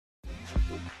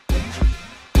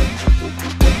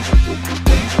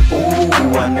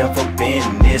I never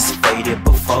been this faded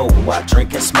before. I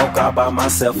drink and smoke all by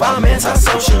myself, I'm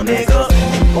antisocial, nigga.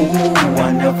 Ooh,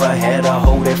 I never had a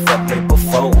hoe that fucked me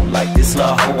before. Like this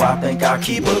little hoe, I think I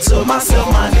keep her to myself,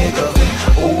 my nigga.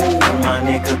 Ooh, my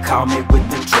nigga call me with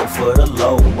the draw for the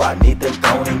low. I need to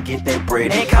go and get that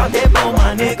bread and count that bow,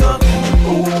 my nigga.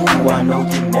 Ooh, I know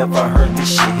you never heard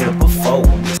this shit here before.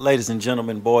 Ladies and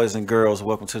gentlemen, boys and girls,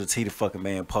 welcome to the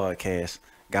TDFM podcast.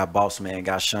 Got Bossman,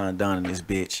 got Shun done in this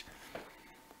bitch.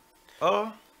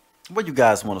 Where you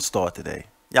guys want to start today?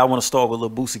 Y'all want to start with Lil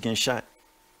Boosie getting shot?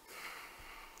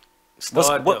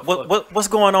 What's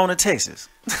going on in Texas?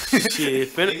 Shit,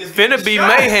 finna be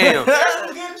mayhem.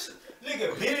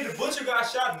 Nigga, Benny the Butcher got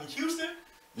shot in Houston.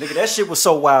 Nigga, that shit was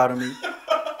so wild to me.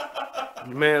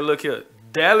 Man, look here.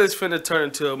 Dallas finna turn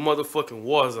into a motherfucking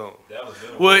war zone.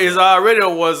 Well, it's already a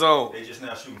war zone. They just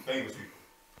now shooting famous people.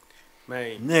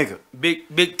 Man, nigga,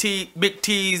 Big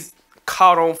T's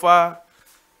caught on fire.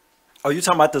 Oh, you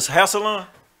talking about this hair salon?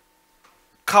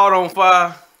 Caught on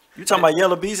fire. You talking about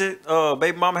Yellow Bees at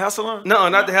Baby Mama hair salon? No,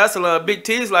 not the hair salon. Big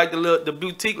T's like the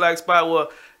boutique like spot where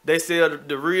they sell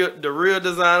the real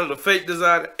designer, the fake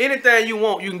designer. Anything you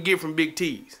want, you can get from Big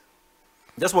T's.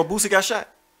 That's where Boosie got shot?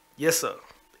 Yes, sir.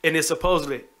 And it's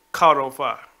supposedly caught on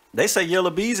fire. They say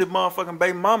Yellow Bees at motherfucking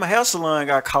Baby Mama hair salon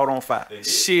got caught on fire.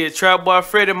 Shit, Trap Boy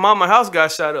Freddy Mama house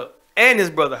got shot up. And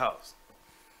his brother house.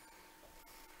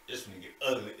 It's gonna get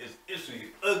ugly. It's gonna get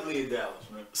ugly in Dallas,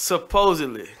 man.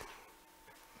 Supposedly.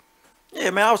 Yeah,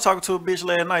 man, I was talking to a bitch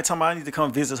last night talking about I need to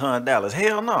come visit her in Dallas.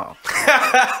 Hell no.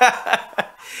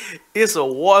 It's a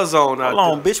war zone out there.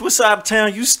 Hold on, bitch. What side of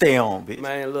town you stay on, bitch?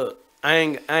 Man, look, I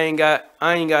ain't got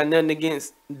nothing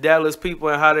against Dallas people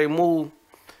and how they move,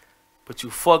 but you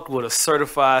fucked with a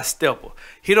certified stepper.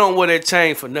 He don't wear that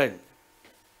chain for nothing.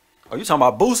 Oh, you talking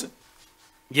about Boosie?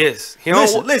 Yes. He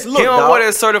listen, look, he don't dog. wear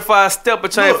that certified stepper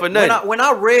chain for nothing. When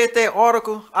I read that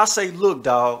article, I say, look,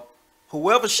 dog,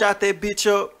 whoever shot that bitch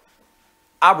up,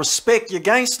 I respect your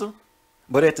gangster,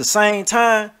 but at the same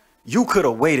time, you could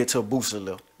have waited till Boosie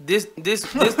left. This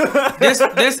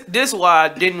why I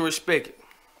didn't respect it.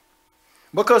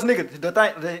 Because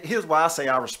nigga, here's why I say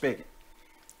I respect it.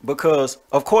 Because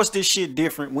of course this shit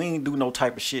different. We ain't do no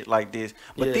type of shit like this.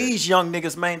 But these young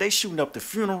niggas, man, they shooting up the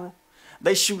funeral.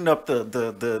 They shooting up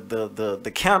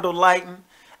the candle lighting.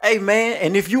 Hey man,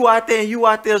 and if you out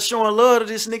there showing love to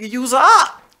this nigga, you's a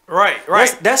op. Right.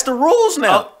 That's the rules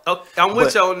now. I'm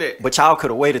with you on that. But y'all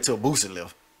could have waited till Boosie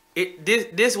left.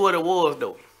 This what it was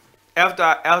though. After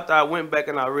I went back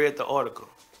and I read the article,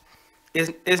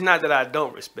 it's not that I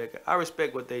don't respect it. I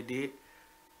respect what they did,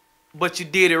 but you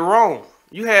did it wrong.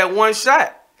 You had one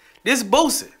shot. This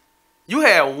Boosie, you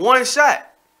had one shot.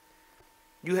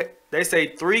 They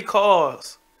say 3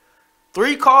 cars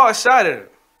shot at him,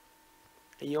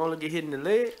 and you only get hit in the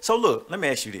leg. So look, let me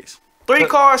ask you this. 3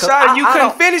 cars shot and you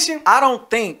couldn't finish him? I don't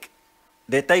think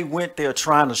that they went there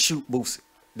trying to shoot Boosie.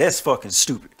 That's fucking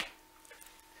stupid.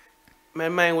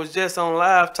 Man was just on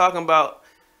live talking about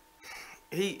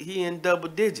he in double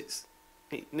digits.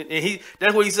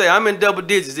 That's what he said. I'm in double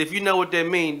digits. If you know what that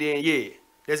mean, then yeah,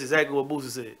 that's exactly what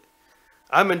Boosie said.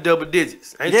 I'm in double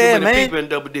digits. Ain't too many people in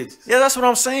double digits. Yeah, that's what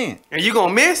I'm saying. And you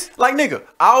gonna miss? Like nigga,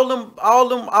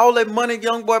 all that money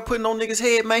young boy putting on niggas'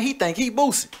 head, man, he think he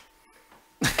Boosie.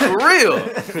 For real.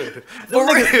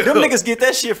 Them niggas get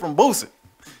that shit from Bossman.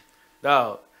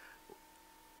 Dog,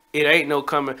 it ain't no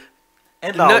coming.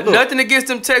 And dog, nothing against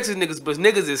them Texas niggas, but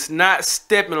niggas is not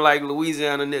stepping like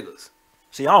Louisiana niggas.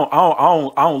 See, I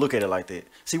don't look at it like that.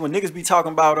 See, when niggas be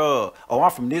talking about, oh,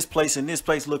 I'm from this place and this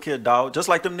place, look here, dog. Just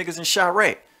like them niggas in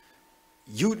Chirac.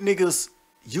 You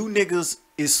niggas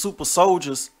is super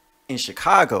soldiers in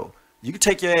Chicago. You can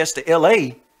take your ass to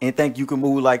LA and think you can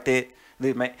move like that.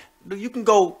 Man, you can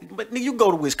go, but you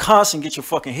go to Wisconsin and get your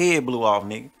fucking head blew off,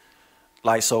 nigga.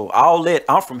 Like, so all that,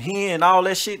 I'm from here and all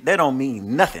that shit, that don't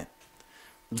mean nothing.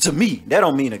 To me, that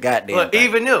don't mean a goddamn thing.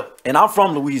 Even if. And I'm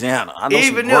from Louisiana. I know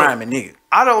even some grimy niggas.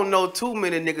 I don't know too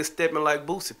many niggas stepping like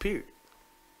Boosie, period.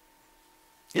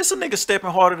 It's a nigga stepping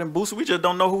harder than Boosie. We just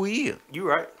don't know who he is. You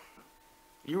right.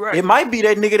 You right. It might be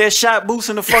that nigga that shot Boosie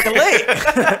in the fucking leg.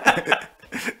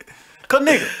 Cause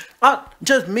nigga,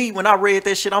 just me, when I read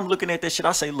that shit, I'm looking at that shit.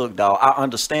 I say, look, dog, I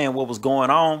understand what was going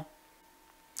on.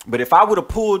 But if I would have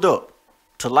pulled up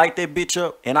to light that bitch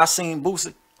up and I seen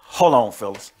Boosie, hold on,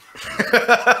 fellas.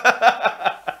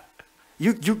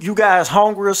 You guys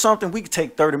hungry or something? We could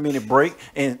take 30-minute break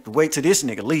and wait till this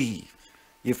nigga leave.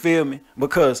 You feel me?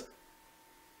 Because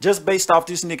just based off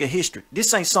this nigga history,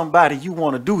 this ain't somebody you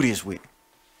want to do this with.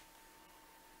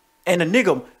 And the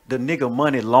nigga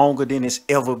money longer than it's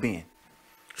ever been.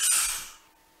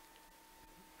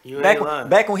 You ain't lying.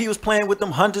 Back when he was playing with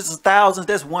them hundreds of thousands,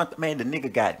 that's one man. The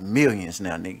nigga got millions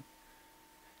now, nigga.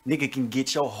 Nigga can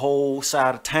get your whole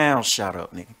side of town shot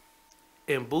up, nigga.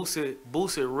 And Boosie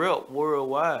rep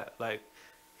worldwide. Like,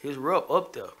 his rep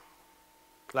up there.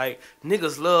 Like,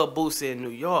 niggas love Boosie in New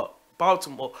York,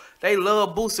 Baltimore. They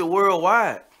love Boosie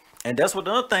worldwide. And that's what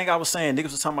the other thing I was saying.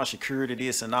 Niggas was talking about security,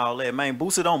 this and all that. Man,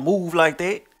 Boosie don't move like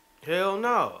that. Hell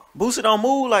no. Boosie don't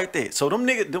move like that. So them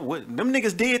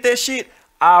niggas did that shit.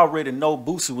 I already know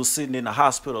Boosie was sitting in the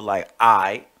hospital like, all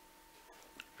right.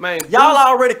 Man, y'all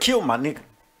already killed my nigga.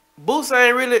 Boosie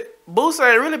ain't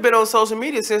really been on social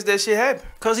media since that shit happened.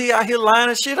 Cause he out here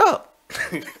lining shit up.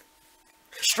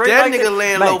 Straight that like nigga that.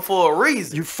 laying Man, low for a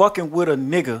reason. You fucking with a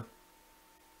nigga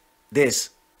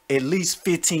that's at least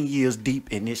 15 years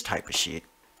deep in this type of shit.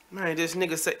 Man, this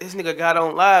nigga got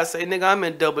on live, say, nigga, I'm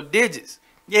in double digits.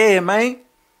 Yeah, man.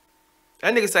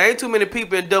 That nigga say ain't too many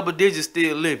people in double digits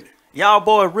still living. Y'all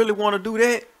boy really want to do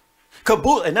that?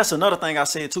 And that's another thing I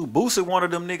said too. Boosie one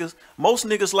of them niggas. Most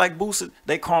niggas like Boosie,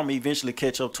 they karma eventually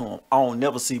catch up to him. I don't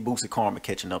never see Boosie karma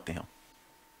catching up to him.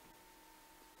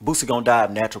 Boosie gonna die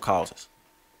of natural causes.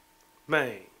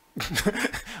 Man.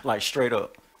 Like straight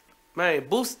up. Man,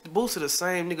 Boosie the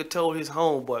same nigga told his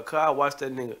homeboy, cause I watched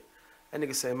that nigga. That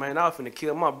nigga say, man, I was finna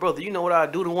kill my brother. You know what I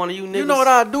do to one of you niggas? You know what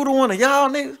I do to one of y'all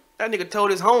niggas? That nigga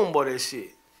told his homeboy that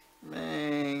shit.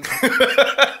 Man.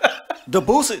 The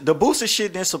Boosie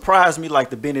shit didn't surprise me like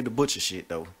the Benny the Butcher shit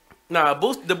though. Nah,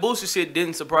 the Boosie shit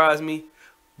didn't surprise me.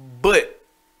 But,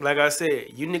 like I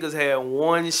said, you niggas had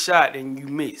one shot and you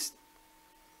missed.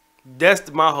 That's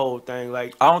my whole thing.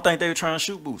 Like, I don't think they were trying to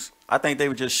shoot Boosie. I think they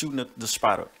were just shooting the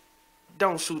spot up.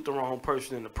 Don't shoot the wrong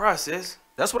person in the process.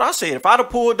 That's what I said. If I'd have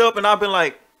pulled up and I'd been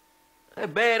like,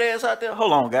 that badass out there.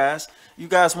 Hold on, guys. You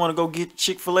guys want to go get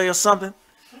Chick-fil-A or something?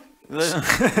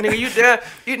 Nigga,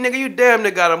 you damn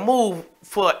near gotta move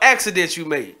for an accident you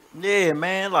made. Yeah,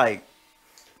 man. Like,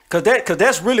 cause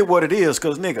that's really what it is.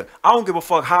 Cause nigga, I don't give a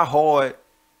fuck how hard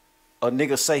a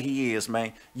nigga say he is,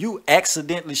 man. You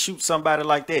accidentally shoot somebody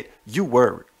like that, you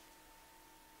worried.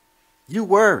 You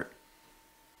worried.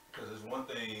 Cause it's one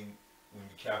thing when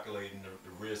you're calculating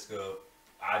the risk of,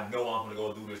 I know I'm gonna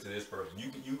go do this to this person.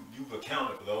 You've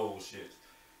accounted for those shits.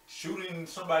 Shooting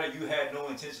somebody you had no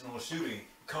intention on shooting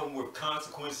come with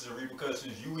consequences and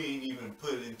repercussions you ain't even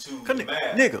put into the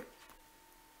math. Nigga.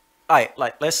 All right,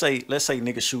 like let's say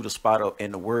nigga shoot a spot up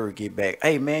and the word get back.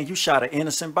 Hey man, you shot an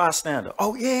innocent bystander.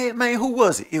 Oh yeah, man, who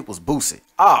was it? It was Boosie.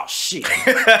 Oh shit.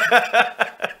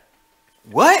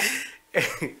 What?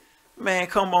 Man,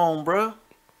 come on, bro.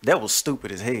 That was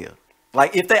stupid as hell.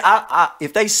 Like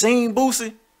if they seen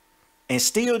Boosie and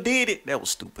still did it, that was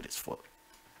stupid as fuck.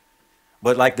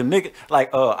 But like the nigga,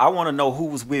 like I want to know who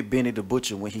was with Benny the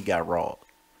Butcher when he got robbed.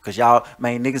 Cause y'all,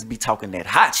 man, niggas be talking that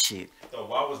hot shit. So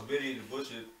why was Benny the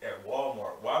Butcher at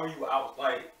Walmart? Why were you out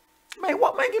like? Man,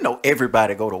 what man? You know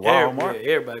everybody go to Walmart.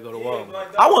 Everybody go to Walmart.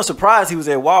 Like I wasn't surprised he was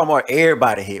at Walmart.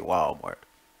 Everybody hit Walmart.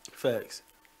 Facts.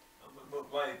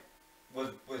 But like,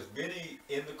 was Benny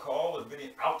in the car? Was Benny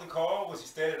out the car? Was he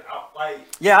standing out like?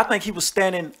 Yeah, I think he was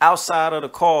standing outside of the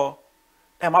car.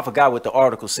 Damn, I forgot what the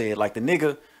article said. Like the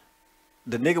nigga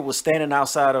was standing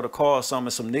outside of the car or something.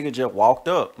 Some nigga just walked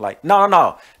up. Like,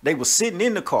 no. They was sitting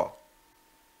in the car.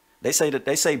 They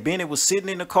say Benny was sitting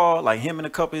in the car, like him and a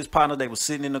couple of his partners, they was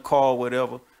sitting in the car or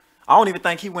whatever. I don't even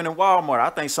think he went in Walmart. I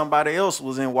think somebody else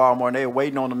was in Walmart and they were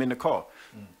waiting on him in the car.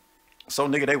 So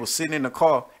nigga, they was sitting in the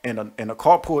car and the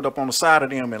car pulled up on the side of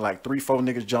them and like 3-4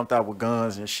 niggas jumped out with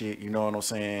guns and shit, you know what I'm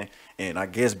saying? And I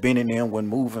guess Benny and them wasn't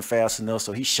moving fast enough,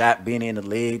 so he shot Benny in the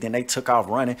leg, then they took off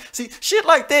running. See, shit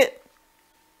like that.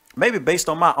 Maybe based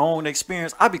on my own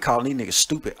experience, I be calling these niggas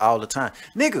stupid all the time.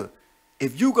 Nigga,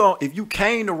 if you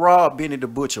came to rob Benny the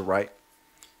Butcher, right?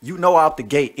 You know out the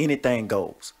gate, anything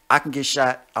goes. I can get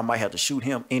shot. I might have to shoot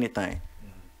him, anything.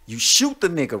 You shoot the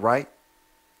nigga, right?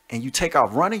 And you take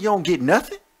off running, you don't get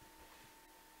nothing?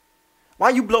 Why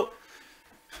you blow?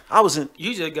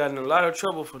 You just got in a lot of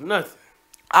trouble for nothing.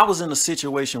 I was in a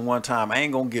situation one time. I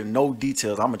ain't gonna give no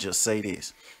details. I'm gonna just say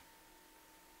this.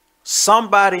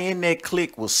 Somebody in that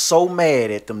clique was so mad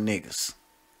at them niggas.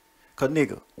 Cause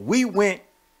nigga, we went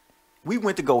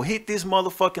to go hit this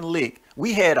motherfucking lick.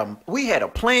 We had a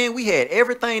plan. We had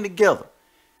everything together.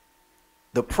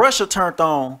 The pressure turned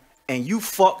on and you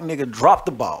fuck nigga dropped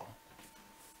the ball.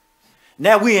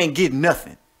 Now we ain't getting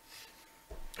nothing.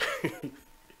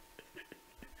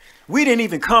 We didn't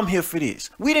even come here for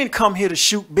this. We didn't come here to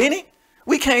shoot Benny.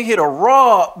 We came here to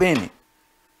rob Benny.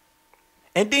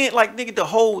 And then like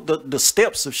nigga, the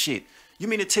steps of shit. You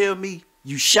mean to tell me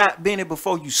you shot Benny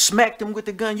before you smacked him with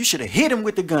the gun? You should have hit him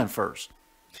with the gun first.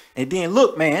 And then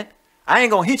look, man, I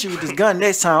ain't gonna hit you with this gun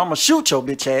next time. I'm gonna shoot your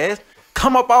bitch ass.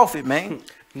 Come up off it, man.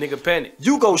 Nigga panic.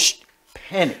 You go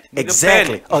panic. Nigga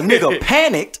Exactly. panic. A nigga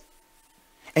panicked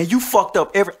and you fucked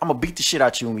up I'm gonna beat the shit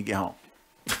out you when we get home.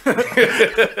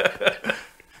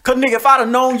 Cause nigga, if I'd have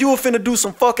known you were finna do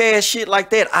some fuck ass shit like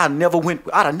that, I'd never would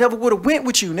have went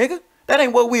with you, nigga. That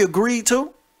ain't what we agreed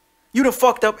to. You done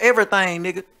fucked up everything,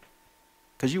 nigga.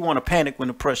 Cause you wanna panic when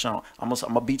the pressure on. I'm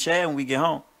gonna beat your ass when we get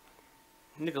home.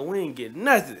 Nigga, we ain't get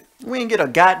nothing. We ain't get a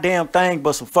goddamn thing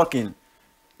but some fucking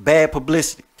bad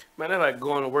publicity. Man, that's like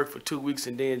going to work for 2 weeks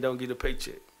and then don't get a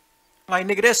paycheck. Like,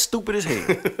 nigga, that's stupid as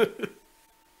hell.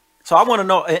 So I want to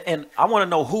know, and I want to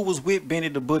know who was with Benny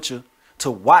the Butcher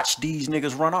to watch these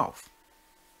niggas run off.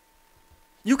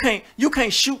 You can't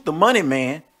shoot the money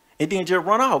man and then just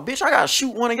run off. Bitch, I gotta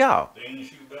shoot one of y'all. They ain't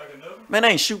shoot back another? Man, they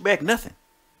ain't shoot back nothing.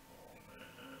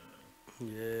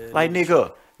 Yeah. Like,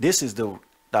 nigga, this is the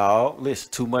dog. Listen,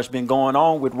 too much been going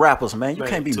on with rappers, man. You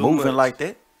can't be moving much. like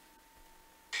that.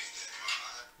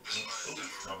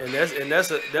 And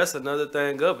that's another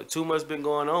thing of it. Too much been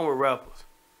going on with rappers.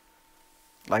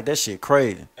 Like, that shit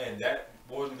crazy. And that,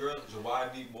 boys and girls,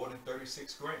 Jawad need more than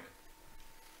 36 grand.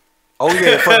 Oh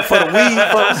yeah, for the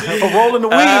weed, for rolling the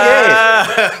weed,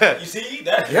 yeah. You see,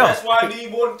 that's why I need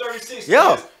more than 36.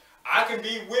 Yeah. Because I can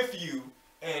be with you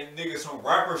and nigga some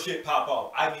rapper shit pop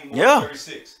off. I need more Yeah. than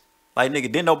 36. Like, nigga,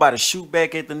 didn't nobody shoot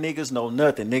back at the niggas, no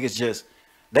nothing. Niggas just,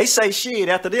 they say shit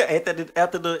after the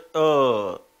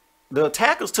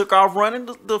attackers took off running,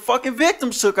 the fucking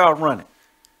victims took off running.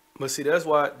 But see, that's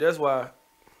why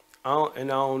I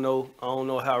don't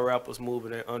know how rappers move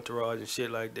in their entourage and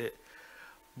shit like that.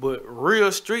 But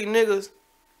real street niggas,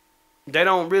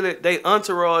 they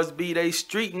entourage be they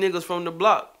street niggas from the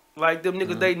block. Like them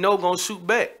niggas they know gonna shoot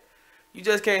back. You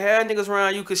just can't have niggas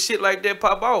around you cause shit like that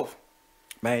pop off.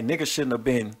 Man, niggas shouldn't have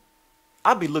been.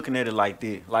 I be looking at it like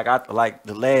this. Like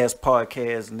the last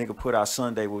podcast nigga put out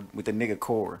Sunday with the nigga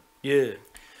Corey. Yeah.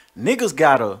 Niggas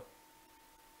gotta,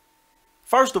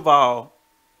 first of all,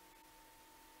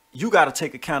 you gotta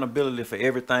take accountability for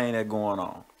everything that's going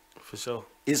on. For sure.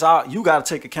 You gotta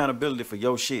take accountability for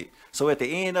your shit. So at the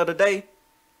end of the day,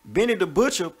 Benny the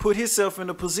Butcher put himself in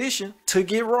a position to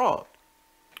get robbed.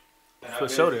 And For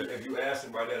sure. If you ask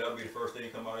him about that, that'll be the first thing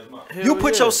that come out of his mouth. Hell You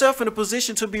put yeah. yourself in a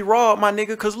position to be robbed, my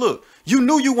nigga, cause look, you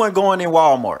knew you weren't going in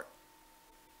Walmart.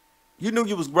 You knew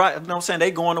you was right, you know what I'm saying? They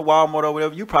going to Walmart or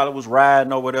whatever. You probably was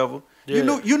riding or whatever. Yeah.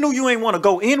 You knew you ain't want to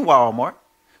go in Walmart.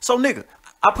 So nigga,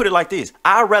 I put it like this.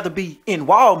 I'd rather be in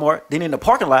Walmart than in the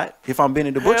parking lot if I'm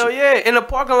Benny the Butcher. Hell yeah. In the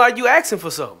parking lot, you asking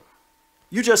for something.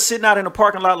 You just sitting out in the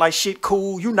parking lot like shit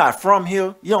cool. You not from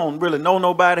here. You don't really know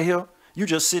nobody here. You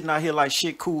just sitting out here like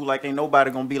shit cool, like ain't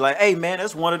nobody gonna be like, hey man,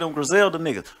 that's one of them Griselda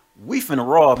niggas. We finna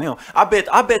rob him. I bet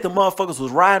the motherfuckers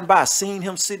was riding by, seen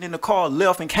him sitting in the car,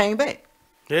 left and came back.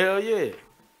 Hell yeah.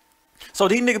 So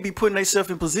these niggas be putting themselves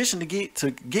in position to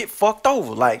get fucked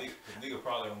over. Like, The nigga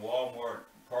probably in Walmart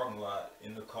parking lot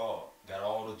in the car, got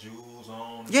all the jewels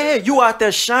on. yeah, you out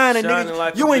there shining, Shining nigga.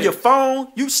 like You a in your bitch. phone,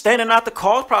 you standing out the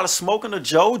car, probably smoking a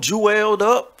Joe, jeweled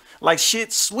up, like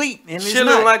shit sweet. And it's Chilling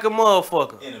not. like a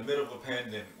motherfucker. In the middle of a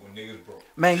pandemic when niggas broke.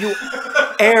 Man,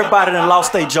 everybody done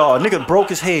lost their jaw. Nigga broke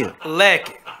his head.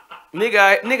 Lacking.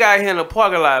 Nigga out here in the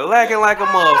parking lot, lacking like a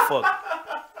motherfucker.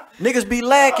 Niggas be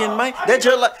lacking, man.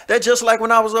 That just like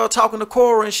when I was talking to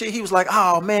Cora and shit. He was like,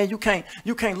 "Oh man, you can't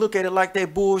look at it like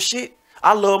that bullshit.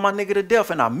 I love my nigga to death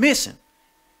and I miss him."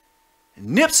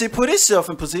 Nipsey put himself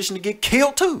in position to get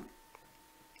killed too.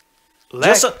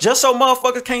 Just so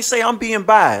motherfuckers can't say I'm being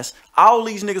biased. All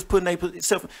these niggas putting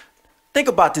themselves. Think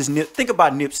about this. Think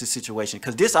about Nipsey's situation,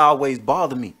 because this always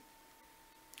bothered me.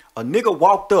 A nigga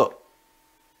walked up.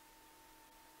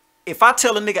 If I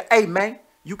tell a nigga, hey man,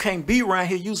 you can't be around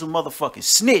here, use a motherfucking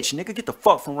snitch, nigga. Get the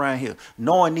fuck from around here.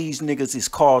 Knowing these niggas is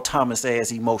Carl Thomas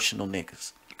ass emotional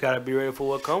niggas. Gotta be ready for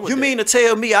what comes with You that. mean to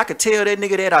tell me I could tell that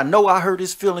nigga that I know I hurt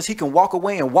his feelings, he can walk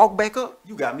away and walk back up?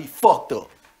 You got me fucked up.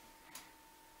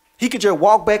 He could just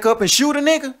walk back up and shoot a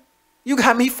nigga? You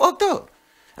got me fucked up.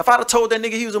 If I'd have told that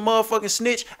nigga he was a motherfucking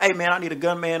snitch, hey man, I need a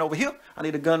gunman over here. I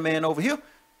need a gunman over here.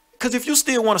 Because if you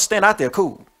still want to stand out there,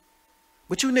 cool.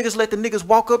 But you niggas let the niggas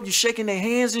walk up, you shaking their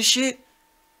hands and shit.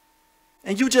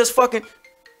 And you just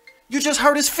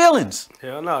hurt his feelings.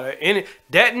 Hell no.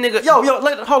 That nigga. Yo,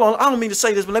 hold on. I don't mean to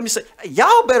say this, but let me say,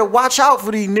 y'all better watch out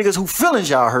for these niggas who feelings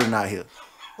y'all hurting out here.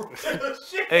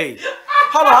 Hey.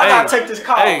 Hold on, I gotta take this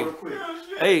call real quick.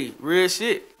 Hey, real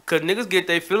shit. Cause niggas get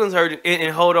their feelings hurt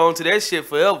and hold on to that shit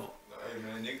forever.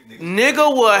 Hey, man,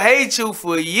 Nigga will hate you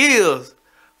for years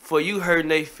for you hurting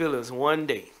their feelings one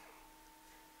day.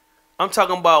 I'm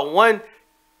talking about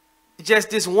just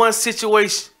this one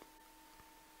situation.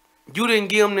 You didn't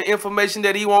give him the information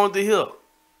that he wanted to hear.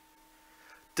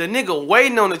 The nigga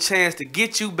waiting on the chance to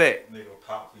get you back. Nigga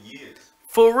pop for years.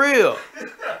 For real.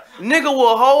 Nigga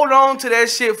will hold on to that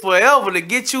shit forever to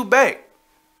get you back.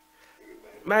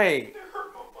 Man.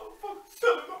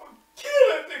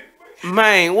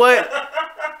 Man, what?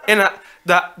 And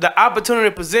the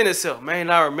opportunity presented itself. Man,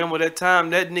 I remember that time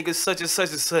that nigga such and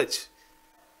such and such.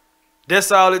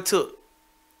 That's all it took.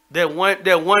 That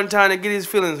one time to get his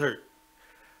feelings hurt.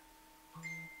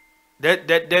 That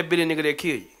bitty nigga that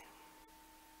kill you.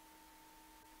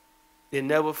 It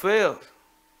never fails.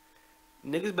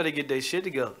 Niggas better get their shit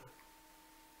together.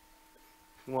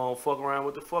 You won't fuck around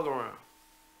with the fuck around.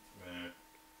 Man,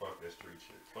 fuck that street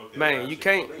shit. Fuck that man,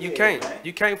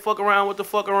 you can't fuck around with the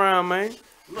fuck around, man.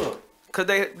 Look, cause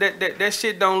that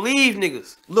shit don't leave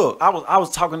niggas. Look, I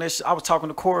was talking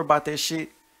to Corey about that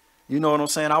shit. You know what I'm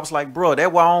saying? I was like, bro,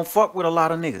 that's why I don't fuck with a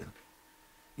lot of niggas.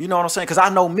 You know what I'm saying? Cause I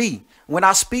know me. When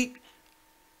I speak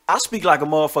like a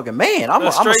motherfucking man. I'm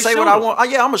gonna say what I want.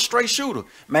 Yeah, I'm a straight shooter,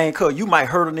 man. Cause you might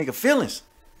hurt a nigga feelings.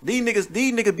 These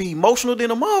niggas be emotional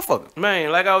than a motherfucker.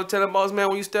 Man, like I was telling Bossman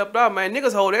when you stepped out, man,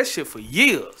 niggas hold that shit for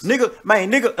years. A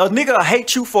nigga will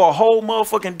hate you for a whole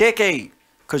motherfucking decade.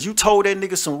 Cause you told that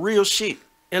nigga some real shit.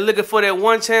 And looking for that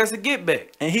one chance to get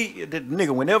back. And the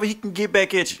nigga, whenever he can get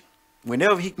back at you. Like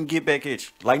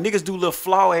niggas do little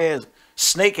flaw ass,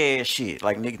 snake ass shit.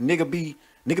 Like nigga be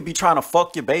trying to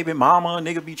fuck your baby mama.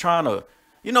 Nigga be trying to,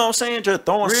 you know what I'm saying? Just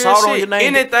throwing real salt shit. on your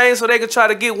name. Anything so they can try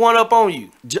to get one up on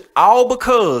you. All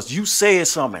because you said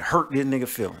something hurt this nigga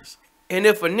feelings. And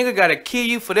if a nigga gotta kill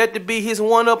you for that to be his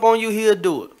one up on you, he'll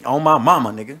do it. On my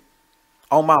mama, nigga.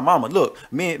 On my mama. Look,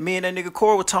 me and that nigga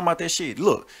Corey were talking about that shit.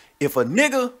 Look, if a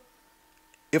nigga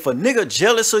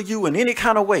jealous of you in any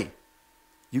kind of way,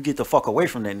 you get the fuck away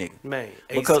from that nigga. Man,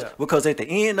 because at the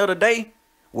end of the day,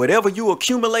 whatever you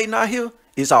accumulating out here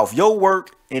is off your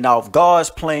work and off God's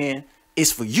plan.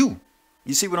 It's for you.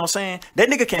 You see what I'm saying? That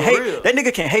nigga can hate. Real. That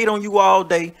nigga can hate on you all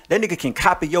day. That nigga can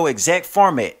copy your exact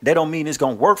format. That don't mean it's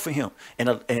gonna work for him. And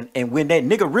when that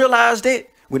nigga realized that,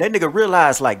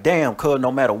 like, damn, cuz no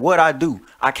matter what I do,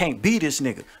 I can't be this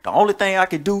nigga. The only thing I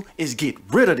can do is get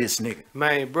rid of this nigga.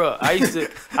 Man, bro, I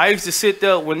used to sit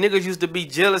there when niggas used to be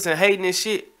jealous and hating and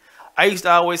shit. I used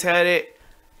to always have that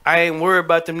I ain't worried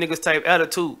about them niggas type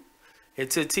attitude.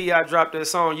 Until T.I. dropped that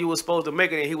song, You Was Supposed to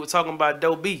Make It, and he was talking about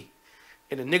Dope B.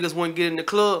 And the niggas wouldn't get in the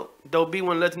club. Dope B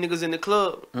wouldn't let the niggas in the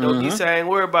club. Dope B said, I ain't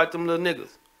worried about them little niggas.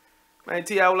 Man,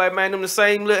 T.I. was like, man, them the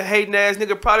same little hating ass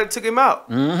nigga probably took him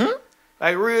out.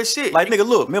 Like real shit. Like nigga,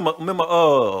 look,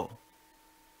 remember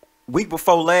week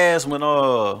before last when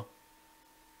y'all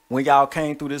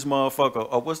came through this motherfucker,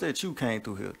 or what's that you came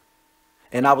through here?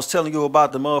 And I was telling you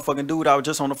about the motherfucking dude I was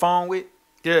just on the phone with?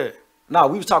 Yeah. No,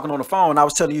 we was talking on the phone. I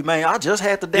was telling you, man, I just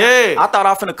had to damn. Yeah. I thought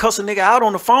I finna cuss a nigga out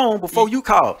on the phone before you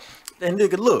called. And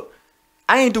nigga, look,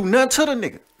 I ain't do nothing to the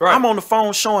nigga. Right. I'm on the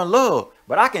phone showing love,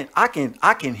 but I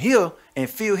can hear and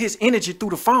feel his energy through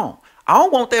the phone. I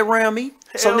don't want that around me.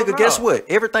 So nigga, guess what?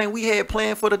 Everything we had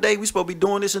planned for the day, we supposed to be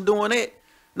doing this and doing that.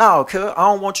 No, cuz, I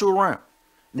don't want you around.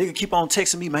 Nigga keep on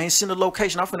texting me, man, send the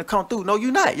location. I'm finna come through. No,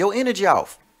 you not. Your energy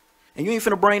off. And you ain't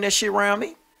finna bring that shit around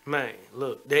me. Man,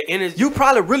 look, that energy. You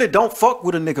probably really don't fuck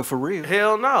with a nigga for real.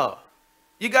 Hell no.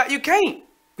 You can't.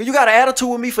 You got an attitude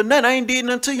with me for nothing. I ain't did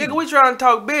nothing to you. Nigga, we trying to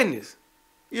talk business.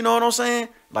 You know what I'm saying?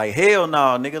 Like, hell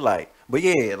no, nigga. Like, but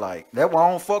yeah, like, that's why I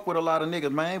don't fuck with a lot of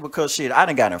niggas, man. Because shit, I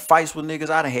done got in fights with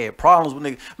niggas. I done had problems with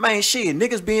niggas. Man, shit,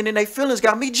 niggas being in their feelings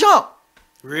got me jumped.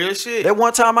 Real shit. That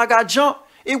one time I got jumped,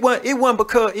 it wasn't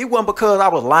because I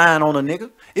was lying on a nigga.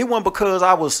 It wasn't because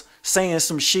I was saying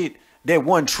some shit that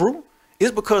wasn't true.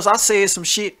 It's because I said some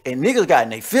shit and niggas got in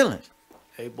their feelings.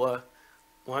 Hey, boy,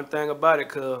 one thing about it,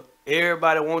 cuz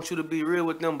everybody wants you to be real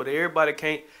with them, but everybody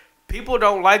can't. People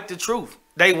don't like the truth.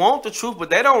 They want the truth,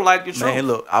 but they don't like the truth. Man,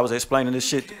 look, I was explaining this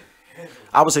shit.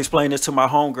 I was explaining this to my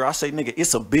homegirl. I say, nigga,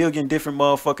 it's a billion different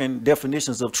motherfucking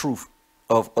definitions of truth,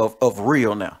 of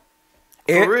real now.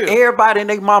 Real. Everybody and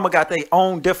their mama got their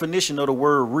own definition of the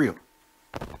word real.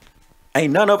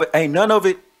 Ain't none of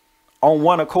it on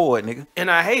one accord, nigga.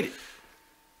 And I hate it.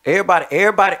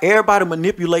 Everybody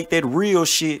manipulate that real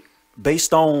shit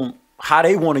based on how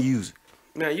they want to use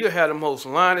it. Man, you have the most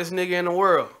lyingest nigga in the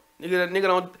world.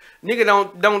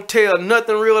 Nigga don't tell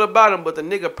nothing real about him, but the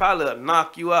nigga probably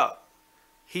knock you out.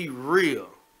 He real.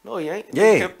 No, he ain't.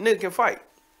 Yeah. Nigga can fight.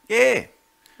 Yeah.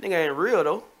 Nigga ain't real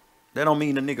though. That don't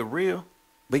mean the nigga real.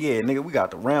 But yeah, nigga, we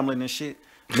got the rambling and shit.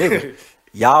 Nigga,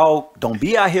 y'all don't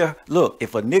be out here. Look,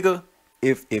 if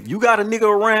you got a nigga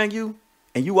around you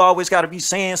And you always got to be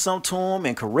saying something to them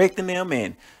and correcting them,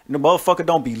 and the motherfucker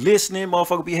don't be listening.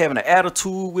 Motherfucker be having an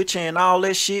attitude with you and all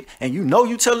that shit. And you know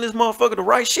you telling this motherfucker the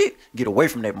right shit. Get away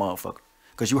from that motherfucker,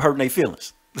 because you hurting their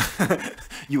feelings.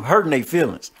 You hurting their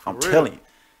feelings. I'm telling you.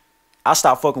 I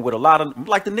stopped fucking with a lot of,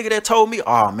 like the nigga that told me,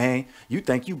 oh man, you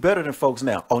think you better than folks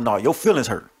now. Oh no, your feelings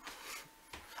hurt.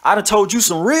 I done told you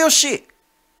some real shit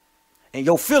and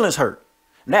your feelings hurt.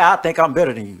 Now I think I'm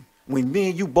better than you. When me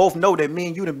and you both know that me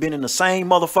and you done been in the same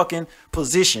motherfucking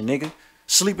position, nigga.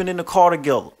 Sleeping in the car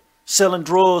together, selling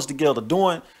drugs together,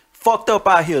 doing fucked up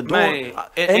out here. Doing, Man,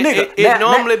 and nigga, it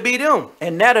normally be them.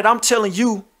 And now that I'm telling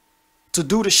you to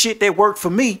do the shit that worked for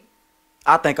me,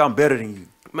 I think I'm better than you.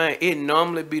 Man, it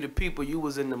normally be the people you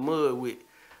was in the mud with.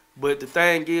 But the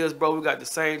thing is, bro, we got the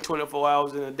same 24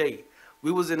 hours in a day.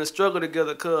 We was in a struggle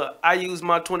together because I use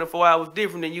my 24 hours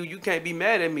different than you. You can't be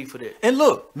mad at me for that. And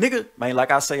look, nigga, man,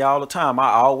 like I say all the time,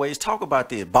 I always talk about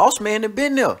this. Bossman done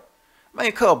been there.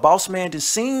 Man, cuz Bossman done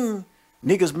seen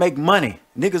niggas make money.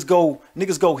 Niggas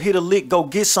go hit a lick, go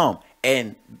get some.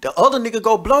 And the other nigga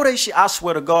go blow that shit. I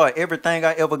swear to God, everything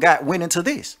I ever got went into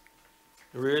this.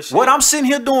 Real shit. What I'm sitting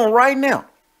here doing right now,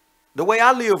 the way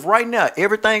I live right now,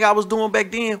 everything I was doing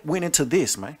back then went into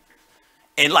this, man.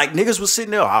 And like niggas was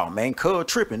sitting there, oh man, cuz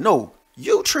tripping. No,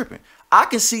 you tripping. I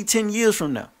can see 10 years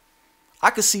from now. I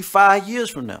can see 5 years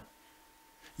from now.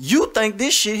 You think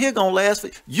this shit here gonna last for,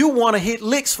 you want to hit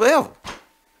licks forever.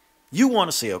 You want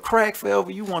to sell crack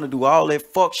forever. You want to do all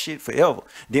that fuck shit forever.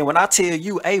 Then when I tell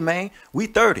you, hey man, we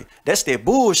 30. That's that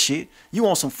bullshit. You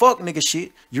want some fuck nigga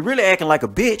shit. You really acting like a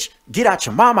bitch. Get out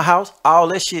your mama house. All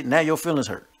that shit. Now your feelings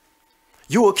hurt.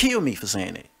 You will kill me for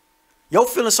saying that. Your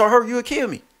feelings so hurt, you will kill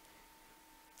me.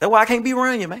 That's why I can't be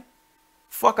around you, man.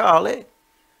 Fuck all that.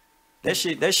 That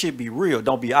shit be real.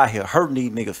 Don't be out here hurting these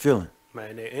nigga feelings.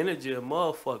 Man, that energy a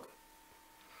motherfucker.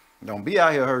 Don't be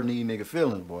out here hurting these nigga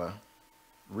feelings, boy.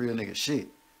 Real nigga shit.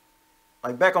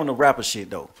 Like back on the rapper shit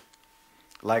though.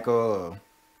 Like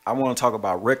I want to talk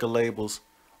about record labels,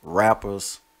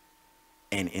 rappers,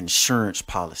 and insurance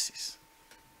policies.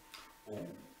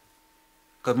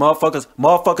 Cause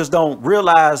motherfuckers don't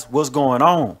realize what's going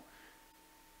on.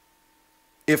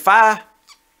 If I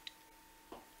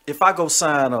go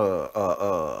sign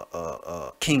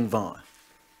a King Von,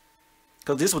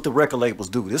 cause this is what the record labels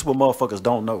do. This is what motherfuckers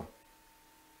don't know.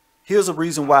 Here's the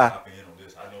reason why.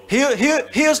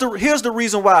 Here's the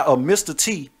reason why a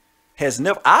MistaT has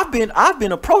never. I've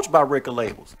been approached by record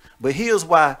labels, but here's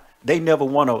why they never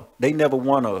wanna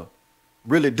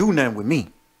really do nothing with me,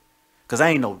 cause I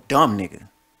ain't no dumb nigga.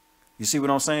 You see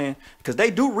what I'm saying? Cause they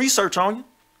do research on you.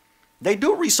 They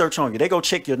do research on you. They go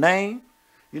check your name.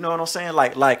 You know what I'm saying?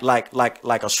 Like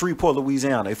a Shreveport,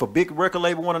 Louisiana. If a big record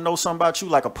label want to know something about you,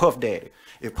 like a Puff Daddy.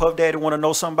 If Puff Daddy want to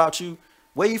know something about you,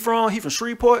 where you from? He from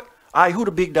Shreveport? All right, who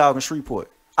the big dog in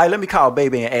Shreveport? All right, let me call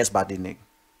Baby and ask about this nigga.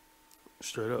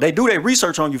 Straight up. They do their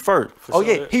research on you first. For oh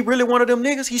sure, yeah, he really one of them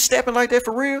niggas? He stepping like that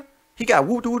for real? He got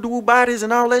whoop-de-whoop bodies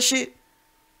and all that shit?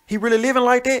 He really living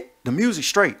like that? The music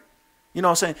straight. You know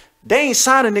what I'm saying? They ain't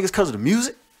signing niggas because of the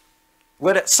music.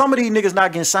 Well, some of these niggas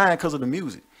not getting signed because of the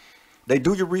music. They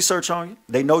do your research on you.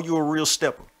 They know you a real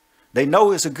stepper. They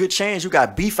know it's a good chance you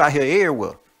got beef out here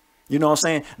everywhere. You know what I'm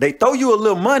saying? They throw you a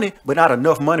little money, but not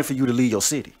enough money for you to leave your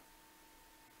city.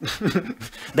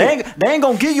 They ain't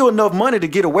gonna give you enough money to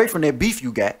get away from that beef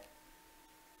you got.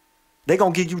 They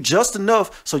gonna give you just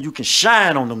enough so you can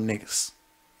shine on them niggas.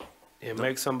 And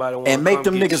make somebody want and make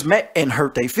them niggas mad and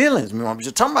hurt their feelings. I'm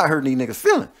just talking about hurting these niggas'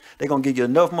 feelings. They gonna give you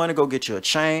enough money, go get you a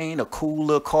chain, a cool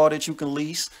little car that you can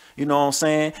lease. You know what I'm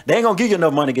saying? They ain't gonna give you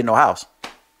enough money to get no house.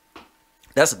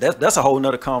 That's a whole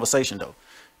nother conversation though.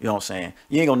 You know what I'm saying?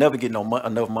 You ain't gonna never get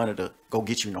enough money to go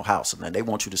get you no house. And then they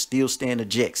want you to still stay in the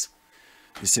jacks.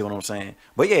 You see what I'm saying?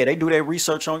 But yeah, they do their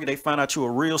research on you. They find out you a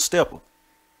real stepper.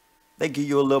 They give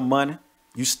you a little money.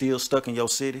 You still stuck in your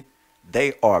city.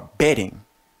 They are betting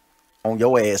on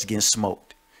your ass getting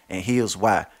smoked. And here's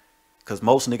why. Because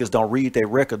most niggas don't read their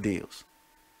record deals.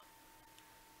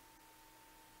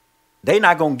 They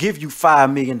not going to give you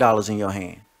 $5 million in your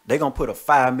hand. They going to put a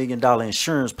 $5 million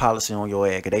insurance policy on your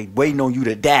ass. They waiting on you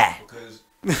to die. Because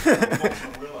folks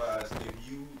don't realize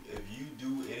if you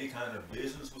do any kind of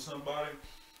business with somebody,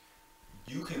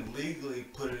 you can legally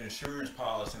put an insurance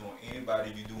policy on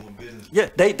anybody you doing business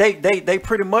with. Yeah, they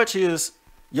pretty much is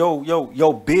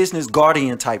your business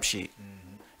guardian type shit.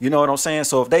 You know what I'm saying?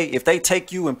 So if they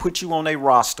take you and put you on their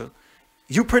roster,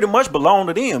 you pretty much belong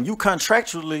to them. You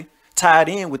contractually tied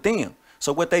in with them.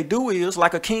 So what they do is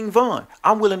like a King Von.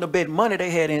 I'm willing to bet money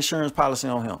they had an insurance policy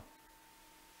on him.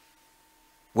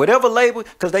 Whatever label,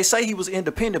 because they say he was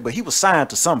independent, but he was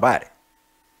signed to somebody.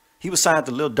 He was signed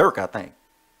to Lil Durk, I think.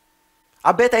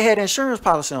 I bet they had insurance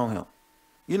policy on him.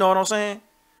 You know what I'm saying?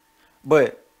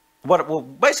 But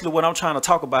basically what I'm trying to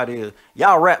talk about is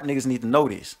y'all rap niggas need to know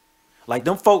this. Like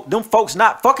them folks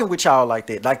not fucking with y'all like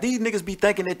that. Like these niggas be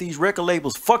thinking that these record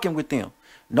labels fucking with them.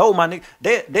 No, my nigga,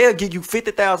 they'll give you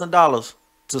 $50,000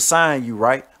 to sign you,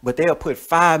 right? But they'll put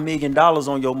 $5 million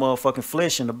on your motherfucking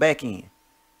flesh in the back end.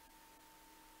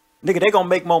 Nigga, they gonna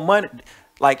make more money.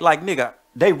 Like nigga,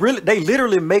 they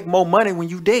literally make more money when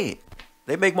you dead.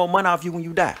 They make more money off you when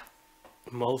you die.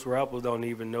 Most rappers don't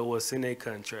even know what's in their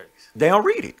contracts. They don't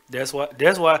read it. That's why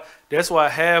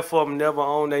half of them never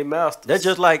own their masters. That's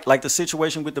just like the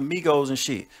situation with the Migos and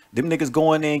shit. Them niggas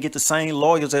go in there and get the same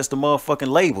lawyers as the motherfucking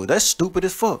label. That's stupid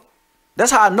as fuck.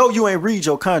 That's how I know you ain't read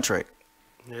your contract.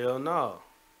 Hell no.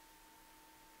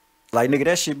 Like, nigga,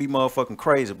 that shit be motherfucking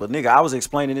crazy. But, nigga, I was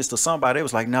explaining this to somebody. They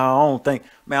was like, nah, I don't think.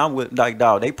 Man, I'm with, like,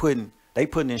 dog, they putting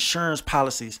insurance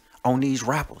policies on these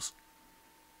rappers.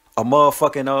 A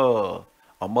motherfucking,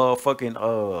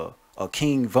 a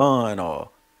King Von or.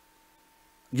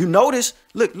 You notice?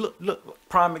 Look.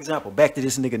 Prime example. Back to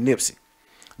this nigga Nipsey.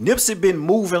 Nipsey been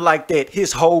moving like that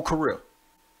his whole career.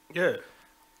 Yeah.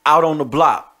 Out on the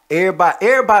block.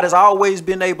 Everybody's always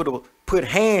been able to put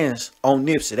hands on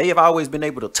Nipsey. They have always been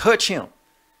able to touch him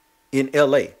in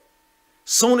LA.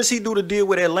 Soon as he do the deal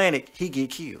with Atlantic, he get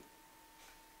killed.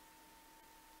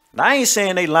 Now, I ain't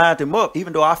saying they lined him up,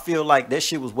 even though I feel like that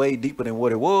shit was way deeper than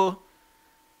what it was.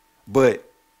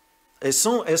 But as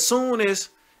soon as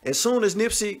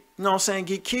Nipsey, you know what I'm saying,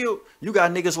 get killed, you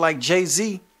got niggas like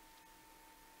Jay-Z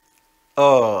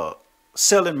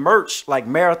selling merch, like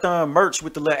marathon merch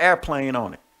with the little airplane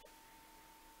on it.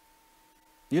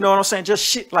 You know what I'm saying? Just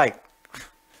shit like,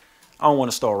 I don't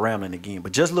want to start rambling again,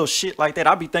 but just little shit like that.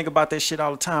 I be thinking about that shit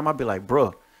all the time. I be like,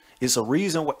 bro, it's a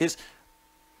reason. It's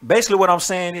basically what I'm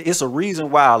saying. It's a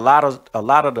reason why a lot of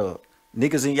the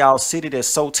niggas in y'all city that's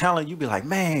so talented, you be like,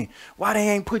 man, why they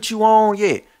ain't put you on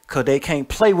yet? Cause they can't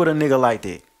play with a nigga like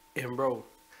that. And bro,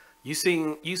 you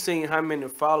seen how many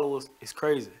followers? It's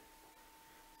crazy.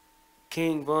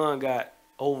 King Von got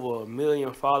over 1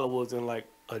 million followers in like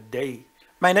a day.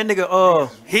 Man, that nigga,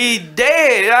 he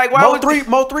dead. Like, why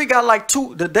Mo3 got like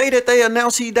two. The day that they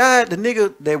announced he died, the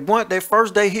nigga that won that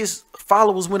first day, his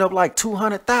followers went up like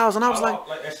 200,000. I was like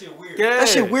that shit weird. Yeah. that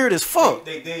shit weird as fuck.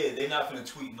 They dead. They not finna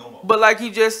tweet no more. But like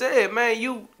you just said, man,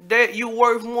 you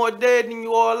worth more dead than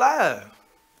you are alive.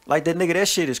 Like that nigga, that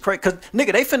shit is crazy. Cause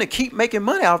nigga, they finna keep making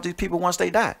money off these people once they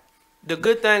die. The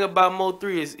good thing about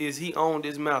Mo3 is he owned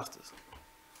his masters,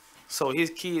 so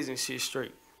his kids and shit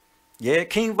straight. Yeah,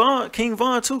 King Von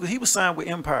too, cause he was signed with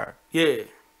Empire. Yeah.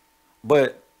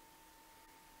 But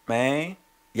man,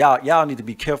 y'all need to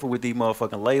be careful with these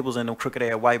motherfucking labels and them crooked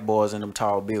ass white boys in them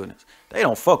tall buildings. They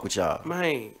don't fuck with y'all.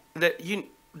 Man,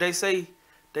 they say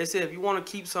if you want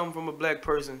to keep something from a black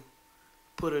person,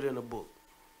 put it in a book.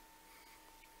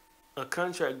 A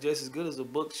contract just as good as a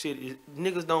book.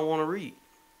 Niggas don't want to read.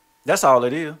 That's all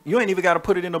it is. You ain't even got to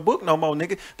put it in a book no more,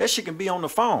 nigga. That shit can be on the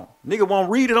phone. Nigga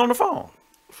won't read it on the phone.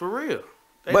 For real.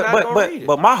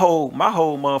 But my whole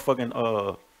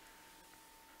motherfucking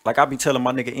like I be telling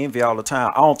my nigga Envy all the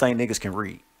time, I don't think niggas can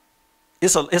read.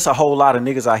 It's a whole lot of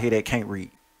niggas out here that can't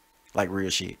read. Like real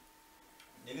shit.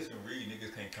 Niggas can read,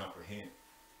 niggas can't comprehend.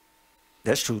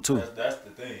 That's true too. That's the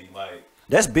thing. Like,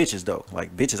 that's bitches though.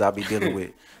 Like bitches I be dealing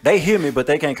with. They hear me, but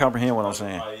they can't comprehend what I'm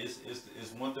saying. Like,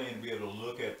 it's one thing to be able to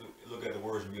look at the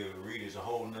words and be able to read it. It's a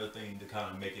whole nother thing to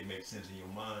kind of make it make sense in your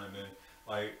mind, man.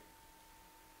 Like,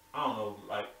 I don't know,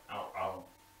 like I don't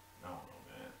know,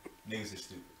 man. Niggas is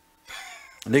stupid.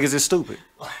 Niggas is stupid.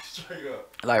 Like straight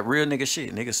up. Like real nigga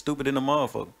shit. Niggas stupid in the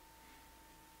motherfucker.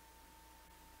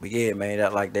 But yeah, man,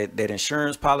 that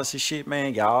insurance policy shit,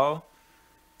 man, y'all.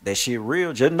 That shit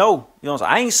real. Just know. You know what I'm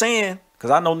saying? I ain't saying,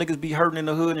 cause I know niggas be hurting in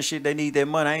the hood and shit, they need that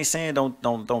money. I ain't saying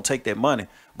don't take that money.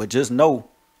 But just know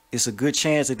it's a good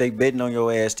chance that they betting on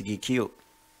your ass to get killed.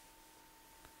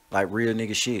 Like real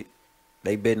nigga shit.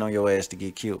 They betting on your ass to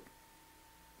get killed.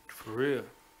 For real.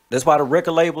 That's why the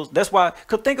record labels, that's why,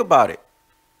 cause think about it.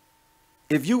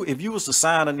 If you was to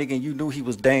sign a nigga and you knew he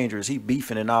was dangerous, he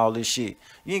beefing and all this shit,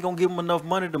 you ain't gonna give him enough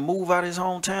money to move out of his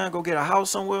hometown, go get a house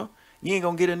somewhere. You ain't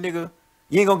gonna get a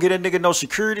nigga no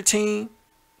security team.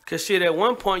 Cause shit, at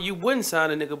one point you wouldn't sign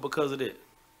a nigga because of that.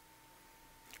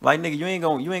 Like nigga, you ain't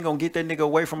gonna get that nigga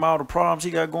away from all the problems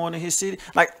he got going in his city.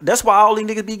 Like that's why all these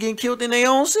niggas be getting killed in their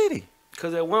own city.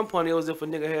 Cause at one point it was if a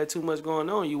nigga had too much going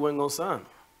on, you wasn't gonna sign him.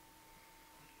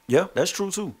 Yeah, that's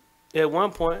true too. At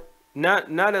one point, now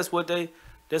that's what they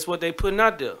putting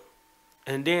out there.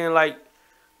 And then like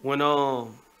when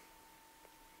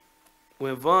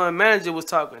Von manager was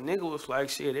talking, nigga was like,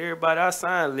 shit, everybody I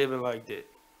signed living like that.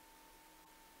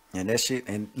 And that shit,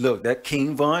 and look, that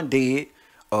King Von dead.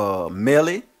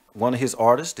 Melly, one of his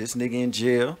artists, this nigga in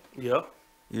jail. Yeah.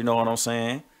 You know what I'm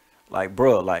saying? Like,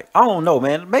 bro, like, I don't know,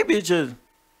 man. Maybe it's just,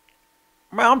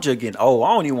 man, I'm just getting old. I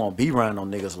don't even want to be around no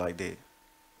niggas like that.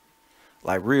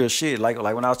 Like, real shit. Like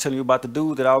when I was telling you about the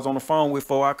dude that I was on the phone with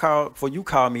before you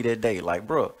called me that day. Like,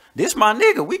 bro, this my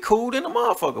nigga. We cool in the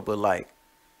motherfucker. But, like,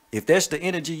 if that's the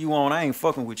energy you want, I ain't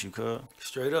fucking with you, cuz.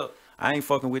 Straight up. I ain't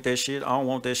fucking with that shit. I don't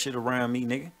want that shit around me,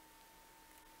 nigga.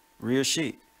 Real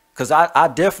shit. Because I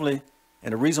definitely,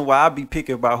 and the reason why I be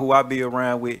picky about who I be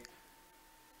around with,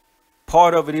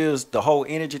 part of it is the whole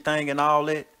energy thing and all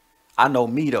that. I know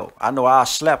me, though. I know I'll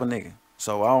slap a nigga.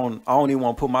 So I don't even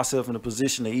want to put myself in a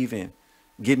position to even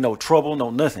get no trouble, no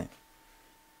nothing.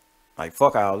 Like,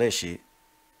 fuck all that shit.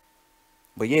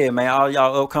 But yeah, man, all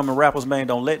y'all upcoming rappers, man,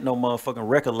 don't let no motherfucking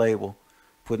record label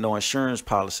put no insurance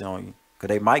policy on you.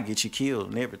 Because they might get you killed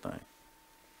and everything.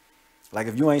 Like,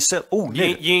 if you ain't sell, ooh,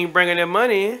 nigga. You ain't bringing that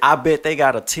money in. I bet they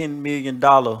got a $10 million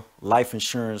life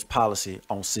insurance policy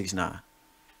on 6ix9ine.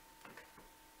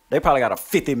 They probably got a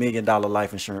 $50 million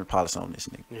life insurance policy on this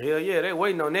nigga. Hell yeah, they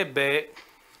waiting on that bag.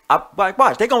 Like,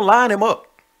 watch, they gonna line him up.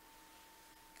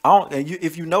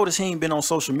 If you notice, he ain't been on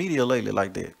social media lately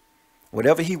like that.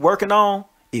 Whatever he working on,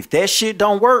 if that shit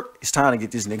don't work, it's time to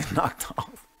get this nigga knocked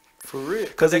off. For real.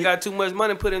 Because they got too much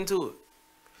money put into it.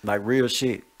 Like, real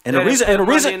shit. And Yeah, the reason, and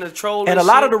a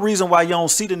lot of shit. the reason why you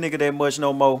don't see the nigga that much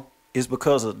no more is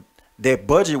because of that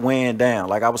budget weighing down.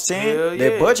 Like I was saying, Hell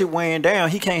that yeah. budget weighing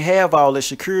down. He can't have all the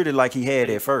security like he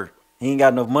had at first. He ain't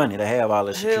got enough money to have all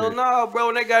the security. Hell no, bro.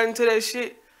 When they got into that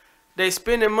shit, they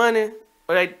spending money.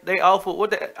 Or they offered, what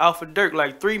they offered Dirk,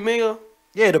 like $3 million?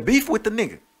 Yeah, the beef with the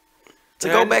nigga. To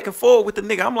Yeah, go back and forth with the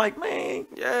nigga. I'm like, man.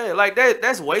 Yeah, like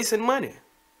that's wasting money.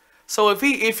 So if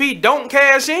he don't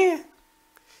cash in,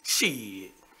 shit.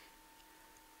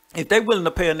 If they willing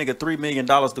to pay a nigga $3 million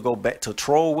to go back to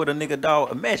troll with a nigga,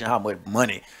 dog, imagine how much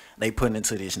money they putting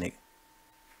into this nigga.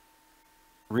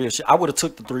 Real shit. I would have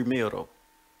took the $3 million though.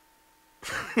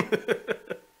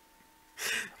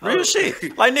 Real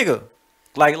shit. Like, nigga.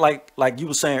 Like you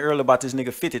were saying earlier about this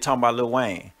nigga 50 talking about Lil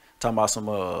Wayne. Talking about some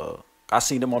I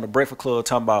seen them on the Breakfast Club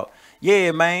talking about,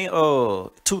 yeah, man,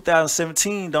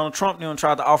 2017, Donald Trump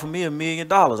tried to offer me $1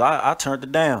 million. I turned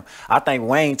it down. I think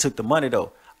Wayne took the money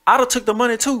though. I'd have took the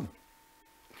money too.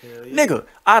 Hell yeah. Nigga,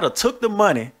 I'd have took the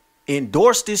money,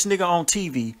 endorsed this nigga on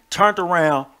TV, turned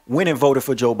around, went and voted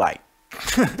for Joe Biden.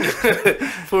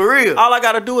 For real. All I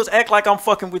gotta do is act like I'm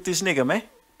fucking with this nigga, man.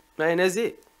 Man, that's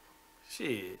it.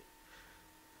 Shit.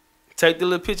 Take the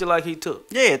little picture like he took.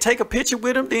 Yeah, take a picture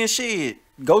with him, then shit.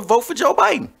 Go vote for Joe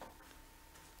Biden.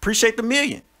 Appreciate the $1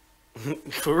 million.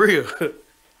 For real.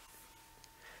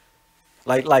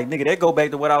 Like, nigga, that go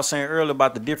back to what I was saying earlier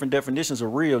about the different definitions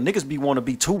of real. Niggas want to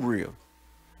be too real.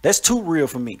 That's too real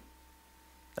for me.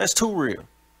 That's too real.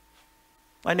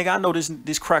 Like, nigga, I know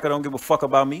this cracker don't give a fuck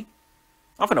about me.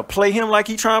 I'm finna play him like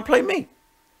he trying to play me.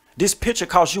 This picture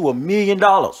cost you $1 million.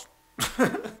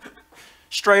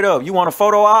 Straight up. You want a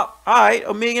photo op? All right,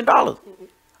 $1 million.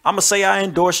 I'm going to say I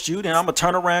endorsed you, then I'm going to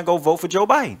turn around and go vote for Joe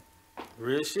Biden.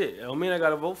 Real shit. I don't mean I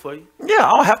gotta vote for you. Yeah,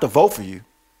 I don't have to vote for you.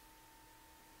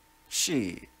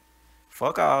 Shit.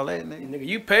 Fuck all that, nigga. Nigga,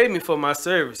 you paid me for my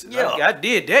services. Yeah. I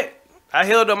did that. I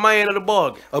held up my end of the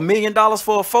bargain. $1 million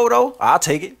for a photo? I'll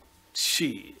take it.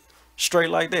 Shit. Straight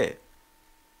like that.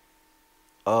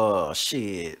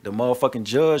 Shit. The motherfucking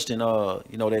judge in,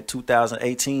 that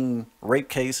 2018 rape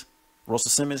case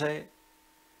Russell Simmons had.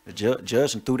 The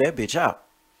judge and threw that bitch out.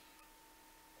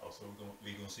 Oh, so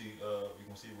we gonna see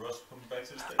Russ coming back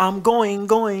to the state? I'm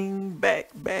going back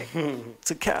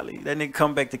to Cali. That nigga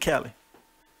come back to Cali.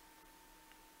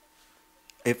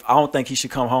 I don't think he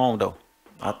should come home though.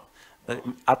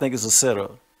 I think it's a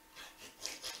setup.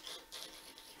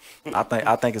 I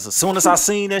think it's as soon as I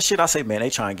seen that shit, I say, man, they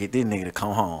trying to get this nigga to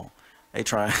come home. They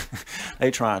trying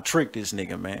to trick this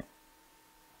nigga, man.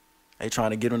 They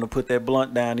trying to get him to put that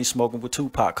blunt down. He's smoking with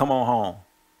Tupac. Come on home.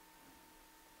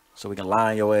 So we can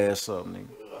line your ass up,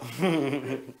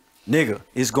 nigga. Nigga,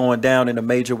 it's going down in a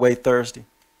major way Thursday.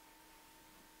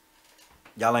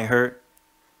 Y'all ain't heard?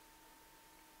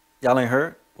 Y'all ain't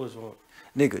heard? What's wrong?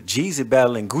 Nigga, Jeezy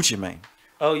battling Gucci Mane.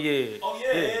 Oh yeah. Oh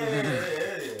yeah.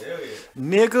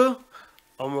 Nigga,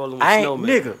 I'm rolling with Snowman.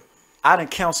 Nigga, I done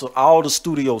canceled all the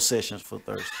studio sessions for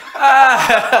Thursday.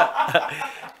 I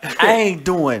ain't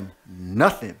doing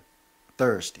nothing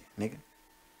Thursday, nigga.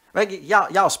 Like,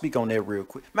 y'all speak on that real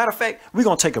quick. Matter of fact, we're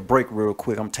gonna take a break real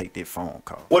quick. I'm gonna take that phone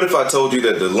call. What if I told you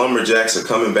that the Lumberjacks are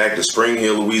coming back to Spring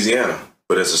Hill, Louisiana,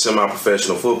 but as a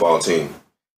semi-professional football team?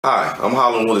 Hi, I'm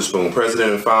Holland Witherspoon,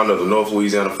 president and founder of the North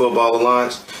Louisiana Football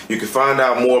Alliance. You can find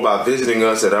out more about visiting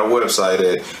us at our website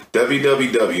at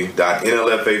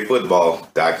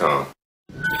www.nlfafootball.com.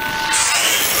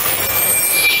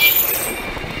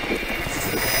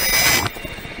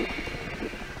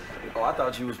 Oh, I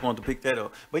thought you was going to pick that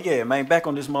up. But yeah, man, back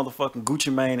on this motherfucking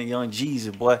Gucci Mane and Young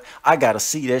Jeezy, boy. I gotta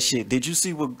see that shit. Did you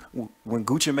see when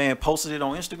Gucci Mane posted it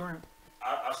on Instagram?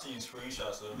 I've seen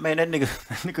screenshots of it. Man, that nigga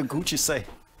Gucci say.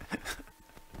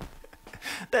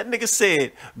 That nigga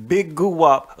said Big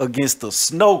Goo-Wop against the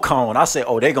snow cone. I said,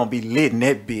 oh, they gonna be lit in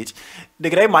that bitch.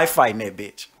 Nigga, they might fight in that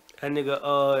bitch. That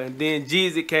nigga, and then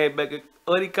Jeezy came back.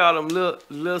 What he called him,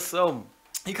 Lil something.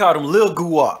 He called him Lil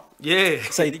Goo-Wop. Yeah.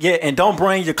 Say, yeah, and don't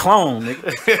bring your clone,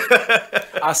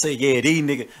 nigga. I said, yeah, these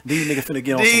niggas finna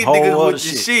get on some whole other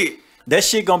shit. That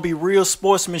shit gonna be real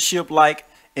sportsmanship like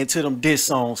until them diss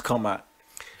songs come out.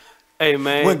 Hey,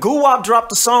 man. When Goo-Wop dropped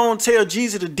the song, tell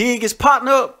Jeezy to dig his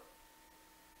partner up,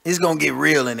 it's gonna get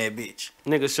real in that bitch.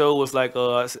 Nigga show was like,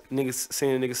 niggas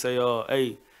seeing a nigga say,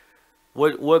 hey,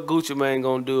 what Gucci Mane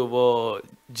gonna do if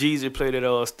Jeezy play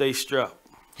that Stay Strapped?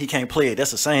 He can't play it. That's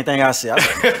the same thing I said.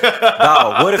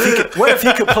 Dog, what if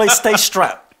he could play Stay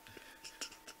Strapped?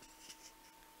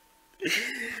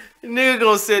 Nigga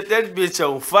gonna set that bitch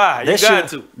on fire. You got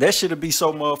to. That shit'd be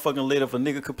so motherfucking lit if a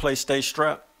nigga could play Stay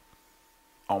Strapped.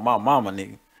 On my mama,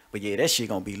 nigga. But yeah, that shit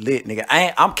gonna be lit, nigga.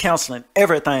 I'm canceling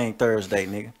everything Thursday,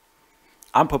 nigga.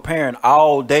 I'm preparing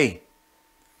all day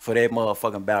for that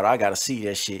motherfucking battle. I gotta see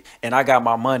that shit. And I got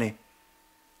my money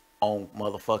on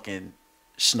motherfucking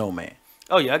Snowman.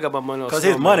 Oh yeah, I got my money on Snowman. Cause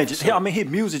his money just, his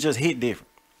music just hit different.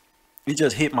 It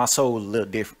just hit my soul a little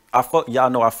different. Y'all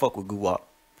know I fuck with Goo-Wop.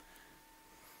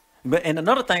 But and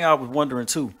another thing I was wondering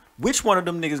too, which one of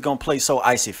them niggas gonna play So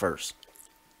Icy first?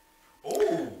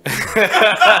 Ooh.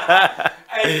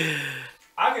 Hey,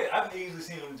 I can easily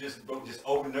see them just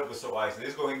open up with So Icy.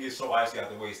 Let's go ahead and get So Icy out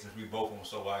the way since we both on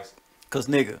So Icy. Cause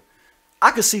nigga,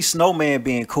 I could see Snowman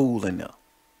being cool in there.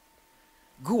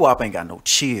 Goo-Wop ain't got no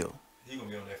chill. He gonna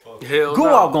be on that fuck.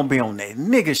 Goo-Wop gonna be on that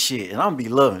nigga shit, and I'm gonna be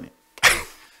loving it.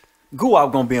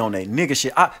 Goo-Wop gonna be on that nigga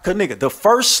shit. Cause nigga, the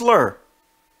first slur.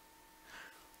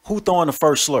 Who throwing the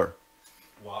first slur?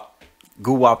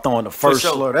 Goo-Wop throwing the first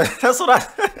slur. That's what I.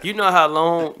 You know how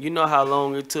long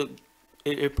it took.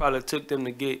 It probably took them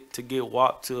to get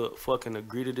Wop to fucking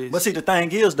agree to this. But see, the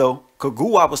thing is though, cause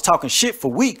Goo-Wop was talking shit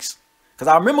for weeks. Cause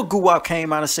I remember Goo-Wop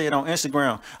came out and said on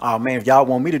Instagram, "Oh man, if y'all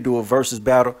want me to do a versus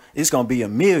battle, it's gonna be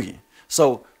 $1 million."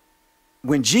 So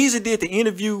when Jeezy did the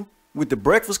interview with the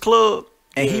Breakfast Club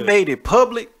and he made it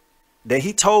public that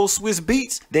he told Swiss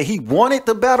Beats that he wanted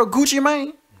to battle Gucci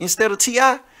Mane instead of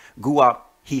T.I., Goo-Wop,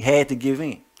 he had to give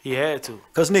in. He had to.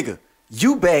 Cause nigga,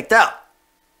 you backed out.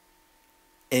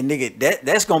 And nigga,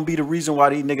 that's gonna be the reason why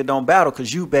these niggas don't battle,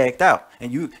 cause you backed out.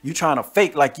 And you trying to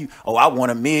fake like you, oh, I want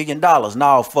 $1 million.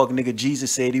 Nah, fuck nigga,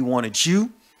 Jesus said he wanted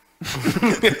you.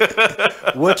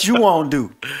 What you wanna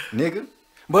do, nigga?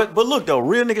 But look though,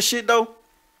 real nigga shit though,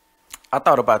 I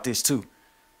thought about this too.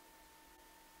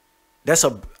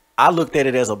 I looked at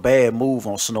it as a bad move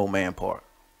on Snowman part.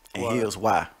 And here's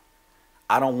why.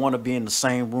 I don't want to be in the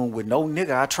same room with no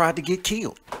nigga I tried to get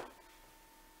killed.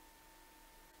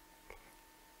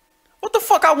 What the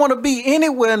fuck I want to be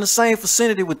anywhere in the same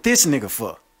vicinity with this nigga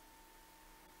for?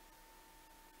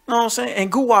 You know what I'm saying? And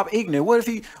Goo-Wop ignorant. What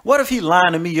if he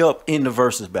lining me up in the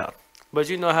versus battle? But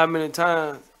you know how many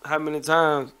times I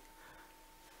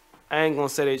ain't gonna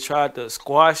say they tried to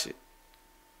squash it,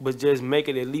 but just make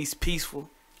it at least peaceful.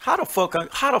 How the fuck I'm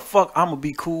gonna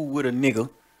be cool with a nigga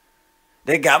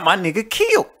that got my nigga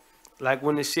killed? Like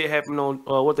when this shit happened on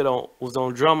was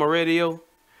on Drama Radio,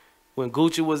 when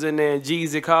Gucci was in there and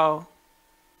Jeezy called.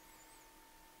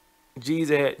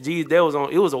 Jeezy that was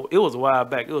on, it was a while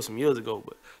back, it was some years ago,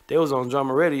 but they was on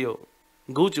Drama Radio.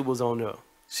 Gucci was on there.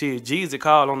 Shit, Jeezy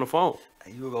called on the phone.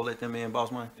 Hey, you gonna let them in,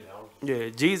 Bossman? Yeah,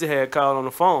 Jeezy had called on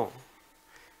the phone.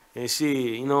 And shit,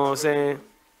 you know what I'm saying?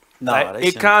 Nah, like,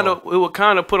 it would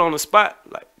kind of put on the spot.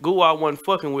 Like Goo-Wop wasn't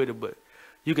fucking with it, but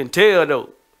you can tell though.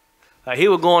 Like he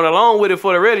was going along with it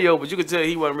for the radio, but you could tell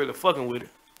he wasn't really fucking with it.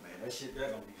 Man, that shit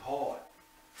gonna be hard.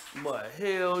 But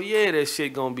hell yeah, that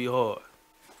shit gonna be hard.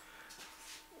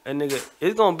 And nigga,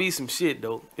 it's gonna be some shit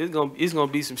though. It's gonna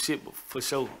be some shit for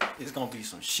sure. It's gonna be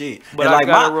some shit. But and I like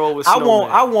gotta roll with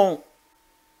Snowman. I want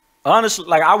honestly,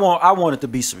 like I want it to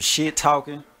be some shit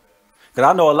talking. Cause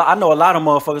I know a lot of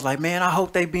motherfuckers like, man, I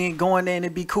hope they been going there and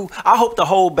it be cool. I hope the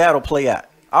whole battle play out.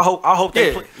 I hope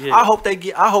they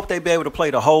be able to play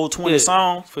the whole 20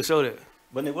 songs. For sure that.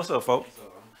 But nigga, what's up, folks?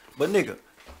 But nigga,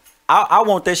 I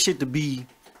want that shit to be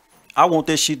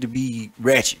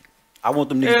ratchet. I want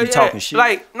them niggas to be talking shit.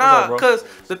 Like, nah, bro? cause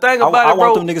the thing about I it,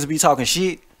 bro. want them niggas to be talking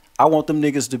shit. I want them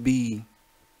niggas to be.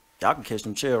 Y'all can catch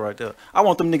them chill right there. I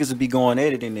want them niggas to be going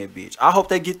at it in that bitch. I hope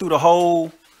they get through the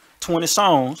whole 20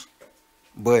 songs,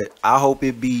 but I hope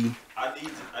it be.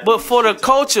 But for the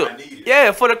culture,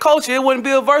 yeah, for the culture, it wouldn't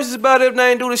be a versus battle if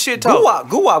they ain't do the shit talk.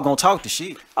 Guwap gonna talk the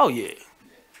shit. Oh yeah,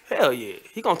 hell yeah,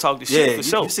 he gonna talk the shit for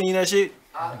sure. You seen that shit?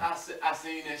 I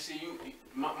seen that shit.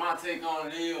 My take on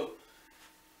it is,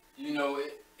 you know,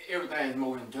 everything's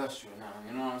more industrial now.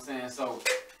 You know what I'm saying? So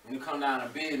when it come down to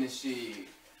business shit,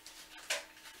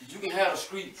 you can have the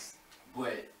streets,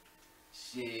 but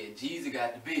shit, Jeezy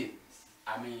got the business.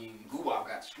 I mean, Guwap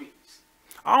got the streets.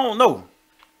 I don't know.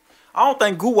 I don't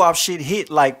think Guwap shit hit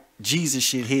like Jesus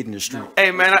shit hit in the street.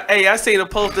 Hey man, I seen a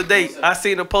post today.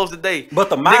 But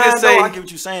the mind, niggas though, I get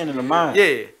what you saying in the mind.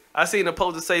 Yeah, I seen a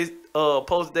post that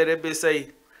that bitch say,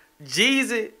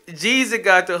 Jeezy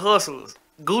got the hustlers,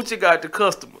 Gucci got the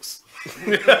customers.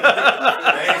 Hey,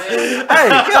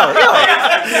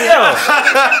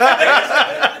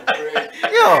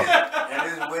 yo. And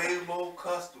there's way more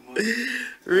customers.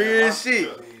 Real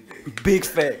shit. Big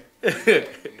fact.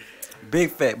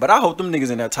 Big fact. But I hope them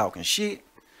niggas in there talking shit.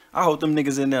 I hope them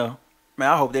niggas in there. Man,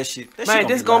 I hope that shit. Man,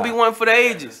 this gonna be one for the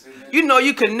ages. You know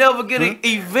you can never get an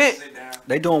event.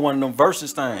 They doing one of them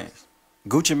versus things.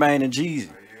 Gucci Mane and Jeezy.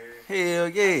 Hell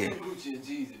yeah. Gucci and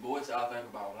Jeezy, but what y'all think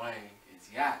about Wayne and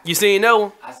T.I.? You seen that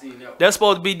one? I seen that one. That's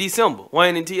supposed to be December.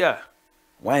 Wayne and T.I.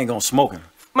 Wayne gonna smoke him.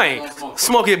 Man,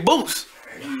 smoking boots.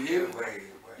 You hear me?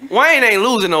 Wayne ain't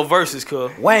losing no verses,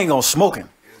 cuz. Wayne gonna smoke him.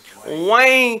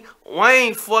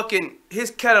 Wayne fucking, his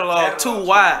catalog too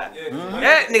wide.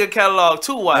 That nigga catalog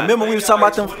too wide. Remember we was talking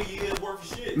about them. 20 years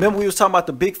worth of shit. Remember we was talking about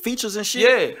the big features and shit.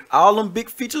 Yeah. All them big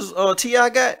features T.I.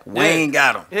 got. Wayne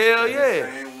got them. Hell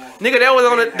yeah. Nigga, that was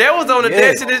on the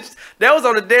Yeah.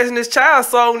 Destiny's Child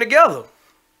song together.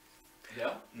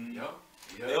 Yeah.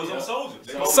 It was on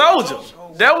Soldier. Soldier.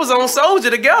 That was on Soldier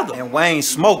together. And Wayne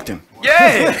smoked him.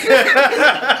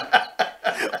 Yeah.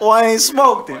 Wayne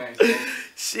smoked him.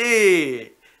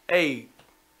 Shit. Hey.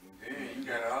 Then you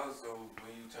gotta also,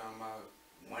 when you talking about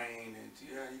Wayne and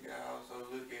T.I., you gotta also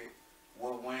look at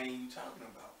what Wayne you talking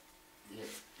about. Yeah,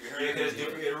 there's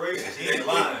different iterations. He ain't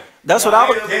lying. That's what I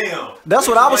was. Damn. That's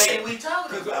what I was. Wayne we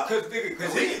talking about. Cause We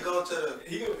can go to the.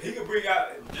 he could bring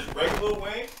out just regular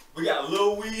Wayne. We got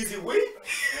Lil Weezy with.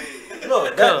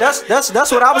 Look,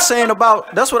 that's what I was saying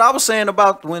about. That's what I was saying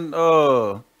about when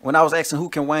I was asking who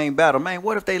can Wayne battle. Man,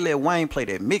 what if they let Wayne play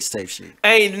that mixtape shit?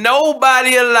 Ain't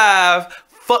nobody alive.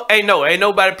 Ain't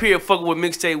nobody period fucking with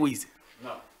mixtape Weezy.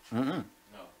 No. Mm-mm.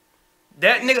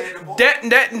 That nigga, that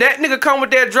nigga come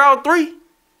with that draw 3.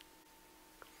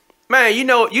 Man, you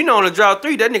know on the draw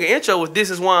 3, that nigga intro was "This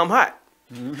Is Why I'm Hot."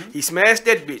 Mm-hmm. He smashed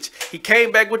that bitch. He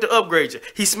came back with the upgrader.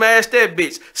 He smashed that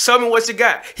bitch. Show me what you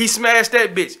got. He smashed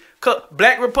that bitch.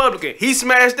 Black Republican. He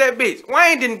smashed that bitch.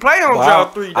 Wayne didn't play on draw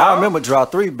 3, dog. I remember draw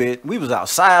 3, bitch. We was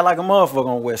outside like a motherfucker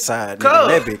on West Side. Nigga,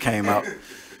 that bitch came out.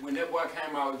 When that boy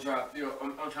came out with Drop 3,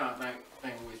 I'm trying to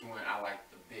think which one I like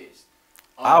the best.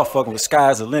 I was fucking with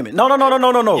Sky's the Limit.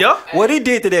 No. Yup. What he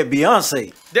did to that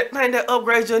Beyonce. That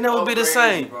upgrade will never be the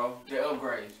same. Bro. The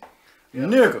upgrade.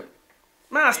 Nigga.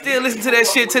 Man, I still listen to that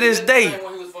shit to this day.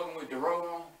 When he was fucking with the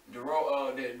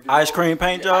Ice cream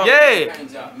paint job? Yeah.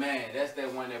 Paint job. Man, that's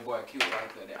that one that boy killed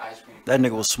right there, the ice cream. That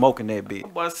nigga was smoking that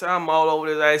bitch. Boy, say I'm all over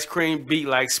this ice cream beat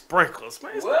like sprinkles.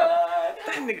 Man, What?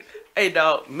 that nigga. Hey,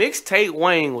 dog, mixtape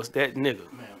Wayne was that nigga.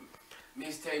 Man,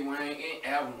 MistaT Wayne ain't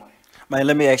album Wayne. Man,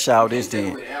 let me ask y'all this Can't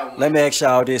then. take it with album Let me ask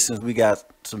y'all this since we got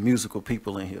some musical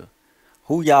people in here.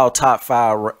 Who y'all top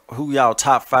five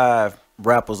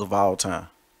rappers of all time?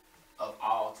 Of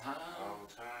all time?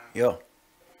 Yeah.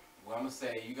 Well, I'm gonna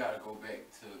say you gotta go back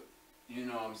to, you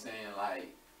know what I'm saying, like.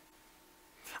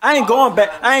 I ain't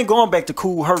going back to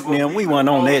Cool Herc and them. We wasn't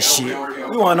on that shit.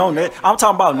 We wasn't on that. I'm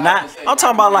talking about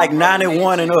like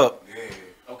 91 and up.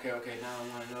 Okay, 9-1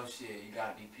 and up shit. You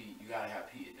gotta be Pete. You gotta have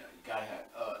Pete. You gotta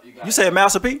have. You said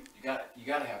Master P? You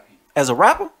gotta have Pete. As a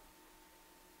rapper?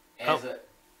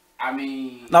 I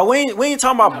mean. No, we ain't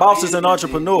talking about bosses and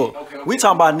entrepreneurs. Okay. We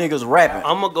talking about niggas rapping.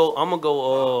 I'm gonna go.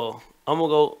 Of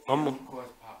course,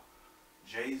 Pop.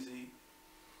 Jay-Z.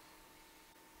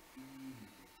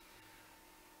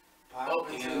 Up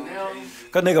until now.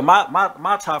 Cause nigga,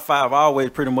 my top 5 always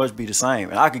pretty much be the same,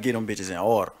 and I could get them bitches in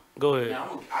order. Go ahead.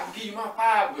 Now, I can give you my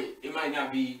 5, but it might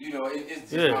not be. You know, it's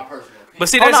just my personal opinion. But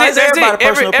see, Oh, that's no, it. it's That's everybody's it.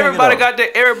 personal opinion,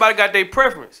 Everybody got their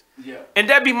preference. Yeah. And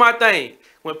that be my thing.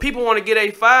 When people want to get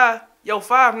a 5, your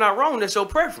 5 not wrong. That's your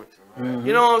preference. Mm-hmm.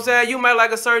 You know what I'm saying? You might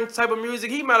like a certain type of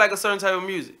music. He might like a certain type of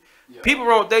music. People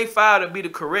want they 5 to be the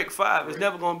correct 5. It's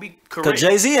never gonna be correct. Cause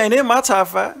Jay-Z ain't in my top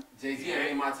 5. Jay-Z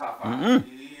ain't in my top 5. Mm-mm.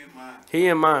 He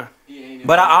in mine.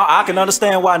 But I can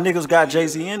understand why niggas got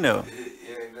Jay-Z in there.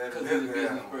 Because he's a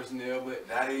business personnel, but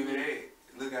not even that.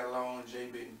 Look how long Jay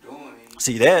been doing it.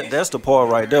 See that's the part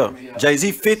right there.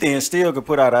 Jay-Z 50 and still could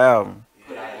put out an album.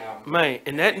 Man,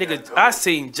 and that nigga, I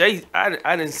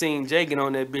didn't seen Jay get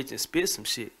on that bitch and spit some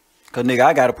shit. Cause nigga,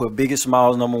 I gotta put Biggie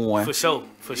Smalls number 1. For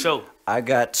sure. I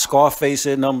got Scarface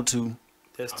at number 2.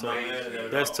 That's tough.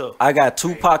 That's tough. I got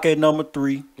Tupac at number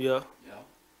 3. Yeah.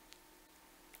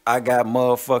 I got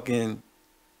motherfucking.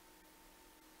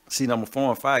 See, number 4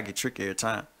 and 5 get tricky every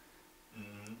time.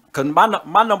 Cause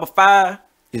my number 5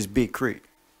 is Big Crit.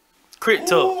 Crit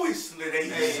tough. Ooh, he slid.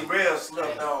 He real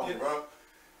slept on, bro.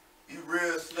 He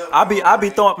real slept I be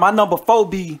throwing my number 4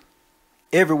 be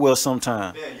everywhere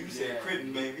sometime. Yeah, you said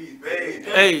Crit, baby.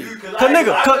 Hey, cause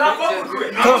nigga,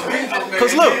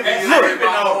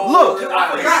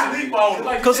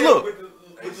 cause look.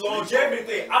 With the longevity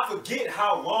thing, I forget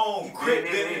how long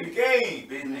Crit been in the game.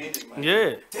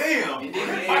 Yeah. Damn.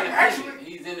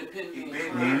 He's independent.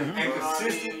 And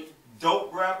consistent,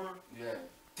 dope rapper. Yeah.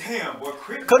 Damn, boy,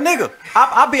 Crit. Cause nigga,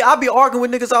 I be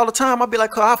arguing with niggas all the time. I be like,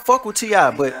 cause I fuck with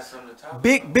T.I., but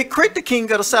Big Crit the king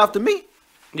of the South to me.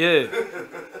 Yeah.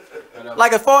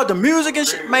 Like as far as the music and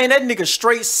shit, man, that nigga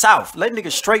straight South. That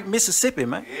nigga straight Mississippi,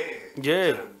 man.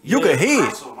 Yeah. You can hear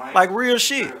it. Like real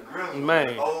shit.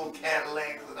 Man.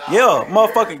 Yeah,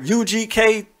 motherfucking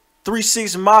UGK,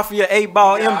 3-6 Mafia,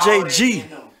 8-Ball, MJG,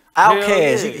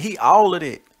 Outkast. Yeah. He all of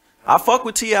that. I fuck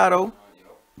with T.I. though,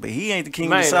 but he ain't the king of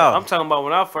the Man, South. I'm talking about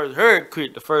when I first heard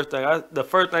Crit, the first thing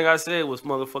I said was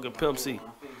motherfucking Pimp C.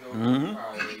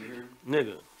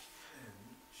 Nigga.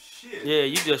 Shit. Yeah,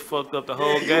 you just fucked up the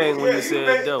whole game when you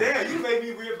said dope. Damn, you made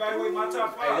me reevaluate my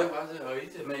top 5. He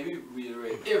just made me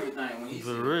reiterate everything when he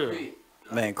said real. Crit.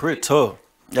 Man, Crit tough.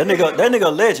 That nigga a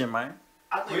legend, man.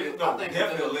 I think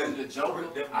definitely if the Joker,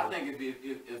 definitely. I think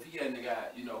if he hadn't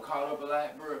got caught up a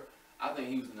lot, bro, I think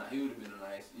he would have been a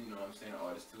nice, what I'm saying,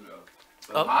 artist too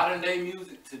though. But modern day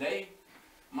music today,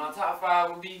 my top 5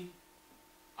 would be,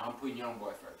 I'm putting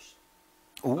YoungBoy first.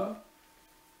 Ooh.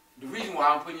 The reason why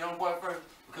I'm putting YoungBoy first,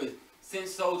 because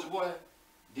since Soulja Boy,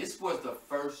 this was the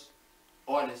first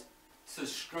artist to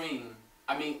stream.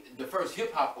 I mean, the first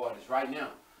hip hop artist right now.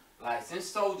 Like since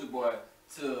Soulja Boy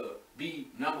to be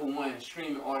 #1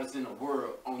 streaming artist in the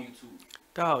world on YouTube.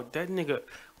 Dog, that nigga.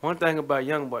 One thing about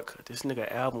YoungBoy, this nigga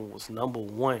album was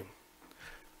 #1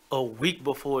 a week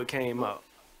before it came out.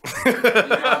 You know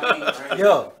what I mean?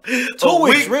 Yeah, 2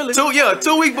 weeks really.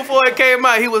 2 weeks before it came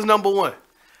out, he was #1.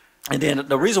 And then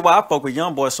the reason why I fuck with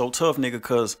YoungBoy so tough, nigga,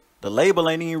 cause the label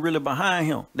ain't even really behind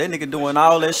him. That nigga doing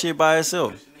all that shit by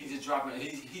himself. He's just dropping.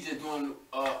 He's just doing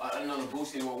another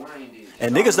boost in what Wayne did.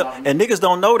 And niggas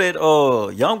don't know that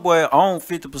YoungBoy own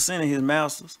 50% of his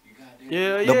masters.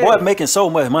 Yeah. The boy making so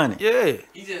much money. Yeah.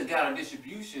 He just got a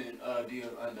distribution deal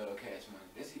under Cash Money.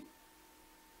 That's it.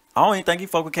 I don't even think he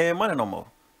fuck with Cash Money no more.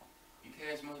 He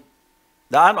Cash Money.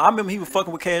 I remember he was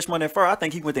fucking with Cash Money at first. I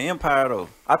think he went to Empire though.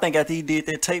 I think after he did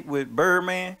that tape with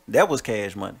Birdman, that was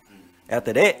Cash Money.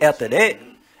 After that,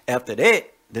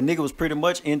 the nigga was pretty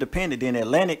much independent. Then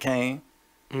Atlantic came.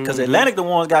 Because Atlantic the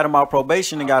ones got him out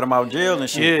probation and got him out jail and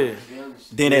shit. Yeah.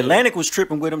 Then Atlantic was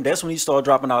tripping with him. That's when he started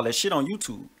dropping all that shit on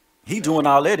YouTube. He doing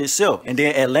all that himself. And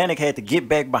then Atlantic had to get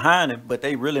back behind him, but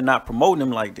they really not promoting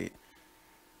him like that.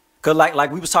 Cause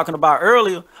like we was talking about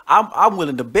earlier, I'm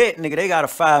willing to bet, nigga, they got a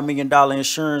 $5 million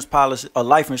insurance policy, a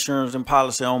life insurance and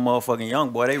policy on motherfucking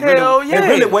YoungBoy. They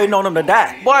really waiting on him to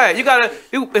die. Boy, you gotta,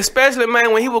 especially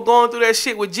man, when he was going through that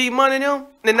shit with G Money and them,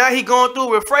 and now he going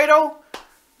through with Fredo.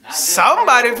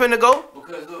 Somebody finna go.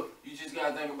 Because look, you just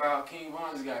gotta think about King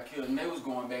Von just got killed, and they was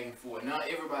going back and forth. Now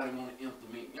everybody want to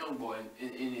implement YoungBoy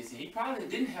in this. He probably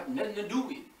didn't have nothing to do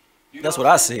with it. You That's know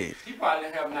what I said. He probably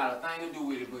didn't have not a thing to do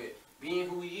with it, but being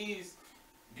who he is,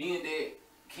 being that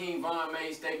King Von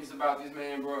made statements about this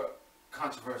man, bro,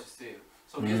 controversial still.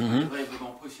 So guess what the label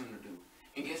gonna push him to do?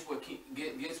 And guess what?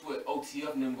 Guess what?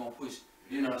 OTF and them gonna push.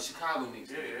 You know, the Chicago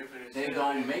niggas. They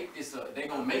gonna make this a. They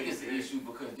gonna make this an issue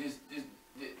because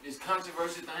this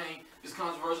controversial thing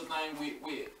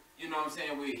with you know what I'm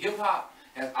saying, with hip hop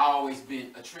has always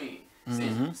been a trend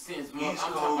since East I'm Coast,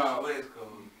 talking about West Coast.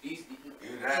 East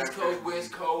Coast,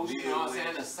 West Coast. You know what I'm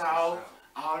saying, the South.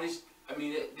 All this. I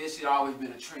mean, that shit always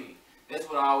been a trend. That's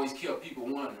what I always kept people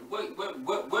wondering.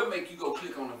 What make you go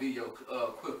click on a video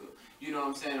quicker? You know what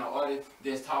I'm saying? An artist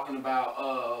that's talking about,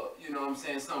 you know what I'm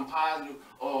saying, something positive,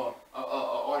 or an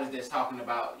artist that's talking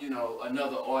about, you know,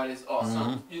 another artist or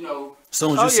something, you know.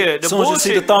 Soon as you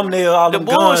see the thumbnail, all the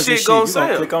guns and shit, you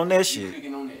gonna click on that shit.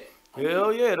 Clicking on that.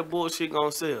 Hell yeah, the bullshit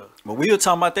gonna sell. But we were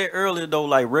talking about that earlier though,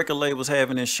 like record labels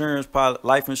having insurance,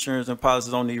 life insurance and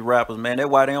policies on these rappers, man. That's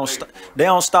why they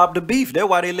don't stop the beef. That's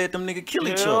why they let them niggas kill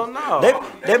each Hell other. no.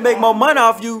 They make more money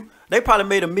off you. They probably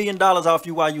made $1 million off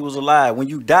you while you was alive. When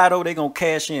you die though, they gonna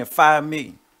cash in $5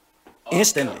 million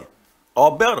instantly,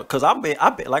 or better. Cause I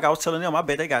bet, like I was telling them, I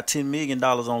bet they got $10 million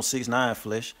on 6ix9ine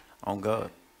flesh. On God.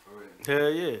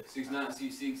 Hell yeah. 6ix9ine,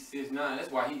 6ix9ine. That's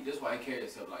why he carry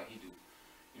himself like he do.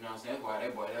 You know what I'm saying? That's why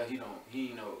that boy, he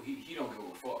don't give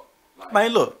a fuck. Like,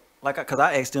 Man, look, cause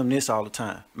I ask them this all the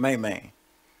time. Man,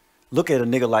 look at a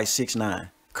nigga like 6ix9ine.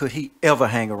 Could he ever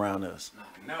hang around us?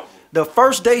 No. The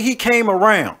first day he came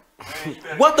around,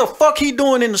 what the fuck he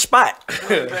doing in the spot?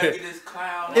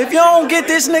 If you don't get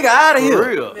this nigga out of here,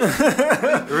 Real.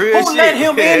 Real who shit. let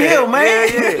him in here, man?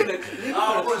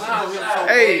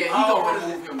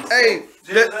 Hey,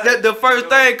 the first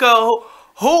thing, cuz,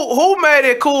 who made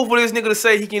it cool for this nigga to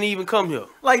say he can even come here?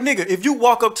 Like, nigga, if you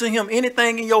walk up to him,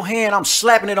 anything in your hand, I'm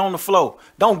slapping it on the floor.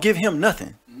 Don't give him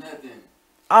nothing.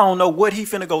 I don't know what he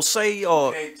finna go say,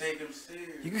 or You can't take him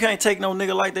serious. you can't take no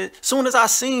nigga like that. Soon as I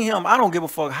seen him, I don't give a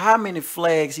fuck how many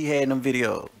flags he had in them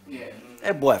videos. Yeah.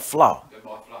 That boy flaw.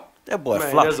 That boy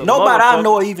Man, flaw. there's a Nobody I motherfucker-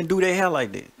 know even do their hair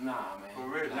like that. Nah, man. For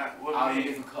real, Like, what all man? the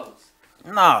different colors.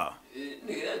 Nah.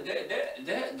 Nigga,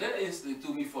 that instantly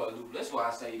threw me for a loop. That's why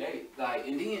I say they like.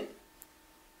 And then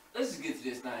let's just get to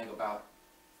this thing about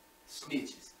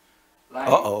snitches. Like,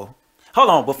 Uh-oh. Hold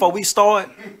on, before we start,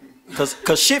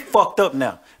 cause shit fucked up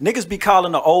now. Niggas be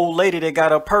calling the old lady that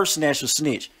got her purse snatcher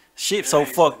snitch. Shit so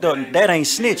fucked up. That ain't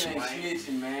snitching. That ain't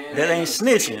snitching, man. That ain't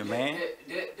snitching, man.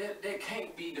 That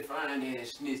can't be defined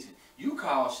as snitching. You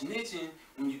call snitching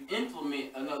when you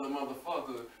implement another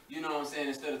motherfucker, you know what I'm saying,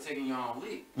 instead of taking your own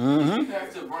lick. You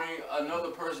have to bring another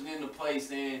person into play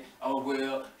saying, oh,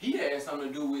 well, he had something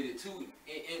to do with it too.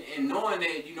 And knowing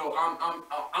that, you know,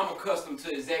 I'm accustomed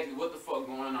to exactly what the fuck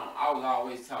going on. I was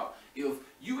always taught, if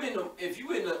you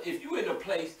in a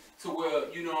place to where,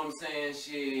 you know what I'm saying,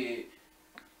 shit,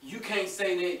 you can't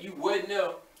say that you wasn't there,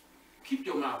 keep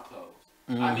your mouth closed.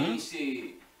 I mean,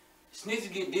 shit,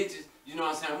 snitches get ditches, you know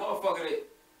what I'm saying, motherfucker that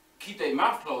keep their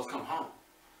mouth closed come home.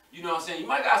 You know what I'm saying? You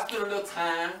might gotta spend a little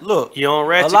time. Look, You on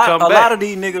ratchet, a come back. lot of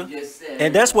these niggas, Yes, sir.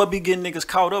 and that's what be getting niggas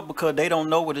caught up because they don't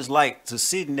know what it's like to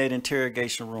sit in that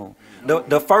interrogation room.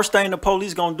 The first thing the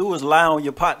police gonna do is lie on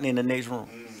your partner in the next room.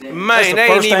 Man, That's the they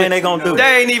first ain't thing even, they gonna do.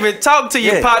 They ain't even talk to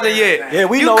your Yeah. partner yet. Yeah,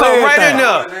 we you know come right in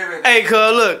everything. there. Hey, cuz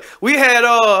look, we had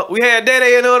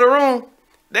Daddy in the other room.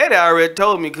 Daddy already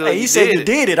told me, cuz Hey, he said you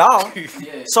did it all.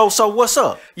 Yeah. So what's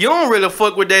up? You don't really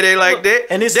fuck with Daddy like that.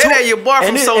 And it's Daddy your boy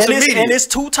from social media. And it's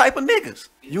two type of niggas.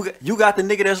 You got the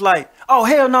nigga that's like, oh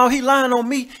hell no, he lying on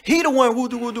me. He the one who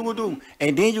do.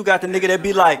 And then you got the nigga that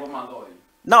be like, What my lawyer?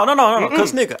 no.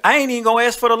 Cause nigga, I ain't even gonna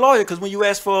ask for the lawyer. Cause when you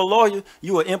ask for a lawyer,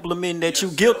 you are implementing that you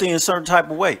guilty in a certain type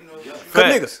of way. Cause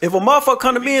nigga, Facts. if a motherfucker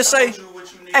come to me and say,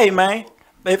 hey man,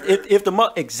 if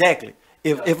the exactly.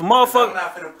 If a motherfucker, I'm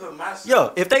not finna put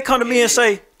myself. if they come to me and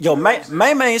say, yo,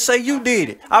 man say you did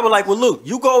it, I be like, well, look,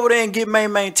 you go over there and get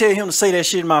man, tell him to say that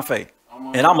shit in my face,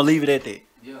 and I'm gonna leave it at that.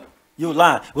 Yeah. You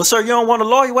lying. Well, sir, you don't want a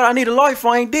lawyer? What I need a lawyer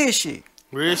for? I ain't did shit.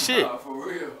 Real shit. For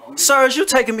real. Sir, is you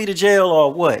taking me to jail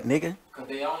or what, nigga? Cause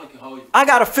they only can hold you. I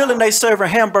got a feeling they serving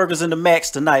hamburgers in the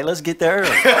Max tonight. Let's get there early.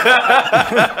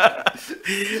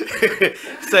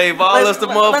 Save all us the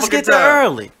motherfucking Let's get there time.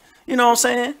 early. You know what I'm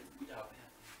saying?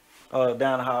 Down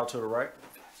the hall to the right.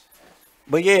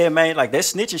 But yeah, man, like that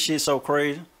snitching shit so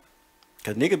crazy.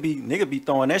 Cause nigga be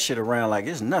throwing that shit around like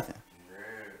it's nothing.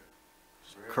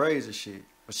 Crazy shit.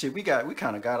 But shit, we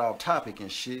kind of got off topic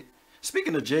and shit.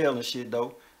 Speaking of jail and shit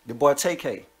though, the boy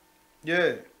TK.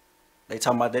 Yeah. They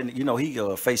talking about that, you know, he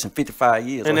facing 55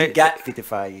 years. And Or he they- got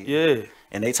 55 years. Yeah.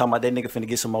 And they talking about that nigga finna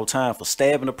get some more time for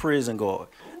stabbing a prison guard.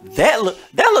 That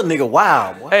little nigga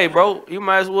wild, boy. Hey, bro, you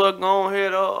might as well go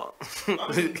ahead.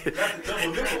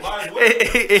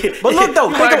 But look though,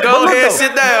 You might go ahead and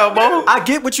sit down, bro. I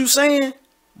get what you saying,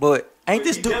 but ain't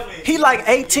this dude? He like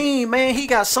 18, man. He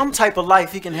got some type of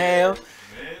life he can have.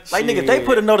 Like nigga, if they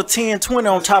put another 10, 20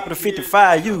 on top of the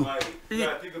 55, you. Like, you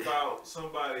gotta think about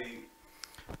somebody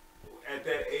at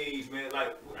that age, man.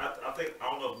 Like, I think, I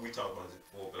don't know if we talked about this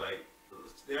before, but like,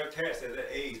 there are cats at that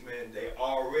age, man. They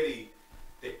already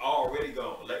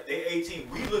gone. Like, they 18.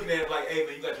 We looking at it like, hey,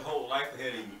 man, you got your whole life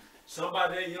ahead of you.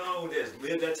 Somebody that young that's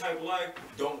lived that type of life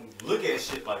don't look at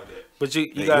shit like that. But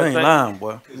you You gotta ain't think. lying,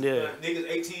 boy. Cause Yeah. niggas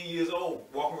 18 years old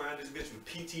walking around this bitch with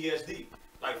PTSD,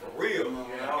 like for real.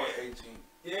 When I was 18.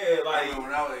 Yeah, like.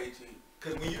 When I was 18.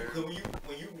 Cause when you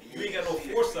ain't got no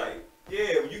foresight.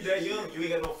 Yeah, when you that young, you ain't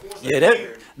got no force. Yeah,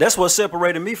 that's what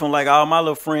separated me from like all my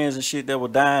little friends and shit that were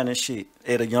dying and shit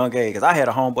at a young age. Cause I had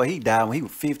a homeboy, he died when he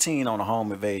was 15 on a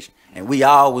home invasion, and we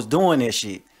all was doing that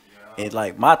shit. Yeah. And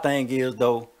like my thing is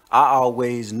though, I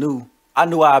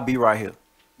knew I'd be right here.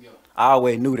 Yeah. I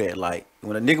always knew that. Like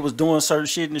when a nigga was doing certain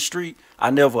shit in the street, I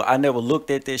never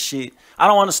looked at that shit. I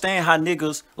don't understand how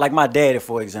niggas, like my daddy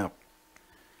for example,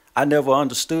 I never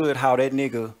understood how that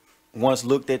nigga once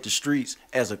looked at the streets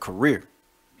as a career.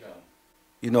 Yeah.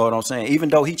 You know what I'm saying? Even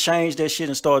though he changed that shit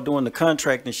and started doing the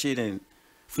contract and shit and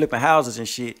flipping houses and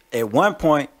shit, at one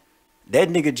point, that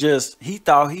nigga he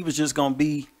thought he was just gonna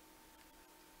be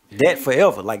that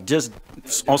forever. Like just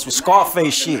on some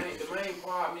Scarface shit. The main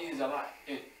part means a lot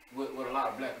with a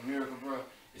lot of black America, bro,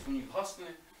 is when you hustling,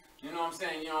 you know what I'm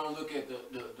saying? You don't look at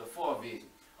the far vision.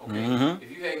 Okay?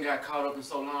 If you hadn't got caught up in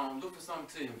so long, look for something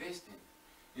to invest in.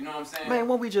 You know what I'm saying? Man,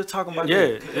 what we just talking about?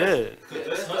 Yeah.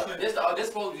 That's supposed to be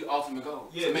the ultimate goal.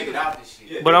 Yeah, to make it out this shit.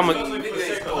 Yeah, but I'm gonna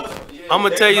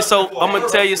tell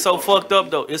you so fucked up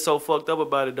though. It's so fucked up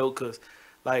about it though, cause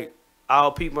like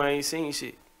all people ain't seen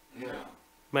shit. Yeah.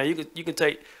 Man, you can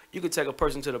take a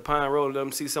person to the Pine Road and let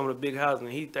them see some of the big houses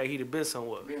and he think he'd have been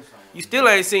somewhere. You still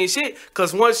ain't seen shit,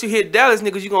 cause once you hit Dallas,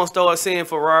 niggas, you gonna start seeing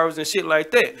Ferraris and shit like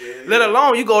that. Yeah. Let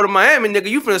alone you go to Miami, nigga,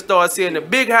 you finna start seeing the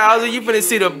big houses, you finna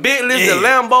see the Bentleys, the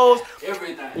Lambos.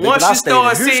 Everything. Once you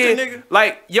start seeing, Houston,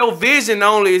 like, your vision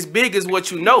only as big as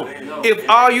what you know. If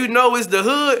all you know is the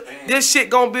hood, this shit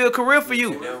gonna be a career for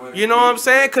you. You know what I'm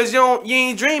saying? Cause you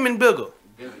ain't dreaming bigger.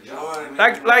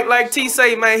 Like T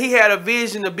say, man, he had a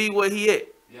vision to be where he at.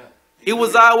 It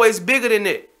was always bigger than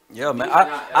that. Yeah, man.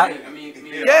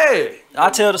 I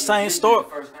tell the same story.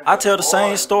 I tell the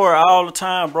same story all the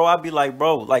time, bro. I be like,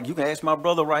 bro, like you can ask my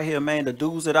brother right here, man. The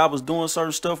dudes that I was doing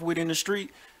certain stuff with in the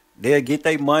street, they'll get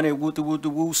their money woo the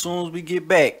woo. Soon as we get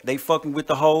back, they fucking with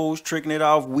the hoes, tricking it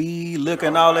off, weed, liquor,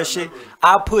 and all that shit.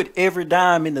 I put every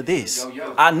dime into this.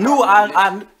 I knew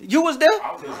you was there.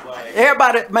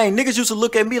 Everybody, man, niggas used to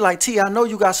look at me like, T, I know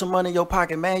you got some money in your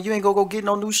pocket, man. You ain't gonna go get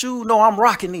no new shoes. No, I'm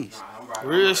rocking these.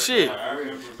 Real shit.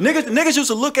 Niggas used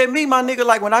to look at me, my nigga,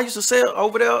 like when I used to sell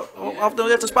over there off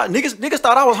at the spot. Niggas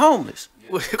thought I was homeless.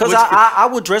 Cause I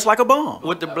would dress like a bum.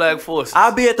 With the black forces.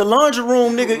 I'd be at the laundry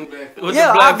room, nigga.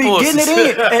 Yeah, I'd be getting it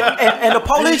in. And the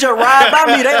police just ride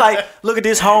by me. They like, look at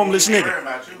this homeless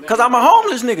nigga. Cause I'm a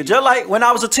homeless nigga. Just like when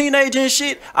I was a teenager and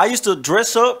shit, I used to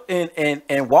dress up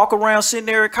and walk around sitting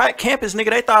there at campus, nigga.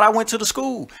 They thought I went to the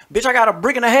school. Bitch, I got a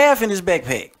brick and a half in this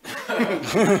backpack.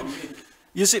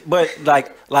 You see, but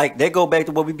like they go back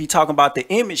to what we be talking about, the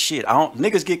image shit.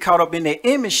 Niggas get caught up in that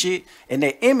image shit, and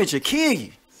that image will kill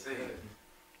you.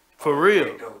 For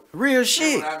real. Real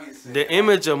shit. The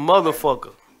image of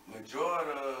motherfucker.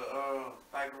 Majority of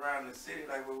like around the city,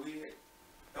 like where we at,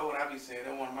 that's what I be saying.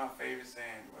 That's one of my favorite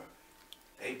sayings, bro.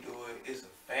 They do it. It's a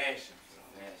fashion.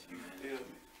 You feel me?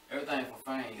 Everything for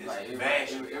fame. Like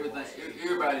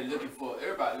everybody looking for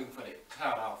that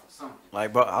clout off or something.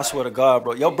 Like, bro, I swear to God,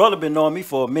 bro. Your brother been knowing me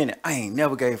for a minute. I ain't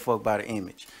never gave a fuck about the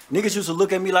image. Niggas used to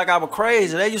look at me like I was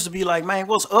crazy. They used to be like, man,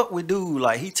 what's up with dude?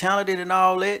 Like, he talented and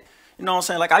all that. You know what I'm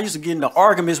saying? Like, I used to get into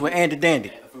arguments with Andy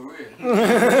Dandy. For real.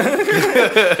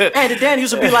 Andy Dandy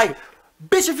used to be like,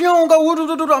 bitch, if you don't go,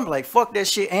 I'm like, fuck that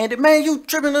shit, Andy. Man, you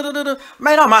tripping,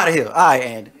 man, I'm out of here. All right,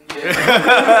 Andy. Thing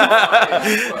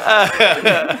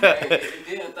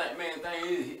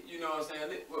is, you know what I'm saying?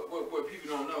 What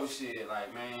people don't know, shit,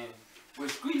 like, man,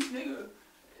 with streets, nigga,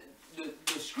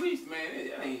 the streets, man,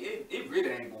 it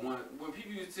really ain't but one. When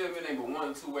people used to tell me it ain't but 1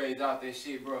 or 2 ways out that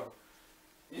shit, bro.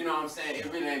 You know what I'm saying?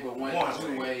 It really ain't but 1 or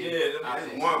 2 ways.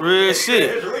 Yeah, real shit.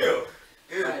 It's real.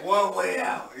 It's like, one way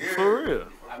out. Yeah. For real.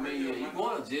 I mean, you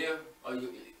going to jail, or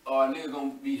a nigga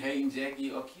gonna be hating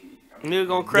Jackie or kill you. Nigga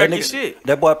gonna crack your shit.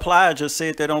 That boy Plier just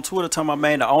said that on Twitter, talking about,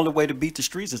 man, the only way to beat the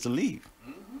streets is to leave.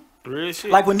 Real shit.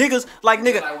 Like when niggas, like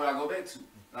nigga. Like what I go back to.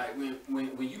 Like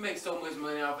when you make so much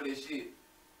money off of this shit,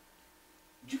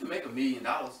 you can make $1 million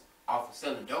off of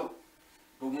selling dope.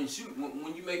 But when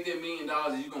you make that $1 million,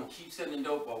 you gonna keep selling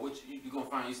dope, or what you gonna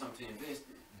find you something to invest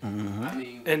in. I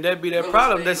mean, and that be that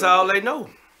problem. That's all they know.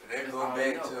 They go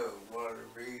back to one of the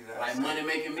reasons. Like money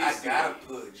making me. I gotta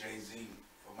put Jay-Z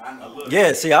for my number.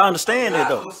 Yeah, see, I understand that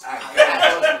though.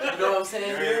 You know what I'm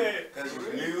saying? Because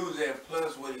his music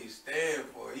plus what he stand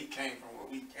for, he came from where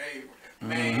we came from.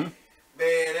 Man,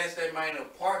 that's that main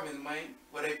apartments, man,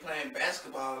 where they playing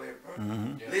basketball at, bro.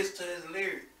 Listen to his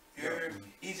lyrics. You heard me?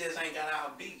 He just ain't got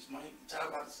our beats, man. He talk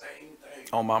about the same thing.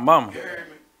 On my mama. You heard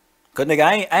me? Cause nigga,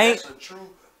 I ain't. That's a true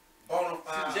bona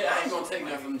fide. I ain't gonna take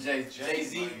nothing from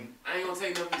Jay-Z. I ain't gonna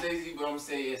take nothing from Jay-Z, but I'm gonna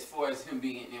say as far as him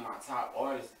being in my top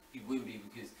artist, he wouldn't be,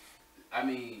 because I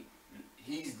mean,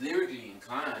 he's lyrically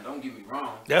inclined. Don't get me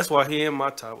wrong. That's why he in my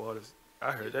top artist.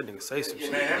 I heard that nigga say some Yeah,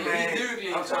 shit. Man, he's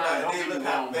lyrically I'm talking inclined. about Don't they get me look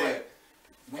how wrong, bad.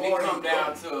 but when it come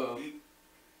down to,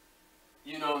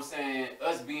 you know what I'm saying,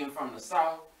 us being from the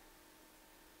South,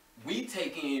 we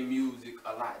take in music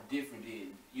a lot different than,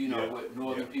 you know, what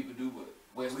Northern people do, what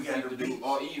Western people do,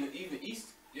 or even East,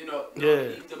 you know,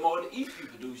 the more the East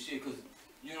people do shit, because,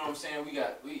 you know what I'm saying,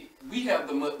 we have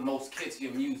the most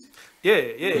catchier music. Yeah.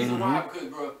 The reason why, because,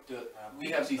 bro,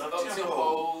 we have these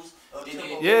up-tempos, and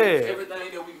then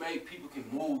everything that we make, people can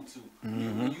move to.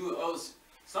 When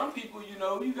some people, you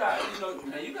know, you got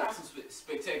some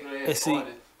spectacular ass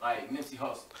artists like Nipsey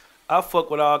Hussle. I fuck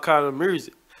with all kind of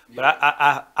music, but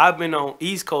I've been on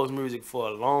East Coast music for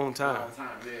a long time.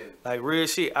 Like real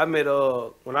shit. I met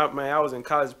when I was in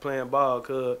college playing ball,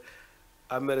 cause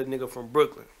I met a nigga from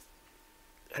Brooklyn.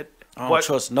 I don't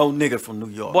trust no nigga from New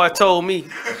York. Boy told me,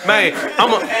 man,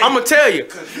 I'ma tell you.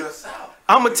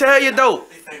 I'ma tell you though.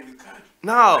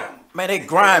 No. Man, they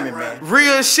grimy, man.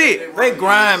 Real shit. They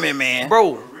grimy, man.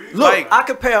 Bro, look, like, I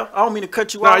compare, I don't mean to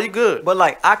cut you off. No, you good. But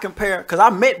like, I compare, because I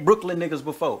met Brooklyn niggas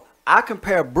before. I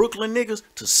compare Brooklyn niggas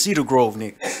to Cedar Grove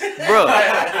niggas. Bro.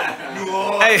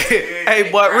 hey,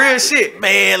 but real shit.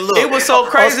 Man, look. It was so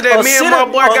crazy that me and my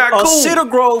boy got cool. A Cedar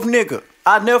Grove nigga.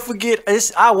 I never forget,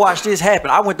 I watched this happen.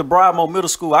 I went to Broadmoor Middle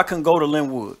School. I couldn't go to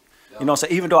Linwood. You know what I'm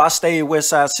saying? Even though I stayed in West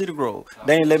Side Cedar Grove,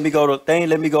 they ain't let me go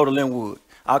to Linwood.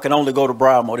 I can only go to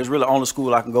Broadmoor. This really the only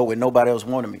school I can go where nobody else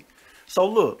wanted me. So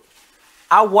look,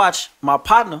 I watched my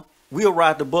partner, we'll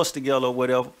ride the bus together or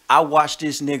whatever. I watched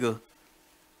this nigga,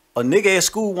 a nigga at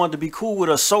school wanted to be cool with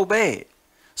us so bad.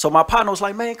 So my partner was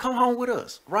like, man, come home with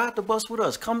us. Ride the bus with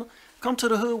us. Come to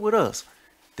the hood with us.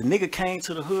 The nigga came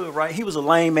to the hood, right? He was a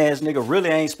lame ass nigga, really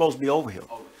ain't supposed to be over here.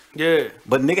 Yeah.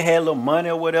 But nigga had a little money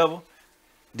or whatever.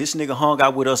 This nigga hung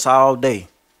out with us all day.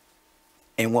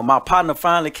 And when my partner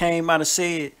finally came out and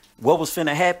said what was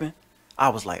finna happen, I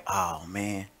was like, oh,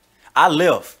 man. I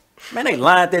left. Man, they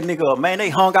lined that nigga up, man. They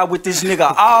hung out with this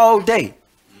nigga all day.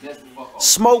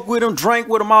 Smoke with him, drink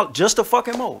with him, all just to fuck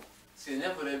him over.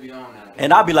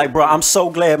 And I be like, bro, I'm so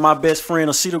glad my best friend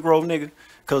a Cedar Grove nigga.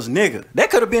 Because, nigga, that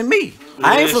could have been me.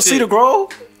 I ain't from Cedar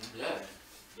Grove.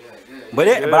 But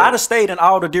I done stayed in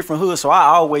all the different hoods, so I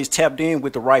always tapped in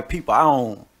with the right people. I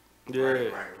don't. Yeah.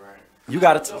 Right. You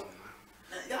got to.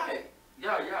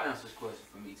 Y'all answer this question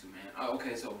for me too, man.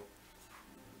 Okay, so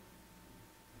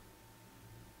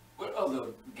what other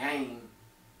game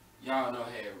y'all know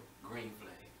had green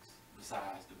flags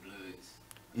besides the Bloods?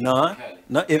 None.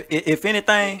 No. If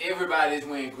anything, everybody's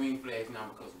wearing green flags now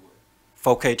because of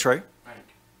what? 4K Trey. Thank you.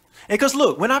 And cause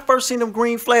look, when I first seen them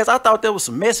green flags, I thought that was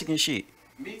some Mexican shit.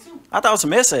 Me too. I thought it was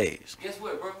some essays. Guess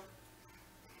what, bro?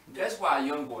 That's why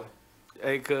young boy.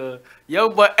 Hey, cuz. Yo,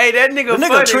 but hey, that nigga. The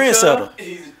nigga trendsetter.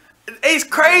 He's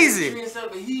crazy.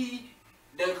 But he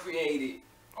done created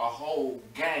a whole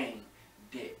game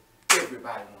that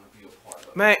everybody want to be a part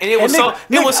of. Man, and it was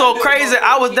so crazy.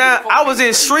 I was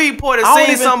in Shreveport and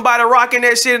seen somebody rocking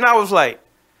that shit, and I was like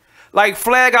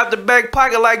flag out the back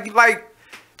pocket, like,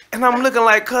 and I'm looking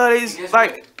like, cuz he's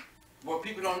like. What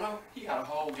people don't know, he got a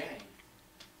whole game.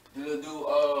 The dude,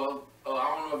 I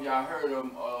don't know if y'all heard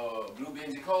of Blue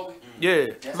Benji Kobe. Yeah,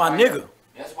 that's my nigga.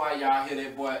 That's why y'all hear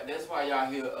that boy. That's why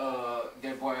y'all hear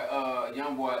that boy,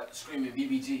 young boy screaming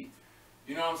BBG.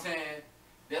 You know what I'm saying?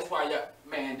 That's why y'all,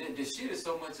 man. The shit is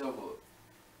so much of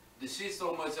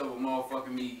a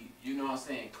motherfucking me. You know what I'm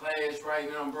saying? Clash right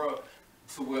now, bro.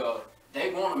 To where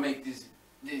they want to make this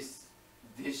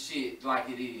shit like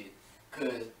it is,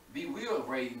 cause Be Will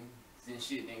ratings and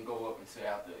shit didn't go up until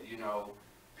after, you know,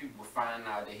 people were finding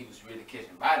out that he was really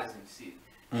catching bodies in the city.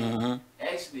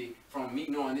 Actually, from me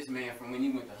knowing this man from when he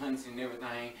went to Huntington and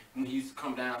everything, when he used to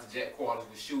come down to Jack Quarters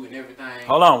with Shun and everything.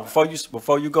 Hold on,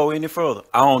 before you go any further,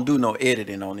 I don't do no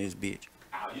editing on this bitch.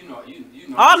 You know.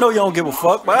 I know you don't give a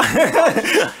fuck, man.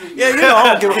 Yeah, you know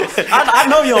I don't give a fuck. I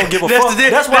know you don't give a fuck.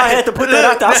 That's why I had to put that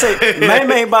out there. I say,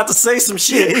 man about to say some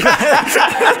shit. Them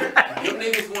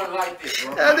niggas weren't like this,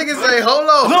 bro. That nigga say, hold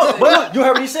on. Look, you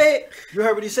heard what he said? You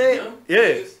heard what he said?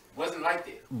 Yeah. Wasn't like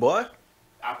that. Boy.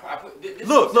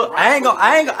 Look, I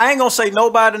ain't gonna say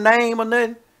nobody's name or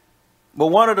nothing. But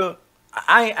one of the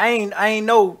I ain't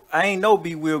know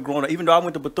B Will growing up, even though I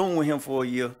went to Bethune with him for a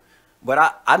year.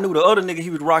 But I knew the other nigga he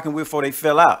was rocking with before they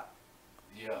fell out.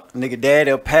 Yeah. Nigga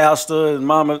daddy, a pastor, his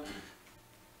mama.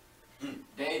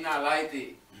 They not like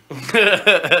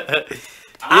that.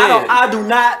 I do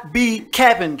not be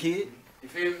capping, kid. You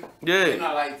feel me? Yeah. They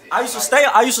not like that. I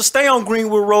used to stay on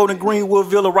Greenwood Road in Greenwood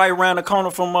Villa, right around the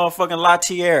corner from motherfucking La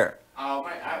Tierra. Oh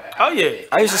man.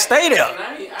 I used to stay there.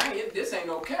 This ain't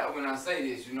no cap when I say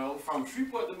this, you know. from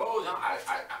Shreveport to Bossman,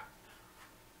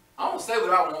 I don't say what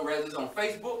I want, whether it's on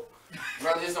Facebook,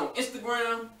 whether it's on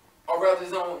Instagram, or whether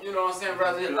it's on, you know what I'm saying,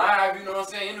 whether it's live, you know what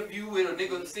I'm saying, interview with a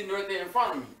nigga sitting right there in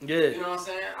front of me. Yeah. You know what I'm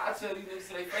saying? I tell these niggas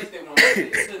to their face they want to say,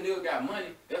 until a nigga got money,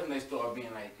 that's when they start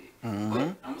being like that. But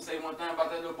I'm gonna say one thing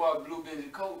about that little boy, Blue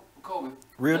Benji Kobe.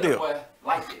 Real that deal. Little boy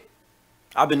like it.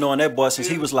 I've been knowing that boy since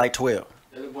he was like 12.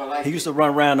 That little boy like He used to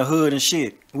run around the hood and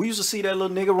shit. We used to see that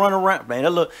little nigga run around, man.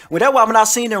 That little, when I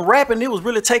seen him rapping, it was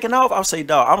really taking off. I would say,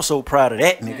 dog, I'm so proud of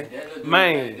that nigga.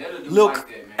 Man. Look,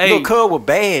 little cuz was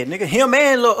bad, nigga. Him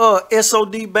and little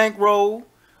SOD Bankroll.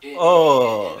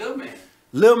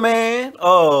 Lil Man.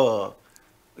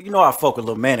 You know I fuck with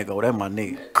Lil Manigo. That my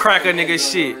nigga. Cracker nigga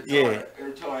shit. Yeah.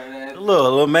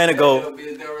 Lil Manigo.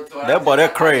 That boy,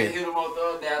 that crazy.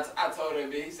 I told him,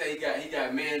 man, he said he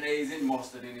got mayonnaise and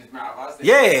mustard in his mouth. I said,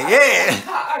 Yeah.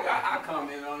 I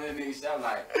comment on that nigga shit. I'm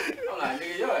like,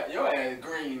 nigga, your ass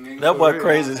green, nigga. That boy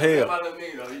crazy as hell.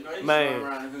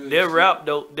 Man,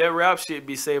 that rap shit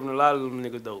be saving a lot of them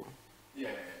niggas though. Yeah.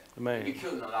 Man. It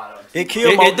killing a lot of them. It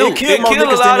killed more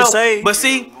niggas than it saved. But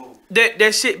see,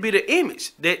 that shit be the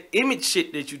image. That image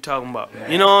shit that you talking about.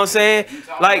 You know what I'm saying?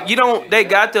 Like you don't they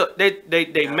got the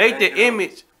they make the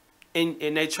image and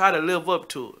they try to live up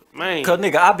to it. Man. Cause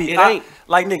nigga,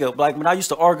 like when I used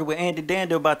to argue with Andy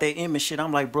Dander about that image shit,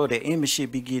 I'm like, bro, that image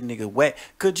shit be getting nigga whack.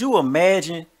 Could you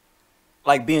imagine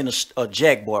like being a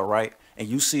jack boy, right? And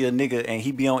you see a nigga and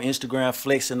he be on Instagram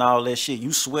flexing all that shit.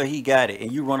 You swear he got it, and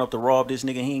you run up to rob this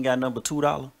nigga. He ain't got nothing but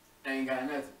 $2. Ain't got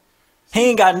nothing. He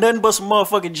ain't got nothing but some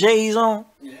motherfucking J's on.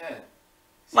 Yeah.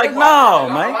 Like no,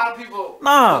 man. A lot of people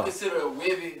consider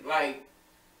Webby like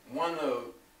one of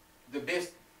the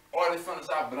best artists from the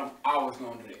South, but I'm always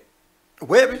gonna do that.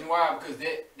 Webby? Reason why? Because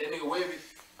that nigga Webby,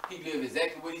 he lived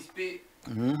exactly what he spit.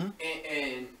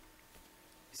 And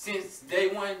since day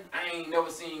one, I ain't never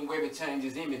seen Webby change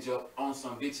his image up on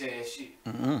some bitch ass shit.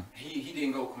 He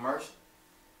didn't go commercial.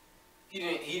 He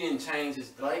didn't change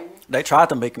his label. They tried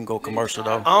to make him go commercial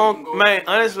though.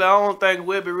 Honestly, I don't think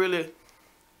Webby really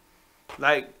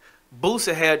like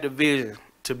Boosie had the vision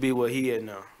to be what he is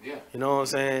now. Yeah. You know what I'm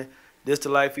saying? This the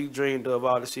life he dreamed of,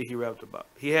 all the shit he rapped about.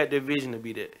 He had the vision to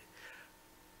be that.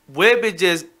 Webby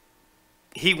just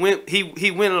he went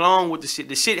along with the shit.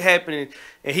 The shit happening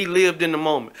and he lived in the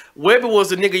moment. Webby was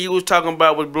the nigga you was talking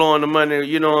about was blowing the money,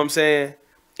 you know what I'm saying?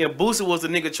 And Boosie was the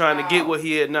nigga trying to get what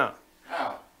he had now.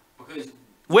 How? Because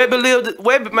Webby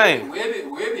man.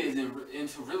 Webby is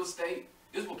into real estate.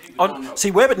 This is what people don't know. See,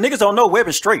 Webby, niggas don't know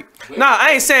Webby straight. Nah,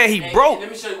 I ain't saying he broke.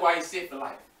 Let me show you why he's set for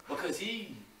life. Because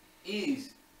he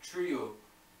is Trio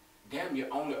damn your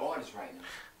only artist right now.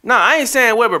 Nah, I ain't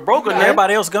saying Webby broke or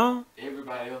everybody else gone.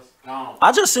 Everybody else gone.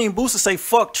 I just seen Boosie say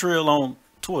fuck Trill on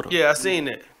Twitter. Yeah, I seen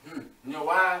that. You know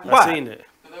why? I seen that.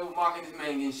 Because they were marking this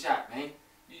man getting shot, man.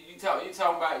 You talking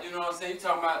about, you know what I'm saying? You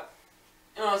talking about,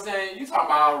 you know what I'm saying? You talking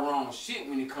about all the wrong shit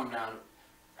when it come down to,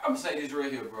 I'm gonna say this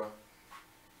right here, bro.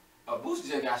 Boosie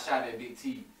just got shot at Big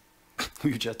T. Who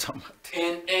you just talking about?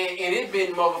 And it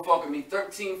been motherfucking me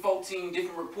 13, 14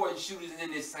 different reported shooters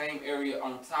in this same area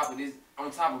on top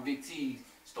of Big T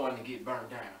starting to get burned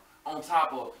down. On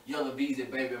top of Yellow Bees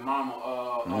and Baby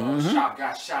Mama shop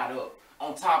got shot up.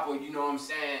 On top of, you know what I'm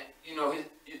saying, you know,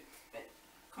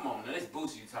 come on now, this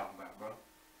Boosie you talking about, bro.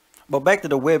 But back to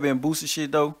the Webby and Boosie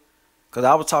shit though, cause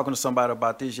I was talking to somebody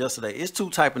about this yesterday. It's two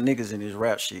type of niggas in this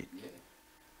rap shit.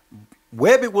 Yeah.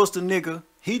 Webby was the nigga,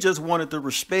 he just wanted the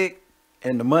respect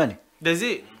and the money. That's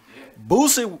it.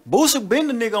 Boosie been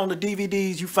the nigga on the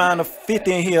DVDs. You find a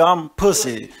 50 in here, I'm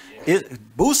pussy.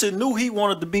 Boosie knew he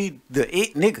wanted to be the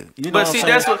it nigga. You know but see,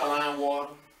 that's what.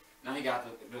 Now he got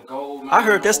the gold. I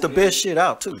heard that's the best shit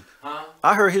out too. Huh?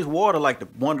 I heard his water like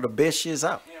one of the best shits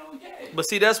out. Hell yeah. But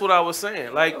see, that's what I was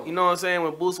saying. Like, you know what I'm saying?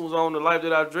 When Boosie was on The Life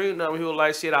That I Dreamed Of, he was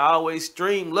like, shit, I always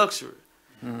stream luxury.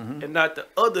 And not the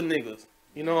other niggas.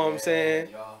 You know what I'm saying?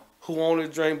 Who only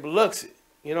dream luxury.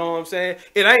 You know what I'm saying?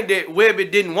 It ain't that Webby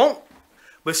didn't want.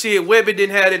 But shit, Webby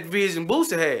didn't have that vision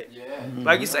Boosie had. Yeah.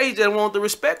 Like you say, he just want the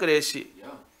respect of that shit. Yeah.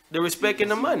 The respect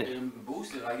and the money. And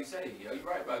Boosie, like you say, yeah, you're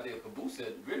right about that. But Boosie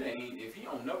really ain't, if he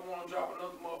don't never want to drop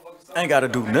another motherfucking song. Ain't got to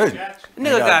do nothing.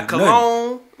 Nigga got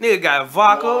cologne, nigga got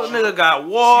vodka, nigga got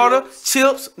water,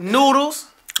 chips, noodles.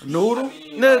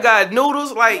 Nigga got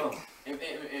noodles, like. And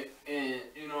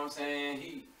you know what I'm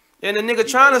saying? And the nigga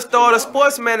trying to start a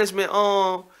sports management,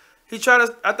 I think he trying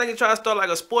to start like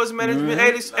a sports management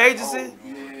agency.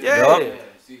 Yeah.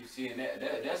 See, and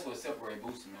that's what separate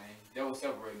Boosie, man. That what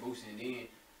separate Boosie, and then,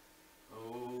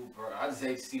 oh, bro, I just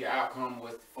hate to see the outcome.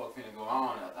 What the fuck finna go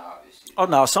on after all this shit? Oh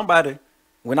no, somebody.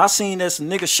 When I seen this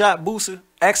nigga shot Boosie,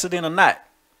 accident or not,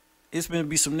 it's gonna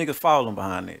be some niggas falling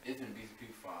behind it. It's gonna be some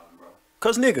people falling, bro.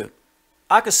 Cause nigga,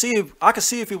 I could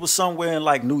see if it was somewhere in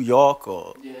like New York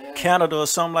or Canada or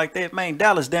something like that. Man,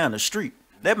 Dallas down the street.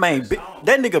 That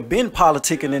nigga been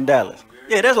politicking in Dallas.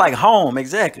 Yeah, that's like home,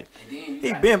 exactly.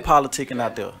 He been politicking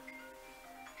out there.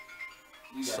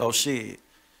 So shit,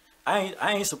 I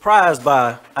ain't surprised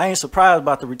by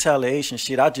the retaliation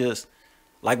shit. I just,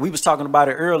 like we was talking about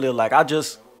it earlier, like I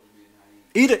just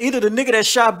either the nigga that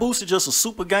shot Boosie just a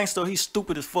super gangster, or he's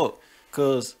stupid as fuck.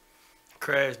 Cause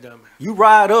crash dummy. You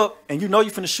ride up and you know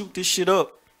you finna shoot this shit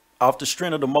up off the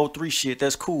strength of the Mo 3 shit.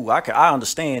 That's cool. I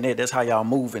understand that. That's how y'all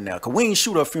moving now. Cause we ain't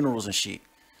shoot up funerals and shit.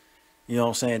 You know what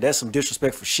I'm saying? That's some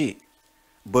disrespectful shit.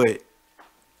 But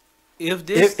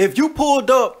if you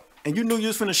pulled up and you knew you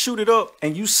was finna shoot it up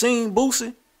and you seen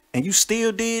Boosie and you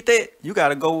still did that, you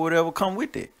gotta go whatever come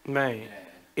with it. Man,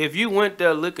 if you went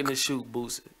there looking to shoot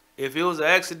Boosie, if it was an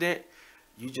accident,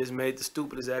 you just made the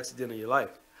stupidest accident of your life.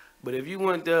 But if you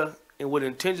went there and with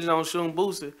intentions on shooting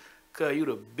Boosie, cause you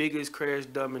the biggest crash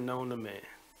dummy known to man.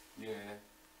 Yeah,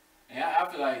 and I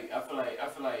feel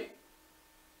like.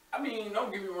 I mean,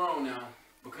 don't get me wrong now,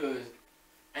 because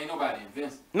ain't nobody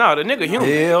invincible. No, the nigga human.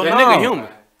 Hell that no. nigga human.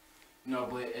 No,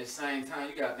 but at the same time,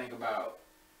 you gotta think about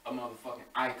a motherfucking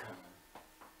icon.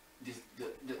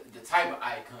 The type of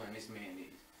icon this man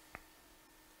is.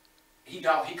 He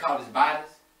caught his bodies.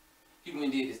 He went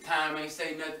and did his time, ain't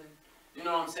say nothing. You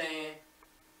know what I'm saying?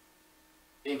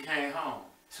 And came home.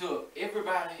 To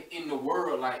everybody in the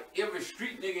world, like every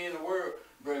street nigga in the world,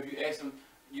 bro, if you ask him,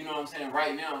 you know what I'm saying,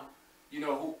 right now, you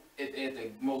know who at the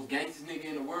most gangsters nigga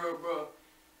in the world, bro.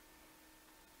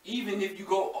 Even if you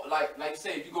go like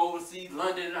say if you go overseas,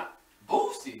 London,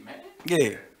 Boosie, man.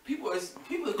 Yeah. People gonna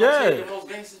say the most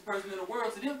gangsters person in the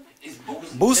world to them is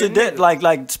Boosie. Boosie, that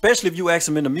like especially if you ask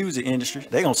them in the music industry,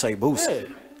 they gonna say Boosie.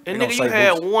 Yeah. And nigga, you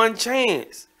had Boosie. one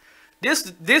chance.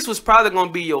 This was probably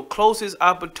gonna be your closest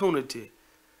opportunity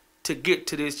to get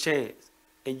to this chance,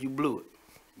 and you blew it.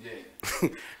 Yeah.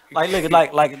 Like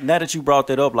nigga, like now that you brought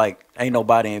that up, like ain't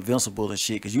nobody invincible and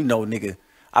shit, cause you know, nigga,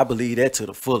 I believe that to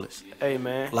the fullest. Hey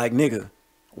man, like nigga,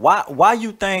 why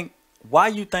you think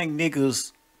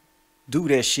niggas do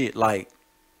that shit? Like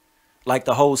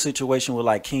the whole situation with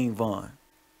like King Von.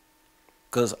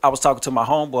 Cause I was talking to my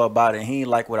homeboy about it, and he ain't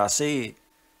like what I said,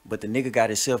 but the nigga got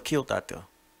himself killed out there.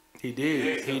 He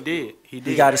did.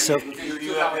 He got himself.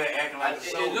 You out there acting like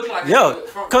it looked like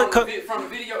from the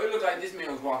video, it looked like this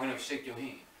man was walking up, shake your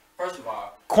hand. First of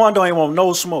all, Quando ain't want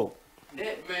no smoke.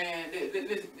 That man,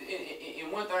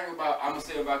 and one thing I'm gonna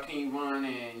say about King Von,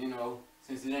 and you know,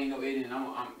 since it ain't no Eddie, and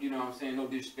I'm you know what I'm saying, no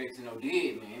disrespect to no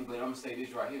dead man, but I'm gonna say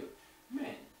this right here,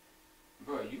 man,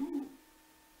 bro, you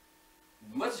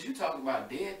much as you talk about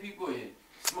dead people and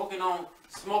smoking on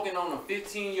a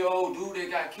 15-year-old dude that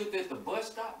got killed at the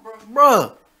bus stop, bro.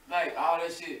 Bruh. Like all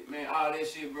that shit, man,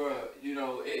 bro. You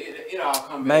know, it all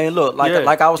come back. Man, look,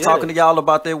 like I was talking to y'all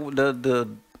about that the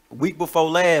week before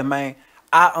last, man.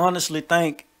 I honestly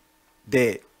think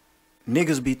that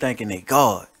niggas be thinking they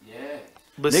God. Yeah.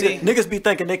 But niggas be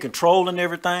thinking they controlling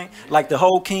everything. Like the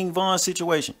whole King Von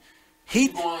situation. He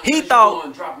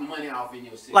thought dropping money off in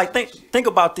your city. Like think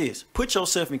about this. Put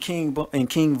yourself in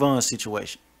King Von's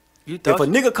situation. If a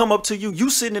nigga come up to you, you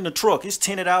sitting in the truck, it's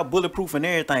tinted out, bulletproof and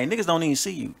everything. Niggas don't even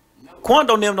see you. No.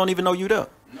 Quando them don't even know you there.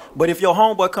 No. But if your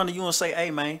homeboy come to you and say, hey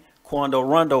man, Quando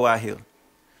Rondo out here,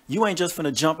 you ain't just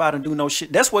finna jump out and do no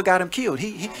shit. That's what got him killed.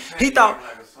 He thought,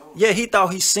 he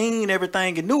thought he seen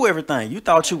everything and knew everything. You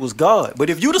thought you was God. But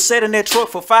if you'd have sat in that truck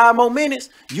for 5 more minutes,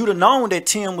 you'd have known that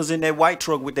Tim was in that white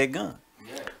truck with that gun.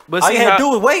 Yeah. But all you had to do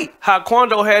was wait. How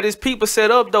Quando had his people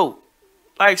set up though.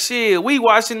 Like shit, we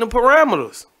watching the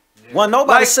parameters. Yeah. Well,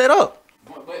 nobody set up.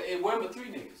 But it wasn't but 3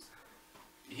 niggas.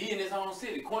 He in his own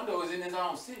city. Quando was in his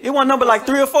own city. It wasn't number like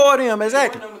 3 or 4 of them,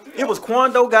 exactly. It was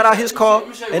Quando got out his car,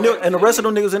 and the rest of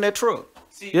them niggas in that truck.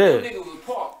 See, them niggas was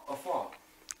parked afar.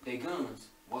 Their guns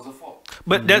was afar.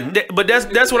 But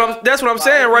that's what I'm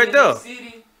saying right there.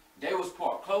 City, they was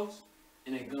parked close,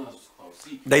 and their guns was close.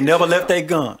 See, they never left their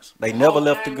guns. They never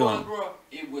left the gun.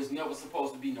 It was never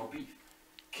supposed to be no beef.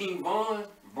 King Von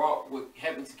brought what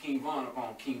happened to King Von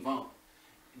upon King Von.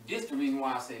 This the reason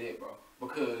why I say that, bro.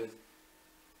 Because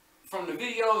from the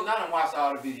videos, I done watched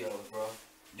all the videos, bro.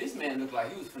 This man looked like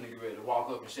he was finna get ready to walk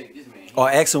up and shake this man. Or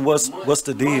ask him what's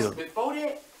the deal. Before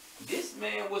that, this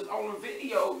man was on the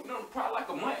video, you know, probably like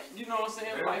a month, you know what I'm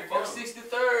saying? Like fuck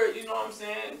 63rd, you know what I'm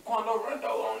saying? Quando Rondo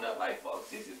on that, like fuck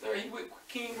 63rd. He with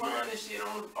King Von and shit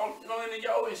on you know, in the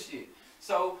yo and shit.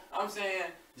 So I'm saying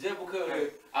just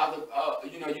because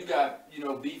you know, you got, you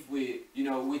know, beef with, you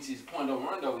know, which is Quando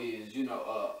Rondo is, you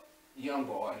know, young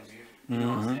boy artist. You know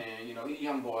what I'm saying? You know, he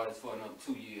young boy artist for another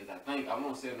 2 years. I think I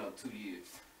want to say another 2 years,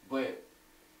 but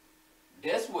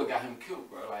that's what got him killed,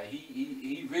 bro. Like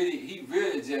he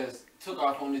really just took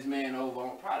off on this man over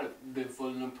on probably been full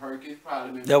of them Perkins,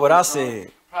 probably been. That's what I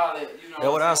said. Probably, you know.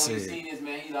 That's what I said. When said. he seen this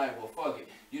man, he like, well, fuck it.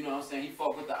 You know what I'm saying? He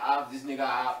fucked with the ops. This nigga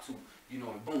I op too. You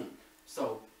know, and boom.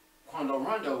 So Quando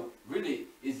Rondo really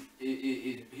is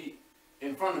he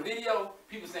in front of the video.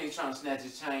 People saying he's trying to snatch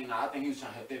his chain. Nah, I think he was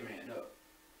trying to help that man up.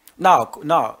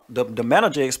 No. The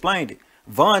manager explained it.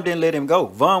 Von didn't let him go.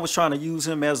 Von was trying to use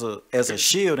him as a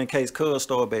shield in case Cuz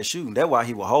started back shooting. That's why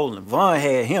he was holding him. Von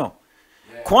had him.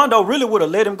 Yeah. Quando really would have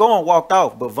let him go and walked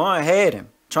off, but Von had him,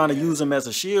 trying to use him as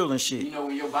a shield and shit. You know,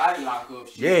 when your body lock up,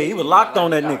 shit, yeah, he was locked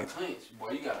on that nigga. Clinch,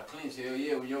 boy, you gotta clinch. Hell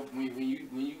yeah, when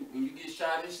you get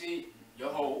shot and shit, your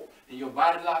whole and your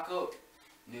body lock up,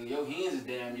 nigga, your hands is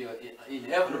damn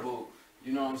inevitable.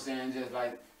 You know what I'm saying? Just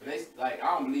like, but they like,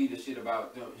 I don't believe the shit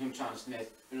about him trying to snatch.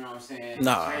 You know what I'm saying?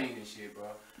 Nah. Chain and shit, bro.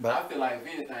 But I feel like if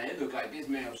anything, it looked like this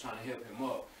man was trying to help him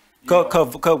up.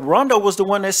 Cause Rondo was the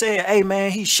one that said, "Hey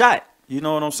man, he shot." You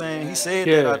know what I'm saying? Yeah. He said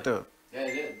that out there.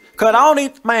 Cause I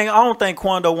don't think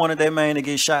Quando wanted that man to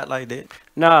get shot like that.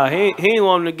 Nah, he ain't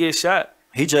want him to get shot.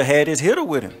 He just had his hitter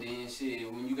with him. And then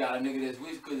shit, when you got a nigga that's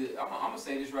with, cause I'm gonna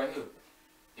say this right here.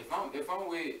 If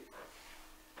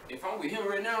I'm with him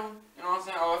right now, you know what I'm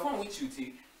saying? Or if I'm with you,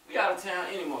 T, we out of town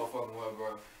any motherfucking way,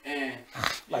 bro. And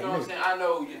you know what I'm saying? I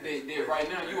know that right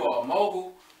now you are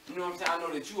mobile. You know what I'm saying? I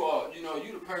know that you are, you know,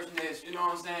 you the person that's, you know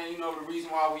what I'm saying? You know the reason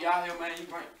why we out here, man. You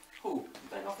bring who? You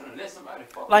think I'm finna let somebody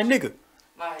fuck like with nigga?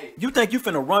 Like you think you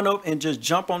finna run up and just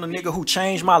jump on the nigga who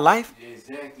changed my life?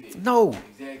 Exactly. No.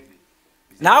 Exactly.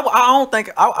 Now I don't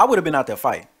think I would have been out there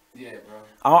fighting. Yeah,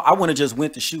 bro. I wouldn't have just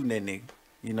went to shooting that nigga.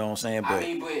 You know what I'm saying? But I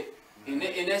mean, but in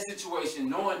that situation,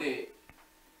 knowing that,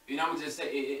 you know, I'm gonna just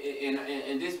say,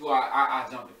 and this is why I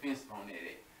jumped the fence on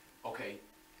that. Okay,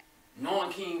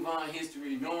 knowing King Von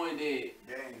history, knowing that,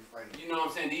 you know what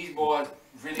I'm saying, these boys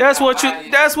really. That's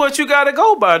what you gotta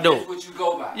go by, though. That's what you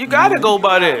go by. You gotta go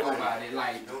by that.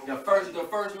 Like the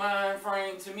first mind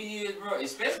frame to me is, bro,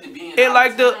 especially being. And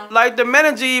like the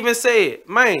manager even said,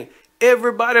 man,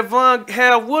 everybody Von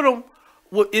have with him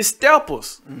is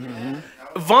steppers.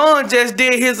 Von just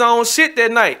did his own shit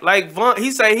that night. Like Von,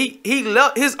 he say he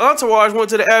left, his entourage went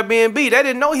to the Airbnb. They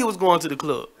didn't know he was going to the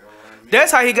club.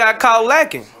 That's how he got caught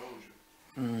lacking.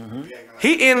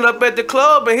 He ended up at the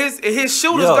club and his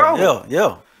shooters gone. Yeah.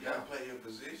 You gotta play your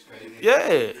position.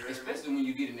 Yeah. Especially when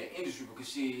you get in the industry,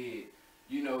 because shit,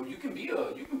 you know, you can be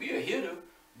a hitter,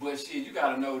 but shit, you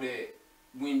gotta know that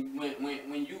when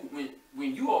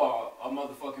you are a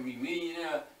motherfucking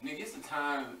millionaire, nigga, it's a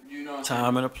time, you know.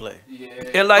 Time and a play. Yeah.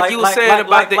 And like you was saying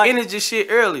about the energy shit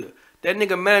earlier, that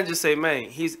nigga manager say, man,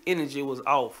 his energy was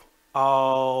off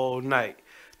all night.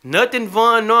 Nothing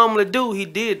Von normally do, he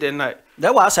did that night.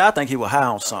 That's why I say I think he was high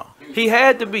on something. He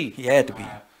had to be. He had to be.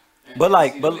 But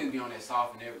like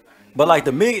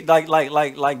the million, like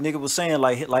nigga was saying,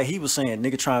 like he was saying,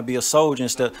 nigga trying to be a soldier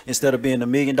instead of being $1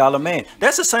 million man.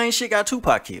 That's the same shit got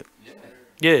Tupac killed.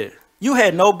 Yeah. You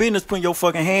had no business putting your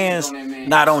fucking hands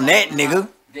not on that nigga,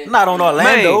 not on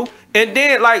Orlando. Man. And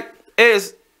then like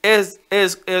as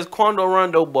Quando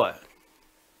Rondo boy,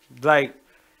 like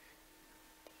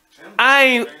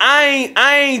I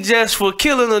ain't just for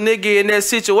killing a nigga in that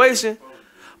situation.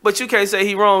 But you can't say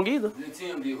he wrong either.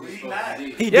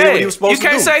 He did what he was supposed to do.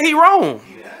 You can't say he wrong.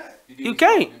 You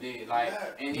can't.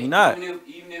 He not. Even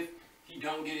if he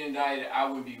don't get indicted, I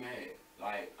wouldn't be mad.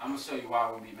 Like, I'm gonna show you why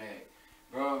I wouldn't be mad,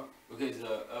 bro. Because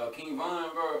King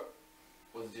Von, bro,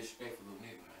 was a disrespectful little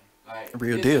nigga, man. Like,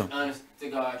 real deal. Honest to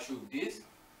God, true. This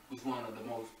was one of the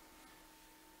most.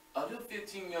 A little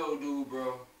 15-year-old dude,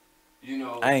 bro. You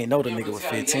know. I ain't know the nigga was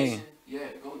 15. Yeah,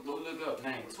 go look up.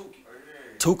 Name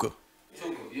Tuka.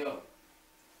 Yeah,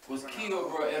 was killed,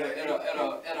 bro,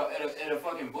 at a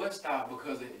fucking bus stop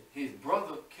because his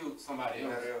brother killed somebody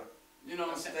else. You know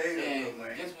what I'm saying?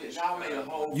 And guess what? Y'all made a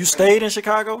whole. You stayed in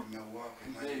Chicago?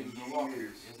 Milwaukee.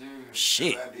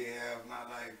 Shit. Stayed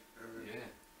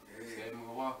in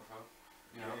Milwaukee, bro.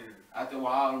 You know, after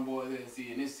while all them boys there,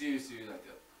 see, in this series like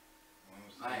that.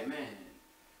 Like, man,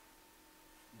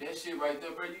 that shit right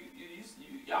there, bro.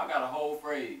 Y'all got a whole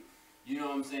phrase. You know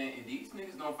what I'm saying? And these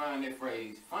niggas don't find that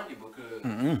phrase funny because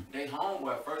they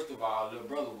homeboy, first of all, little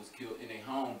brother was killed, and they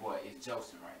homeboy is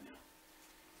Joseph right now.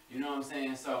 You know what I'm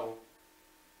saying? So,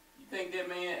 you think that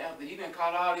man, after he done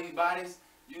caught all these bodies,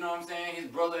 you know what I'm saying, his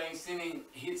brother ain't sending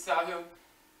hits out here?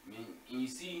 I mean, and you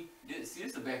see,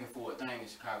 it's a back and forth thing in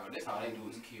Chicago. That's all they do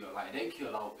is kill. Like, they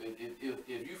kill off. If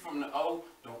you from the O,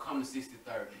 don't come to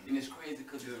 63rd. And it's crazy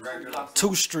because it's 2 blocks.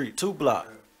 2 street, 2 block.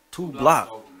 2 blocks.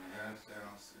 Over, man.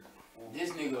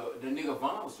 This nigga, the nigga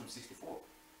Vaughn was from 64.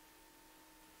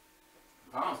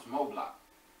 Vaughn's from O Block.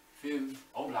 Feel me?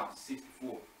 O Block is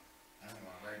 64.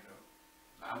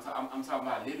 I'm talking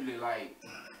about literally like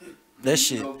that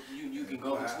shit. You can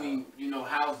go between, you know,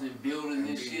 housing, buildings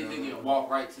and shit, nigga, and walk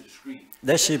right to the street.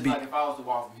 That shit be like if I was to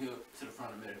walk from here to the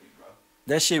front of Meadowview, bro.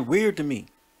 That shit weird to me.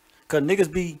 Cause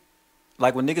niggas be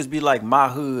like when niggas be like my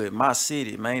hood, my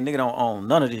city, man, nigga don't own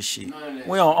none of this shit.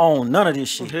 We don't own none of this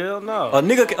shit. Hell no. A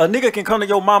nigga can come to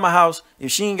your mama house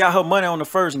if she ain't got her money on the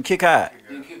first and kick her out.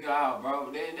 And kick her out,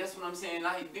 bro. That's what I'm saying.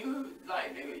 Like, dude,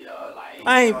 like nigga, yo, like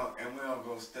I ain't and we don't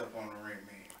go step on the rent,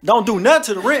 man. don't do nothing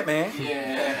to the rent, man.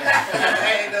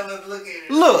 Yeah. Ain't never look at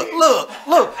it.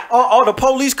 Look. All the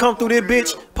police come through this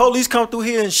bitch. Police come through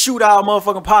here and shoot our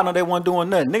motherfucking partner. They wasn't doing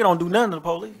nothing. Nigga don't do nothing to the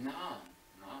police. Nah.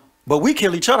 But we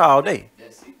kill each other all day.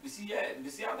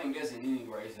 See, I think that's an any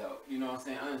race out. You know what I'm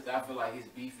saying? Honestly, I feel like it's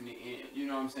beef in the end. You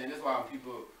know what I'm saying? That's why when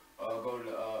people go to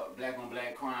the black on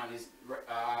black crime,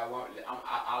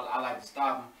 I like to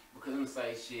stop them because I'm gonna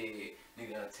say shit.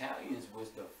 Nigga, Italians was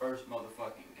the first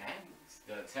motherfucking gangs.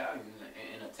 The Italians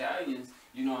and Italians.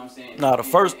 You know what I'm saying? Nah,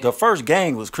 the first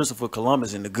gang was Christopher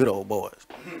Columbus and the good old boys.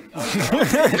 For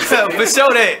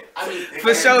sure that. I mean,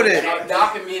 For sure that.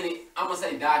 Documented. I'm gonna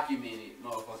say documented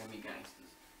motherfucking me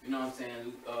gangsters. You know what I'm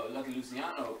saying? Lucky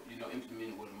Louisiana, you know,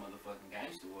 implemented what a motherfucking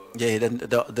gangster was. Yeah,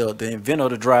 the inventor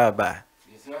of the drive-by.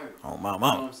 Yes, sir. Oh, my You know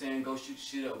mama. what I'm saying? Go shoot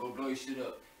shit up. Go blow your shit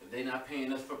up. If they not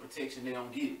paying us for protection, they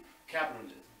don't get it.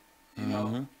 Capitalism. You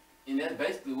know? And that's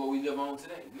basically what we live on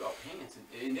today. We are paying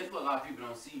to, and that's what a lot of people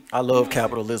don't see. I love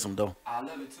capitalism, though. I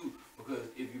love it too, because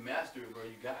if you master it, bro,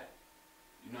 you got it.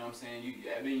 You know what I'm saying?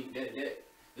 I mean,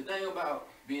 the thing about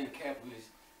being a capitalist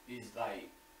is like,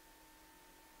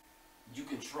 you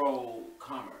control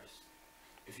commerce.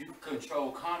 If you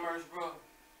control commerce, bro,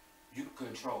 you can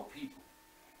control people.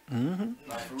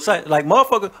 Like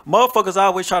motherfuckers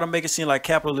always try to make it seem like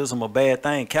capitalism a bad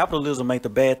thing. Capitalism ain't the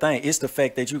bad thing. It's the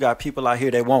fact that you got people out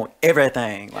here that want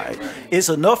everything. Like it's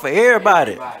enough for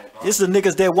everybody. It's the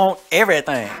niggas that want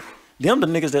everything. Them the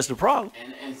niggas that's the problem.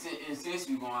 And since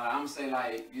you going, I'm gonna say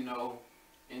like, you know,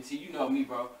 until you know me,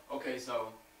 bro. Okay,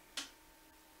 so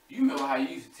you remember how you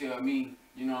used to tell me,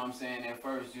 you know what I'm saying, at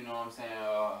first, you know what I'm saying,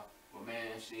 well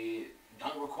man, shit,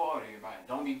 don't record everybody.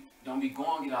 Don't be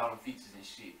going get out on features and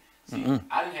shit. See,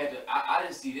 I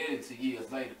didn't see that until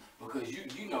years later, because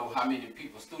you know how many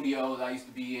people studios I used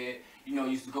to be at, you know,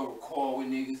 used to go record with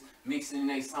niggas, mixing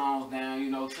their songs down, you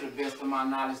know, to the best of my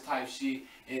knowledge type shit.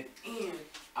 At the end,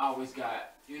 I always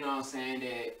got, you know what I'm saying,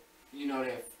 that, you know,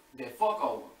 that fuck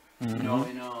over. You know,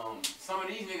 and some of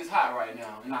these niggas hot right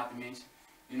now, not to mention,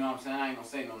 you know what I'm saying, I ain't gonna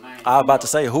say no names. I was about to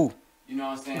say who. You know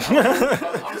what I'm saying? I'm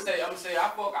gonna say I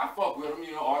fuck with them.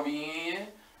 You know, RBN.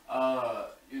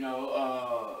 You know,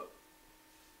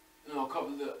 a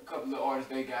couple of artists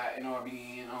they got in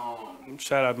RBN.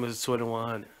 Shout out Mr.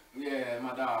 2100. Yeah,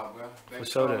 my dog, bro. For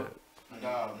sure that. My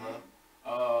dog, bro.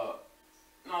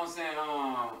 You know what I'm saying?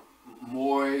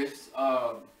 Morris.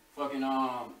 Fucking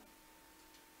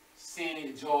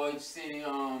Cindy, George, Cindy.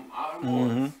 All them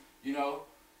boys. You know.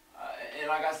 And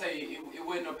like I say, it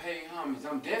wasn't a paid homage.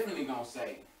 I'm definitely gonna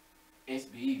say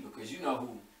SBE because you know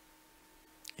who.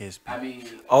 SBE. I mean.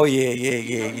 Oh yeah.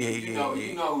 You know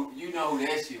who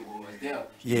that shit was there.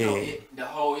 Yeah. You know, the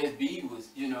whole SBE was.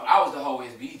 You know, I was the whole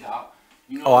SBE dog.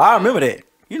 You know. Oh, I remember that.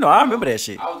 You know, I remember that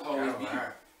shit. I was the whole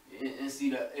SBE. And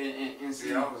see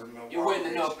it wasn't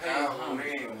enough paid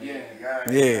homage.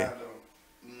 Yeah.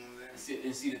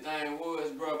 And see the thing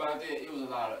was, bro, about that, it was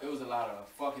a lot of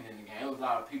fucking in the game. It was a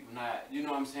lot of people not, you know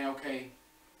what I'm saying, okay.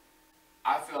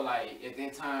 I feel like at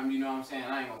that time, you know what I'm saying,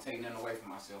 I ain't gonna take nothing away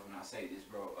from myself when I say this,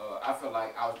 bro. I felt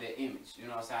like I was that image, you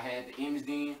know what I'm saying. I had the image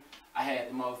then, I had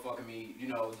the motherfucking me, you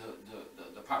know,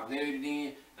 the popularity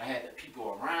then. I had the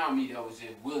people around me that was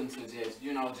just willing to just,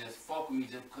 you know, just fuck with me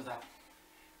just because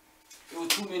it was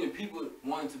too many people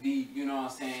wanting to be, you know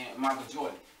what I'm saying, Michael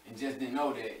Jordan. And just didn't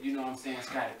know that, you know what I'm saying,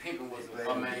 Scottie Pippen was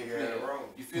a main player.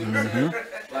 You feel what I'm saying?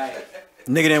 Like,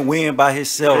 nigga didn't win by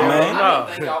himself, man. I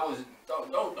didn't think I was,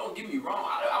 don't get me wrong,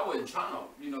 I wasn't trying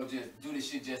to, you know, just do this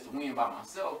shit just to win by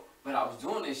myself. But I was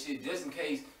doing this shit just in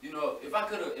case, you know, if I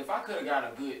could have got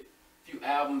a good few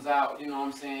albums out, you know what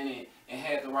I'm saying, and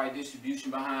had the right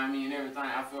distribution behind me and everything,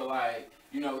 I feel like,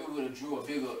 you know, it would have drew a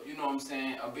bigger, you know what I'm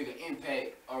saying, a bigger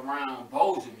impact around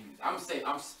Bossier music. I'm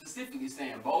specifically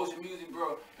saying Bossier music,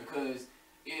 bro, because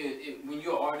when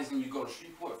you're an artist and you go to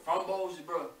Shreveport from Bossier,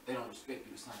 bro, they don't respect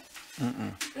you the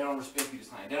same. They don't respect you the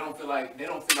same. They don't feel like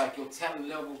your talent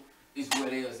level is where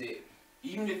they is at.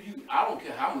 Even if I don't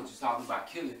care how much you're talking about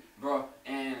killing, bro,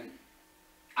 and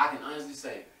I can honestly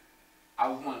say, I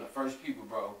was one of the first people,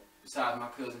 bro, besides my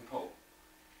cousin Pope.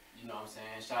 You know what I'm saying?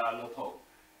 Shout out Lil Pope.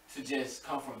 To just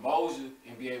come from Bossier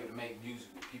and be able to make music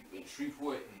with people in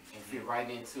Shreveport and fit right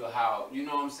into how, you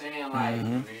know what I'm saying? Like,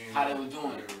 how they were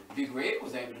doing it. Big Red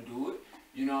was able to do it,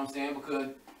 you know what I'm saying? Because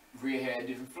Red had a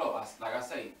different flow. Like I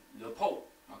say, Lil Pope,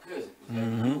 my cousin, was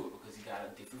able to do it because he got a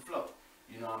different flow.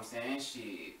 You know what I'm saying?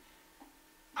 Shit.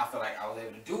 I feel like I was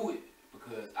able to do it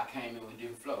because I came in with a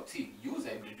different flow. T, you was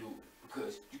able to do it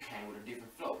because you came with a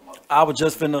different flow, motherfucker. I was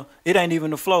just finna, it ain't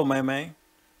even the flow, man.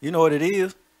 You know what it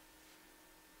is?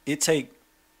 It take,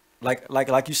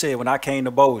 like you said, when I came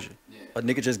to Bossier, a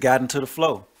nigga just got into the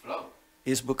flow.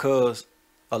 It's because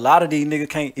a lot of these niggas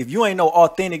can't, if you ain't no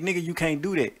authentic nigga, you can't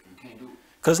do that. You can't do it.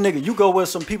 Cause nigga, you go with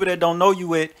some people that don't know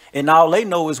you at, and all they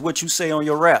know is what you say on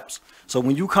your raps. So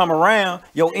when you come around,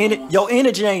 your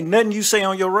energy ain't nothing you say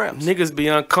on your raps. Niggas be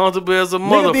uncomfortable as a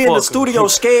motherfucker. Nigga be in the studio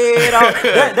scared.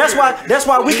 That's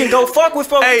why we can go fuck with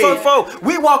folks. Hey.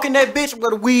 We walk in that bitch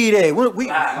where the weed at. We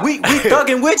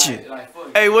thugging with you.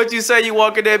 Hey, what you say? You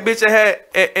walk in that bitch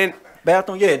and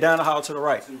bathroom? Yeah, down the hall to the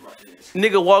right.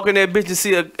 Nigga walk in that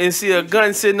bitch and see a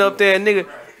gun sitting up there, and nigga.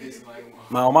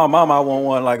 My mama, I want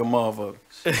one like a motherfucker.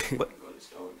 But,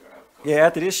 yeah,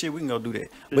 after this shit, we can go do that.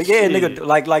 But yeah, nigga,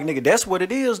 like nigga, that's what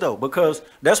it is though, because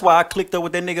that's why I clicked up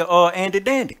with that nigga Andy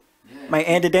Dandy. Yeah. Man,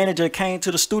 Andy Dandy just came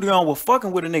to the studio and was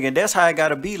fucking with a nigga, and that's how it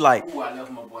gotta be like. Ooh, I left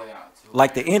my boy out too.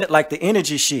 Like the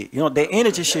energy shit, you know, the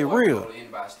energy shit real.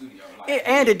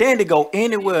 Andy Dandy go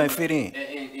anywhere and fit in.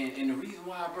 And the reason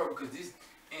why, bro, because this,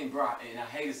 and bro, and I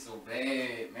hate it so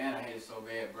bad, man, I hate it so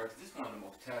bad, bro, because this is one of the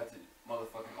most talented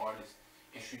motherfucking artists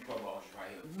in Shreveport right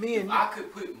here. If I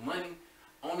could put money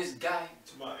on this guy.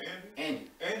 To my Andy?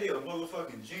 Andy a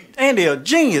motherfucking genius. Andy a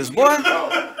genius, boy. Bro,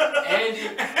 Andy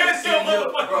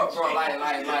bro, like,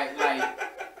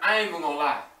 I ain't even gonna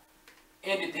lie.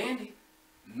 Andy Dandy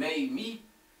made me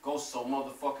go so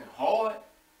motherfucking hard.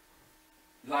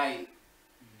 Like,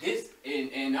 this,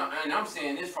 and I'm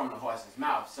saying this from the horse's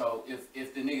mouth. So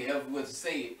if the nigga ever was to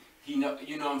say it, he know,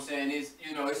 you know what I'm saying, it's,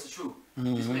 you know, it's the truth.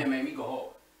 This man made me go hard.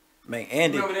 Man,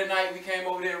 Andy. Remember that night we came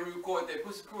over there and we recorded that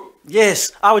Pussy Crew?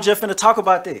 Yes, I was just finna talk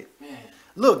about that. Man.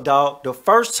 Look, dog, the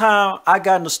first time I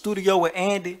got in the studio with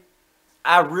Andy,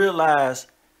 I realized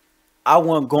I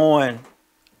wasn't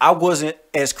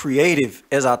as creative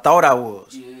as I thought I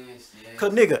was. Yes.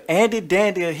 Cause nigga, Andy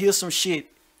Dandy will hear some shit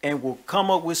and will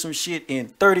come up with some shit in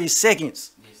 30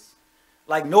 seconds. Yes.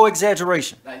 Like no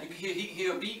exaggeration. Like you can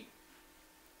hear a beat.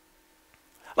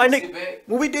 Like nigga,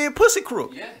 when we did Pussy Crew,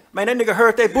 yeah. Man, that nigga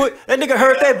heard that boy. That nigga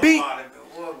heard that beat.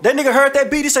 That nigga heard that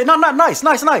beat. He said, "No, not nice.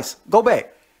 Go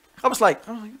back." I was like,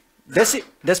 "That's it.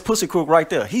 That's Pussy Crook right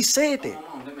there." He said that.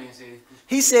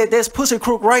 He said, "That's Pussy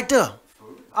Crook right there."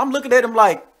 I'm looking at him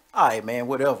like, "All right, man,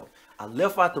 whatever." I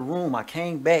left out the room. I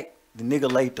came back. The nigga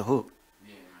laid the hook.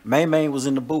 Yeah, man was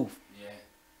in the booth. Yeah.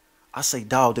 I say,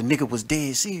 "Dog, the nigga was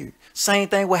dead serious." Same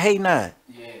thing with Hey Nine.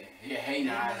 Yeah, Hey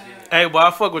Nine. Hey, boy,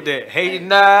 I fuck with that. Hey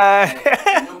Nine.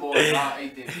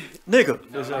 Nigga,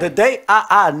 the day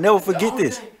I never forget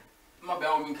this. My bad, I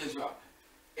don't mean cut you off.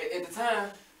 At the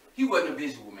time, he wasn't a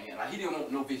visual man. Like, he didn't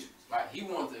want no visuals. Like, he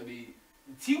wanted to be,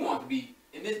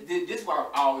 and this is why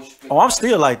I always respect. Oh, I'm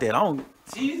still like that. I don't.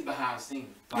 T's behind the scenes.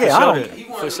 Like, yeah, I don't. He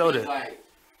wanted to be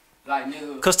like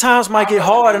nigga. Cause times might get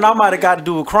hard, and I might have got to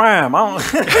do a crime. I don't.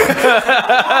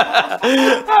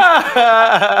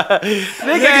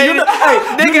 Nigga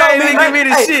ain't give me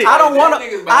the shit. I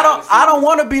don't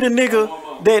wanna be the nigga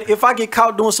that if I get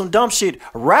caught doing some dumb shit,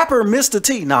 rapper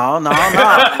MistaT. No.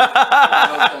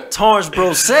 Torrance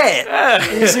bro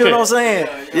sad. You see what I'm saying?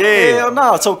 Yeah. Hell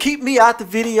no. So keep me out the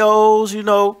videos. You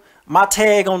know, my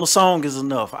tag on the song is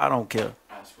enough. I don't care.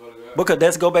 Because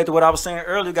let's go back to what I was saying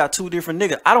earlier. You got two different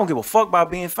niggas. I don't give a fuck about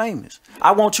being famous.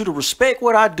 I want you to respect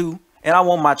what I do, and I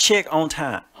want my check on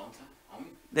time.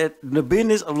 That the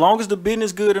business, as long as the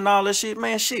business good and all that shit,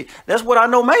 man, shit. That's what I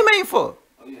know May for.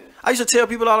 Oh, yeah. I used to tell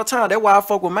people all the time. That's why I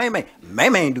fuck with May.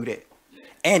 May do that. Yeah.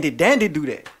 Andy Dandy do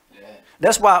that. Yeah.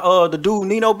 That's why the dude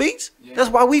Nino Beats. Yeah. That's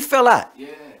why we fell out. Yeah.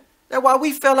 That's why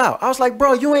we fell out. I was like,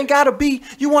 bro, you ain't gotta be.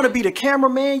 You want to be the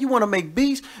cameraman. You want to make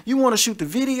beats. You want to shoot the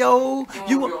video.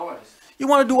 You want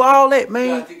to do all that, man.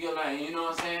 You gotta think your lane. You know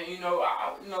what I'm saying? You know,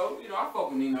 I fuck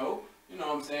with Nino. You know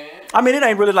what I'm saying? I mean, it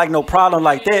ain't really like no problem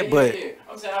like that, but. Yeah.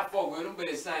 I'm saying I fuck with him, but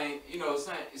it's saying, you know,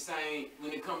 saying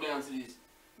when it come down to this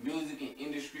music and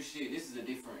industry shit, this is a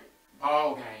different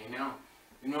ball game now.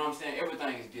 You know what I'm saying?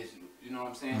 Everything is digital. You know what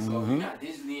I'm saying? So if you're not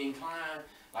digitally inclined,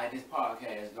 like this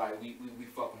podcast, like we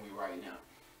fucking with right now.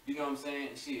 You know what I'm saying?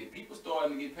 Shit, people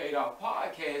starting to get paid off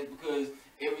podcasts because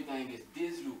everything is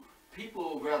digital.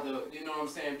 People rather, you know what I'm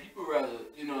saying? People rather,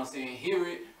 you know what I'm saying, hear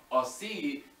it or see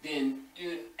it than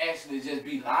you actually just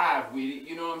be live with it.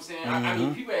 You know what I'm saying? I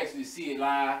mean, people actually see it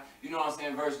live. You know what I'm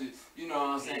saying? Versus, you know what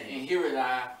I'm saying, and hear it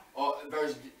live. Or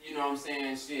versus, you know what I'm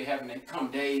saying, shit having to come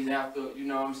days after, you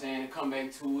know what I'm saying, come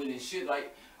back to it and shit.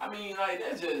 Like, I mean, like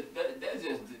that's just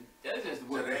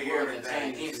what the world has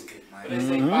changed instantly. But they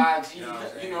say 5G,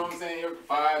 you know what I'm saying,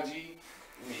 5G.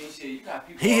 And shit, you got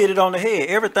people. He hit it on the head.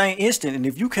 Everything instant, and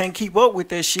if you can't keep up with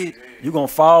that shit, you gonna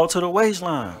fall to the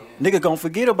waistline. Nigga gonna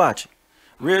forget about you.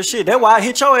 Real shit. That's why I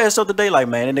hit your ass up today. Like,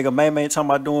 man, that nigga man talking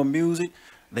about doing music.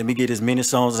 Let me get as many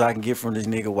songs as I can get from this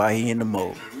nigga while he in the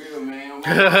mode. Real man.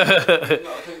 You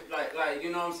know, like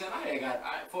you know what I'm saying. I had got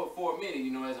for a minute,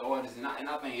 you know, as an artist, and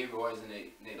I think every artist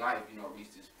in their life, you know,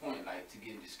 reached this point, like to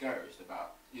get discouraged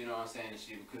about, you know what I'm saying, and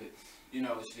shit. Because, you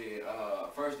know, shit.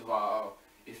 First of all,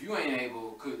 if you ain't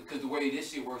able, cause the way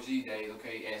this shit works these days,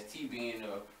 okay, as T being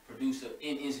a producer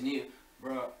and engineer,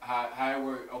 bro, how it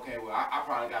work? Okay, well, I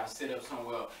probably got to set up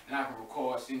somewhere and I can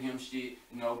record, send him shit,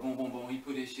 you know, boom, boom, boom. He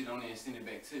put his shit on there and send it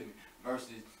back to me.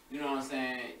 Versus, you know what I'm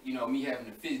saying, you know, me having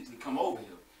to physically come over here,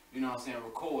 you know what I'm saying,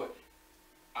 record.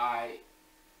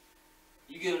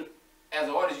 You get, as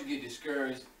an artist, you get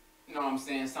discouraged, you know what I'm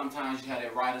saying. Sometimes you have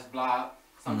that writer's block.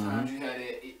 Sometimes you have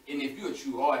that, and if you're a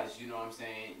true artist, you know what I'm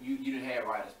saying, you didn't have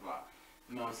writer's block.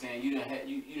 You know what I'm saying, you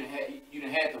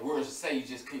didn't have the words to say, you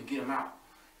just couldn't get them out.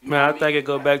 Man, I think it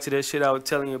go back to that shit I was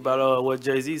telling you about what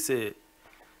Jay-Z said.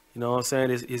 You know what I'm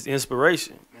saying? It's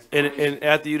inspiration. And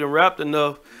after you done rapped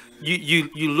enough,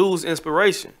 you lose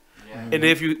inspiration. Yeah. And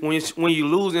if when you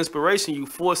lose inspiration, you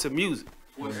force the music.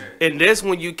 And that's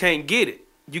when you can't get it.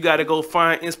 You got to go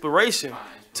find inspiration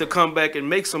to come back and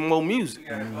make some more music.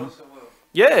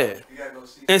 Yeah.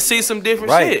 And see some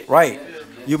different shit. Right.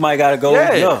 You might got to go.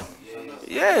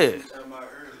 Yeah.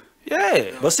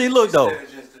 But see, look though.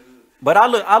 But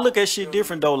I look at shit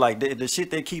different though. Like the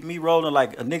shit that keep me rolling,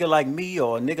 like a nigga like me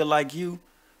or a nigga like you,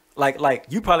 like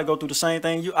you probably go through the same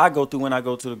thing I go through when I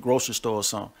go to the grocery store or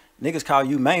something. Niggas call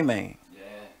you main. Yeah.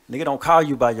 Nigga don't call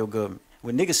you by your government.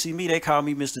 When niggas see me, they call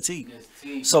me Mr. T.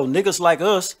 So niggas like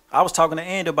us, I was talking to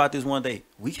Andy about this one day.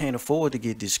 We can't afford to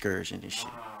get discouraged in this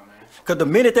shit. Cause the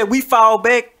minute that we fall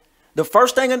back, the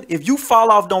first thing, if you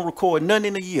fall off, don't record nothing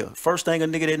in a year. First thing a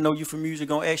nigga that know you from music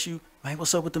gonna ask you, man,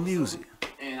 what's up with the music?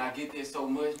 And I get this so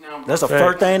much now, bro. That's the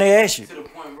first thing they ask you. To the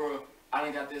point, bro, I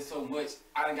done got this so much.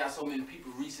 I done got so many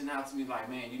people reaching out to me like,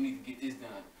 man, you need to get this done.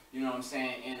 You know what I'm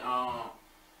saying? And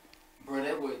bro,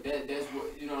 that's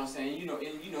what, you know what I'm saying? You know,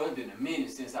 and you know, it's been a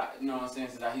minute since you know what I'm saying,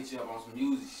 since I hit you up on some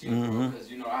music shit, bro. Because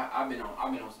you know, I've been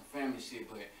on some family shit,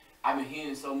 but I've been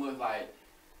hearing so much like,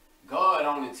 God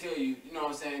only tell you, you know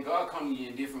what I'm saying? God come to you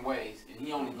in different ways, and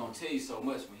He only gonna tell you so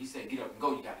much. When He said get up and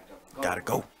go, you gotta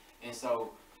go. And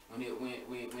so when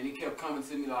it kept coming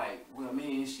to me like, well,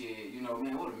 man, shit, you know,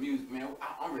 man, what the music, man?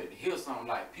 I'm ready to hear something.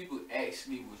 Like people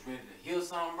actually was ready to hear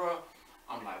something, bro.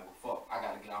 I'm like, well, fuck, I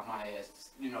gotta get off my ass,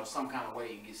 you know, some kind of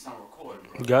way and get something recorded,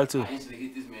 bro. Got to. I instantly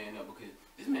hit this man up because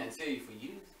this man tell you for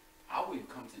years, I wouldn't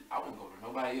go to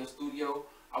nobody else's studio.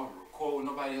 I wouldn't record with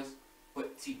nobody else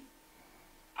but T.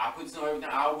 I put this on everything.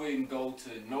 I wouldn't go to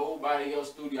nobody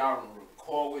else's studio. I wouldn't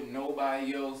record with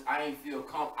nobody else. I ain't feel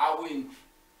comfortable. I wouldn't.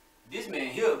 This man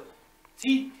here,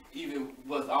 T, even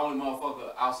was the only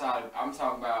motherfucker outside. I'm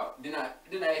talking about. Didn't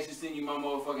I actually send you my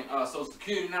motherfucking social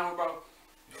security number, bro?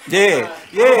 Yeah.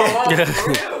 For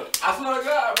real. I swear to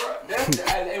God, bro.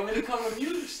 And when it comes to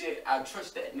music shit, I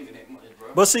trust that nigga that much, bro.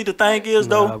 But see, the thing is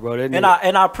though, bro, and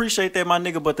I appreciate that, my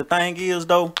nigga. But the thing is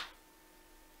though,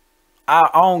 I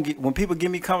don't get, when people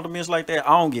give me compliments like that,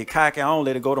 I don't get cocky. I don't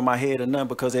let it go to my head or nothing,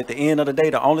 because at the end of the day,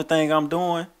 the only thing I'm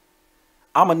doing,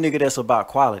 I'm a nigga that's about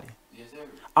quality. Yes, sir.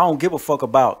 I don't give a fuck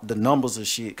about the numbers of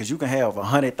shit, because you can have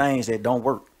 100 things that don't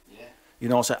work. Yeah. You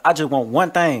know what I'm saying? I just want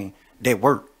one thing that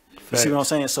work. You see what I'm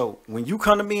saying? So when you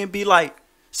come to me and be like,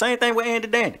 same thing with Andy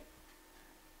Dandy. You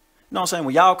know what I'm saying?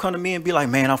 When y'all come to me and be like,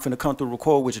 man, I'm finna come through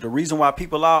record with you. The reason why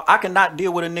people are, I cannot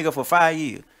deal with a nigga for 5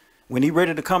 years. When he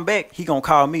ready to come back, he gonna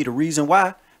call me. The reason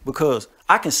why? Because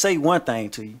I can say one thing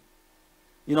to you.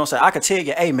 You know what I'm saying? I can tell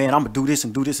you, hey man, I'm gonna do this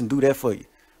and do this and do that for you.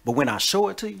 But when I show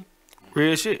it to you,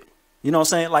 real shit. You know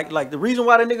what I'm saying? Like the reason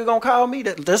why the nigga gonna call me,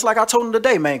 that's like I told him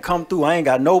today, man, come through. I ain't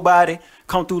got nobody.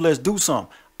 Come through, let's do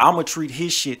something. I'm gonna treat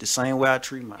his shit the same way I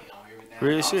treat mine.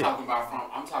 Real shit. I'm talking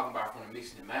about from the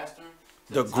mixing and mastering,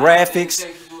 the graphics,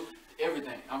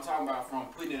 everything. I'm talking about from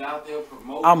putting it out there,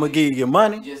 promoting. I'm gonna give you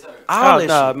money. Yes, sir.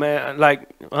 Nah, man. Like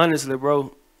honestly,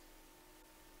 bro,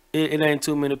 it ain't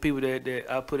too many people that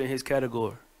I put in his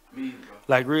category. Me, bro.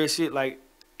 Like real shit. Like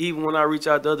even when I reach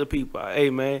out to other people, hey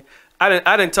man,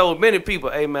 I done told many people,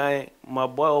 hey man, my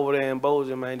boy over there in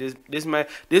Bossier, man, this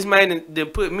man done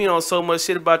put me on so much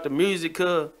shit about the music,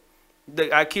 cuz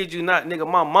I kid you not, nigga,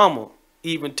 my mama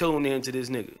even tuned into this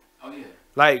nigga. Oh yeah.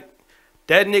 Like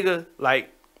that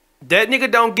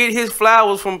nigga don't get his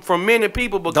flowers from many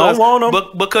people because Don't want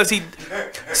him. because he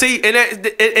see and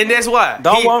that's why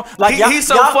Don't want like he's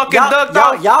so fucking ducked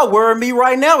off. Y'all worry me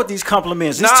right now with these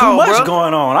compliments. There's too much bro.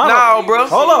 going on. No, bro.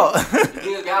 Hold up.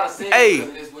 Nigga gotta say Hey, it,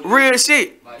 'cause it's what it real is.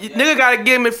 shit. Like, Nigga gotta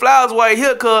give me flowers while he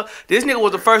here, cause this nigga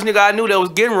was the first nigga I knew that was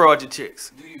getting royalty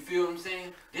checks. Do you feel what I'm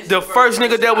saying? This The is first nigga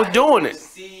person that was I doing it.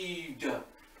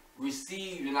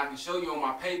 Received, and I can show you on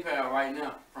my PayPal right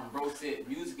now from Bro Said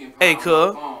Music and Hey, Power cuz.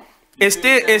 on my phone. You And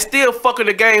feel what I'm saying? still fucking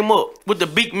the game up with the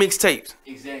beat mixtapes.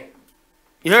 Exactly.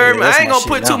 You heard Yeah, me? that's I ain't my gonna shit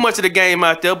put now. too much of the game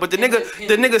out there, but the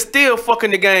nigga still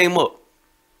fucking the game up.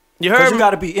 You Cause heard you me?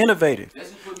 gotta be innovative. That's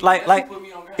what put me, Like that's what put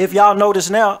me on game. if y'all notice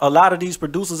now, a lot of these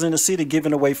producers in the city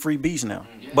giving away free beats now,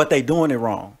 but they doing it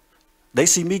wrong. They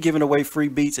see me giving away free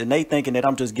beats and they thinking that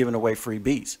I'm just giving away free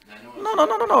beats.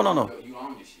 No. You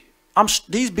own this shit.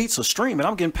 These beats are streaming.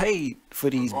 I'm getting paid for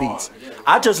these beats.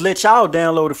 I just let y'all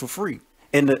download it for free,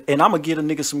 and I'm gonna get a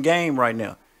nigga some game right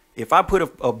now. If I put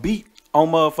a beat on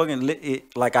motherfucking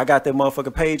like I got that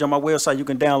motherfucking page on my website, you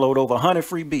can download over 100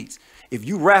 free beats. If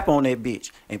you rap on that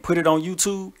bitch and put it on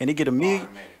YouTube and it get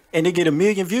a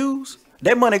million views,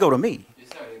 that money go to me.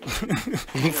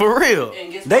 For real.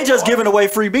 They just giving away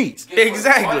free beats.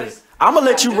 Exactly. I'm gonna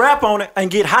let you rap on it and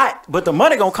get hot, but the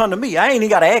money gonna come to me. I ain't even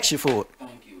gotta ask you for it.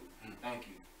 Thank you.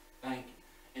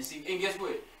 And see, and guess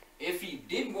what? If he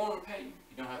didn't want to pay you,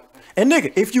 you don't have to pay. And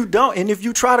nigga, if you don't, and if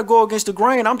you try to go against the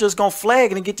grain, I'm just gonna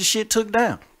flag it and get the shit took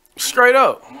down. Straight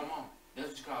up. On my mom. That's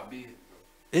what you call business,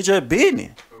 bro. It's just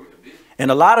business. For real business.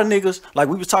 And a lot of niggas, like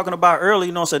we was talking about earlier,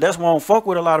 you know what I'm saying? That's why I don't fuck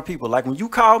with a lot of people. Like when you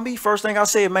called me, first thing I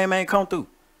said, man, come through.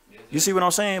 You see what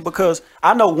I'm saying? Because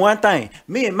I know one thing.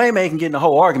 Me and May can get in a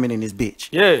whole argument in this bitch.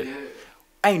 Yeah.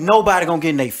 Ain't nobody gonna get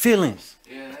in their feelings.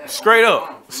 Yeah. Straight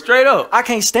up. Straight up. I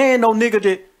can't stand no nigga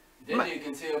that... That nigga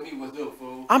can tell me what's up,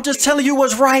 fool. I'm just telling you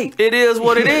what's right. It is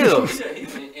what it is.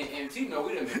 And T know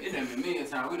it done been million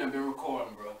times. We done been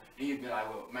recording, bro. And he'd be like,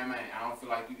 well, man, I don't feel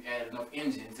like you added enough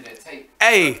engine to that tape.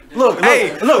 Hey, Look,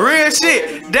 real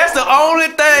shit. That's the only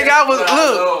thing I was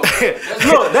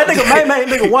Look, that nigga May,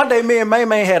 nigga, one day me and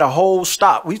May had a whole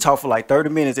stop. We talked for like 30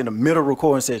 minutes in the middle of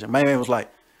recording session. May was like,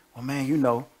 well, man, you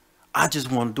know, I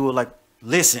just want to do it like,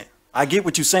 listen, I get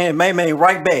what you saying. May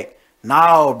right back.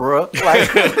 No, bro.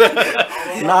 Like,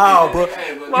 no, bro.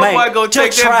 My boy go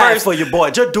take just that try it verse. for your boy.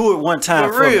 Just do it one time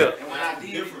For for real. me. And when I The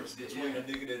did difference between a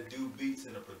nigga that do beats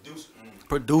and a producer.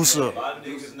 Producer. A lot of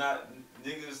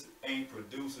niggas ain't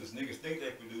producers. Niggas think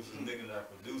they producers. Niggas not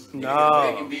producers. No.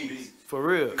 Niggas making making beats. For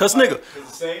real. Cause nigga, Cause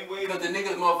the same way. Because the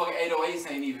niggas motherfucking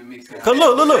 808s ain't even mixed. cause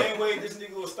look. The same way this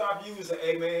nigga will stop you and say,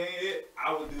 hey man,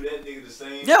 I would do that nigga the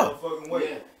same Yeah. motherfucking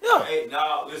way. Yeah. Hey,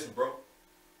 nah, listen, bro.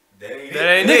 That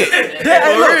ain't it.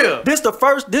 Hey, For look, real.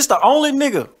 this the only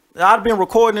nigga that I've been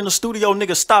recording in the studio.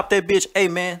 Nigga, stop that bitch. Hey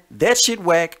man, that shit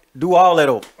whack. Do all that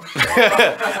over.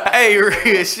 Hey,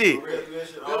 real shit.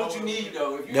 That's what you need,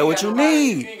 though. If you That ain't what got you nobody-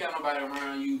 need. If you ain't got nobody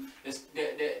around you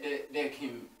that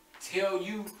can tell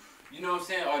you, you know what I'm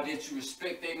saying, or that you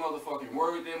respect their motherfucking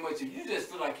word that much. If you just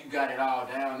feel like you got it all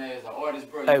down there as an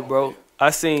artist, bro. Hey, bro. I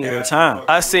seen Every time.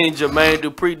 Jermaine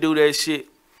Dupri do that shit.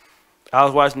 I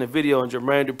was watching the video and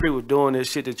Jermaine Dupri was doing this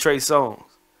shit to Trey Songz.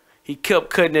 He kept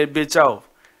cutting that bitch off.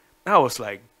 I was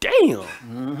like,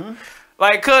 damn.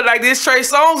 Like, cut like this Trey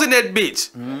Songz in that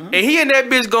bitch. And he in that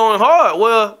bitch going hard.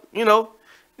 Well, you know,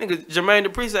 nigga, Jermaine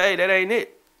Dupri said, hey, that ain't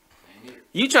it.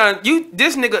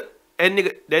 This nigga, that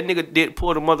nigga did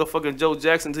pull the motherfucking Joe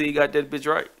Jackson till he got that bitch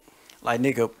right. Like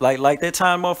nigga, like that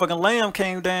time motherfucking Lamb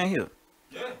came down here.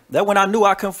 Yeah. That when I knew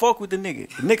I couldn't fuck with the nigga.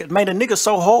 The nigga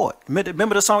so hard.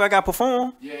 Remember the song I got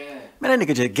performed? Yeah. Man, that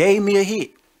nigga just gave me a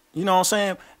hit. You know what I'm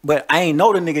saying? But I ain't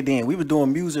know the nigga then. We were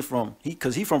doing music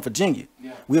cause he from Virginia.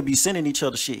 Yeah. We'll be sending each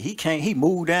other shit. He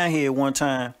moved down here one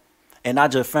time and I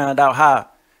just found out how,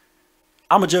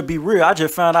 I'ma just be real, I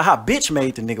just found out how bitch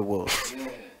made the nigga was. Yeah.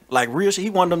 Like real shit. He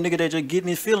one of them niggas that just getting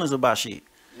his feelings about shit.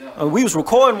 Yeah. We was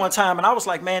recording one time and I was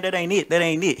like, man, that ain't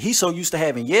it. He's so used to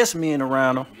having yes men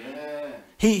around him. Yeah.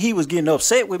 He was getting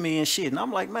upset with me and shit. And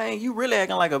I'm like, man, you really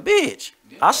acting like a bitch.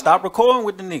 I stopped recording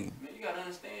with the nigga. Man, you gotta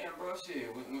understand, bro, shit.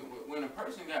 When a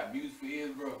person got music for ears,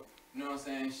 bro, you know what I'm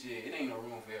saying? Shit, it ain't no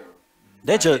room for error.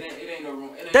 That just, It ain't no room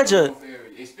that just, for error.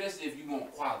 Especially if you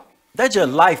want quality. that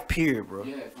just life period, bro.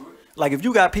 Yeah, for real. Like if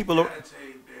you got people, Gotta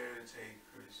take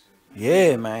criticism.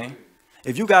 yeah, man.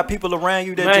 If you got people around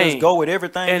you that Man. just go with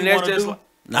everything And you that's want to just do,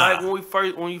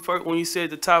 like when you said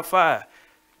the top 5,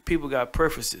 people got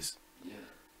preferences. Yeah.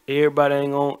 Everybody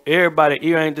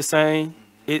ear ain't the same.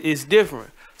 It's different.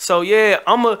 So yeah,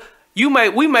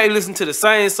 we may listen to the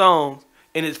same songs,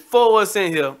 and it's 4 of us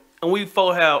in here, and we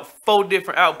have 4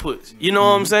 different outputs. You know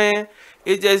what I'm saying?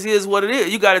 It just is what it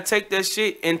is. You got to take that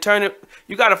shit and turn it.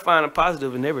 You got to find a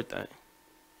positive in everything.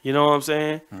 You know what I'm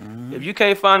saying? If you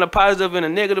can't find a positive in a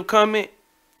negative comment,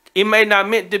 it may not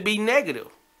meant to be negative.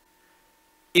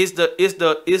 It's the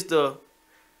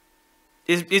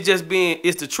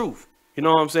truth. You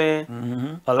know what I'm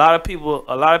saying? A lot of people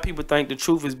think the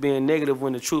truth is being negative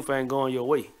when the truth ain't going your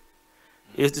way.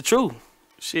 It's the truth.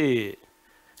 Shit.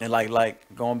 And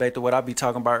like going back to what I be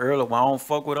talking about earlier, when I don't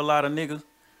fuck with a lot of niggas,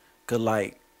 cause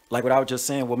like what I was just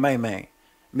saying with May.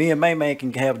 Me and May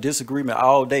can have disagreement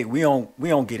all day. We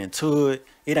don't get into it.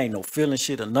 It ain't no feeling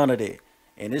shit or none of that.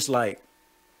 And it's like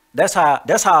that's how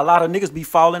a lot of niggas be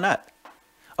falling out.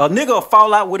 A nigga will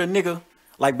fall out with a nigga,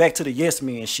 like back to the yes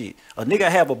men shit. A nigga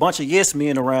have a bunch of yes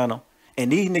men around him, and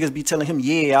these niggas be telling him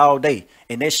yeah all day,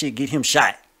 and that shit get him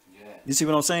shot. Yeah. You see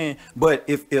what I'm saying? But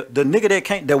if the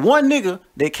nigga the one nigga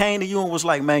that came to you and was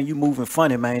like, man, you moving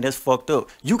funny, man, that's fucked up.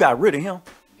 You got rid of him.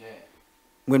 Yeah.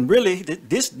 When really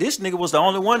this nigga was the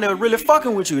only one that was really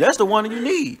fucking with you. That's the one that you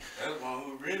need. That's the one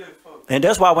who really fuck. And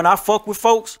that's why when I fuck with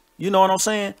folks, you know what I'm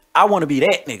saying? I want to be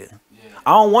that nigga.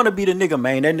 I don't want to be the nigga,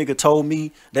 man. That nigga told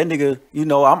me. That nigga, you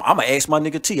know, I'm going to ask my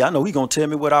nigga T. I know he going to tell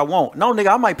me what I want. No, nigga,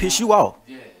 I might piss you off.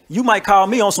 Yeah. You might call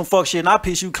me on some fuck shit and I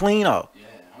piss you clean off.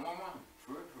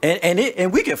 Yeah.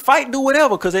 And we can fight, do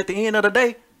whatever, because at the end of the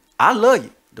day, I love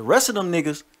you. The rest of them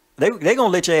niggas, they going to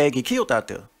let your ass get killed out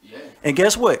there. Yeah. And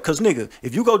guess what? Because, nigga,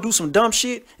 if you go do some dumb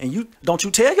shit and don't you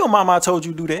tell your mama I told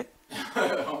you do that.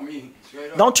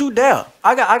 Don't you dare.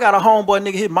 I got a homeboy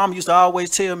nigga, his mama used to always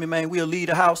tell me, man, we'll leave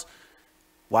the house.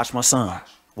 Watch my son.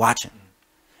 Watch him.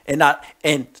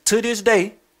 And to this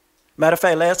day, matter of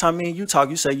fact, last time me and you talk,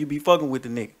 you say you be fucking with the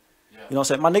nigga. Yeah. You know what I'm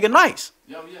saying? My nigga Nice.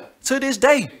 Yeah. To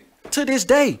this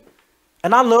day.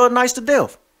 And I love Nice to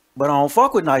death. But I don't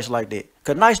fuck with Nice like that.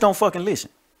 Because Nice don't fucking listen.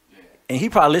 Yeah. And he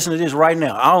probably listen to this right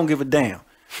now. I don't give a damn.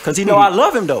 Because he know I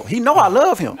love him though. He know I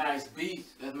love him. Nice beats.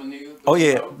 That's my nigga. Oh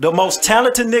yeah. The most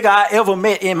talented nigga I ever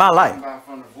met in my life.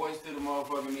 From the voice to the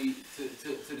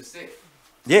motherfucking to the set.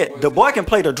 Yeah, the boy can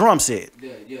play the drum set.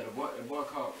 Yeah, the boy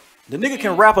called. The nigga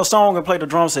can rap a song and play the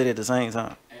drum set at the same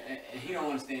time. And he don't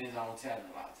understand his own talent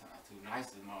a lot of times too. Nice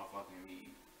as motherfucking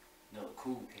me, no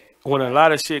cool cat. When a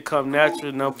lot of shit come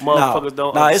natural, no motherfuckers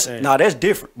don't understand. That's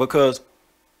different because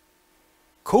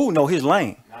Cool know his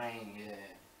lane. Yeah.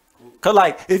 Cool. Cause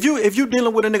like if you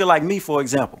dealing with a nigga like me, for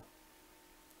example,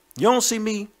 you don't see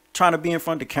me trying to be in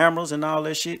front of the cameras and all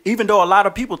that shit. Even though a lot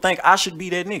of people think I should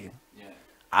be that nigga.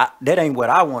 That ain't what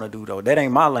I want to do though. That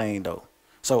ain't my lane though.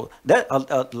 So that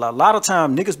a lot of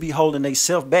time niggas be holding they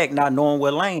self back, not knowing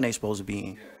what lane they supposed to be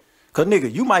in. Yeah. Cause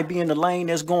nigga, you might be in the lane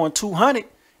that's going 200,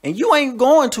 and you ain't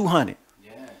going 200.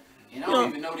 Yeah, and I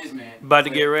don't even know this man. About to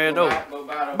get ran over.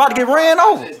 About to get ran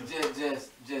over.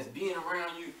 Just being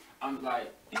around you, I'm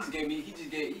like, he just give me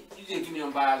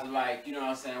them vibes of like, you know what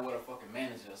I'm saying, what a fucking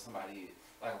manager or somebody is,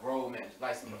 like a role manager,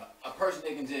 like a person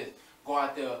that can just go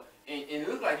out there. And it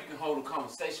looks like you can hold a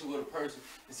conversation with a person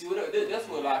and see that's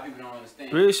what a lot of people don't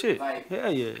understand. Real shit. Like, yeah.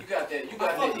 You got that English,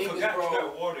 bro. You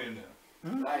got water in there.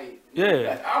 Like,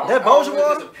 yeah. That Bossman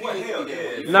water? What hell,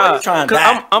 yeah. Nah, cause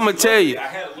I'm gonna tell you. I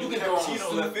had a little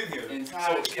cappuccino left in here.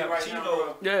 So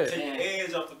cappuccino take the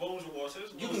edge off the Bossman water.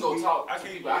 You can go talk to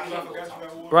people. I can't go talk to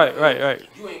people. Right.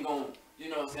 You ain't gonna, you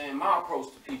know what I'm saying? My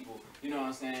approach to people, you know what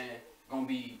I'm saying? Gonna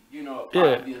be, you know,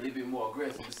 probably be a little bit more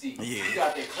aggressive. But see, you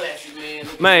got that classy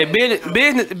man.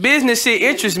 Business shit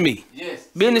interests me. Yes.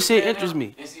 Business shit interests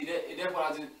me. And see, that's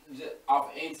what I just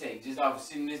off of intake, just off of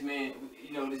seeing this man,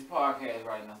 you know, this podcast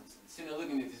right now, sitting there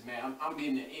looking at this man, I'm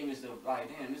getting the image of like,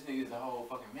 damn, this nigga is a whole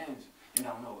fucking manager, and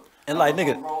I don't know it. And like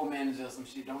nigga, role manager or some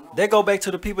shit, don't know. They go back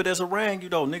to the people that's around you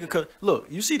though, nigga. Cause look,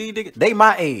 you see these niggas, they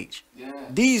my age. Yeah.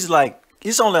 These like.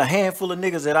 It's only a handful of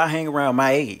niggas that I hang around my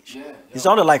age. Yeah, it's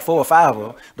only like 4 or 5 of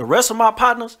them. The rest of my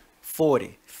partners,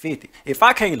 40, 50. If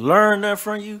I can't learn nothing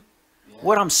from you,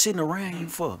 what I'm sitting around you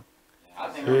for? I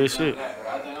think ever since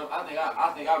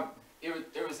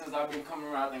I've been coming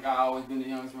around, I think I always been the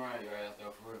youngest around your ass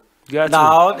though, for real.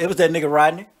 No, it was that nigga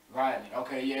Rodney. Rodney,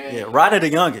 okay, yeah. Yeah, Rodney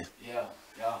the youngest. Yeah,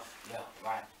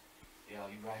 right. Yeah,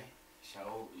 you right.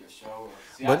 Your show.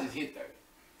 See, I just hit 30.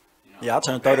 Yeah, I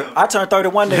turned 30. I turned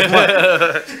 31 next month.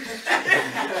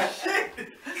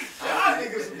 Y'all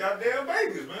niggas some goddamn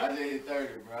babies, man. I just hit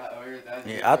 30, bro.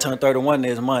 Yeah, I turned 31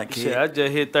 next month, kid. Shit, I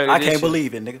just hit 30. I can't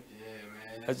believe it, nigga. Yeah,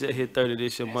 man. I just hit 30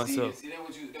 this year myself. See, that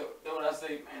what I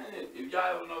say, man. If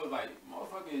y'all ever know, like,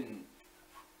 motherfucking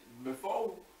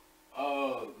before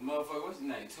Motherfucker, what's his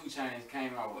name? 2 Chainz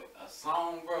came out with a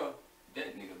song, bro.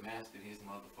 That nigga mastered his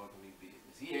motherfucking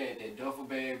business. He had that Duffel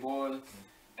Bag Boys.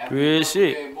 After Real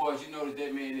shit. Bag Boys, you know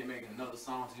that man didn't make another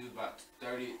song till he was about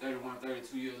 30, 31,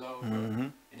 32 years old, bro.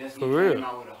 And that's when he came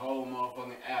out with a whole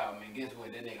motherfucking album. And guess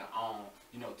what? That nigga owned,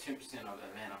 10% of the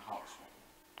Atlanta Hawks.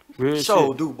 Real So,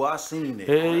 shit. dude, boy, I seen it.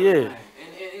 Hell yeah. And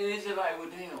it's just like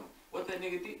with him. What that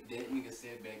nigga did, that nigga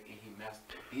sat back and he mastered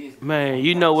the business. Man,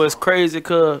 you know what's crazy,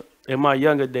 cuz? In my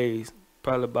younger days,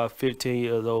 probably about 15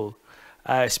 years old,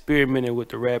 I experimented with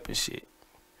the rapping shit.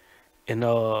 And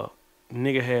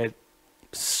nigga had,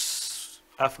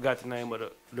 I forgot the name of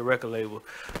the record label.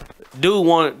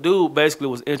 Dude basically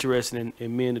was interested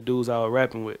in me and the dudes I was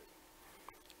rapping with.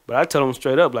 But I tell him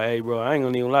straight up, like, hey, bro, I ain't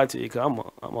gonna even lie to you, cause I'm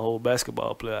a whole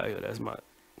basketball player out here. That's my.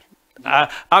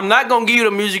 I'm not gonna give you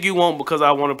the music you want because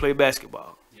I want to play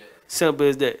basketball. Yeah. Simple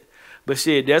as that. But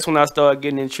shit, that's when I started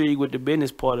getting intrigued with the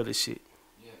business part of the shit.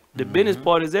 Yeah. The business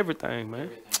part is everything, man.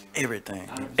 Everything.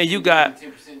 And you got,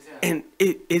 and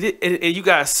you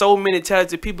got so many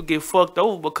talented people get fucked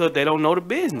over because they don't know the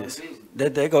business.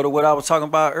 That they go to what I was talking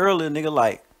about earlier, nigga.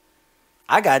 Like,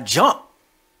 I got jumped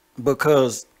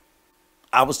because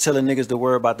I was telling niggas to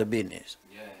worry about the business.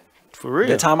 Yeah. For real.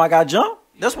 That time I got jumped,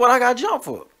 that's what I got jumped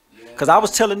for. Because I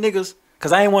was telling niggas,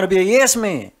 because I ain't want to be a yes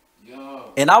man.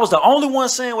 Yo. And I was the only one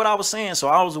saying what I was saying, so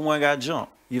I was the one that got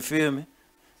jumped. You feel me?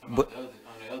 But, on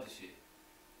the other shit.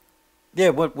 Yeah,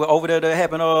 what over there that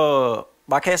happened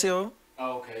by Casio?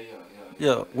 Oh, okay,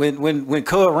 yeah. When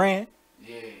Cub ran.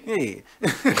 Yeah.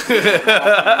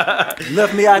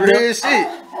 Left me out there. Shit.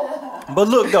 But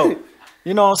look though,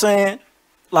 you know what I'm saying?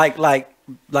 Like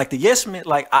the yes man,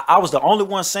 like I was the only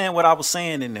one saying what I was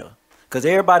saying in there. Cause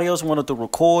everybody else wanted to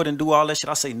record and do all that shit.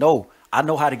 I say, no, I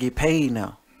know how to get paid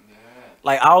now. Yeah.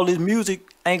 Like all this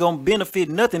music ain't gonna benefit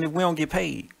nothing if we don't get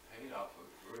paid.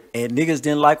 And niggas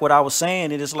didn't like what I was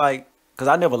saying. And it's like, cause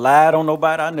I never lied on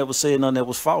nobody. I never said nothing that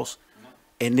was false. No.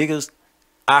 And niggas,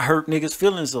 I hurt niggas'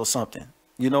 feelings or something.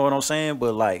 You know what I'm saying?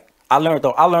 But like, I learned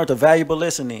a valuable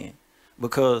lesson in,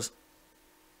 because,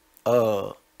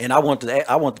 and I want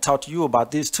to talk to you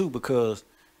about this too, because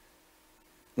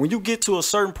when you get to a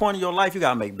certain point in your life, you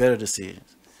gotta make better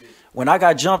decisions. When I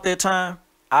got jumped that time,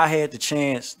 I had the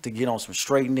chance to get on some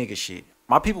straight nigga shit.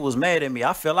 My people was mad at me.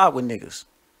 I fell out with niggas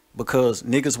because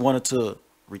niggas wanted to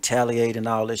retaliate and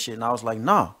all that shit. And I was like,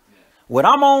 nah, what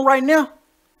I'm on right now,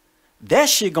 that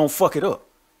shit gonna fuck it up.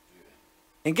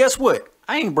 And guess what?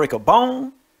 I ain't break a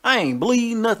bone. I ain't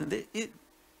bleed nothing.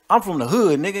 I'm from the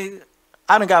hood, nigga.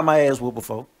 I done got my ass whooped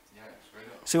before.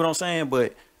 See what I'm saying?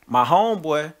 But my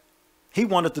homeboy, he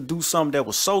wanted to do something that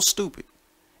was so stupid.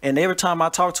 And every time I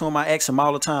talk to him, I ask him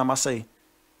all the time, I say,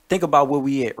 think about where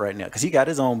we at right now. Because he got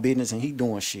his own business and he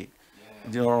doing shit.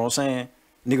 Yeah. You know what I'm saying?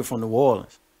 Nigga from New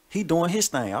Orleans. He doing his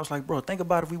thing. I was like, bro, think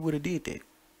about if we would have did that.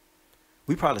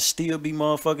 We probably still be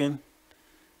motherfucking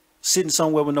sitting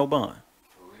somewhere with no bond.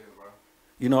 For real, bro.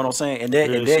 You know what I'm saying?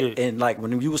 And like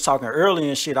when you was talking earlier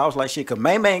and shit, I was like, shit, because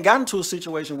man got into a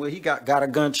situation where he got a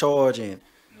gun charge and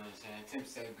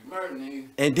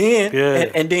and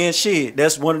then shit,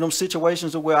 that's one of them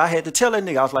situations where I had to tell that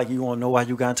nigga, I was like, you want to know why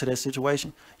you got into that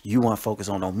situation? You want to focus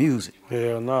on no music.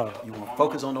 Hell no. You want to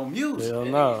focus on no music. Hell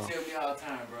no. He tell me all the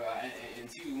time, bro, and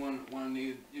he was one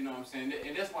nigga, you know what I'm saying?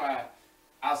 And that's why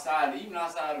even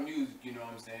outside of music, you know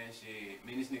what I'm saying? Shit,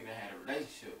 man, this nigga done had a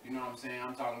relationship, you know what I'm saying?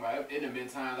 I'm talking about, it done been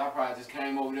times I probably just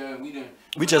came over there and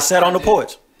we just sat on the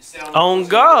porch. On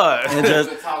God. And just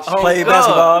play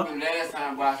basketball. Last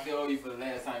time, bro, I still owe you for the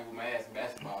last time with my ass in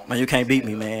basketball. Man, you can't beat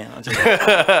me, man. I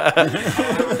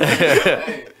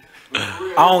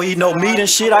don't eat no meat and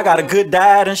shit. I got a good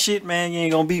diet and shit, man. You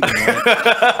ain't gonna beat me, man.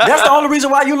 That's the only reason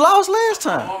why you lost last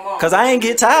time. Cause I ain't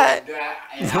get tired.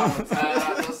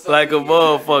 Like a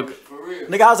motherfucker.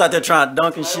 Nigga, I was out there trying to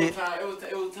dunk and shit.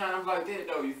 It was times like that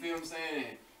though. You feel what I'm saying?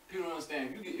 And people don't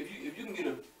understand. If you can get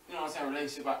a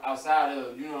relationship outside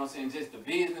of, you know what I'm saying, just the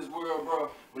business world, bro.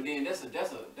 But then that's a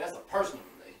personal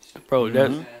relationship. Bro,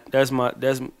 that's my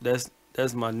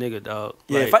nigga, dog.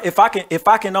 Yeah, like, if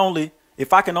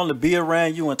I can only be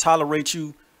around you and tolerate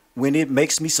you when it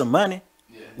makes me some money,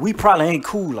 we probably ain't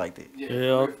cool like that.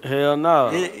 Yeah, hell no.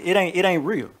 It ain't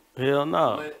real. Hell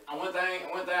no. But one thing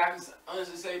I can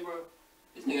honestly say, bro,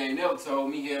 this nigga ain't never told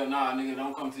me, hell nah, nigga,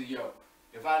 don't come to the yo.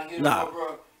 If I didn't hit him up,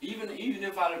 bro, even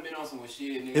if I'd have been on some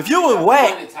shit, nigga, if you was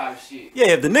whack, type shit.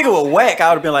 Yeah, if the nigga was whack, I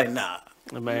would have been like, nah.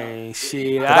 Man,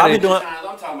 shit. I'm talking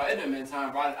about it done been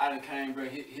time, bro. I done came, bro,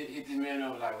 hit this man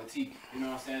up. like with T, you know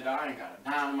what I'm saying? Dog, I ain't got a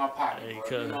dime in my pocket, Hey,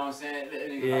 bro. You know what I'm saying? That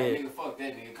nigga, Yeah. like, nigga, fuck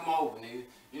that nigga. Come over, nigga.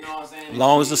 You know what I'm saying?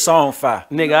 Long as the song fire.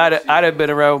 Nigga, I'd have been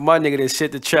around with my nigga that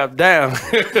shit the trap down.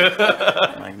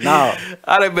 Like, nah.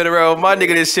 I'd have been around with my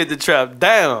nigga that shit the trap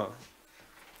down.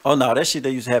 Oh no, that shit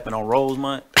that used to happen on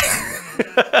Rosemont.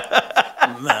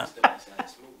 Nah.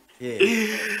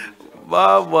 Yeah.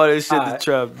 My boy that shit the Alright.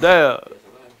 trap down.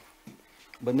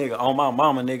 But nigga, on my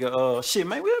mama, nigga, shit,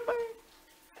 man,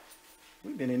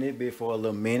 we been in this bit for a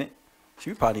little minute. So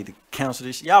we probably need to cancel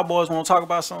this shit. Y'all boys want to talk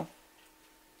about something?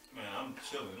 Man, I'm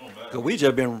chilling. It don't matter. Cause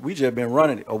we just been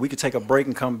running it, or we could take a break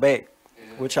and come back.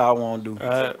 What y'all want to do?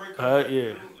 Yeah. It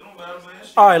don't matter, man.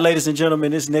 Shit. All right, ladies and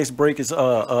gentlemen, this next break is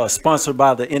sponsored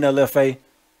by the NLFA.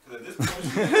 'Cause at this point,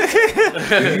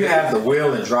 If you have the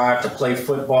will and drive to play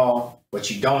football, but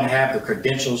you don't have the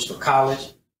credentials for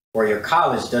college, or your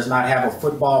college does not have a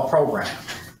football program,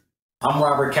 I'm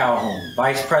Robert Calhoun,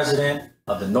 Vice President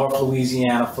of the North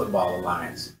Louisiana Football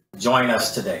Alliance. Join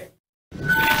us today. We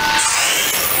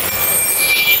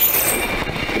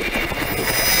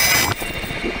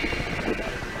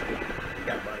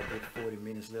got about a good 40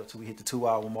 minutes left till we hit the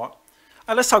 2-hour mark. All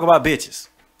right, let's talk about bitches.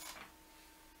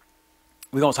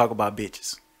 We're going to talk about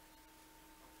bitches.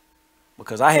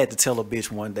 Because I had to tell a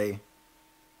bitch one day,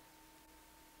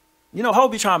 you know, hoe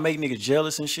be trying to make niggas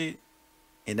jealous and shit.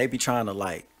 And they be trying to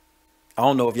like, I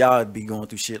don't know if y'all be going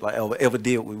through shit like ever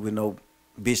deal with no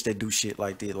bitch that do shit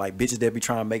like this. Like bitches that be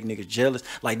trying to make niggas jealous.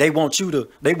 Like they want you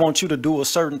to do a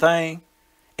certain thing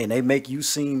and they make you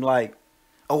seem like,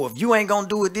 oh, if you ain't gonna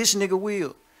do it, this nigga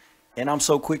will. And I'm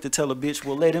so quick to tell a bitch,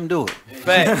 well, let him do it.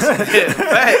 Facts. Yeah,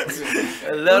 facts.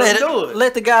 Let him do it.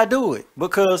 Let the guy do it.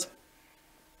 Because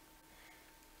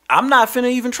I'm not finna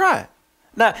even try.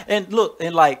 Now, and look,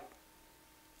 and like,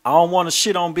 I don't want to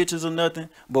shit on bitches or nothing,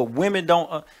 but women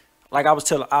don't, like I was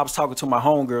talking to my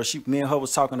homegirl, me and her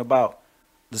was talking about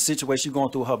the situation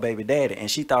going through with her baby daddy, and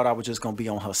she thought I was just gonna be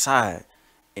on her side.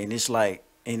 And it's like,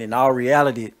 and in all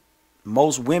reality,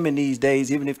 most women these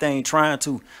days, even if they ain't trying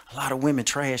to, a lot of women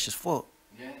trash as fuck.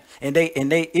 Yeah. And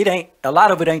it ain't, a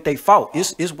lot of it ain't their fault.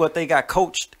 It's what they got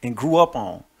coached and grew up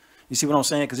on. You see what I'm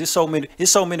saying? Because there's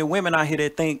so many women out here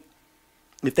that think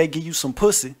if they give you some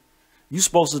pussy, you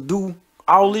supposed to do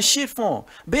all this shit for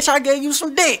them. Bitch, I gave you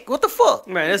some dick. What the fuck?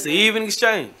 Man, that's an even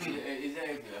exchange. Yeah,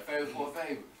 exactly. A favor for a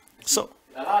favor. So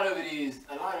A lot of it is,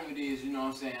 you know what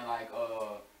I'm saying, like,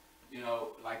 you know,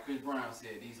 like Chris Brown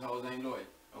said, these hoes ain't loyal.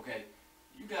 Okay,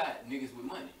 you got niggas with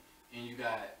money, and you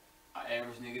got an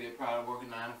average nigga that probably working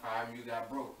 9 to 5, and you got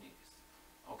broke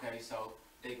niggas. Okay, so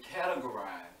they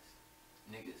categorize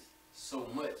niggas so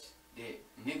much that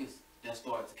niggas that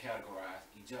start to categorize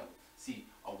each other. See,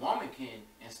 a woman can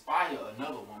inspire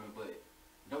another woman, but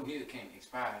no nigga can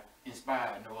inspire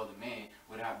no other man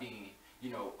without being, you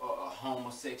know, a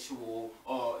homosexual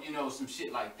or, you know, some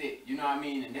shit like that. You know what I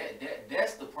mean? And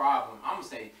that's the problem. I'm gonna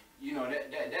say, you know,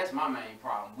 that's my main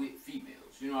problem with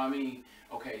females. You know what I mean?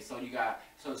 Okay, so you got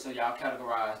so y'all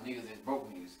categorize niggas as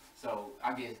broke niggas. So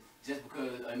I guess just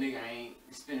because a nigga ain't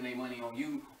spending their money on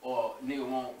you or nigga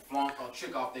won't flaunt or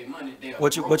trick off their money, they are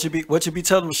what you be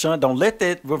telling them, Shun? Don't let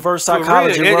that reverse For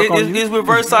psychology real. work on you. It's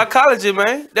reverse psychology,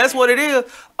 man. That's what it is.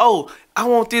 Oh, I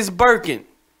want this Birkin.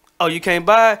 Oh, you can't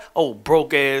buy it? Oh,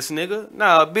 broke ass nigga.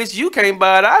 Nah, bitch, you can't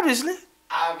buy it, obviously.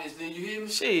 Obviously, you hear me?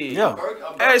 Shit. Yeah.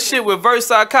 That shit reverse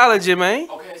psychology, man.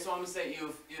 Okay, so I'm gonna say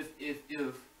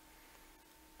if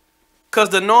Cause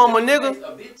the normal nigga.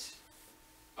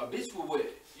 a bitch will what?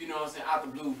 You know what I'm saying? Out the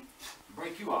blue,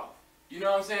 break you off. You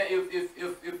know what I'm saying? If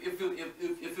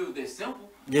it was that simple,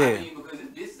 Yeah. I mean, because this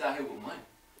bitches out here with money.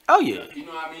 Oh yeah. You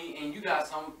know what I mean? And you got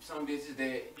some bitches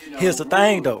that, you know. Here's the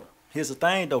thing though,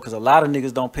 because a lot of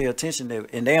niggas don't pay attention to,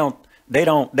 and they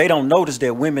don't notice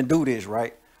that women do this,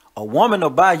 right? A woman will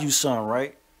buy you something,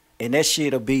 right? And that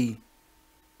shit'll be,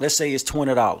 let's say it's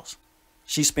 $20.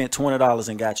 She spent $20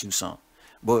 and got you something.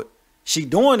 But she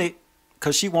doing it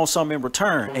because she wants something in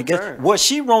return. And guess what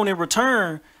she want in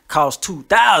return costs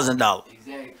 $2,000.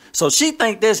 Exactly. So she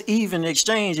think that's even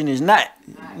exchange and it's not.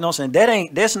 You know what I'm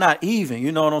saying? That's not even.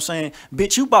 You know what I'm saying?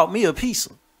 Bitch, you bought me a pizza.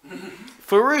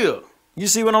 For real. You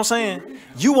see what I'm saying?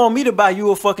 You want me to buy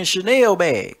you a fucking Chanel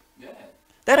bag. Yeah.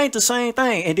 That ain't the same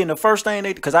thing. And then the first thing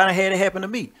because I done had it happen to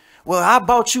me. Well, I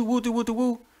bought you woo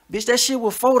woo. Bitch, that shit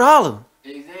was $4.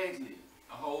 Exactly.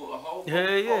 A whole.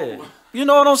 Yeah. You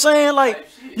know what I'm saying? Like,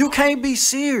 you can't be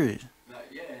serious. Like,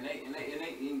 yeah,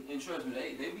 and trust me,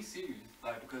 they be serious.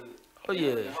 Like, because. Oh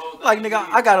yeah. Like, nigga,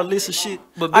 I got a list of shit.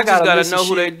 But I bitches got a gotta list of know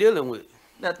who they shit. dealing with.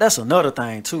 That's another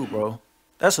thing too, bro.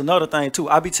 That's another thing too.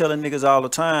 I be telling niggas all the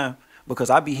time because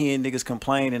I be hearing niggas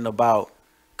complaining about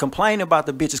complaining about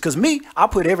the bitches. Cause me, I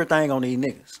put everything on these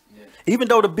niggas. Yeah. Even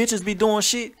though the bitches be doing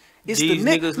shit, it's these the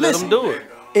niggas let them do it.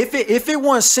 If it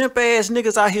wasn't simp ass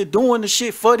niggas out here doing the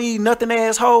shit for these nothing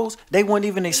ass hoes, they wouldn't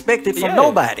even expect it from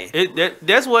nobody.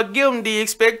 That's what give them the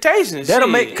expectations. That'll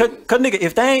make cause nigga,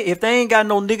 if they ain't got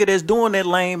no nigga that's doing that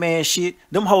lame ass shit,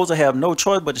 them hoes will have no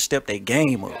choice but to step their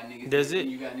game up. That's it.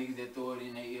 You got niggas that throw it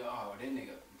in their ear. Oh, that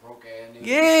nigga broke ass nigga.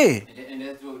 Yeah. And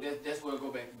that's where it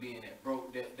go back to being that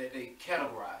broke that they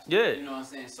categorize. Yeah. You know what I'm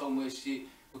saying? So much shit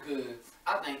because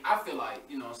I feel like,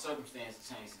 you know, circumstances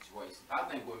change situations. I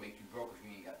think what make you broke if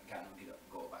you ain't got no get up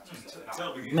and go about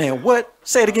yourself. Man, what?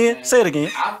 Say it again. Say it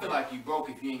again. I feel like you broke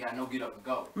if you ain't got no get up and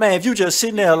go. Man, if you just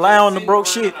sitting there allowing the broke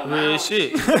shit. Real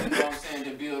shit. You know what I'm saying?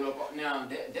 To build up. Now,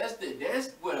 that's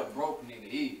what a broke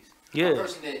nigga is. Yeah. A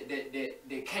person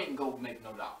that can't go make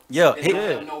no dollar. Yeah.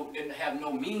 That have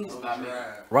no means by me.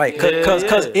 Right. Cause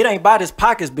it ain't about his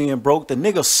pockets being broke. The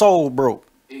nigga soul broke.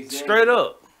 Exactly. Straight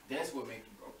up. That's what makes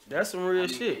you broke. That's some real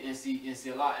shit. And see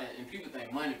a lot, and people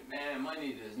think money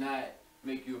does not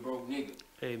make you a broke nigga.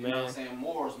 Hey, you man. know what I'm saying?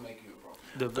 Morals make you a broke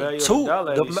nigga. The value of the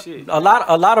dollar ain't shit. A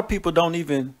lot of people don't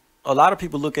even. A lot of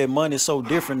people look at money so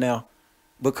different now,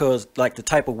 because like the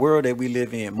type of world that we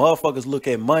live in, motherfuckers look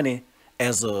at money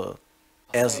as a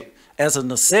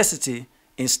necessity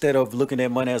instead of looking at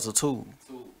money as a tool.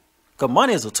 Cause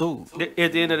money is a tool. At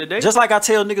the end of the day, just like I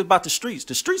tell niggas about the streets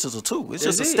is a tool. It's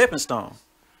just a stepping stone.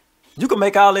 You can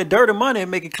make all that dirty money and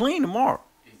make it clean tomorrow.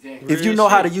 Exactly. If you know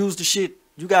how to use the shit,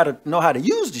 you gotta know how to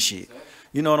use the shit. Exactly.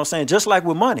 You know what I'm saying? Just like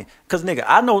with money. Cause nigga,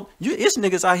 I know it's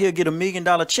niggas out here get $1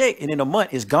 million check and in a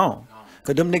month it's gone.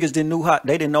 Cause them niggas didn't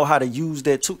know how to use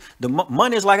that tool. The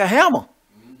money is like a hammer.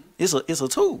 It's a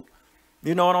tool.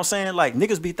 You know what I'm saying? Like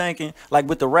niggas be thinking, like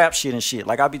with the rap shit and shit,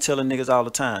 like I be telling niggas all the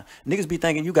time, niggas be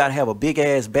thinking you gotta have a big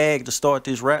ass bag to start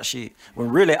this rap shit. When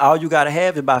really all you gotta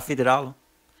have is about $50.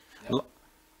 Yep.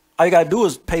 All you gotta do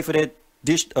is pay for that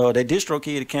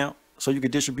DistroKid account so you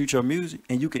can distribute your music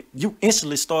and you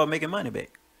instantly start making money back.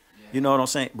 Yeah. You know what I'm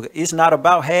saying? But it's not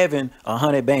about having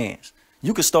 100 bands.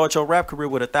 You could start your rap career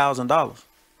with $1,000.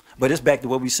 But it's back to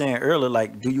what we saying earlier,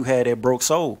 like, do you have that broke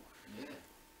soul? Yeah.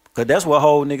 Cause that's what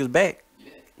hold niggas back.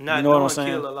 Not you know what I'm saying?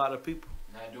 Kill a lot of people.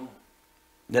 Not doing.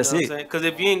 That's it. Because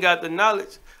if you ain't got the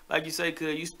knowledge, like you say,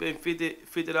 cause you spend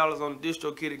 $50 on the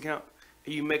DistroKid account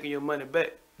and you making your money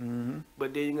back. Mm-hmm.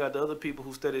 But then you got the other people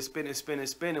who started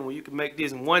spending when you can make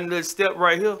this one little step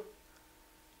right here,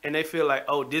 and they feel like,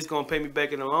 oh, this gonna pay me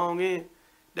back in the long end.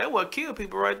 That what kill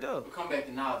people right there. We come back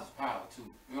to knowledge is power too.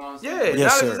 You know what I'm saying? Yeah,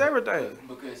 yes, knowledge sir. is everything.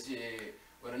 Because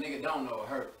what a nigga don't know it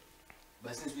hurt.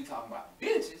 But since we talking about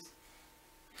bitches.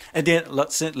 And then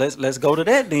let's go to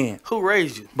that then. Who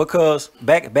raised you? Because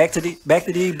back to these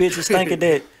bitches thinking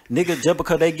that nigga, just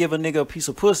because they give a nigga a piece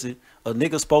of pussy, a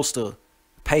nigga supposed to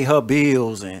pay her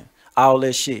bills and all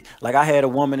that shit. Like I had a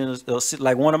woman in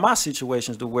like one of my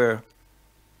situations to where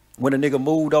when a nigga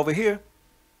moved over here,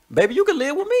 baby, you can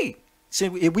live with me. See,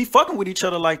 if we fucking with each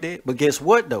other like that, but guess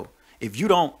what though? If you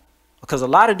don't, because a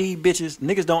lot of these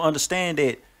niggas don't understand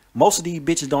that most of these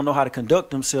bitches don't know how to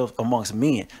conduct themselves amongst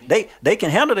men. They can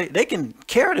handle it. They can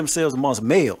carry themselves amongst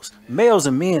males. Males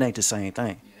and men ain't the same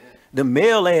thing. The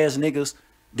male ass niggas,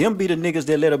 them be the niggas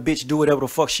that let a bitch do whatever the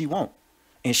fuck she want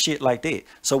and shit like that.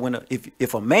 So when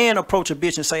if a man approach a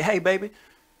bitch and say, hey baby,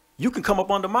 you can come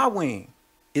up under my wing.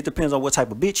 It depends on what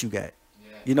type of bitch you got.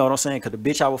 You know what I'm saying? Because the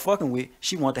bitch I was fucking with,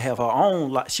 she wanted to have her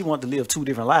own life. She wanted to live 2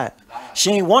 different lives.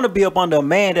 She ain't want to be up under a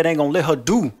man that ain't gonna let her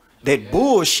do that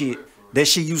bullshit that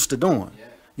she used to doing.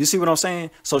 You see what I'm saying?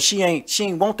 So she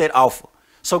ain't want that offer.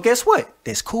 So guess what?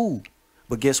 That's cool.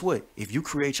 But guess what? If you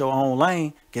create your own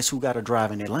lane, guess who got to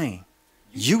drive in that lane?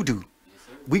 You do.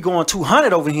 We going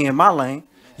 200 over here in my lane.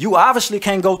 You obviously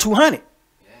can't go 200.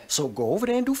 So go over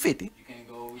there and do 50. You can't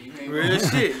go. Real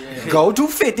shit. Go do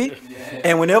 50.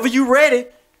 And whenever you ready,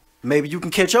 maybe you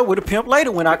can catch up with a pimp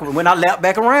later when I lap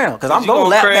back around. Because I'm going to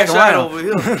lap back around. Over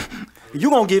here. You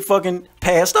gonna get fucking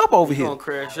passed up over here.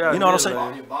 Crash out, you know what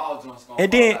I'm saying? And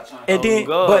then,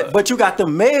 but you got the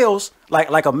males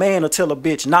like a man will tell a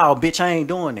bitch, nah, bitch, I ain't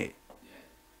doing that.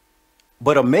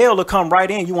 But a male will come right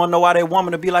in. You wanna know why that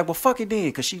woman will be like, well, fuck it then,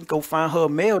 because she can go find her a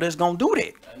male that's gonna do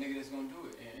that. A nigga that's gonna do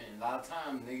it, and a lot of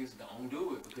times niggas don't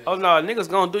do it. Because oh no, niggas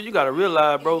gonna do it. You gotta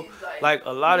realize, bro. Like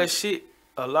a lot of shit,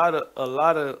 a lot of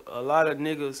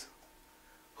niggas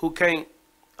who can't.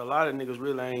 A lot of niggas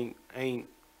really ain't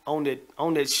on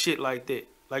that shit like that.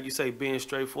 Like you say, being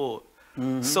straightforward.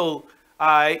 Mm-hmm. So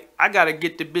I gotta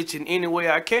get the bitch in any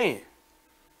way I can,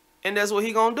 and that's what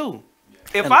he gonna do.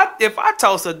 Yeah. If I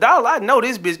toss $1, I know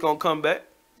this bitch gonna come back.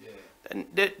 Yeah.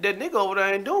 That nigga over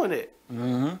there ain't doing it.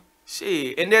 Mm-hmm.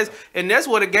 Shit, and that's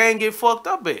where the gang get fucked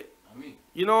up at.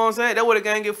 You know what I'm saying? That's where the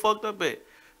gang get fucked up at.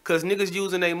 Cause niggas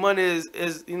using their money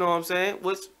as you know what I'm saying?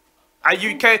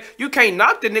 You can't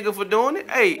knock the nigga for doing it.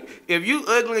 Hey, if you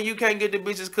ugly and you can't get the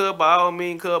bitches cut, by all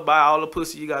means, buy all the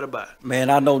pussy you gotta buy. Man,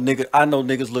 I know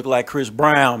niggas look like Chris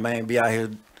Brown, man, be out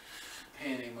here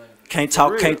can't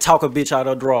talk a bitch out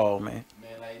of draw, man.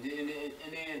 Man, like and then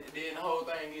the whole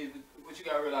thing is what you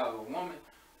gotta realize with a woman,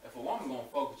 if a woman gonna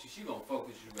fuck with you, she gonna fuck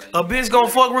with you, right? A bitch gonna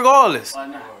fuck regardless. Why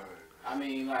not? I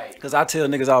mean, like, Cause I tell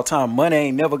niggas all the time, money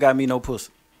ain't never got me no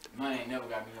pussy. Money ain't never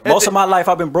got me no Most of my life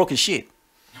I've been broke as shit.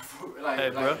 Hey,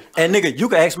 bro. And nigga, you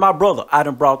can ask my brother. I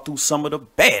done brought through some of the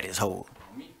baddest hoes.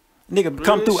 Nigga,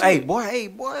 come through. Hey,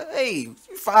 you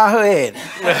fire her head.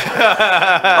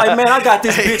 Like, man, I got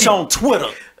this bitch on Twitter.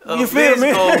 You feel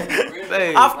me?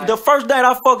 The first night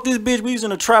I fucked this bitch, we was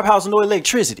in a trap house, no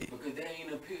electricity. Because they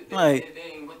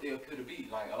ain't what they appear to be.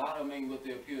 Like, a lot of them ain't what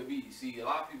they appear to be. See, a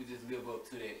lot of people just live up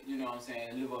to that, you know what I'm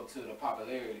saying? Live up to the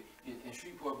popularity. And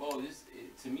Shreveport Bowl,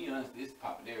 to me, honestly, it's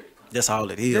popularity. That's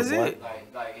all it is, boy.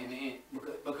 Like in the end,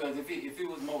 because if it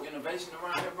was more innovation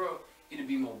around here, bro, it'd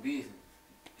be more business.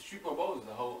 Shreveport Bowl is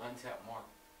a whole untapped market.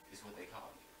 Is what they call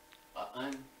it.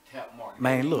 An untapped market.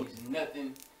 Man, look. There's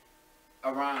nothing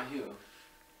around here.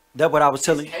 That's what I was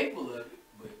telling you. Capable of it,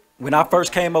 but when I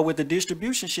first came up with the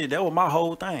distribution shit, that was my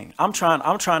whole thing. I'm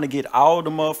trying to get all the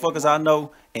motherfuckers I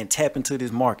know and tap into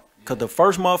this market. Cause the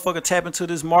first motherfucker tap into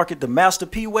this market, the Master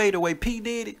P way, the way P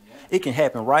did it, it can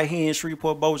happen right here in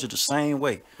Shreveport Bossier the same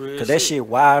way. Cause that shit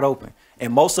wide open.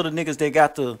 And most of the niggas that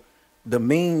got the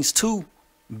means to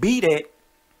be that,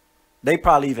 they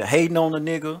probably even hating on a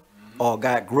nigga or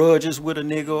got grudges with a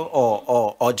nigga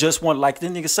or just want, like the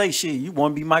nigga say, shit, you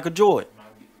want to be Michael Jordan.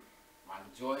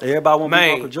 Everybody want to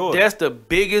be Michael Jordan. That's the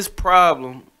biggest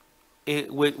problem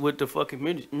with the fucking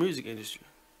music industry.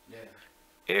 Yeah.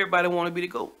 Everybody want to be the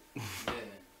GOAT. Yeah.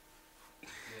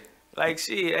 Like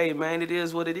shit, hey man, it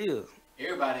is what it is.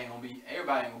 Everybody ain't gonna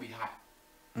be hot.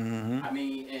 I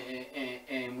mean,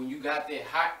 and when you got that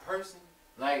hot person,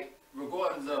 like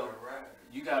regardless of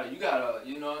you gotta,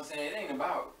 you know what I'm saying? It ain't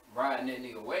about riding that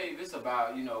nigga wave. It's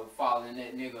about, you know, following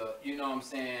that nigga. You know what I'm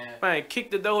saying? Man,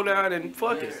 kick the door down and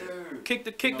fuck it. Sir. Kick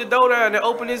the door down and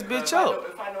open this bitch up.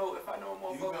 If I know a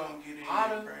motherfucker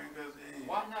hotter,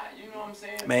 why not? You know what I'm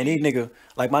saying? Man, these nigga,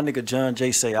 like my nigga John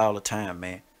Jay say all the time,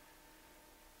 man.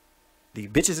 These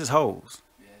bitches is hoes.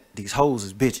 Yeah. These hoes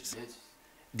is bitches.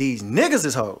 These niggas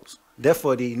is hoes.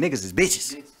 Therefore, these niggas is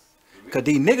bitches. Cause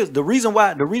these niggas, the reason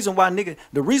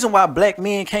why black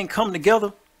men can't come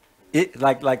together, it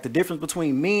like the difference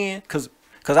between men, cause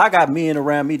I got men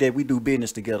around me that we do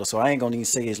business together, so I ain't gonna even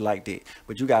say it's like that.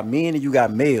 But you got men and you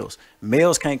got males.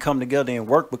 Males can't come together and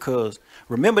work because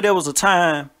remember there was a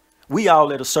time we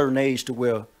all at a certain age to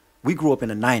where we grew up in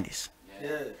the 90s.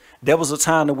 Yeah. There was a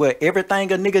time to where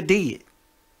everything a nigga did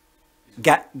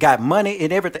got money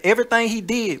and everything he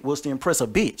did was to impress a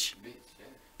bitch.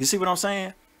 You see what I'm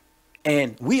saying?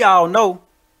 And we all know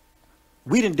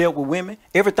we done dealt with women.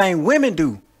 Everything women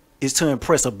do is to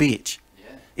impress a bitch.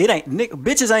 Yeah. It ain't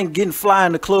bitches ain't getting fly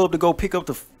in the club to go pick up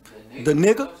the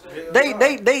nigga.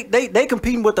 They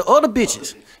competing with the other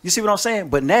bitches. You see what I'm saying?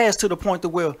 But now it's to the point to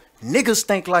where niggas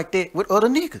think like that with other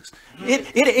niggas.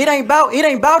 It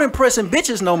ain't about impressing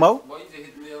bitches no more.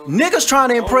 Niggas trying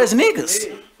to impress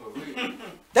niggas.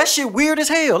 That shit weird as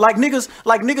hell. Like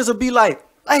niggas will be like,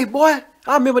 hey boy,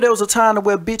 I remember there was a time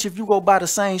where bitch, if you go buy the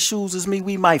same shoes as me,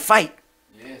 we might fight.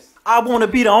 Yes. I want to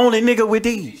be the only nigga with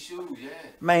these. Shoes, yeah.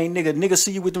 Man, nigga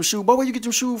see you with them shoes. Boy, where you get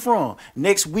them shoes from?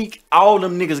 Next week, all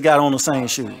them niggas got on the same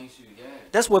shoe. Yeah.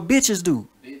 That's what bitches do.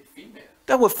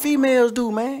 That's what females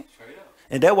do, man.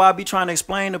 And that's why I be trying to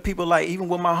explain to people, like, even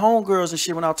with my homegirls and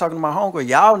shit, when I was talking to my homegirl,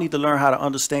 y'all need to learn how to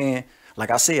understand.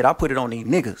 Like I said, I put it on these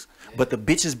niggas. Yeah. But the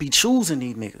bitches be choosing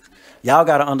these niggas. Y'all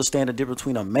got to understand the difference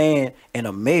between a man and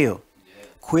a male. Yeah.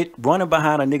 Quit running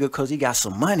behind a nigga because he got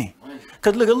some money.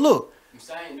 Because look.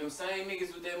 Them same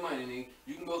niggas with that money, nigga,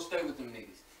 you can go stay with them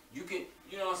niggas. You can,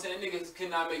 you know what I'm saying, niggas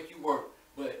cannot make you work.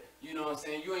 But, you know what I'm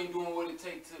saying, you ain't doing what it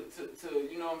takes to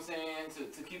you know what I'm saying,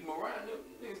 to keep them around. Them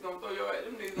niggas gonna throw your ass.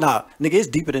 Them niggas nah, nigga, it's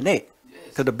deeper than that.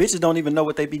 Because the bitches don't even know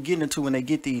what they be getting into when they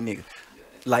get these niggas.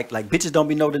 Like bitches don't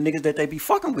be know the niggas that they be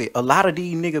fucking with. A lot of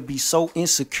these niggas be so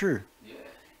insecure. Yeah.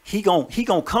 He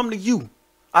gon' come to you.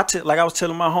 Like I was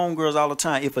telling my homegirls all the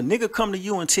time, if a nigga come to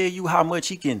you and tell you how much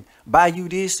he can buy you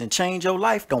this and change your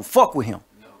life, don't fuck with him.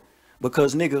 No.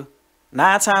 Because nigga,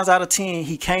 9 times out of 10,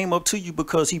 he came up to you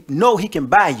because he know he can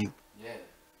buy you. Yeah.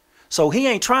 So he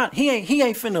ain't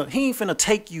finna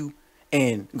take you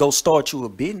and go start you a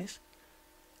business.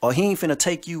 or he ain't finna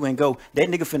take you and go. That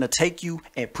nigga finna take you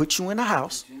and put you in the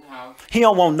house. He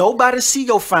don't want nobody to see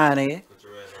your fine ass.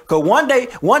 Cause one day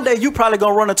you probably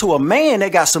gonna run into a man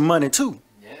that got some money too.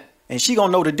 Yeah. And she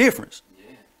gonna know the difference.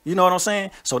 Yeah. You know what I'm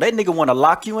saying? So that nigga wanna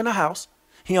lock you in the house.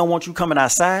 He don't want you coming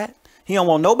outside. He don't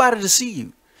want nobody to see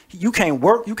you. You can't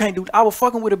work. You can't do. I was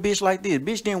fucking with a bitch like this.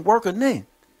 Bitch didn't work or nothing.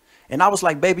 And I was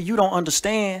like, baby, you don't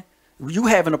understand. You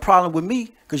having a problem with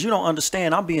me because you don't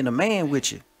understand I'm being a man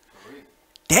with you.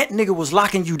 That nigga was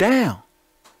locking you down.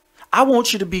 I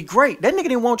want you to be great. That nigga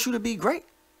didn't want you to be great.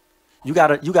 You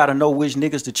gotta know which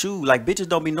niggas to choose. Like bitches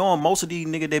don't be knowing most of these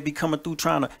niggas that be coming through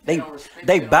trying to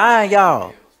they buying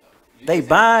y'all. They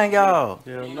buying y'all.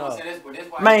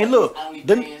 Man, look,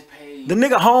 the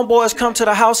nigga homeboys come to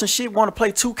the house and shit want to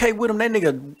play 2K with him. That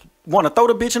nigga want to throw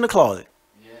the bitch in the closet,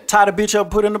 tie the bitch up,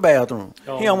 put her in the bathroom.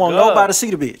 He don't want nobody to see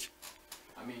the bitch.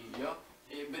 I mean,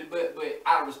 but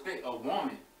I respect a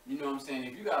woman. You know what I'm saying?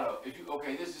 If you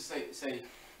okay, let's just say,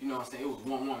 you know what I'm saying? It was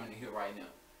one woman in here right now.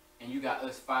 And you got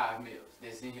us 5 males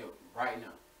that's in here right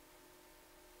now.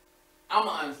 I'ma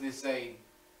honestly say,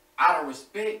 out of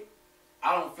respect,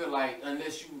 I don't feel like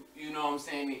unless you know what I'm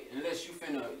saying, unless you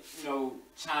finna, you know,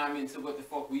 chime into what the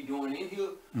fuck we doing in here,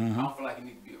 I don't feel like it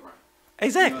need to be around.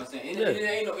 Exactly. You know what I'm saying? And it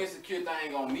ain't no insecure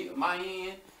thing on my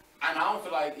end, and I don't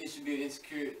feel like it should be an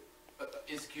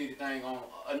insecurity thing on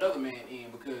another man's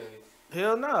end because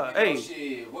hell no. Nah. Hey,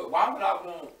 shit. Why would I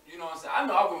want? You know what I'm saying? I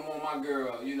know I wouldn't want my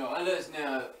girl. You know, unless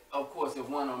now, of course, if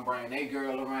one of them bring their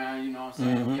girl around, you know what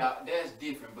I'm saying? That's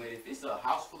different. But if it's a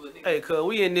house full of niggas, hey, cuz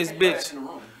we in this bitch.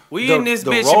 We in this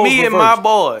bitch. Me and my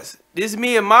boys. This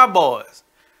me and my boys.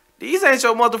 These ain't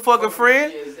your motherfucking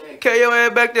friend. Yeah, exactly. Carry your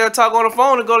ass back there, talk on the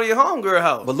phone, and go to your homegirl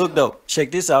house. But look though,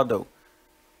 check this out though.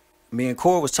 Me and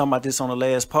Corey was talking about this on the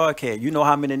last podcast. You know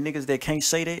how many niggas that can't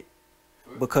say that?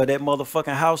 Because that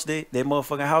motherfucking house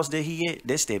that he at,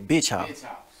 that's that bitch house.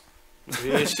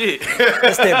 Yeah, shit.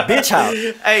 That's that bitch house.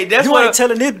 Hey, that's you what ain't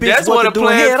telling this bitch that's what the to do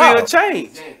playing field change.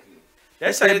 Exactly.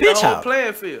 That's that bitch the whole house.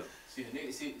 Playing field. See,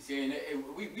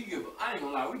 we give. I ain't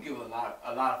gonna lie. We give a lot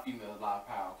of females a lot of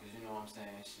power because you know what I'm saying.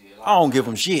 Shit. I don't give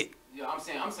them shit. Yeah, I'm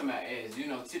saying as you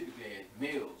know, typically as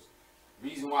males.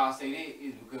 Reason why I say that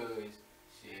is because.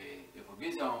 If a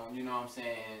bitch on, you know what I'm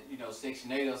saying, you know,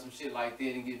 Section 8 or some shit like that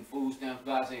and getting food stamps,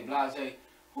 blase,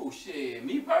 oh shit,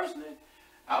 me personally,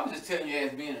 I was just telling you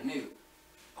as being a nigga,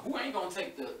 who ain't gonna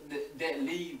take that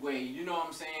lead way, you know what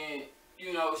I'm saying,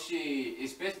 you know, shit,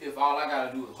 especially if all I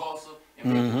gotta do is hustle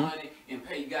and make the money and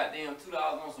pay goddamn $2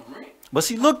 on some rent. But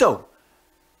see, look though,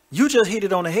 you just hit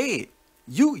it on the head.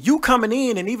 You coming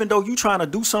in and even though you trying to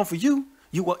do something for you,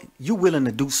 you willing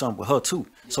to do something with her too.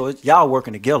 Yeah. So y'all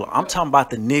working together. I'm talking about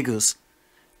the niggas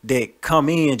that come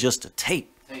in just to take.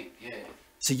 Yeah.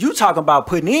 See, you talking about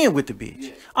putting in with the bitch.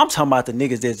 Yeah. I'm talking about the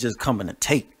niggas that's just coming to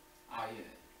take. Oh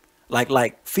yeah.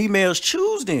 Like females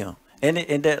choose them. And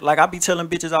that, like I be telling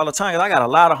bitches all the time, I got a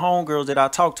lot of homegirls that I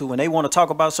talk to when they want to talk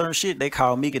about certain shit, they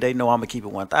call me because they know I'm gonna keep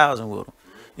it 1,000 with them.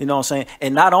 You know what I'm saying?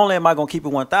 And not only am I gonna keep it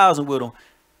 1,000 with them,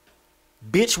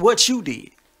 bitch, what you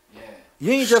did.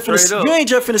 You ain't just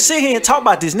finna sit here and talk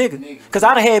about this nigga. Cause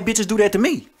I done had bitches do that to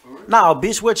me. Nah,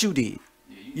 bitch, what you did.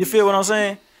 You feel what I'm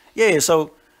saying? Yeah, so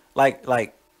like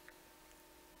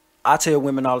I tell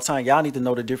women all the time, y'all need to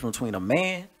know the difference between a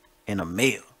man and a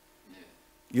male.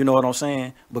 You know what I'm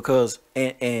saying? Because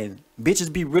and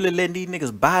bitches be really letting these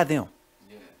niggas buy them.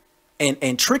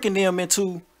 And tricking them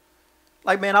into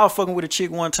like, man, I was fucking with a chick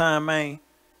one time, man.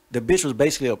 The bitch was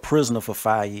basically a prisoner for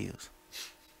 5 years.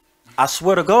 I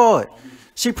swear to God,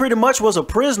 she pretty much was a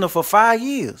prisoner for 5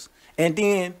 years. And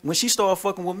then when she started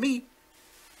fucking with me,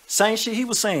 same shit he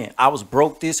was saying. I was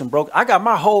broke this and broke. I got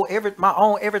my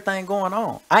own everything going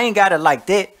on. I ain't got it like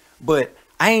that, but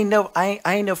I ain't never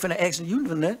finna ask you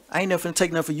nothing. I ain't never finna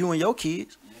take nothing for you and your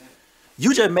kids.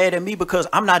 You just mad at me because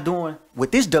I'm not doing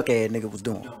what this duck ass nigga was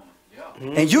doing.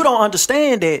 And you don't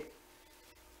understand that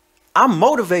I'm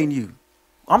motivating you.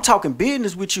 I'm talking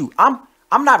business with you.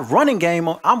 I'm not running game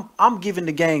on. I'm giving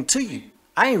the game to you.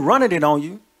 I ain't running it on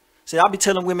you. See, I be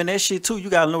telling women that shit too. You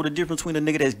gotta know the difference between a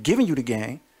nigga that's giving you the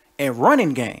game and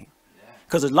running game.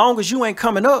 Cause as long as you ain't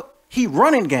coming up, he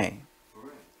running game.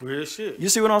 Real shit. You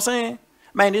see what I'm saying?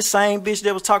 Man, this same bitch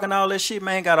that was talking all that shit,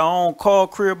 man, got her own car,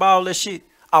 crib, all that shit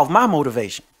off my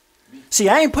motivation. See,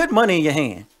 I ain't put money in your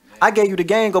hand. I gave you the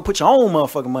game. Go put your own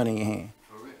motherfucking money in your hand.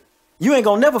 You ain't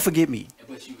gonna never forget me.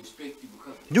 But she respect you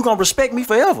because you gonna respect me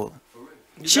forever.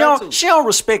 She don't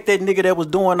respect that nigga that was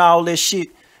doing all that shit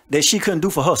that she couldn't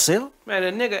do for herself. Man,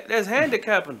 a nigga that's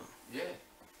handicapping her. Yeah.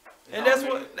 And that's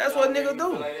what niggas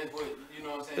do. Like that's what, you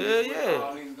know what I'm saying? Yeah. That's what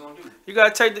all niggas gonna do. You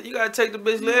gotta take the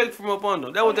bitch leg from up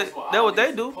under. That's what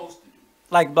they do.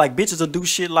 like bitches will do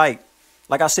shit like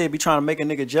I said, be trying to make a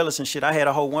nigga jealous and shit. I had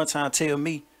a hoe one time tell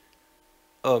me,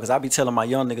 cause I be telling my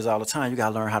young niggas all the time, you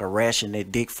gotta learn how to ration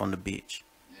that dick from the bitch.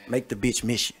 Make the bitch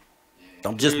miss you.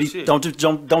 Don't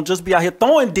just be out here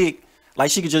throwing dick like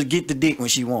she could just get the dick when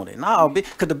she want it. Nah, bitch,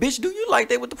 cause the bitch do you like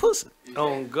that with the pussy.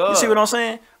 Oh God. You see what I'm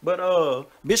saying? But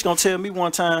bitch gonna tell me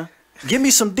one time, give me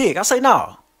some dick. I say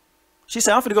nah. She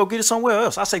said I'm finna go get it somewhere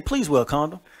else. I say please wear a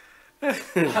condom. You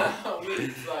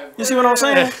see what I'm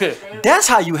saying? That's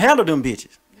how you handle them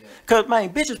bitches. Cause man,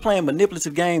 bitches playing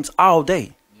manipulative games all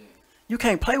day. You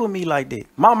can't play with me like that.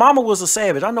 My mama was a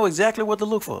savage. I know exactly what to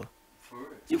look for.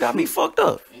 You got me fucked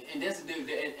up. And that's the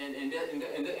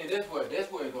that's where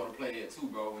it's gonna play at too,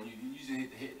 bro. When you just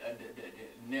hit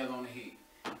the nail on the head.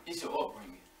 It's your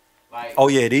upbringing. Like, oh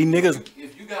yeah, these niggas.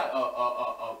 If you got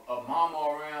a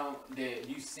mama around that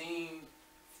you seen,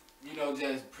 you know,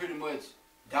 just pretty much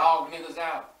dog niggas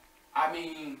out, I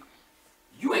mean,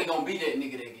 you ain't gonna be that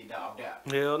nigga that get dogged out.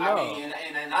 Hell no. I mean,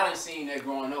 and I done seen that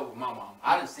growing up with my mama.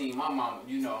 I done seen my mama,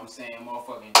 you know what I'm saying,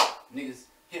 motherfucking niggas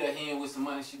hit her hand with some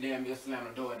money, she damn near slam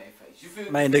the door in their face. You feel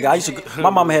me? Man, nigga, I used to, my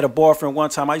mama had a boyfriend one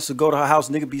time. I used to go to her house,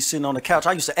 nigga be sitting on the couch.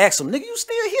 I used to ask him, nigga, you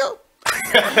still here?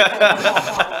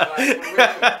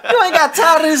 You ain't got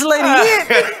tired of this lady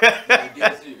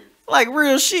yet. Like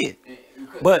real shit.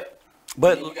 But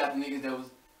you got the niggas that was,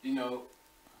 you know,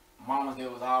 mamas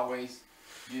that was always,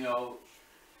 you know,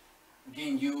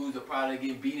 getting used or probably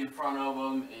getting beat in front of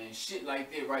them and shit like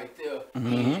that right there.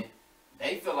 And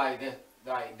they feel like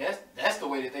that's the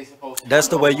way that they supposed to. That's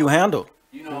the way you handle.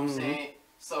 You know what I'm saying?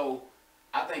 So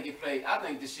I think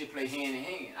this shit play hand in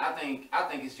hand. I think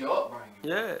it's your upbringing.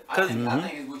 Yeah, I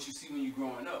think it's what you see when you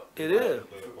growing up. It is.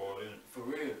 For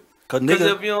real. Cause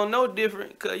if you don't know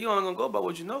different, cause you only gonna go by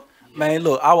what you know. Man,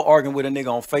 look, I was arguing with a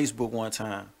nigga on Facebook one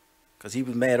time, cause he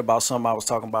was mad about something I was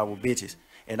talking about with bitches,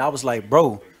 and I was like,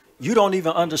 bro, you don't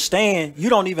even understand. You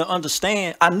don't even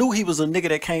understand. I knew he was a nigga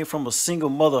that came from a single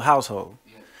mother household.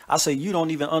 Yeah. I said, you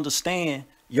don't even understand.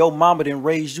 Your mama didn't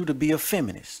raise you to be a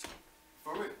feminist.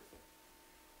 For real.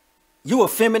 You a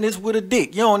feminist with a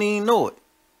dick. You don't even know it.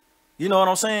 You know what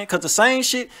I'm saying? Cause the same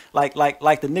shit, like the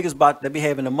niggas that be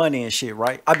having the money and shit,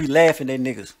 right? I be laughing at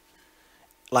niggas.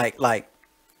 Like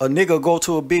a nigga go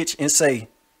to a bitch and say,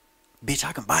 bitch,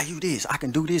 I can buy you this. I can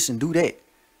do this and do that.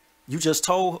 You just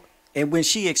told, and when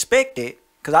she expect that,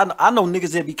 cause I know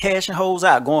niggas that be cashing hoes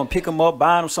out, going pick them up,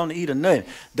 buying them something to eat or nothing.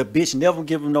 The bitch never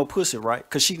give them no pussy, right?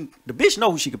 Cause the bitch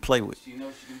know who she can play with. She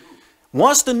knows she can do it.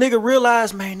 Once the nigga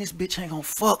realize, man, this bitch ain't gonna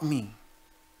fuck me.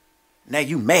 Now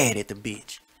you mad at the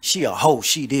bitch. She a hoe,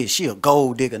 she this, she a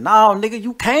gold digger. Nah, nigga,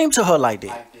 you came to her like that.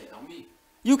 Like that, on me.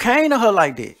 You came to her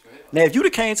like that. Now, if you'd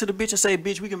have came to the bitch and say,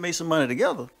 bitch, we can make some money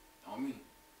together, on me.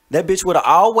 That bitch would have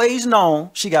always known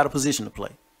she got a position to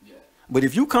play. Yeah. But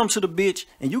if you come to the bitch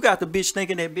and you got the bitch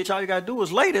thinking that bitch all you gotta do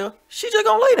is lay there, she just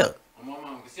gonna lay there. On my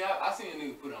mama. See, I seen a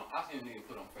nigga put on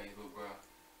Facebook, bro.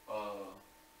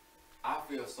 I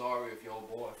feel sorry if your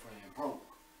boyfriend broke.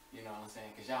 You know what I'm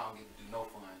saying? Cause y'all don't get to do no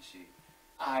fun shit.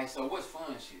 Alright, so what's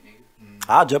fun shit, nigga?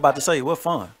 I was just about to say, what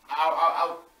fun?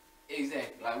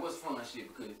 Exactly. Like, what's fun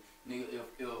shit? Because, nigga,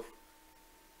 if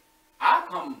I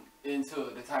come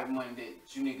into the type of money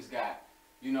that you niggas got,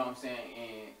 you know what I'm saying,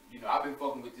 and, you know, I've been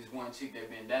fucking with this one chick that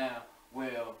been down,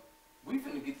 well, we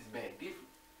finna get this bag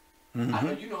different. I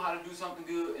know you know how to do something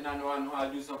good, and I know how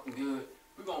to do something good.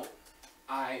 We're gonna,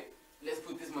 alright, let's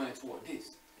put this money toward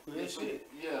this.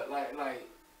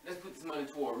 Let's put this money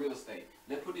toward real estate.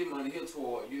 Let's put this money here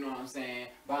toward, you know what I'm saying,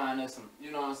 buying us some,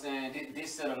 you know what I'm saying,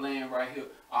 this set of land right here.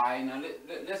 All right, now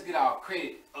let's get our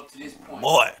credit up to this point.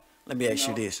 Boy, let me ask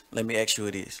you this. Let me ask you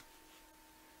this.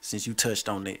 Since you touched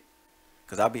on it,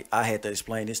 because I had to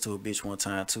explain this to a bitch one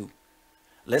time too.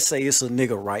 Let's say it's a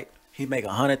nigga, right? He make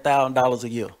 $100,000 a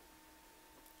year,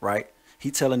 right?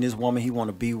 He telling this woman he want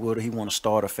to be with her, he want to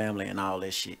start a family and all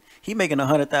that shit. He making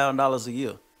 $100,000 a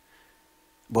year.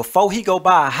 Before he go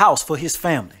buy a house for his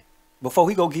family, before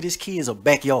he go get his kids a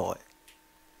backyard,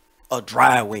 a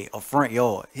driveway, a front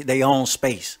yard, they own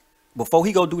space. Before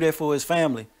he go do that for his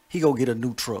family, he go get a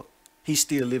new truck. He's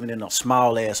still living in a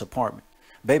small ass apartment.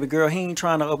 Baby girl, he ain't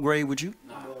trying to upgrade with you.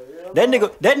 Nah. That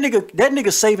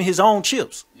nigga saving his own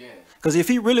chips. Yeah. Cause if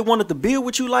he really wanted to build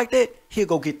with you like that, he'll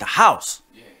go get the house.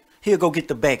 Yeah. He'll go get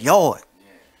the backyard.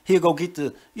 Yeah. He'll go get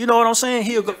the, you know what I'm saying?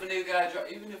 Even if a nigga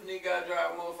gotta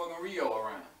drive a motherfucking Rio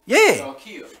around. Yeah.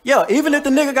 Yeah, even if the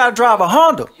nigga gotta drive a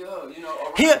Honda. Yeah, you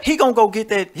know, he gonna go get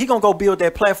that, he gonna go build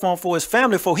that platform for his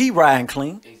family before he riding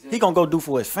clean. Exactly. He gonna go do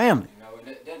for his family. You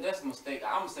know, that's a mistake.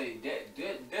 I'm gonna say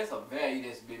that's a value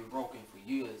that's been broken for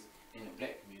years in the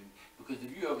black community. Because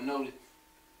if you ever notice,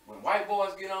 when white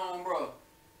boys get on, bro,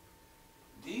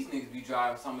 these niggas be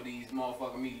driving some of these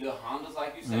motherfucking little Hondas,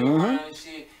 like you say, around and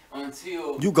shit,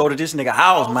 until You go to this nigga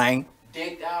house, man.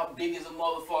 Decked out, big as a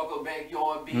motherfucker,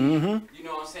 backyard big. You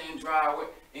know what I'm saying? Driveway.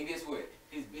 And guess what?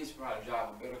 His bitch probably drive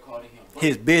a better car than him. But,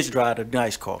 His bitch drive a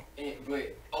nice car.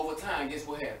 but over time, guess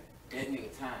what happened? That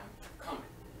nigga time coming.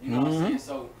 You know what I'm saying?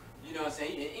 So, you know what I'm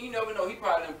saying? And you never know. He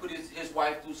probably done put his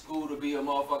wife through school to be a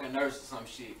motherfucking nurse or some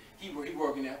shit. He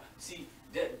working there. See,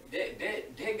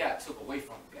 that got took away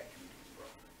from the black community, bro.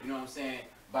 You know what I'm saying?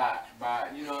 By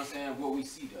you know what I'm saying, what we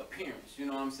see, the appearance, you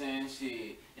know what I'm saying,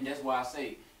 shit. And that's why I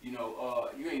say, you know,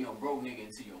 you ain't no broke nigga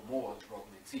until your morals broken,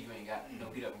 until you ain't got no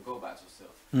get up and go by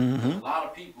yourself. A lot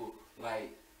of people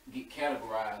like get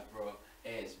categorized, bro,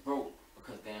 as broke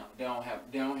because they don't have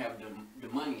the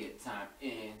money at the time,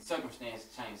 and circumstances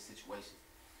change the situation.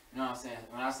 You know what I'm saying?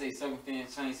 When I say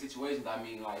circumstances change situations, I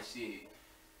mean like shit.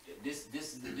 This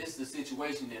is the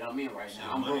situation that I'm in right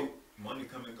now. I'm broke. Money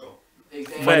come and go.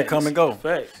 Exactly. Money come and go.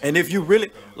 Facts. And if you really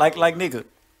like nigga,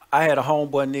 I had a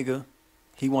homeboy nigga.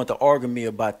 He wanted to argue me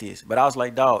about this, but I was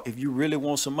like, dog, if you really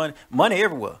want some money, money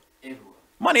everywhere.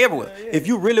 Money everywhere. Yeah. If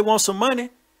you really want some money,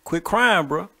 quit crying,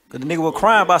 bro. Cause the nigga was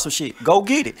crying about some shit. Go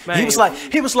get it. Man, he was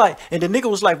like, and the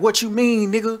nigga was like, what you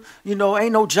mean, nigga? You know,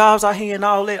 ain't no jobs out here and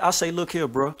all that. I say, look here,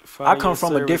 bro. I come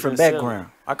from a different background.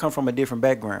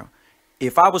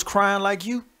 If I was crying like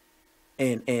you,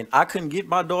 and I couldn't get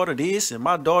my daughter this, and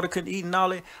my daughter couldn't eat and all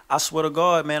that, I swear to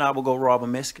God, man, I would go rob a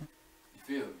Mexican. You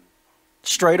feel me?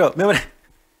 Straight up. Remember that?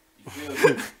 You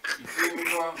feel me,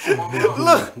 bro?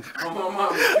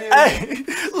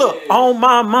 Look, on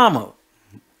my mama.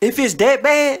 If it's that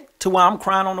bad to where I'm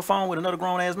crying on the phone with another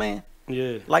grown ass man,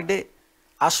 like that,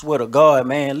 I swear to God,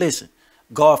 man, listen,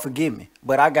 God forgive me,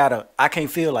 but I can't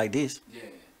feel like this. Yeah.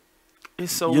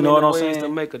 It's so many ways to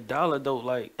make $1 though,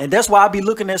 like. And that's why I be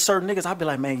looking at certain niggas. I be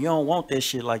like, man, you don't want that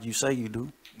shit like you say you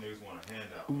do. Niggas want a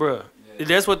handout, bruh. Yeah.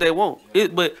 That's what they want. Yeah.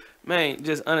 But man,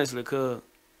 just honestly, cause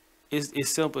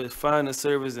it's simple. It's find a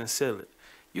service and sell it.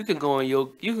 You can go on your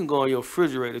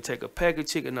refrigerator, take a pack of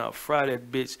chicken out, fry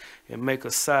that bitch, and make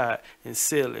a side and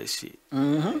sell that shit.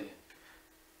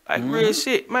 Like real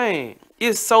shit, man.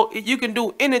 It's so you can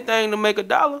do anything to make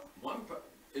 $1.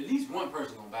 At least one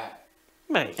person gonna buy it.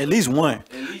 Man, at least one.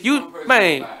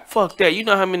 Man, fuck that. You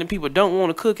know how many people don't want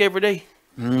to cook every day?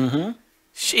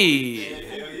 Shit.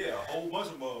 Yeah, a whole bunch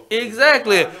of motherfuckers.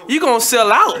 Exactly. You gonna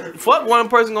sell out. Fuck one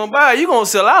person gonna buy it. You gonna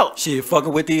sell out. Shit,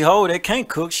 fucking with these hoes that can't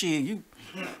cook. Shit, you.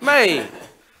 Man,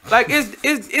 like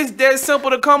it's that simple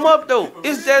to come up though.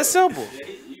 It's that simple.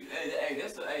 Hey,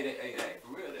 that's for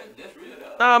real. That's real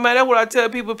though. Nah, man, that's what I tell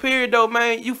people. Period though,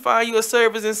 man. You find you a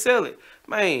service and sell it,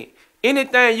 man.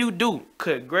 Anything you do,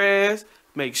 cut grass,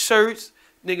 make shirts,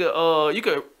 nigga. You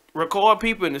could record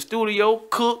people in the studio,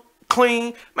 cook,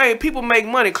 clean. Man, people make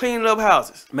money cleaning up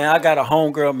houses. Man, I got a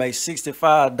homegirl make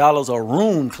 $65 a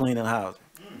room cleaning houses.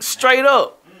 Straight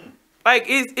up, like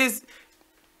it's.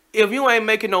 If you ain't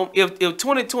making no, if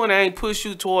 2020 ain't push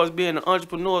you towards being an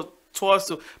entrepreneur,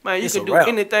 man, you can do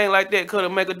anything like that. Could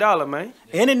make $1, man.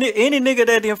 Any nigga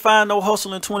that didn't find no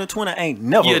hustle in 2020 ain't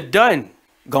never. You're done.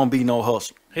 Gonna be no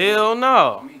hustle. Hell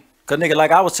no. Cause nigga,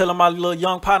 like I was telling my little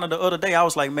young partner the other day, I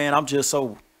was like, man, a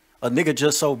nigga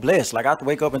just so blessed. Like I have to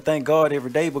wake up and thank God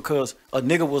every day because a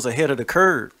nigga was ahead of the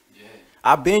curve.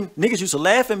 Niggas used to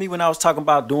laugh at me when I was talking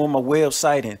about doing my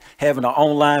website and having an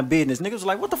online business. Niggas was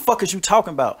like, what the fuck is you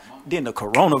talking about? Then the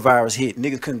coronavirus hit.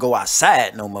 Niggas couldn't go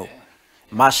outside no more.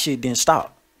 My shit didn't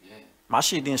stop. My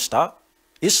shit didn't stop.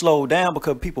 It slowed down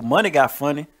because people money got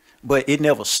funny, but it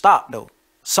never stopped though.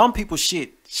 Some people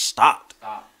shit stopped.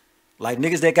 Like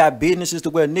niggas that got businesses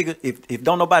to where nigga, if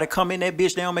don't nobody come in that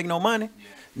bitch, they don't make no money.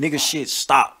 Nigga shit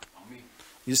stopped.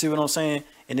 You see what I'm saying?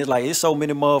 And it's like, it's so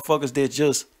many motherfuckers that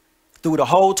just, through the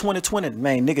whole 2020,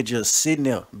 man, nigga just sitting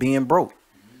there being broke.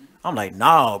 I'm like,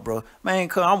 nah, bro. Man,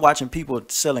 cause I'm watching people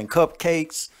selling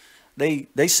cupcakes. They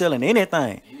selling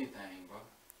anything. Anything, bro.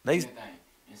 Anything.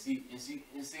 And see,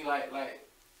 like,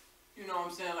 you know what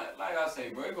I'm saying? Like I say,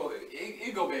 bro,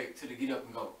 it go back to the get up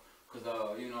and go. Cause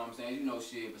you know what I'm saying? You know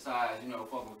shit, besides, you know,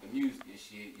 fucking with the music and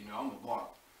shit, you know, I'm a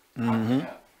barber.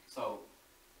 So,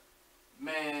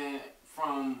 man,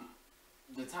 from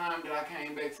the time that I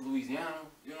came back to Louisiana,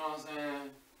 you know what I'm saying,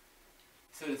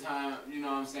 to the time, you know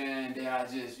what I'm saying, that I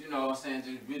just, you know what I'm saying,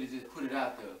 just really just put it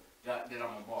out there that I'm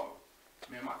a barber.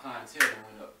 Man, my clientele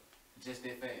went up just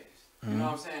that fast. You know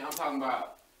what I'm saying? I'm talking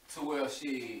about to where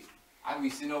shit, I can be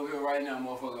sitting over here right now,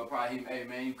 motherfucker, probably hit me, hey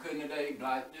man, you cutting today?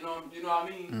 Like, you know what I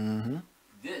mean?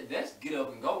 That's get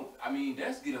up and go. I mean,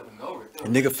 that's get up and go right there. A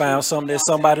nigga found something that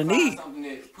somebody need. Something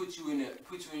that put you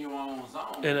in your own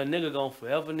zone. And a nigga gonna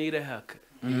forever need a haircut.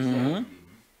 Exactly.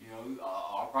 You know,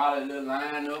 probably a little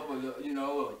line up or you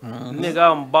know.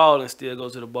 Nigga, I'm balling still go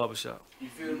to the barbershop. You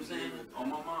feel what I'm saying? On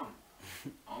my mama,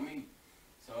 on me.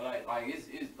 So like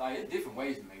it's different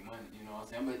ways to make money. You know what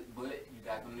I'm saying? But you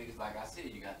got them niggas like I said.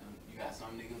 You got some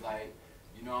niggas like,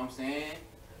 you know what I'm saying?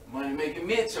 Money making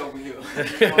Mitch over here. You know what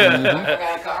I'm saying?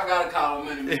 I gotta call him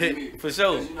money making Mitch. For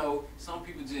sure. Because, you know, some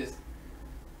people just,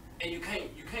 and you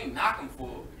can't knock them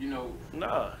for, you know,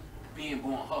 being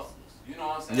born hustlers. You know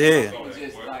what I'm saying? Yeah. Some people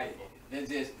just like, they're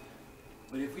just,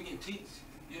 but if we can teach,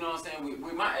 you know what I'm saying?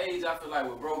 With my age, I feel like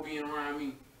with bro being around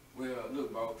me, well,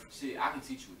 look, bro, shit, I can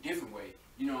teach you a different way.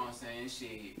 You know what I'm saying?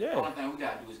 Shit, the only thing we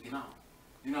gotta do is get on.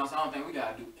 You know what I'm saying? I don't think we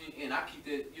gotta do, and I keep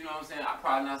that, you know what I'm saying? I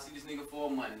probably not see this nigga for a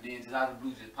month, and then just out of the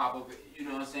blue just pop up, you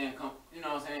know what I'm saying? Come, you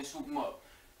know what I'm saying? Swoop him up.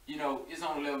 You know, it's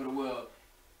on the level of where,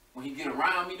 when he get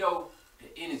around me though, the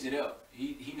energy there.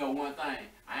 He know one thing.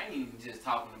 I ain't even just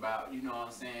talking about, you know what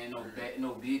I'm saying,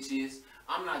 no bitches.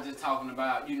 I'm not just talking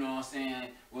about, you know what I'm saying,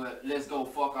 well, let's go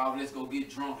fuck off, let's go get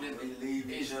drunk, let's We leave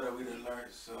each other, we done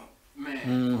learned something. Man,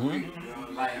 You know,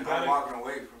 like I'm walking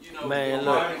away from you know, Man,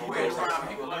 look, look. you go around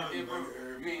people like that, bro,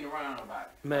 you ain't around nobody.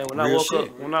 Man,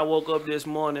 when I woke up this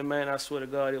morning, man, I swear to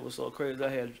God, it was so crazy.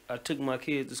 I took my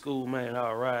kids to school, man. I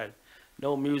was riding,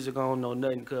 no music on, no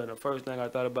nothing. Cause the first thing I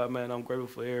thought about, man, I'm grateful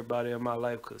for everybody in my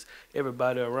life, cause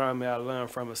everybody around me, I learned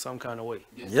from in some kind of way.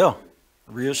 Yeah,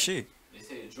 real shit. They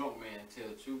say the drunk man tell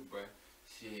the truth, bro.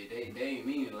 Shit, they ain't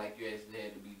mean it like you actually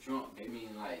had to be drunk. They mean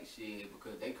like shit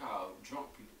because they call drunk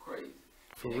people crazy.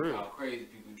 For they real. call crazy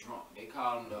people drunk. They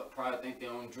call them probably think they're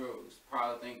on drugs.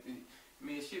 Probably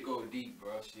think, shit go deep,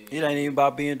 bro. Shit. It ain't even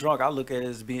about being drunk. I look at it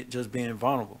as just being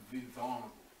vulnerable. Be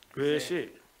vulnerable. Real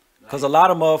shit. Cause a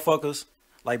lot of motherfuckers,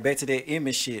 like back to that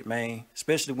image shit, man.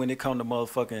 Especially when it come to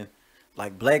motherfucking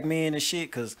like black men and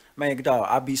shit. Cause man, dog,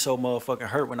 I be so motherfucking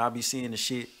hurt when I be seeing the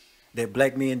shit that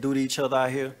black men do to each other out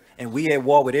here, and we at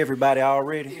war with everybody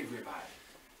already. Everybody.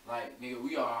 Like, nigga,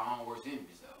 we are our own worst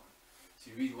enemies, though.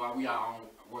 See, the reason why we are our own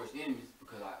worst enemies,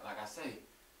 because, like I say,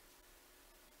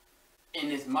 in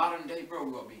this modern day,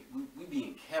 bro, we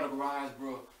being categorized,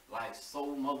 bro, like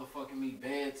so motherfucking me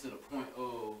bad to the point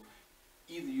of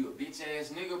either you a bitch ass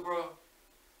nigga, bro,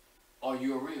 or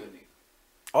you a real nigga.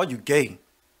 Or you gay.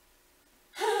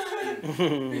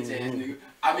 Bitch ass nigga.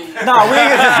 I mean, Nah, we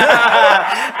ain't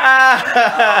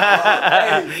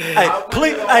hey,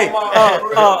 please, hey,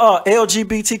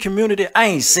 LGBT community, I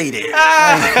ain't say that.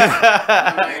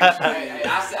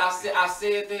 I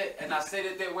said that, and I said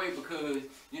it that way because,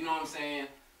 you know what I'm saying,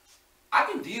 I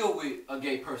can deal with a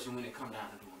gay person when it come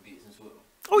down to doing business with them.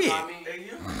 Oh You know yeah. what I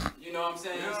mean? You know what I'm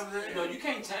saying? You know, you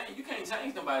can't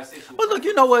change nobody's sexual. But look,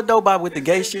 you know what though about with the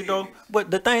gay shit though?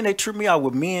 But the thing that tripped me out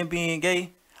with men being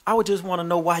gay, I would just want to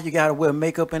know why you gotta wear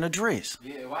makeup and a dress.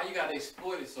 Yeah, why you gotta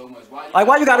exploit it so much?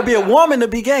 Why you gotta be a woman to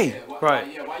be gay? Yeah, Right.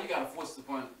 Why you gotta force it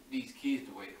upon these kids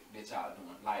the way that y'all doing?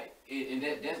 Like, and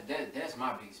that's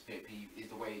my biggest pet peeve is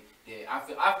the way that I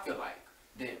feel like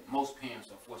that most parents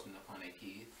are forcing it upon their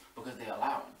kids because they're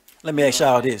allowing. Let me ask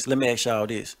y'all this. Here Here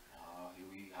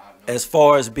we are. As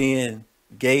far as being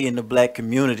gay in the black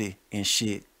community and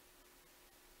shit,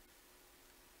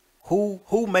 who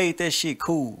made that shit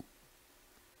cool?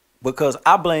 Because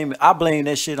I blame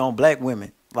that shit on black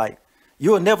women. Like,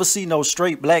 you'll never see no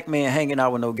straight black man hanging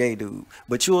out with no gay dude,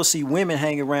 but you'll see women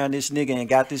hanging around this nigga and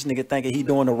got this nigga thinking he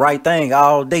doing the right thing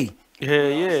all day. Yeah,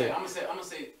 yeah. I'm gonna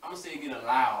say it get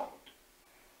allowed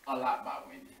a lot by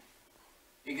women.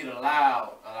 It get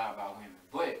allowed a lot by women,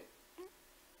 but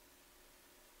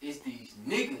it's these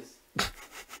niggas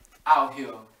out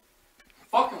here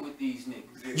fucking with these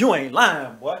niggas. You ain't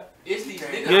lying, boy. It's these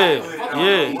niggas Yeah, out here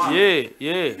fucking with these niggas.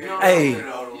 yeah. You know what Hey. I'm saying?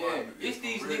 Yeah, it's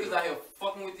these niggas out here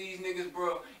fucking with these niggas,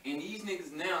 bro. And these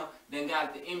niggas now then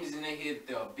got the image in their head that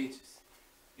they're bitches.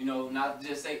 You know, not to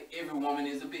just say every woman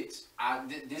is a bitch.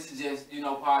 This is just, you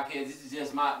know, podcast. This is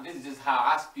just how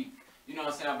I speak. You know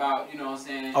what I'm saying about, you know what I'm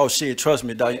saying. Oh shit, trust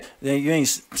me, dog. Then you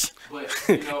ain't. But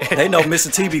you know, They know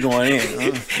MistaT be going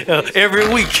in.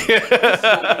 Every week.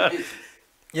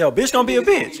 Yo, bitch gonna be a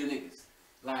bitch.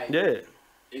 Like, Yeah.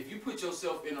 if you put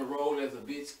yourself in a role as a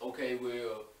bitch, okay,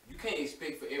 well, you can't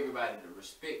expect for everybody to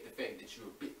respect the fact that you're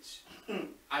a bitch.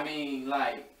 I mean,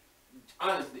 like,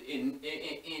 honestly, in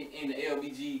the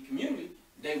LBG community,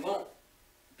 they want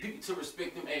people to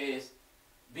respect them as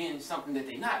being something that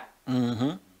they're not.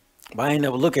 Mm-hmm. But I ain't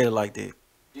never look at it like that.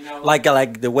 You know, Like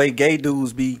the way gay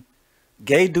dudes be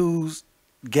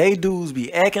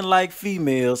acting like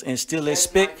females and still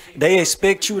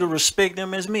expect you to respect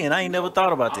them as men. I ain't never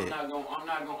thought about that. I'm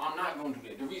not gonna do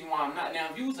that. The reason why I'm not now,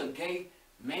 if you was a gay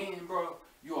man, bro,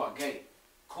 you are gay,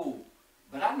 cool.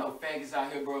 But I know faggots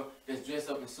out here, bro, that's dressed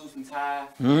up in suits and ties.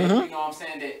 Mhm. That, you know what I'm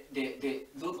saying? That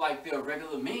look like they're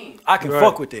regular men. I can Right.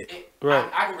 fuck with that. Right.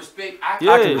 I can respect. I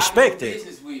Yeah. can respect do that.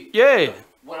 business with. Yeah.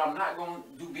 What I'm not gonna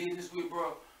do business with,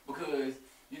 bro, because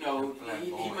you know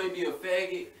he may be a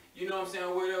faggot. You know what I'm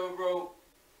saying? Whatever, bro.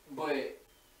 But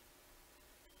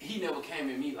he never came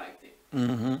at me like that.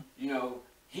 Mm-hmm. You know,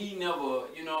 he never.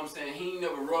 You know what I'm saying? He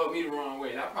never rubbed me the wrong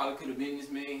way. I probably could have been this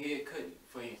man head cutting,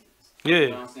 for instance. Yeah. You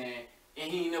know what I'm saying? And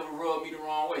he ain't never rubbed me the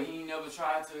wrong way. He ain't never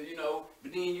tried to, you know.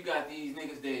 But then you got these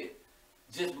niggas that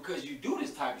just because you do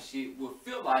this type of shit will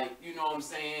feel like, you know what I'm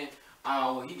saying?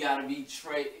 Oh, he gotta be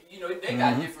trade. You know, they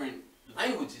got different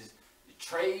languages,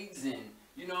 trades, and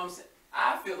you know what I'm saying.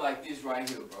 I feel like this right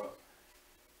here, bro.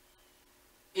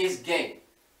 It's gay.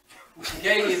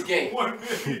 Gay is gay.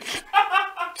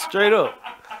 Straight up.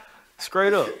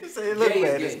 Straight up. Say, look, Gay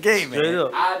is man, it's gay. gay, man. Straight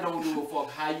up. I don't give a fuck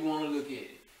how you want to look at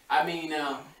it. I mean,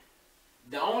 now,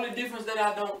 the only difference that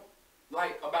I don't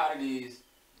like about it is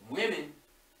women,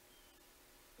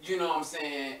 you know what I'm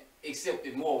saying, accept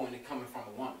it more when it's coming from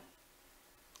a woman.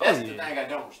 That's the thing I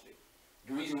don't respect.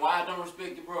 The reason why I don't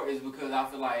respect it, bro, is because I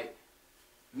feel like,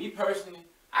 me personally,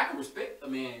 I can respect a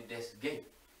man that's gay.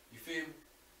 You feel me?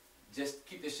 Just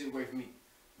keep that shit away from me.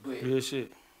 But Real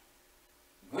shit.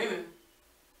 women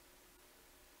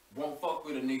won't fuck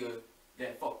with a nigga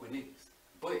that fuck with niggas.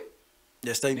 But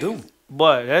Yes, they do. niggas,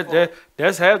 But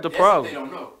that's half the that's what problem. they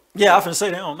don't know. Yeah, I finna say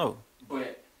they don't know.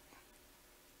 But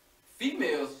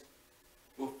females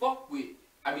will fuck with,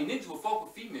 niggas will fuck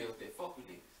with females that fuck with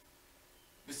niggas.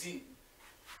 But see,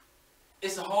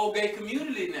 it's a whole gay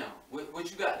community now. What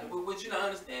you got, what you not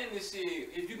understand this shit.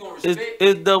 If you gonna respect,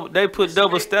 It's double. They put respect.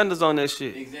 double standards on that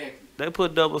shit. Exactly. They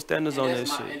put double standards on that And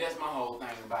shit. that's my whole thing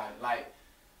about it. Like,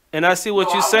 And I see what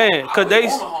no, you're I saying, want- cause they. I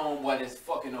want a homeboy that's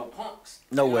fucking no punks.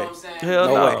 No You know way. what I'm saying? Hell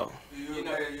No no. way. You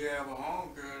know, you have a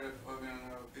homegirl that fucking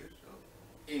a bitch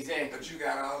though. Exactly. But you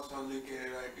gotta also look at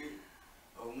it like this.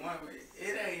 A woman,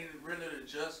 it ain't really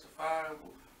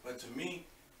justifiable, but to me,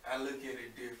 I look at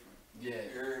it different. Yeah.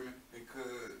 You heard me?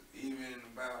 Because even in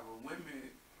the Bible, women,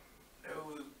 they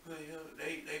was put here,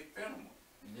 they film.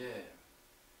 Yeah.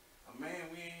 A man,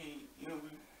 we ain't, you know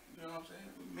what I'm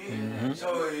saying? We men. Mhm.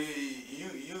 So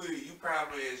you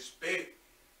probably expect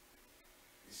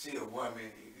to see a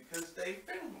woman because they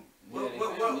film them.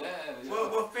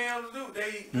 What films do?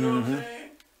 They, you know what I'm saying?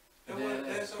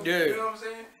 That's okay, Yeah. you know what I'm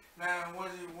saying? Now,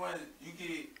 once you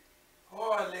get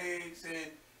hard legs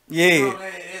and Yeah. you know what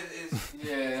I'm saying? It's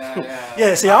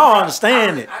Yeah, see, I don't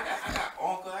understand it. I got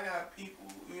uncle, I got people,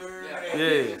 you heard me?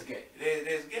 Yeah. That's gay.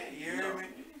 That's gay, you heard me?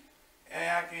 And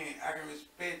I can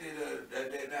respect it,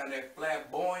 that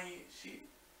flamboyant shit.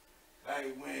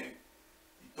 Like when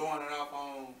you throwing it off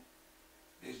on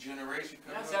this generation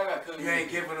coming That's how I got up, cousins. you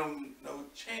ain't giving them no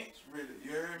chance, really.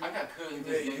 You heard me? I got cousins.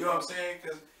 You know what I'm saying?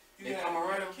 Because you They got come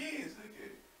around. kids. Look at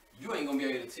it. You ain't gonna be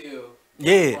able to tell.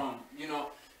 Yeah. From, you know.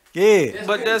 Yeah.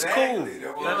 But that's cool. Exactly, You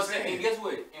know what I'm saying? And guess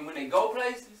what? And when they go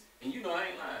places, and you know I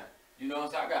ain't lying. You know what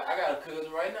I'm saying? I got a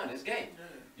cousin right now that's gay.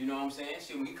 You know what I'm saying?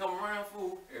 Shit, when he come around,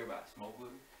 fool, everybody smoke with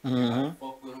him. Everybody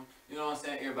fuck with him. You know what I'm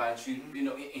saying? Everybody treat him. You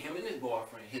know, and him and his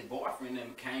boyfriend then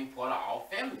became part of our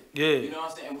family. Yeah. You know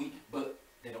what I'm saying? But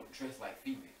they don't dress like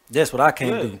females. That's what I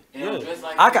can't do. They don't dress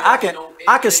like I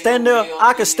females. can stand there.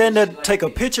 I can stand there, Shit take a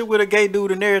like that. picture with a gay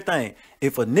dude and everything.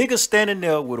 If a nigga standing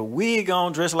there with a wig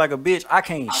on, dressed like a bitch, I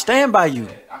can't stand by you.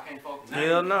 I can't fuck with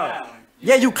Hell no.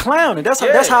 Yeah, you clowning.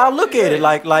 That's how I look at it.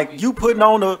 Like you putting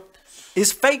on a,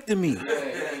 it's fake to me. It ain't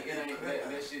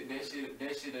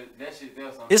that shit.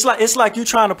 It's like you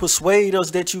trying to persuade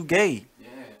us that you gay. Yeah.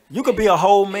 You could be a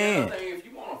whole And man. another thing, if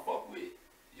you wanna fuck with,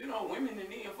 you know, women and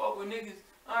then fuck with niggas,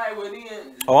 alright, well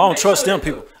then. Oh, I don't make trust sure them that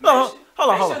people. the- No, make hold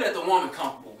on. Make sure that the woman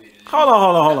comfortable with it. Hold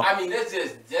on. I mean, that's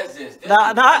just.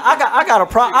 Nah, I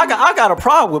got a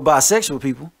problem with bisexual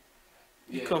people.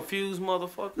 You confused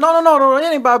motherfucker. No. It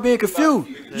ain't about being confused.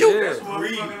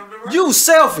 You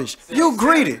selfish. You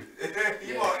greedy.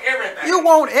 You want everything. You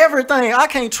want everything. I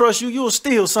can't trust you. You'll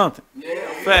steal something.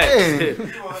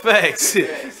 Facts. Facts.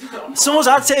 As soon as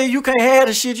I tell you can't have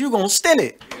the shit, you gonna steal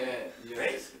it.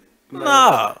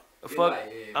 Nah. Fuck.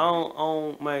 I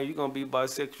don't, man. You gonna be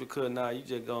bisexual? Cause nah, you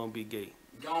just gonna be gay.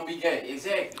 Gonna be gay,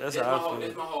 exactly. That's my how I whole. feel.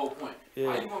 That's my whole point. Yeah.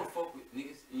 Why you wanna fuck with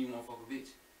niggas and you wanna fuck with bitches?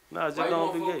 Nah, just Why you gonna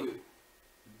wanna be fuck gay.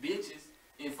 with bitches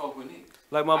and fuck with niggas?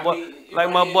 Like my I boy, mean, like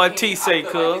you my know, boy and T I say,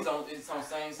 feel cuz. like it's on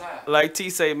same side. Like T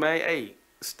say, man, hey,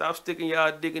 stop sticking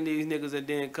y'all dick in these niggas and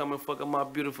then come and fucking my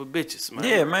beautiful bitches, man.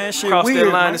 Yeah, man. Shit Cross weird,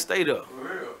 that line man. and stay there.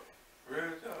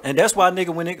 And that's why nigga,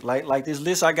 when it like this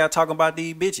list I got talking about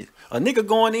these bitches. A nigga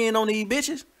going in on these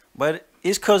bitches, but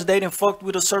it's cause they done fucked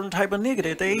with a certain type of nigga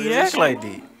that they act like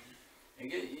that.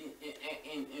 And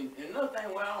another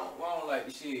thing why I don't like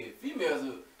the shit, females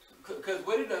are, cause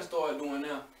what it done started doing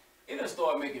now, it done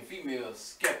started making females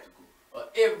skeptical of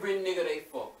every nigga they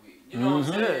fuck with. You know what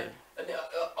I'm saying?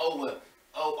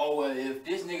 Well, if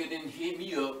this nigga didn't hit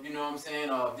me up, you know what I'm saying?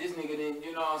 Or if this nigga didn't,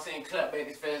 you know what I'm saying, clap back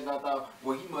as fast as I thought,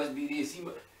 well, he must be this,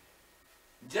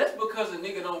 just because a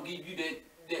nigga don't give you the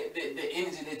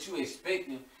energy that you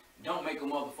expecting, don't make a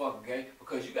motherfucker gay,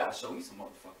 because you gotta show me some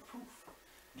motherfucking proof.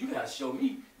 You gotta show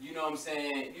me, you know what I'm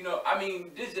saying? You know, I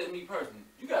mean, this is just me personally.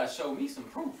 You gotta show me some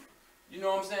proof. You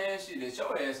know what I'm saying? Shit, that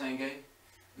your ass ain't gay.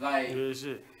 Like, Real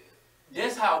shit.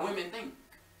 That's how women think.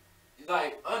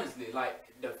 Like, honestly, like,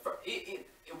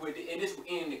 and this will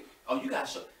end it. Oh, you gotta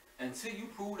show, until you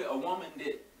prove that a woman that,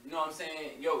 you know what I'm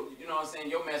saying, you know what I'm saying,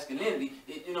 your masculinity,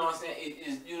 you know what I'm saying, it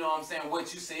is, you know what I'm saying,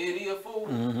 what you say it is for,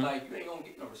 like, you ain't gonna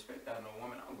get no respect out of no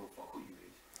woman. I don't give a fuck who you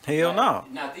is. Hell no.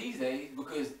 Not these days,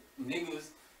 because niggas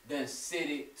done set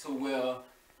it to where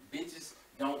bitches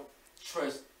don't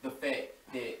trust the fact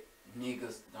that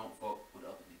niggas don't fuck with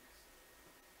other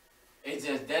niggas. It's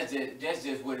just, that's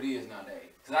just what it is nowadays.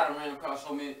 Cause I done ran across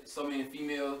so many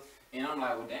females, and I'm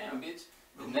like, well, damn, bitch,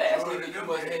 the last nigga you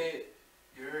must have.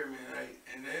 You heard me, like,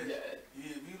 and that's,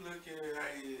 if you look at it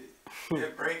like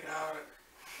that breaking out,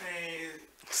 man,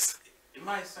 it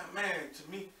might sound, man,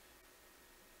 to me,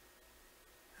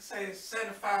 I say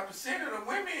 75% of the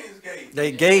women is gay.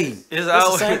 They gay. It's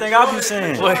always the same thing I be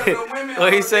saying.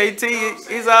 What he say, T?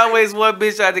 It's always one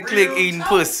bitch out the clique eating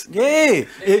pussy. Yeah.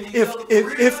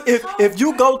 If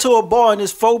you go to a bar and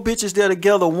there's 4 bitches there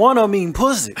together, one of them eating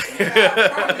pussy. Shit,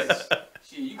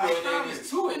 you go there and there's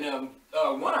 2 in them.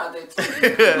 One out there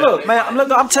too. Look,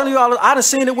 man, I'm telling you all. I done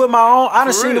seen it with my own. I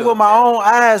done seen it with my own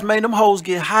eyes, man. Them hoes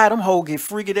get high. Them hoes get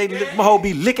freaky. Them hoes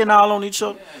be licking all on each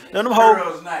other. Then them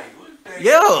hoes.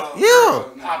 Yeah.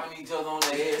 Popping each other on the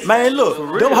head. Man, look,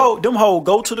 them hoes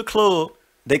go to the club.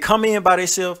 They come in by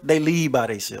themselves. They leave by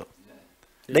themselves.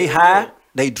 They high.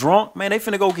 They drunk. Man, they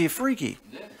finna go get freaky.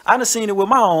 I done seen it with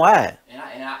my own eye. And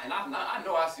I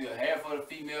know I see a half of the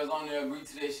females on there agree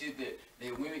to that shit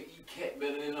that women eat cat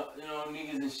better than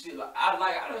niggas and shit. Like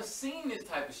I done seen this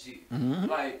type of shit.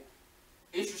 Like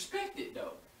it's respected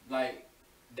though. Like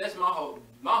that's my whole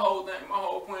thing. My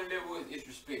whole point of that was it's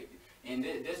respected. And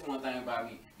that's one thing about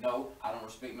me. No, I don't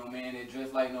respect no man that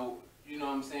dress like no, you know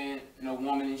what I'm saying, no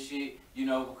woman and shit. You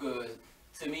know, because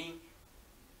to me,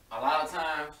 a lot of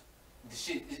times the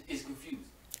shit is confusing.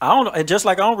 I don't know. Just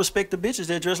like I don't respect the bitches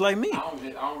that dress like me. I don't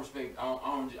respect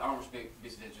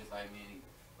bitches that dress like me.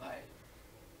 Like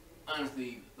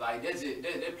honestly, like that's it.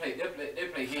 They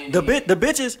play hand. The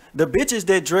bitches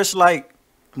that dress like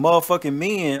motherfucking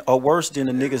men are worse than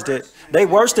the niggas that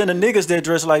worse than the niggas that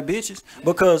dress like bitches.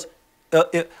 Because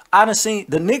I done seen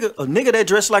a nigga that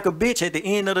dress like a bitch. At the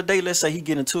end of the day, let's say he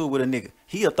get into it with a nigga,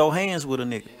 he'll throw hands with a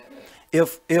nigga. Yeah.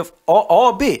 If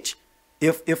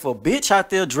a bitch out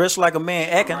there dressed like a man,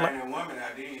 acting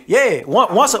like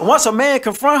once a man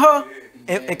confront her,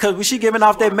 and because when she giving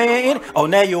off that man in, oh,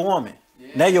 now you're a woman.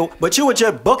 Now but you were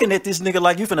just bucking at this nigga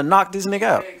like you finna knock this nigga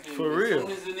out. For real. As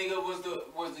soon as the nigga was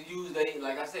to use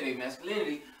like I said, their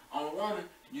masculinity on a woman,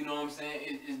 you know what I'm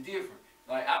saying, it's different.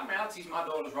 Like I teach my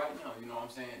daughters right now, you know what I'm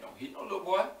saying, don't hit no little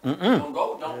boy. Don't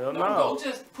go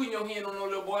just putting your hand on no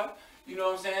little boy. You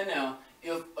know what I'm saying? Now,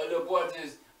 if a little boy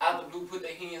just out the blue put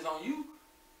their hands on you,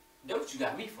 that's what you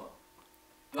got me for.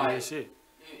 Like shit.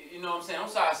 You know what I'm saying? I'm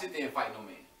sorry I sit there and fight no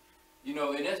man. You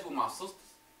know, and that's with my sisters.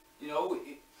 You know,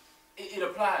 it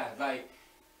applies. Like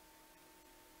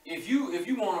if you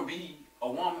want to be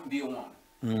a woman, be a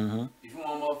woman. If you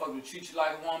want a motherfucker to treat you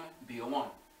like a woman, be a woman.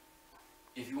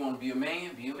 If you want to be a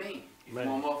man, be a man. If you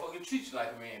want a motherfucker to treat you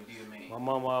like a man, be a man. My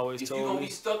mama always told me. If you gonna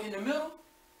be stuck in the middle,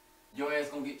 your ass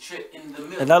gonna get tripped in the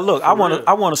middle. And now look, I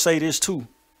wanna say this too.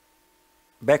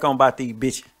 Back on about these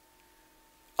bitches.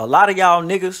 A lot of y'all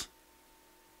niggas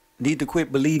need to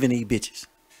quit believing these bitches.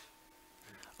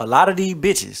 A lot of these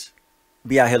bitches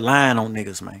be out here lying on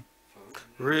niggas, man.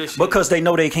 Real shit. Because they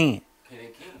know they can.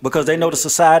 Because they know the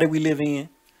society we live in.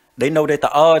 They know that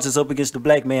the odds is up against the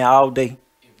black man all day.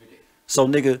 So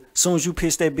nigga, soon as you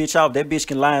piss that bitch off, that bitch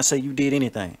can lie and say you did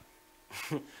anything.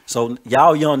 So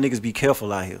y'all young niggas be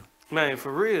careful out here. Man,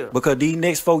 for real. Because these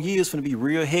next 4 years finna be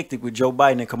real hectic with Joe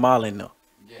Biden and Kamala in there.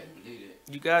 Yeah, believe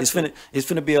that. You got it's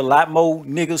finna be a lot more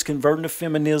niggas converting to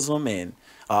feminism and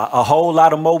a whole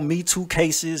lot of more Me Too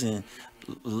cases and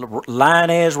lying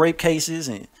ass rape cases,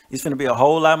 and it's finna be a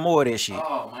whole lot more of that shit.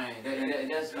 Oh man,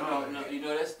 that's that's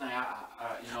the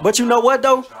thing. But you know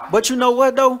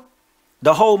what though?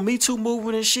 The whole Me Too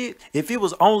movement and shit, if it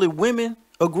was only women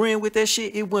agreeing with that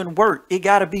shit, it wouldn't work. It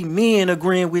gotta be men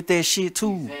agreeing with that shit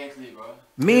too. Exactly, bro.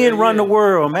 Men run the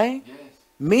world, man. Yes.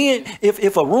 Men,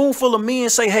 if a room full of men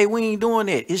say, hey, we ain't doing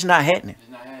that, it's not happening.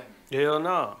 It's not happening. Hell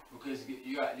no. Because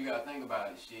you got to think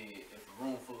about it, shit. If a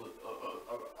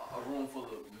room full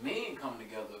of men come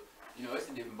together, you know, it's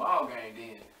a different ball game.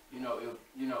 Then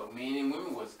if men and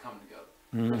women was to come together,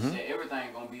 but shit,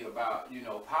 everything gonna be about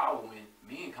power when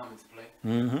men come into play.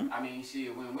 I mean,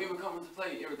 shit, when women come into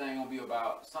play, everything gonna be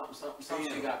about something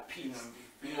shit got peace.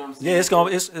 You know what I'm saying?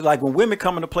 Yeah, it's like when women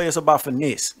come into play, it's about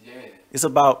finesse. Yeah. It's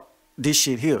about this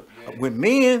shit here. With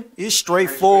men, it's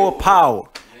straightforward power.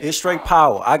 It's straight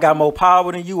power. I got more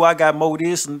power than you. I got more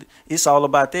this, and it's all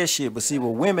about that shit. But see,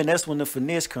 with women, that's when the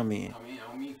finesse come in.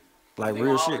 Like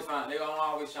real shit. They gonna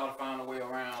always try to find a way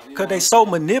around. Cause they so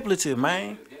manipulative,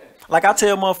 man. Like I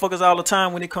tell motherfuckers all the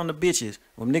time when it come to bitches,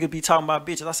 when niggas be talking about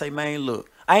bitches, I say, man, look,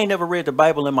 I ain't never read the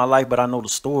Bible in my life, but I know the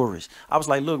stories. I was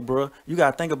like, look, bro, you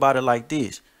gotta think about it like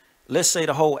this. Let's say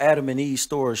the whole Adam and Eve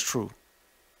story is true.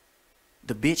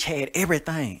 The bitch had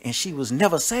everything and she was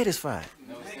never satisfied.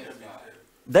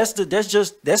 That's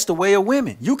the way of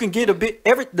women. You can get the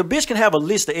bitch can have a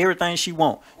list of everything she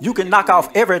want. You can knock off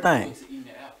everything.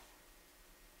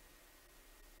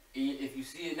 If you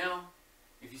see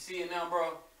it now,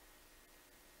 bro,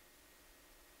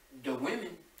 the women.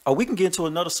 Oh, we can get into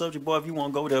another subject, boy, if you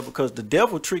want to go there, because the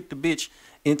devil tricked the bitch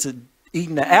into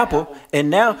eating the apple, and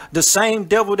now the same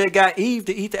devil that got Eve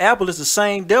to eat the apple is the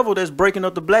same devil that's breaking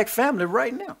up the black family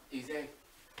right now. Exactly.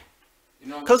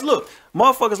 Cause look,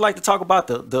 motherfuckers like to talk about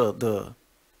the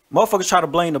motherfuckers try to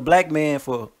blame the black man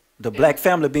for the black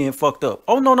family being fucked up.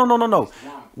 Oh no.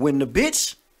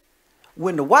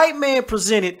 When the white man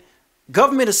presented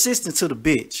government assistance to the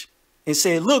bitch and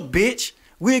said, look, bitch,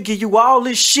 we'll give you all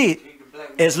this shit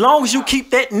as long as you keep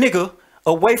that nigga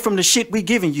away from the shit we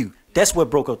giving you. That's what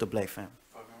broke up the black family.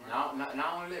 Not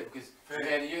only that, because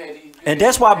you had these, and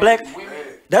that's why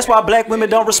black women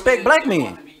don't respect black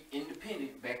men. To be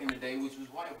independent back in the day, which was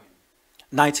white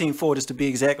women. 1940s to be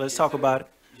exact. Let's talk about it.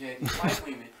 You had these white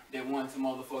women that wanted to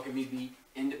motherfucking be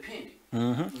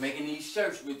independent, making these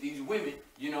shirts with these women.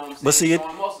 You know what I'm saying? But see,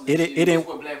 that's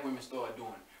what black women started doing.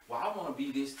 Well, I want to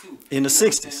be this too. In the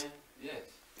 60s. Yes.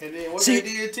 And then what see,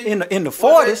 they did, T? in the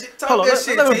 40s. Hold on,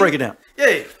 let me break it down.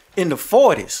 Yeah. In the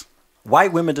 40s,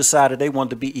 white women decided they wanted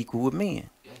to be equal with men.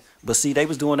 Yes. But see, they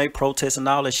was doing their protests and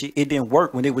all that shit. It didn't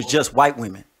work when it was just white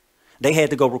women. They had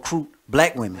to go recruit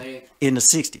black women in the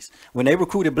 60s. When they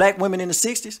recruited black women in the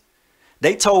 60s,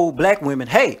 they told black women,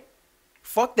 hey,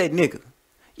 fuck that nigga.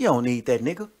 You don't need that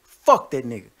nigga. Fuck that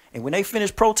nigga. And when they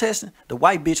finished protesting, the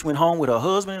white bitch went home with her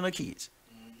husband and her kids.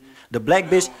 The black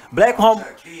bitch,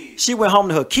 she went home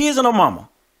to her kids and her mama.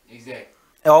 Exactly.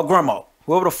 Or grandma.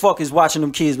 Whoever the fuck is watching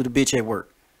them kids with the bitch at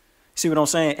work. See what I'm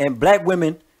saying? And black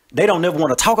women, they don't never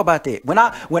want to talk about that. When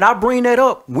I bring that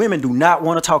up, women do not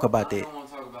want to talk about that. They don't want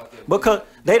to talk about that. Because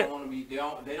they don't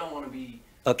want to be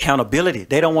accountability.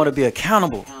 They don't want to be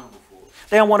accountable.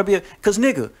 They don't want to be because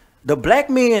nigga, the black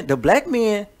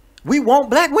men, we want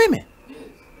black women. Yes.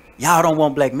 Y'all don't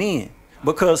want black men.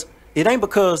 Because it ain't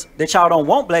because that y'all don't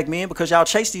want black men, because y'all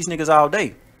chase these niggas all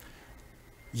day.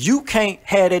 You can't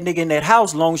have that nigga in that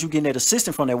house as long as you getting that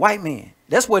assistance from that white man.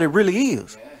 That's what it really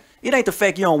is. Yeah. It ain't the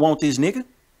fact you don't want this nigga.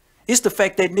 It's the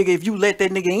fact that nigga, if you let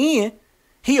that nigga in,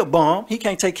 he a bum. He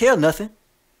can't take care of nothing.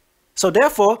 So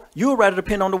therefore, you'd rather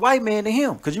depend on the white man than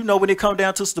him. Because you know when it come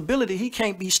down to stability, he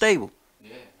can't be stable.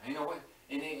 Yeah, ain't no way.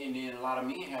 And then a lot of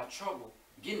men have trouble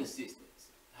getting assistance.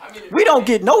 We don't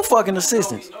get no fucking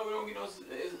assistance. We don't get no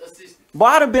assistance. Boy,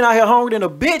 I done been out here hungry than a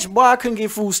bitch. Boy, I couldn't get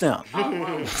food stamps. Like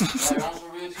on some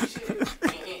real shit.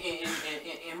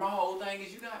 And my whole thing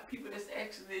is you got people that's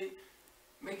actually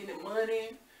making the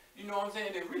money, you know what I'm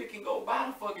saying, that really can go buy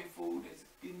the fucking food that's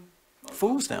getting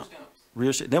food stamps.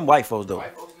 Real shit. Them white folks though.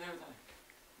 White folks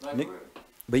and everything.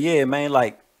 But yeah, man,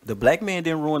 like the black man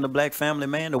didn't ruin the black family,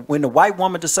 man. When the white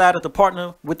woman decided to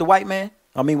partner with the white man,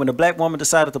 when the black woman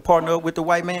decided to partner up with the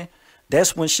white man,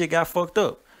 that's when shit got fucked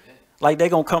up. Like they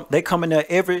come in there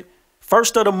every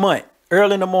first of the month,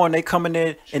 early in the morning, they come in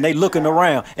there and they looking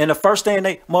around. And the first thing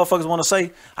they motherfuckers want to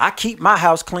say, I keep my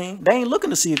house clean. They ain't looking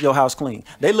to see if your house clean.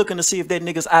 They looking to see if that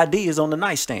nigga's ID is on the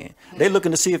nightstand. They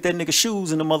looking to see if that nigga's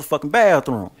shoes in the motherfucking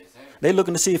bathroom. They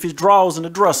looking to see if his drawers in the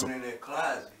dresser.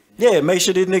 Yeah, make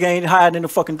sure this nigga ain't hiding in the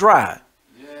fucking dryer.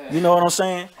 You know what I'm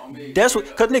saying? That's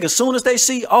what, cause nigga, as soon as they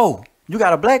see, oh, you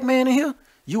got a black man in here,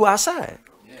 you outside.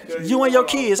 You and your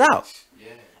kids out.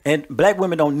 And black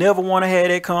women don't never want to have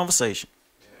that conversation.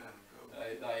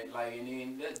 Like, and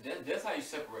then that's how you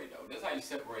separate though. That's how you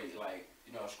separate, like,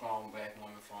 you know, strong black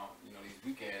women from, you know, these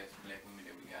weak ass black women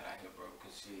that we got out here, bro.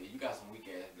 Cause shit, you got some weak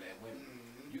ass black women.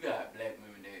 You got black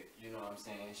women that, you know what I'm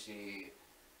saying, shit.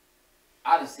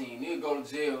 I done seen nigga go to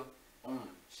jail,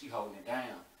 she holding it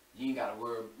down. You ain't gotta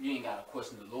worry, you ain't gotta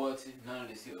question the loyalty, none of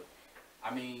this here.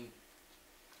 I mean,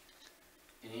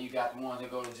 and then you got the ones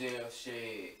that go to jail,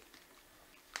 shit.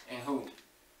 And who?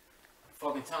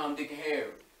 Fucking Tom, Dick, and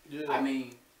Harry. Yeah. I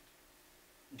mean,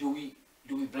 do we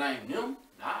blame them?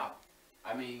 Nah.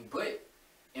 I mean, but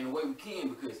in a way we can,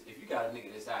 because if you got a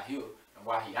nigga that's out here, and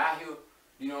while he out here,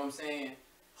 you know what I'm saying,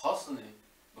 hustling,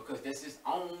 because that's his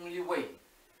only way.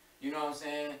 You know what I'm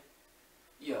saying?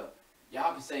 Yeah.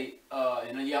 Y'all can say,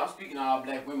 and yeah, I'm speaking to all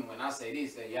black women when I say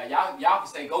this. Yeah, y'all can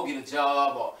say go get a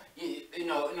job, or you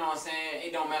know what I'm saying.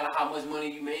 It don't matter how much money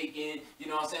you making. You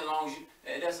know what I'm saying. As long as you,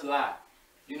 that's a lie.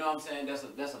 You know what I'm saying. That's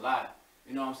a lie.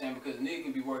 You know what I'm saying, because a nigga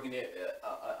can be working at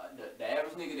the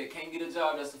average nigga that can't get a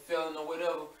job, that's a felon or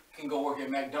whatever, can go work at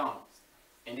McDonald's,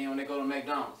 and then when they go to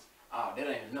McDonald's, that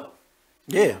ain't enough.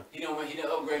 Yeah. He done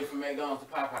upgraded from McDonald's to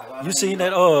Popeyes. You seen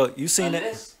that? You seen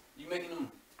that? You making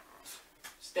them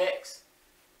stacks,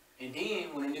 and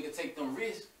then when a nigga take them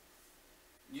risks,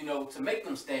 you know, to make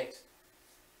them stacks,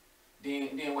 then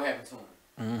what happened to him?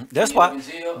 That's why.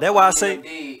 That's why I say.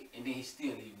 Dead, and then he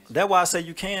still leaving. That's why I say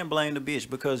you can blame the bitch,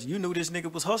 because you knew this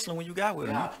nigga was hustling when you got with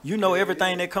him. You know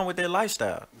everything that come with that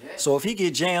lifestyle. Yeah. So if he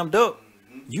get jammed up,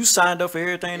 you signed up for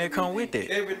everything that come with it.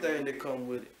 Everything that come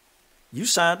with it. You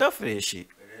signed up for that shit.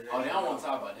 Oh, they don't want to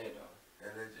talk about that though.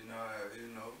 You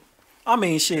know. I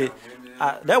mean, shit.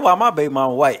 That's why my baby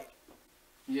mama white.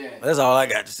 Yeah. That's all I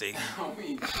got to say.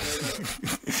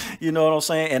 You know what I'm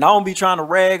saying? And I don't be trying to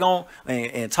rag on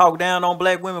and talk down on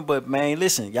black women, but man,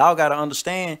 listen, y'all gotta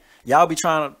understand. Y'all be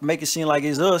trying to make it seem like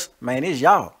it's us, man. It's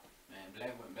y'all. Man,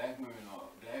 black women are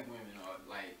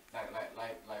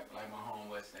like my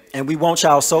home West Side. And we want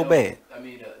y'all so bad. I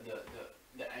mean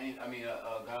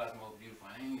God's most beautiful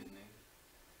angels,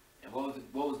 nigga. And what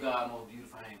was God's most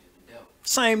beautiful angel? The devil.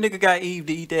 Same nigga got Eve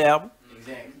to eat the apple.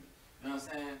 Exactly. You know what I'm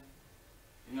saying?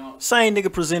 You know. Same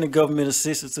nigga presented government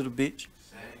assistance to the bitch.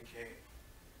 Same cat.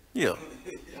 Yeah.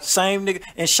 Same nigga.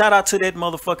 And shout out to that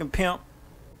motherfucking pimp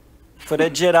for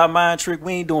that Jedi mind trick.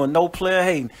 We ain't doing no player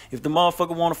hating. If the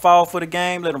motherfucker want to fall for the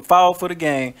game, let him fall for the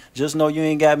game. Just know you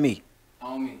ain't got me.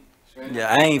 On me.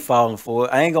 Yeah, I ain't falling for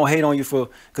it. I ain't gonna hate on you for,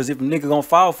 because if a nigga gonna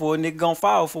fall for it, nigga gonna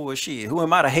fall for it. Shit, who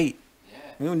am I to hate?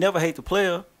 Yeah. We never hate the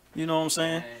player. You know what I'm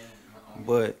saying?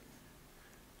 But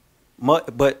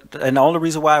and the only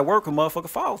reason why it work, a motherfucker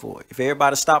fall for it. If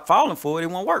everybody stop falling for it, it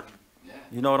won't work. Yeah.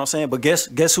 You know what I'm saying? But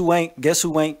guess who ain't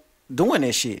doing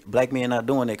that shit? Black men not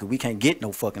doing that because we can't get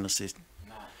no fucking assistance.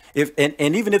 Nah.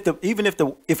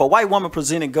 If a white woman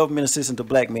presented government assistance to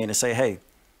black men and say, hey,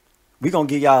 we gonna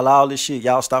give y'all all this shit,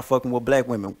 y'all stop fucking with black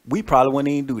women, we probably wouldn't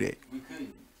even do that. We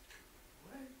couldn't.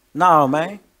 Nah,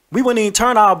 man. We wouldn't even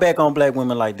turn our back on black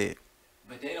women like that.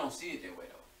 But they don't see it that way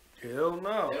though. Hell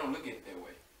no. They don't look at it that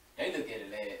way. They look at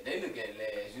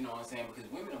it as, you know what I'm saying, because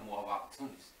women are more of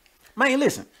opportunities. Man,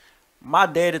 listen. My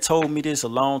daddy told me this a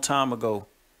long time ago.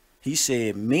 He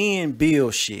said, men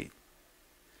build shit.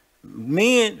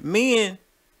 Men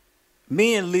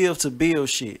live to build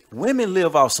shit. Women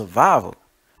live off survival.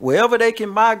 Wherever they can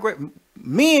migrate,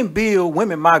 men build,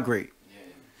 women migrate.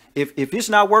 Yeah. If it's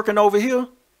not working over here,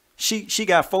 she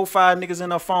got 4 or 5 niggas in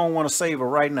her phone want to save her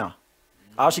right now.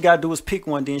 All she got to do is pick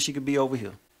one, then she could be over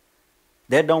here.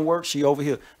 That don't work, she over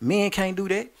here. Men can't do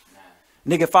that. Nah.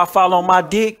 Nigga, if I fall on my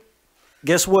dick,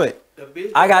 guess what?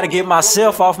 I got to get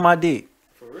myself off my dick.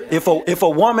 If a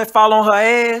woman fall on her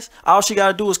ass, all she got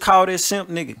to do is call that simp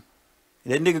nigga.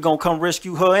 That nigga gonna come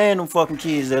rescue her and them fucking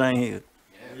kids that ain't here.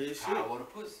 Yeah, power the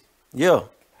pussy. Yeah.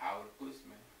 Power the pussy,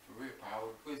 man. For real, power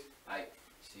the pussy. Like,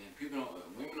 shit, women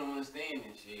don't understand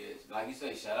this shit. Like you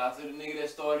say, shout out to the nigga that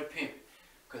started pimping.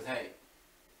 Cause hey,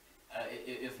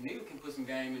 if a nigga can put some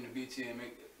game in the bitch here and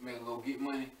make a little get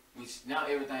money, which now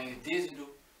everything is digital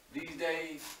these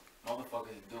days,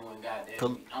 motherfuckers doing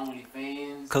goddamn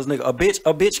OnlyFans. Cause nigga, a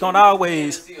bitch gonna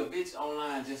always see a bitch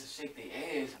online just to shake their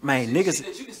ass. Man, niggas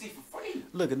that you can see for free.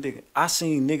 Look, a nigga, I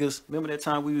seen niggas. Remember that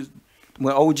time when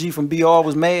OG from BR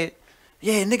was mad?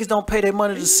 Yeah, niggas don't pay their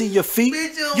money to see your feet.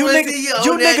 You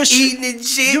niggas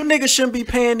shouldn't be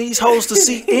paying these hoes to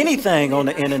see anything on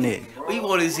the internet. We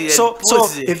want to see that so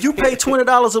pussy. If you pay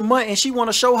 $20 a month and she want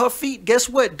to show her feet, guess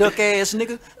what, duck ass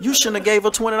nigga? You shouldn't have gave her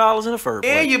 $20 in the first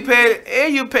place. And you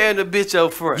paying the bitch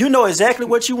up front. You know exactly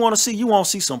what you want to see. You want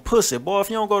to see some pussy, boy. If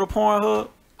you don't go to Pornhub,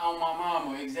 on my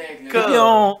mama, exactly. If you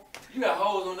don't, you got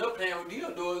hoes on there playing with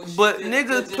dildos. But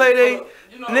niggas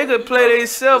play they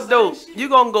self though. You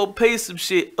gonna go pay some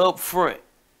shit up front.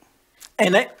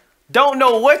 And don't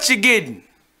know what you're getting.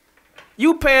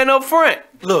 You paying up front.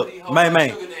 Look,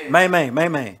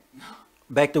 man.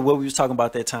 Back to what we was talking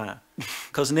about that time.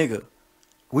 Cause nigga,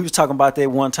 we was talking about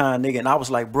that one time, nigga, and I was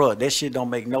like, bruh, that shit don't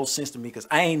make no sense to me. Cause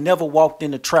I ain't never walked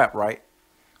in the trap, right?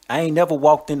 I ain't never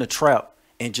walked in the trap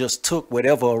and just took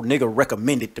whatever a nigga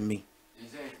recommended to me.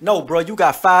 Exactly. No, bro, you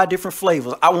got 5 different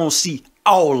flavors. I want to see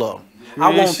all of them.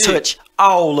 I want to touch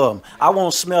all of them. I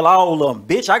want to smell all of them.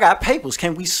 Bitch, I got papers.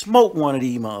 Can we smoke one of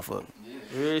these motherfuckers?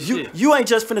 You ain't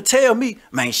just finna tell me,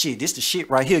 man, shit, this the shit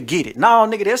right here, get it. No,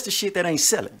 nigga, that's the shit that ain't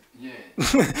selling. Yeah.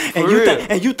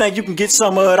 and you think you can get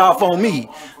some of it off on me.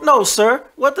 No, sir.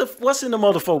 What's in the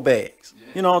motherfucker bags? Yeah.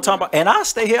 You know what I'm talking about? And I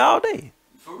stay here all day.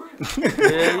 For real.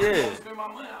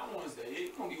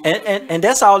 Yeah. And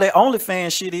that's all that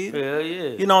OnlyFans shit is. Hell yeah.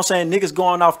 You know what I'm saying? Niggas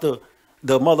going off the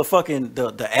motherfucking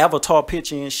the avatar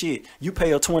picture and shit. You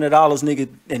pay her $20, nigga,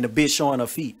 and the bitch showing her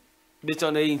feet. Bitch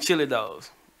on there eating chili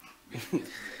dogs.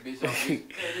 Yeah,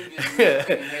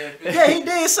 he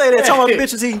did say that. Talking about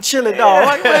bitches eating chili dog.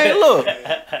 Like, man, look.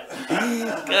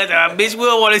 Bitch, we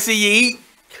don't want to see you eat.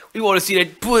 We want to see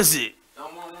that pussy.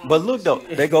 But look though,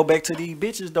 they go back to these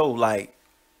bitches though. Like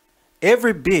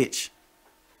every bitch,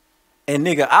 and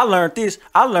nigga, I learned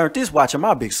this watching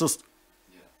my big sister.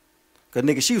 Cause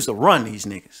nigga, she used to run these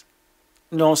niggas.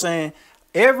 You know what I'm saying?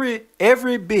 Every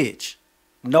bitch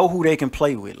know who they can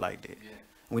play with like that.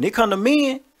 When it come to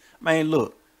men, man,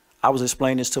 look. I was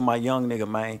explaining this to my young nigga,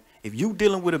 man. If you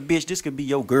dealing with a bitch, this could be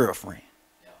your girlfriend.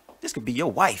 This could be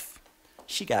your wife.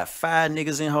 She got 5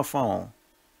 niggas in her phone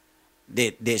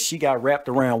that she got wrapped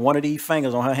around one of these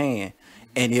fingers on her hand.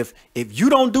 And if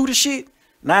you don't do the shit,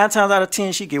 9 times out of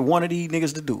 10, she get one of these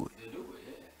niggas to do it.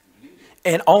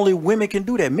 And only women can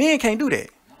do that. Men can't do that.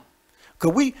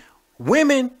 Cause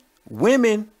women.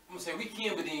 I'm saying we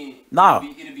can, but then nah.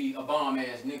 it'll be a bomb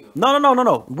ass nigga.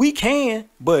 No. We can,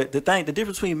 but the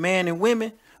difference between man and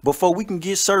women, before we can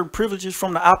get certain privileges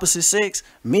from the opposite sex,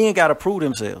 men gotta prove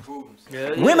themselves.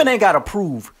 Yeah. Women ain't gotta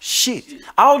prove shit.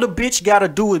 All the bitch gotta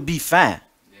do is be fine.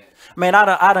 Yeah. Man, I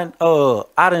know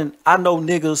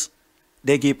niggas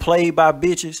that get played by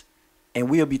bitches, and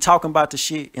we'll be talking about the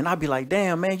shit, and I'll be like,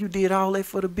 damn, man, you did all that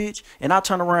for the bitch, and I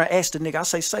turn around and ask the nigga, I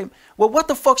say, well, what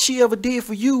the fuck she ever did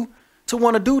for you to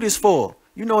want to do this for?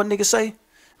 You know what nigga say?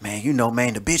 Man, you know,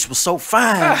 man, the bitch was so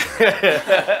fine.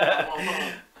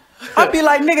 I'd be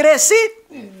like, nigga, that's it?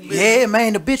 Yeah,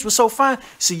 man, the bitch was so fine.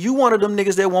 See, you one of them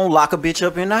niggas that won't lock a bitch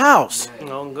up in the house.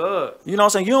 Oh, God. You know what I'm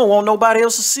saying? You don't want nobody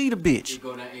else to see the bitch. It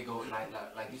go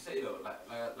like you say though, like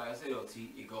I say though,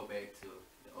 T, it go back to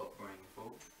the upbringing,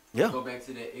 folks. Yeah. It go back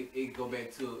to that. It go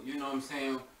back to, you know what I'm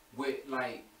saying? With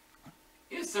like,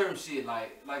 it's certain shit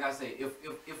like I say,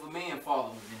 if a man father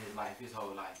was in his life, his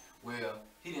whole life, well,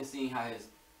 he didn't see how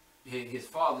his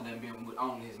father done been with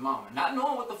only his mama, not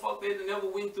knowing what the fuck they never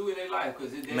went through in their life,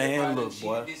 because his dad probably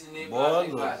cheated this and that,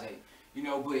 blase. You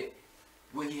know, but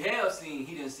what he have seen,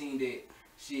 he done seen that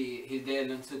shit. His dad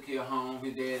done took care of home.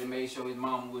 His dad done made sure his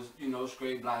mama was, you know,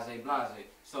 straight blase.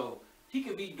 So he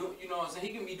could be doing, you know what I'm saying?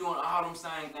 He can be doing all them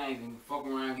same things and fuck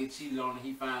around, get cheated on, and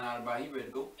he find out about it. He ready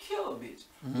to go kill a bitch.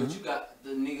 But you got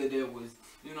the nigga that was,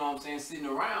 you know what I'm saying, sitting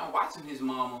around watching his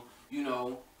mama, you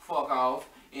know, fuck off,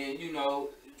 and you know,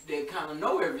 they kind of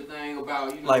know everything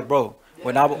about, you know. Like, bro,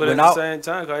 but at the same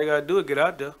time, all you gotta do is get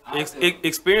out there.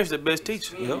 Experience the best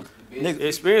teacher.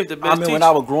 Experience the best teacher. I mean, when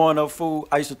I was growing up, fool,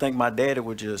 I used to think my daddy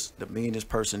was just the meanest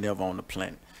person ever on the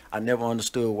planet. I never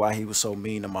understood why he was so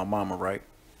mean to my mama, right?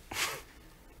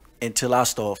 Until I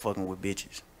started fucking with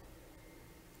bitches.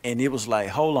 And it was like,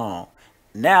 hold on.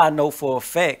 Now I know for a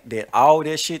fact that all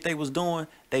that shit they was doing,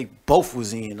 they both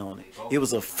was in on it. It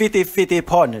was a 50-50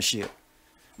 partnership.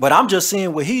 But I'm just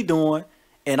seeing what he doing,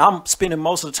 and I'm spending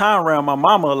most of the time around my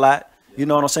mama a lot. You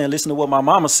know what I'm saying? Listening to what my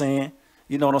mama's saying.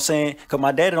 You know what I'm saying? Because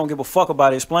my daddy don't give a fuck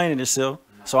about explaining himself.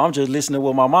 So I'm just listening to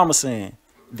what my mama's saying.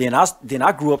 Then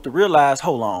I grew up to realize,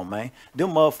 hold on, man.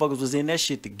 Them motherfuckers was in that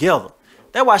shit together.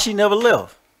 That's why she never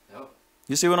left.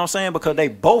 You see what I'm saying? Because they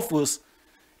both was,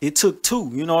 it took two.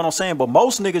 You know what I'm saying? But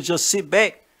most niggas just sit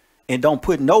back and don't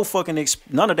put no fucking,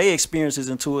 none of their experiences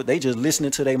into it. They just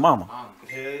listening to their mama.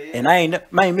 And I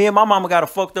ain't, man, me and my mama got a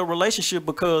fucked up relationship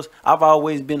because I've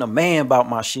always been a man about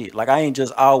my shit. Like, I ain't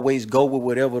just always go with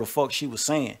whatever the fuck she was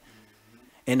saying.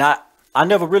 And I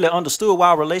never really understood why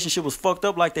our relationship was fucked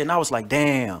up like that. And I was like,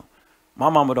 damn, my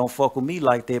mama don't fuck with me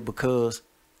like that because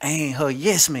I ain't her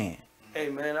yes man. Hey,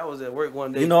 man, I was at work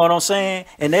one day. You know what I'm saying?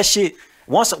 And that shit,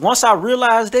 once I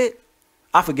realized that,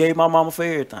 I forgave my mama for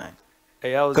everything.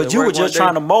 Hey, I was because you were just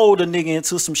trying to mold a nigga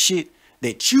into some shit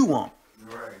that you want.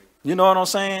 Right. You know what I'm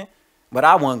saying? But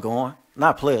I wasn't going.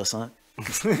 Not player, son.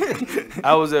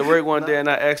 I was at work one day and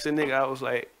I asked the nigga, I was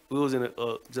like, we was in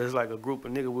just like a group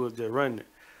of niggas, we was just running it.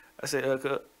 I said,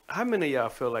 how many of y'all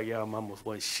feel like y'all mamas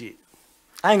wasn't shit?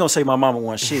 I ain't gonna say my mama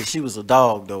wasn't shit. She was a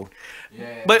dog though.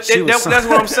 Yeah. But that's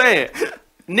what I'm saying.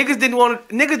 Niggas didn't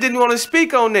want to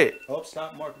speak on that. Oh,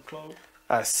 stop market close.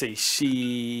 I say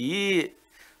shit.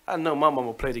 I know my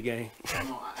mama play the game.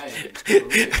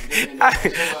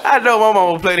 I know my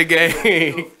mama play the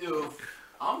game. If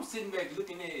I'm sitting back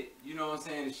looking at, you know what I'm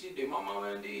saying, the shit that my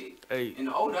mama did, Hey. and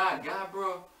the older I got,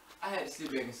 bro, I had to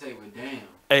sit back and say, well, damn.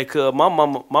 Hey, cuz my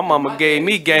mama gave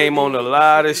me game on a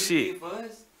lot of shit. For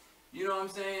us, you know what I'm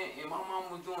saying? And my mama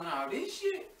was doing all this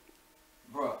shit.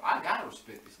 Bro, I gotta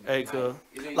respect this nigga. Hey, cuz.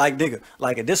 Like nigga,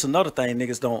 like this another thing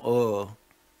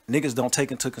niggas don't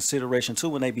take into consideration too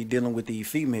when they be dealing with these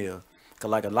females.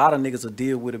 Cause like a lot of niggas will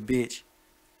deal with a bitch.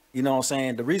 You know what I'm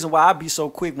saying? The reason why I be so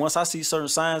quick, once I see certain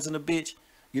signs in a bitch,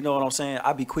 you know what I'm saying?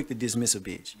 I be quick to dismiss a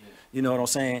bitch. Yeah. You know what I'm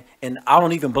saying? And I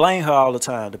don't even blame her all the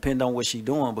time, depending on what she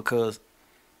doing, because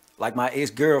like my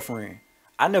ex-girlfriend,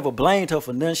 I never blamed her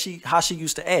for nothing how she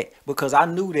used to act, because I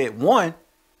knew that one,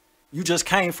 you just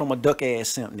came from a duck ass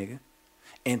simp nigga.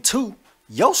 And two,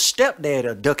 your stepdad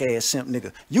a duck ass simp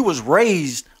nigga. You was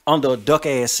raised under a duck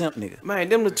ass simp nigga. Man,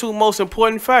 them the two most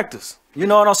important factors. You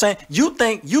know what I'm saying? You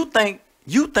think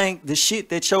the shit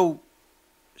that your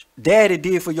daddy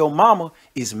did for your mama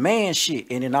is man shit,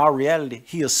 and in our reality,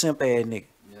 he a simp ass nigga.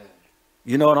 Yeah.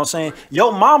 You know what I'm saying?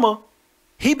 Your mama,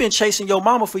 he been chasing your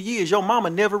mama for years. Your mama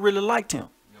never really liked him.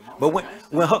 But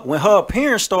when her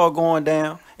appearance started going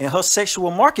down and her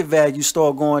sexual market value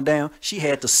started going down, she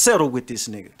had to settle with this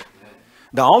nigga.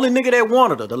 The only nigga that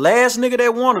wanted her, the last nigga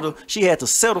that wanted her, she had to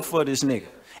settle for this nigga.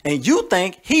 And you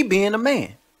think he being a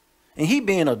man, and he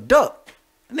being a duck.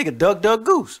 That nigga duck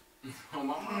goose.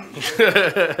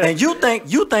 And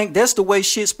you think that's the way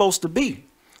shit's supposed to be.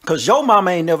 Cause your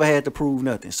mama ain't never had to prove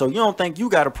nothing. So you don't think you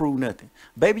gotta prove nothing.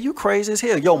 Baby, you crazy as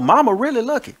hell. Your mama really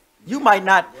lucky. You might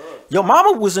not, your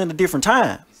mama was in a different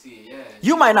time.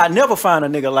 You might not never find a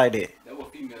nigga like that. That's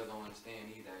what females don't understand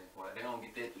either. Boy, they don't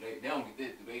get that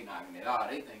through they knocking it out.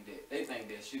 They think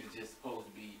that shit is just supposed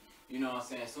to be, you know what I'm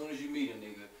saying, as soon as you meet a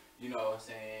nigga, you know what I'm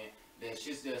saying, that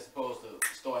shit's just supposed to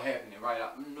start happening right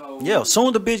out. No. Yeah,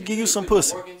 soon the bitch give you some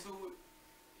pussy. Work into it,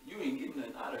 you ain't getting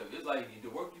nothing out of it. It's like the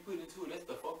work you put into it, that's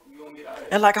the fuck you gonna get out of it.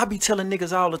 And like I be telling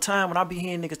niggas all the time, when I be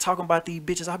hearing niggas talking about these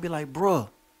bitches, I be like, bruh,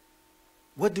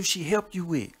 what do she help you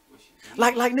with?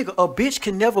 Like nigga, a bitch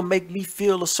can never make me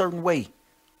feel a certain way.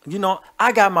 You know,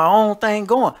 I got my own thing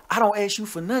going. I don't ask you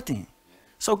for nothing.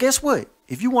 So guess what?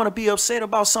 If you want to be upset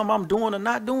about something I'm doing or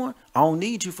not doing, I don't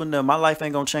need you for nothing. My life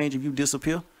ain't gonna change if you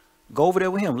disappear. Go over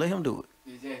there with him. Let him do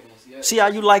it. Exactly. See how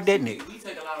you like that nigga? We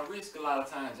take a lot of risk a lot of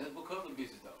times just because of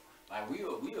bitches though. Like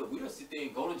we'll sit there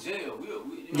and go to jail.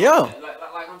 You know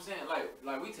like I'm saying,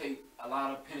 like we take a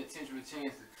lot of penitentiary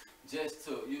chances just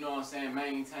to, you know what I'm saying,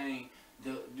 maintain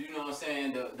the, you know what I'm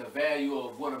saying, the value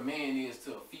of what a man is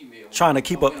to a female. Trying to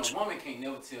keep up. A woman can't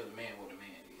never tell the man what a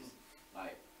man is.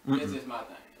 Like that's just my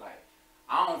thing. Like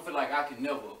I don't feel like I can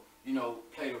never, you know,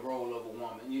 play the role of a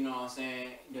woman. You know what I'm saying?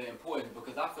 The importance,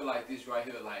 because I feel like this right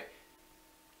here, like,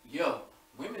 yeah,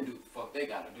 women do the fuck they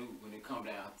gotta do when it come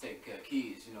down to take care of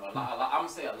kids. You know, a lot I'm gonna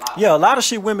say a lot. Yeah, a lot of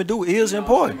shit women do is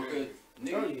important.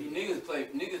 Niggas play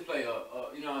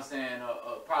a you know what I'm saying,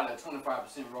 probably a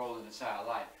 25% role in the child's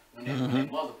life. When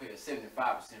that mother play a 75%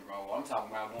 role. I'm talking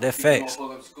about going to pick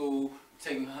motherfucker up to school,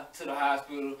 taking her to the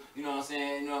hospital. You know what I'm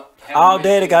saying? You know, all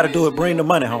daddy got to do is bring the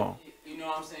money home. You know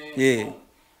what I'm saying? Yeah. Boom.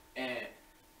 And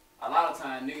a lot of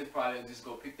times niggas probably just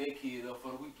go pick their kids up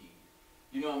for the weekend.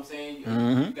 You know what I'm saying?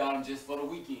 You got them just for the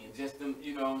weekend, just them.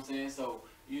 You know what I'm saying? So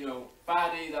you know,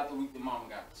 5 days after the week, the mama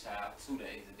got the child. 2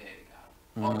 days, the daddy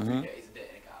got him. 3 days, the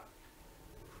daddy got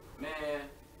him. Man,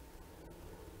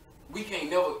 we can't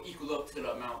never equal up to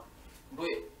the amount. But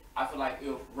I feel like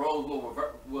if roles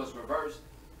was reversed,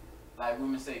 like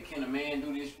women say, can a man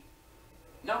do this?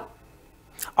 No.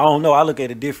 I don't know. I look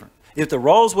at it different. If the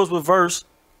roles was reversed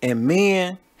and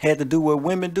men had to do what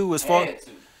women do, as far that's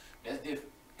different.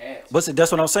 But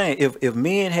that's what I'm saying. If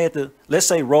men had to, let's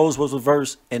say roles was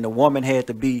reversed and the woman had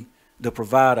to be the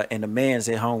provider and the man's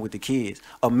at home with the kids,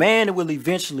 a man will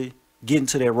eventually get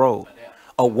into that role.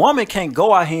 A woman can't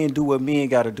go out here and do what men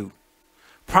got to do.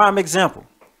 Prime example.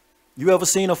 You ever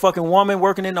seen a fucking woman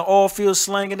working in the oil field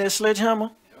slinging that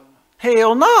sledgehammer?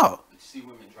 Hell no. You see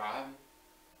women driving?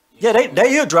 Yeah,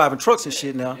 they are driving trucks and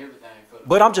shit now.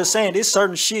 But I'm just saying, there's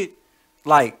certain shit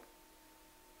like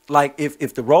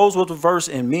if the roles was reversed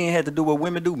and men had to do what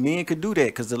women do, men could do that,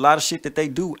 because a lot of shit that they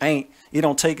do it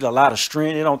don't take a lot of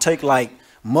strength. It don't take like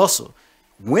muscle.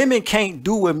 Women can't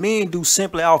do what men do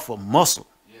simply off of muscle.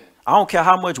 Yeah. I don't care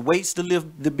how much weights the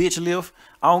bitch lift.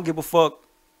 I don't give a fuck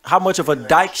how much of a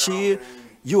dyke she is.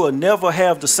 You will never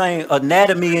have the same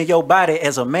anatomy in your body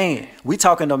as a man. We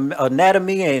talking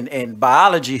anatomy and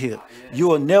biology here. You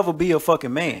will never be a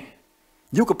fucking man.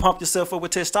 You could pump yourself up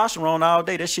with testosterone all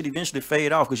day. That shit eventually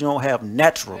fade off because you don't have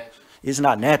natural. It's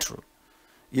not natural.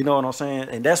 You know what I'm saying?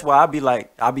 And that's why I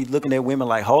be looking at women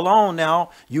like, hold on now.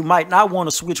 You might not want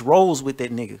to switch roles with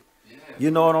that nigga. You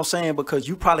know what I'm saying? Because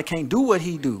you probably can't do what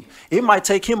he do. It might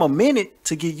take him a minute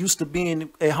to get used to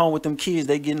being at home with them kids.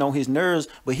 They getting on his nerves,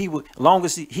 but he would, long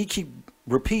as he keep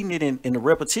repeating it and the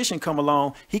repetition come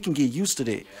along, he can get used to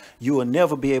that. You will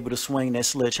never be able to swing that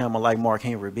sledgehammer like Mark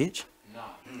Henry, bitch.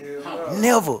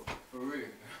 Never. For real.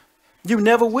 You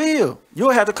never will.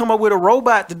 You'll have to come up with a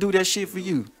robot to do that shit for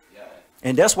you.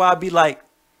 And that's why I be like,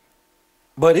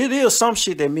 but it is some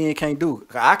shit that men can't do.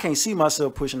 I can't see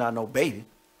myself pushing out no baby.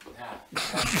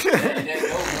 That's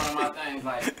one of my things.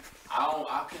 Like,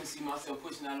 I couldn't see myself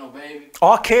pushing out no baby.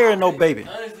 Or carrying no baby.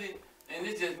 Honestly, and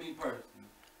it's just me personally.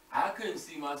 I couldn't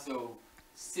see myself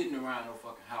sitting around no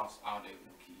fucking house all day with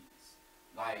no kids.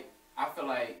 Like, I feel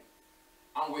like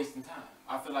I'm wasting time.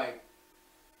 I feel like,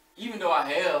 even though I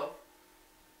have,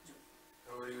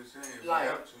 like,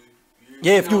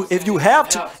 yeah, if you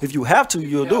have to,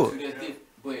 you'll do it.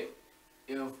 But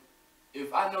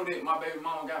if I know that my baby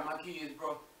mama got my kids,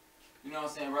 bro, you know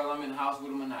what I'm saying, whether I'm in the house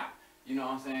with them or not, you know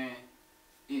what I'm saying,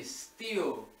 it's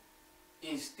still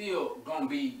gonna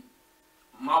be,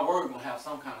 my word gonna have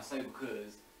some kind of say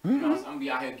because, you know, I'm gonna be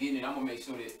out here getting it. I'm gonna make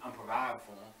sure that I'm providing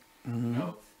for them. You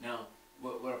know, now,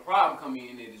 what a problem come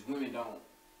in is women don't,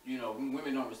 you know,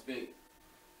 women don't respect,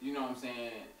 you know what I'm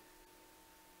saying,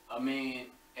 a man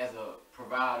as a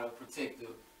provider, protector,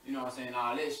 you know what I'm saying,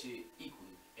 all that shit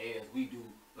equally as we do.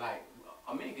 Like,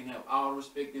 a man can have all the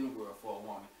respect in the world for a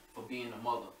woman for being a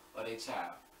mother of their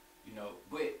child, you know,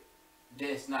 but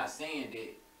that's not saying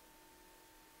that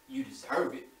you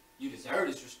deserve it. You deserve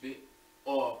this respect,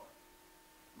 or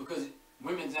because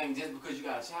women think just because you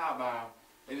got a child by them,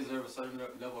 they deserve a certain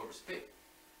level of respect.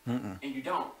 And you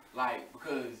don't, like,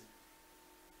 because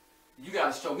you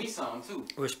gotta show me something too.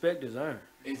 Respect is earned.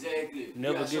 Exactly.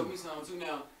 Never you gotta show me something too.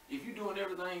 Now, if you doing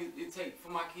everything it take for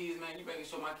my kids, man, you making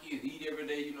sure my kids eat every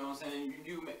day. You know what I'm saying?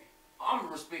 I'm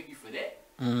gonna respect you for that.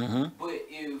 But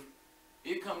if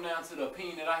it come down to the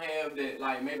opinion that I have that,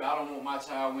 like, maybe I don't want my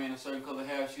child wearing a certain color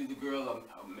hair shoes, the girl, or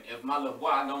if my little boy,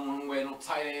 I don't want him wearing no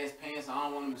tight ass pants, I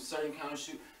don't want him in a certain kind of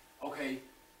shoe. Okay.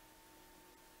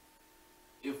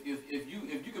 If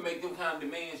you can make them kind of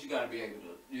demands, you gotta be able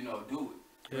to, you know, do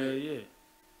it. Hell yeah.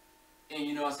 And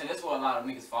you know what I'm saying? That's why a lot of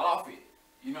niggas fall off it.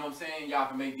 You know what I'm saying? Y'all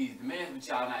can make these demands, but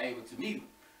y'all not able to meet them.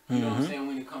 You know what I'm saying?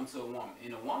 When it comes to a woman.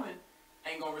 And a woman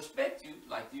ain't gonna respect you,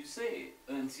 like you said,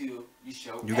 until you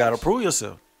show action. You gotta prove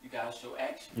yourself. You gotta show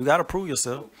action. You gotta prove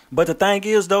yourself. But the thing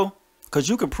is, though, because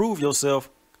you can prove yourself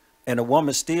and a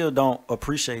woman still don't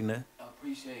appreciate that.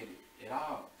 Appreciate it at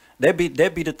all. That be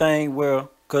the thing where,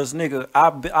 cause nigga,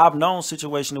 I've known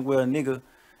situations where a nigga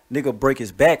break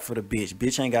his back for the bitch.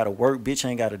 Bitch ain't gotta work, bitch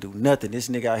ain't gotta do nothing. This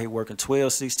nigga out here working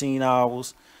 12, 16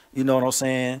 hours, you know what I'm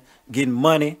saying? Getting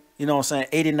money, you know what I'm saying?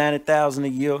 80, 90,000 a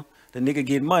year. The nigga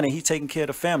getting money, he taking care of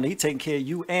the family. He taking care of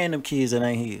you and them kids that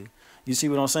ain't here. You see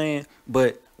what I'm saying?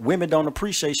 But women don't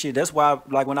appreciate shit. That's why,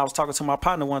 like, when I was talking to my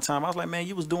partner one time, I was like, man,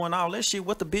 you was doing all that shit.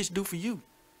 What the bitch do for you?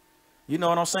 You know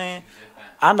what I'm saying?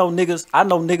 I know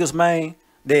niggas, man,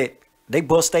 that they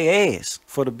bust their ass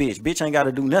for the bitch. Bitch ain't got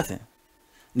to do nothing.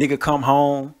 Nigga come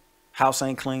home, house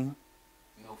ain't clean.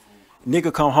 No food.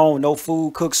 Nigga come home, no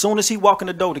food cooked. Soon as he walk in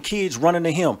the door, the kids running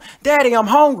to him. Daddy, I'm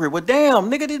hungry. Well,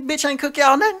 damn, nigga, this bitch ain't cook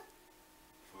y'all nothing.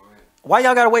 Why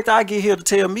y'all gotta wait till I get here to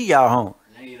tell me y'all home?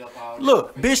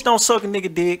 Look, bitch don't suck a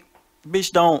nigga dick.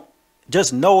 Bitch don't,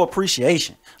 just no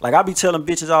appreciation. Like, I be telling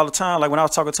bitches all the time, like when I was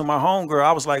talking to my homegirl,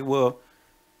 I was like, well,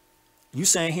 you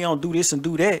saying he don't do this and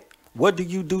do that. What do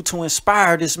you do to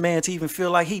inspire this man to even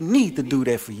feel like he need to do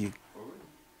that for you?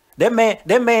 That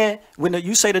man, when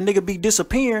you say the nigga be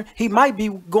disappearing, he might be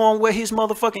going where his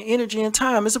motherfucking energy and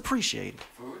time is appreciated.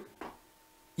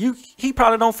 He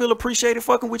probably don't feel appreciated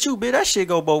fucking with you, bitch. That shit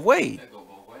go both ways.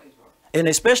 And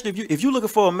especially if you looking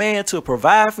for a man to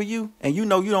provide for you and you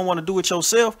know you don't want to do it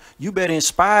yourself, you better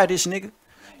inspire this nigga.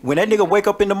 When that nigga wake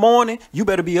up in the morning, you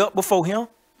better be up before him.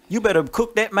 You better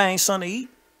cook that man son to eat.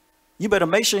 You better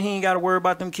make sure he ain't got to worry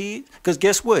about them kids. Because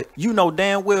guess what? You know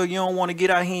damn well you don't want to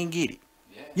get out here and get it.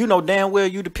 You know damn well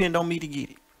you depend on me to get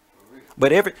it.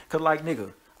 But cause like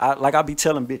nigga, I be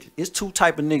telling bitches, it's two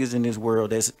type of niggas in this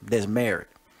world that's married.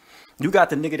 You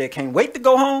got the nigga that can't wait to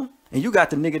go home, and you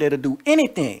got the nigga that'll do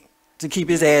anything to keep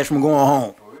his ass from going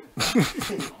home.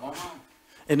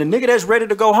 And the nigga that's ready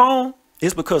to go home,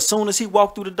 it's because soon as he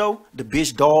walked through the door, the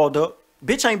bitch dolled up.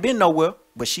 Bitch ain't been nowhere,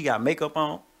 but she got makeup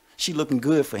on. She looking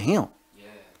good for him. Yeah.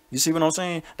 You see what I'm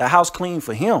saying? The house clean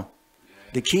for him.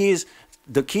 Yeah.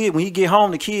 The kid, when he get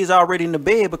home, the kid's already in the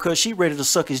bed because she ready to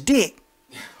suck his dick.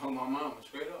 Oh, my mama,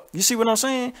 straight up. You see what I'm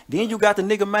saying? Then you got the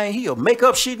nigga, man, he'll make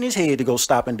up shit in his head to go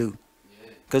stop and do.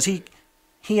 Yeah. Because he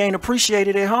ain't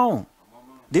appreciated at home.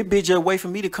 This bitch just wait for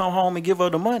me to come home and give her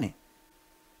the money.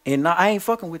 And I ain't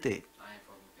fucking with that.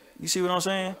 You see what I'm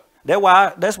saying?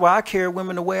 That's why I carry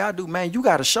women the way I do. Man, you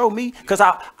got to show me. Because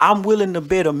I'm willing to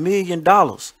bet $1 million.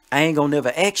 I ain't going to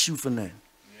never ask you for nothing.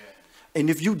 Yeah. And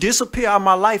if you disappear out of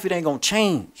my life, it ain't going to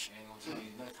change.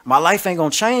 My life ain't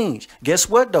going to change. Guess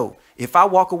what, though? If I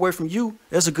walk away from you,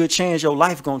 there's a good chance your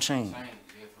life going to change.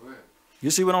 You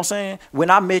see what I'm saying? When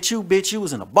I met you, bitch, you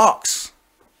was in a box.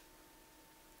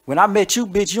 When I met you,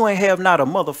 bitch, you ain't have not a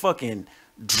motherfucking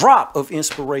drop of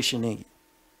inspiration in you.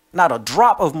 Not a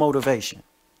drop of motivation.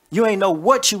 You ain't know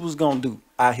what you was gonna do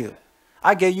out here.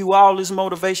 I gave you all this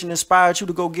motivation, inspired you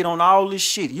to go get on all this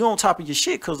shit. You on top of your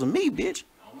shit because of me, bitch.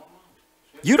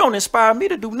 You don't inspire me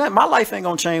to do nothing. My life ain't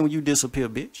gonna change when you disappear,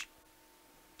 bitch.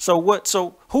 So what?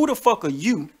 So who the fuck are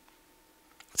you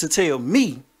to tell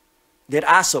me that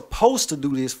I supposed to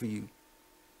do this for you?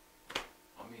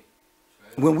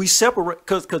 When we separate,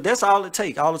 cause that's all it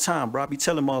take all the time, bro. I be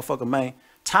telling motherfucker, man,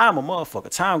 time a motherfucker.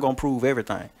 Time gonna prove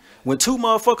everything. When two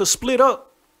motherfuckers split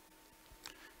up,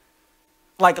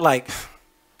 like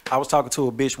I was talking to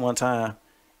a bitch one time,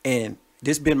 and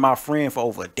this been my friend for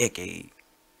over a decade.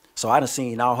 So I done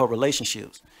seen all her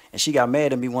relationships. And she got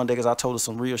mad at me one day because I told her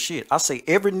some real shit. I say,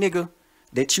 every nigga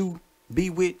that you be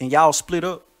with and y'all split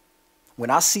up, when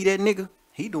I see that nigga,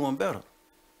 he doing better.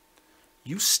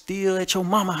 You still at your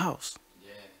mama house.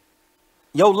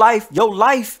 Your life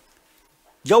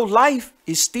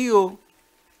is still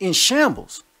in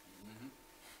shambles.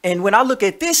 And when I look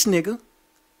at this nigga,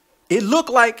 it looked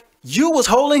like you was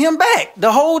holding him back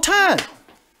the whole time.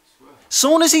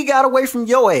 Soon as he got away from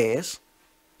your ass,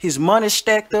 his money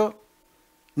stacked up,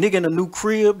 nigga in a new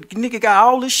crib, nigga got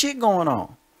all this shit going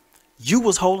on. You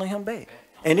was holding him back.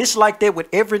 And it's like that with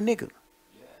every nigga.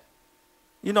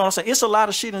 You know what I'm saying? It's a lot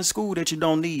of shit in school that you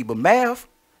don't need, but math,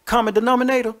 common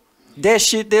denominator, that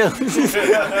shit there.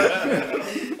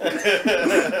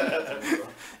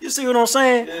 You see what I'm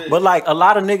saying? Yeah. But like a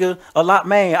lot of niggas,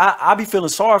 man, I be feeling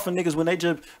sorry for niggas when they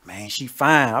just, man, she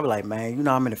fine. I be like, man, you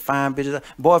know how many fine bitches.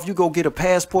 Boy, if you go get a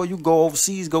passport, you go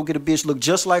overseas, go get a bitch look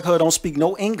just like her, don't speak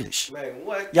no English. Man,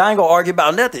 what? Y'all ain't gonna argue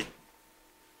about nothing.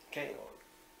 Can't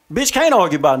argue. Bitch can't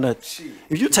argue about nothing. Shit.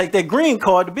 If you take that green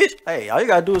card, the bitch, hey, all you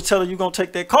gotta do is tell her you gonna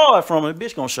take that card from her, the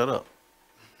bitch gonna shut up.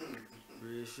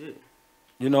 Real shit.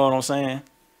 You know what I'm saying?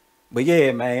 But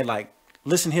yeah, man, like,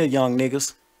 listen here, young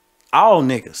niggas. All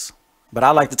niggas. But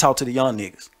I like to talk to the young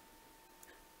niggas.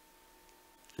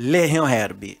 Let him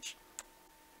have the bitch.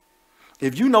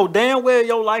 If you know damn well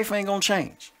your life ain't gonna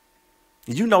change.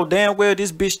 If you know damn well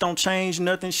this bitch don't change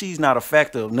nothing, she's not a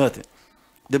factor of nothing.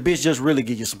 The bitch just really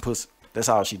give you some pussy. That's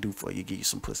all she do for you, give you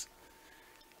some pussy.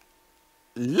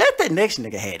 Let the next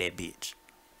nigga have that bitch.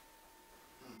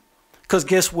 Because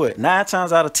guess what? 9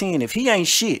 times out of 10, if he ain't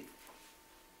shit,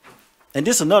 and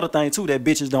this another thing too that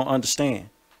bitches don't understand.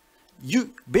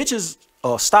 You bitches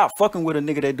stop fucking with a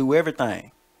nigga that do everything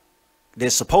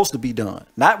that's supposed to be done.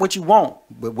 Not what you want,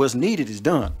 but what's needed is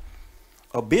done.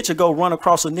 A bitch will go run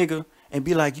across a nigga and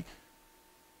be like,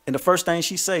 and the first thing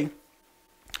she say,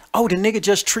 oh, the nigga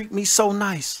just treat me so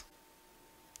nice.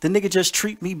 The nigga just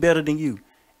treat me better than you.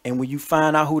 And when you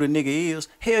find out who the nigga is,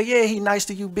 hell yeah, he nice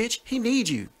to you, bitch. He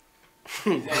needs you.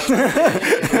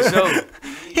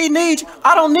 He needs you.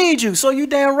 I don't need you. So you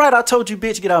damn right I told you,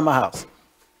 bitch, get out of my house.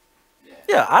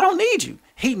 Yeah, I don't need you.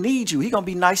 He needs you. He gonna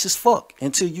be nice as fuck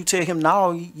until you tell him,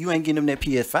 no, you ain't getting him that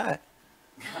PS5.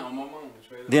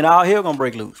 Then all hell gonna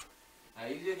break loose. Now,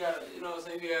 you just gotta, you know what I'm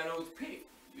saying? You gotta know what to pick.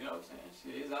 You know what I'm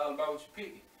saying? Shit, it's all about what you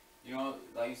picking. You know,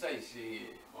 like you say,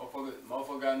 shit,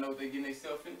 motherfucker gotta know what they getting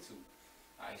themselves into.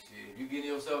 Like shit, if you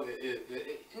getting yourself,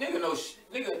 nigga know,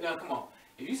 nigga, now come on.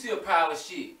 If you see a pile of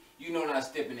shit, you know not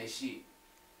stepping that shit.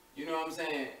 You know what I'm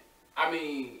saying? I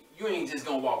mean, you ain't just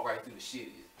gonna walk right through the shit.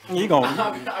 You gonna,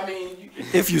 I mean,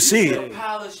 if you see it, a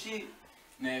pile of shit.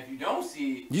 Now, if you don't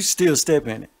see it, you still step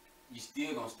in it. You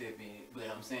still gonna step in it. But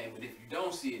I'm saying, but if you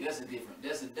don't see it,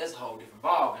 that's a whole different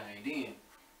ball game. Then, you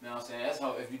know what I'm saying? That's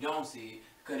how if you don't see it,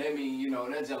 cause that mean, you know,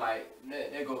 that's just like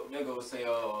they go say,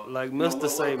 like MistaT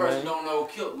say, man. What a person man. don't know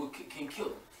can kill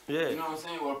him. Yeah. You know what I'm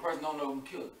saying? What a person don't know can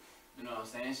kill him. You know what I'm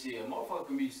saying? Shit, a motherfucker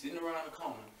can be sitting around the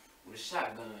corner with a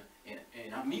shotgun,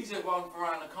 and me just walking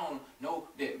around the corner, know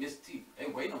that MistaT, they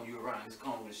waiting on you around this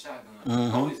corner with a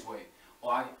shotgun. Go this way,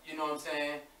 or you know what I'm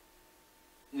saying.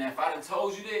 Now, if I done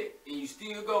told you that and you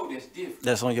still go, that's different.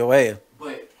 That's on your ass.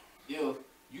 But if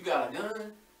you got a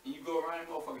gun and you go around,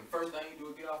 motherfucking first thing you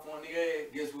do is get off on the ass.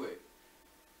 Guess what?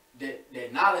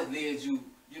 That knowledge leads you.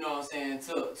 You know what I'm saying?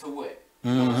 To what?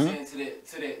 You know what I'm saying?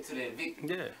 To that victim.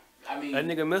 Yeah. I mean, that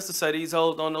nigga MistaT say these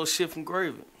hoes don't know shit from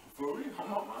gravy. For real,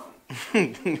 I'm on mine.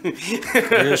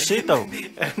 Real shit though.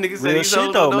 That nigga say Real these shit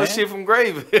hoes though, don't know man. shit from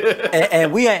gravy.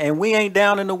 and we ain't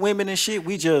down in the women and shit.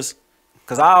 We just,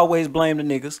 cause I always blame the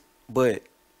niggas, but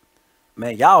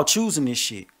man, y'all choosing this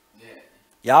shit.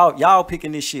 Yeah. Y'all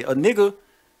picking this shit. A nigga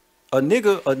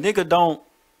don't.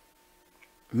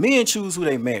 Men choose who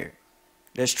they marry.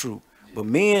 That's true. Yeah. But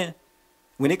men,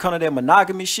 when it come to that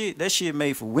monogamy shit, that shit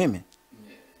made for women.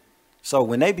 Yeah. So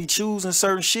when they be choosing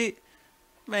certain shit,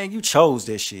 man, you chose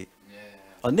that shit.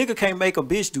 Yeah. A nigga can't make a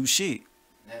bitch do shit.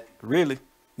 Nothing. Really.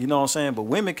 You know what I'm saying? But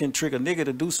women can trick a nigga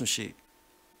to do some shit.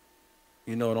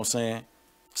 You know what I'm saying?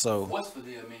 So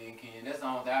Forcefully, a man can. That's the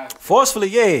only thing. Forcefully,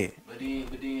 yeah. But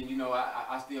then, you know,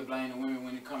 I still blame the women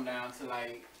when it come down to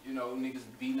like, you know, niggas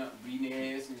beating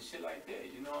their ass and shit like that.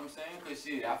 You know what I'm saying? Cause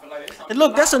shit, I feel like that's something. And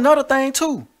look, that's another thing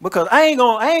too. Because I ain't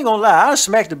gonna lie, I done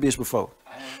smacked a bitch before.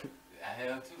 I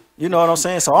have too. You know what I'm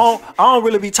saying? So I don't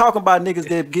really be talking about niggas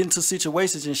that get into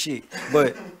situations and shit.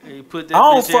 But you put that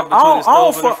bitch in between the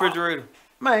stove and the refrigerator.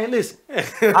 Man, listen.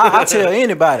 I tell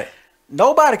anybody,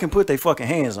 nobody can put their fucking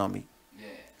hands on me. Yeah.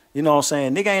 You know what I'm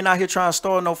saying? Nigga ain't out here trying to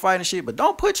start no fighting shit, but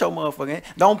don't put your motherfucking,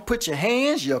 don't put your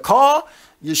hands, your car,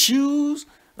 your shoes.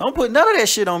 Don't put none of that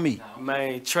shit on me.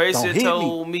 Man, Tracy Don't hit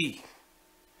told me,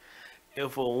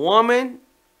 if a woman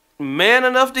man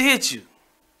enough to hit you,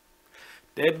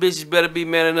 that bitch better be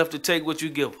man enough to take what you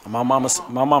give her. My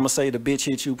mama say the bitch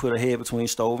hit you, put her head between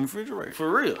stove and refrigerator.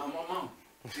 For real. I'm my mom.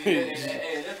 See,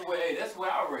 that's the way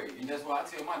I rate, and that's why I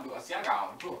tell my daughter. See, I got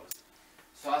all the daughters,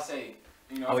 so I say,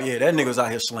 you know. Oh yeah, that nigga's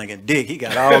out here slinging dick. He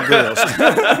got all girls.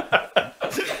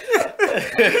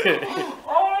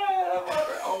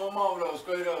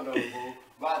 Straight up though, bro.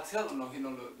 But I tell them don't hit no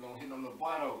little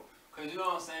boy though. Cause you know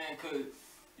what I'm saying? Cause,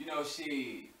 you know,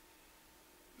 shit,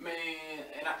 man,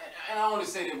 and I only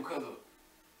say that because of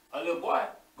a little boy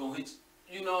gonna hit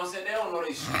you. You know what I'm saying? They don't know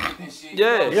they strength and shit.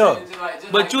 Yeah, you know yeah.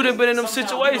 But you done been in them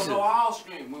situations. You don't know our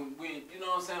strength when you know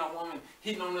what I'm saying, a woman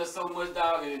hitting on us so much,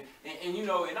 dog, and you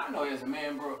know, and I know as a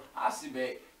man, bro, I sit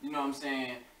back, you know what I'm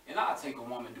saying, and I'll take a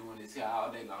woman doing this here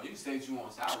all day long. You can say what you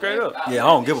want. So straight up. Yeah, I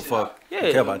don't give a fuck. Yeah.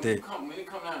 I care about that. When it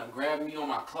come down and grab me on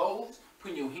my clothes,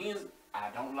 putting your hands, I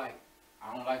don't like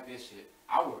that shit.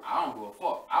 I don't give a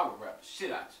fuck. I would rap the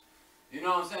shit out you. You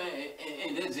know what I'm saying?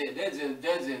 And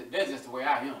that's just the way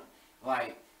I am.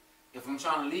 Like, if I'm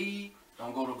trying to leave,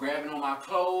 don't go to grabbing on my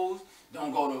clothes.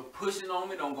 Don't go to pushing on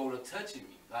me. Don't go to touching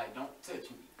me. Like, don't touch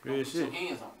me. Don't put your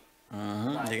hands on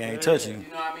me. Like, Nigga ain't touching you.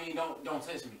 You know what I mean? Don't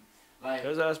touch me. Like,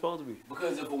 that's how it's supposed to be.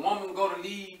 Because if a woman go to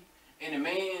leave and a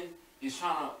man is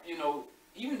trying to, you know,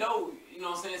 even though, you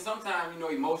know what I'm saying, sometimes, you know,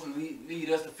 emotionally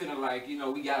lead us to feeling like, you know,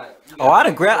 we gotta I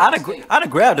done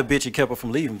grabbed a bitch and kept her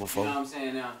from leaving before. You know what I'm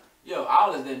saying? Now, yo,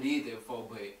 all of us done did that before,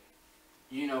 but,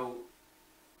 you know,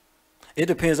 it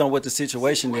depends on what the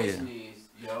situation is.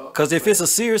 Yo, Cause if it's a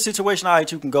serious situation, all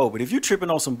right, you can go. But if you tripping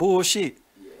on some bullshit,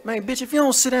 man, bitch, if you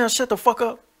don't sit down, shut the fuck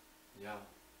up. Yeah.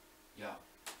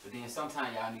 But then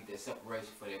sometimes y'all need that separation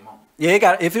for that moment. Yeah, it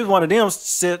got. If it's one of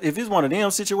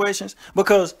them situations,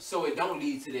 because so it don't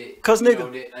lead to that. Cause nigga,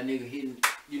 know, that a nigga hitting,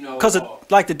 you know. Cause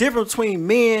like the difference between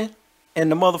men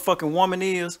and the motherfucking woman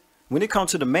is when it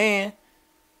comes to the man,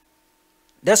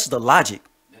 that's the logic.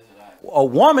 That's the logic. A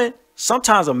woman,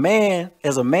 sometimes a man,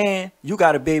 as a man, you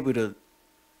got to be able to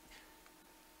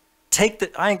take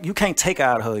you can't take her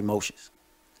out of her emotions.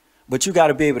 But you got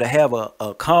to be able to have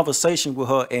a conversation with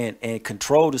her and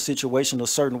control the situation a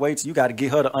certain way. So you got to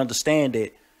get her to understand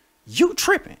that you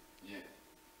tripping. Yeah.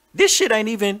 This shit ain't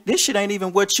even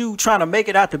what you trying to make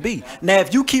it out to be. Now,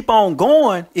 if you keep on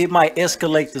going, it might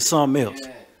escalate to something else.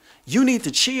 Yeah. You need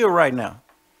to chill right now.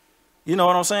 You know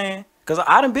what I'm saying? Because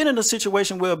I done been in a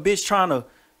situation where a bitch trying to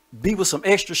be with some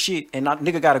extra shit and that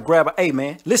nigga got to grab her. Hey,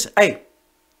 man, listen, hey,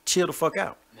 chill the fuck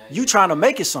out. You trying to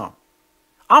make it something.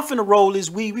 I'm finna roll this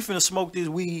weed, we finna smoke this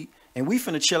weed, and we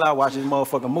finna chill out, watch this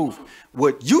motherfucker move.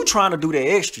 What you trying to do that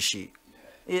extra shit?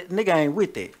 Nigga ain't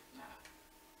with that.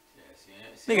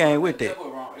 Nigga ain't with that.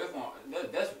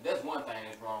 That's one thing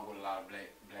that's wrong with a lot of black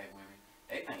women.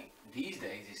 They think these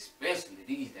days, especially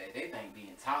these days, they think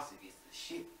being toxic is the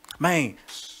shit. Man,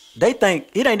 they think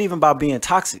it ain't even about being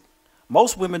toxic.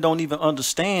 Most women don't even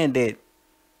understand that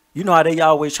You know how they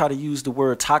always try to use the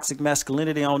word toxic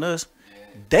masculinity on us?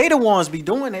 Yeah. They the ones be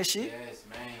doing that shit. Yes,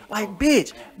 man. Like,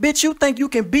 bitch, you think you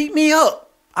can beat me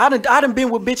up? I done been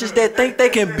with bitches that think they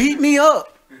can beat me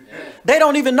up. Yeah. They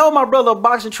don't even know my brother a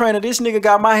boxing trainer. This nigga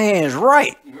got my hands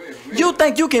right. Really? You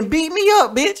think you can beat me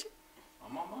up, bitch?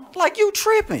 Like, you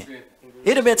tripping.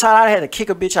 It'd have been time I had to kick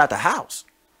a bitch out the house.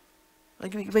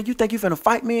 Like, you think you finna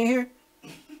fight me in here?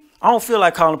 I don't feel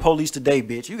like calling the police today,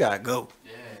 bitch. You gotta go.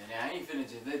 Yeah, I ain't finna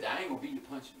just, I ain't gonna beat the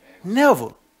punching bag.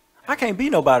 Never. I can't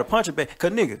beat nobody punching bag.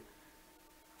 Cause nigga,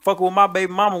 fucking with my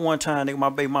baby mama one time, nigga, my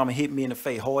baby mama hit me in the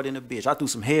face hard in the bitch. I threw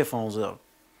some headphones up.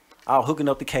 I was hooking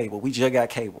up the cable. We just got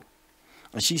cable.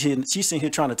 And she's sitting here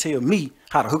trying to tell me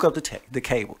how to hook up the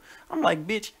cable. I'm like,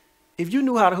 bitch, if you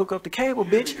knew how to hook up the cable,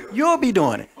 bitch, you'll be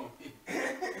doing it.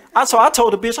 So I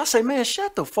told the bitch, I say, man,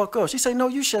 shut the fuck up. She say, no,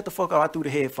 you shut the fuck up. I threw the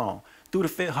headphone. Threw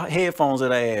the headphones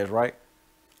at her ass, right?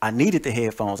 I needed the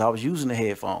headphones. I was using the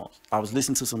headphones. I was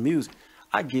listening to some music.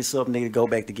 I get up, nigga, to go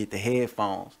back to get the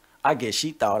headphones. I guess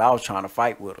she thought I was trying to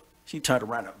fight with her. She turned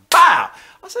around and bow.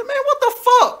 I said, man, what the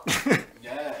fuck?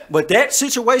 Yeah. But that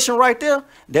situation right there,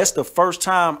 that's the first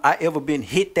time I ever been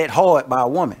hit that hard by a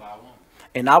woman.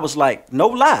 And I was like, no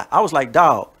lie. I was like,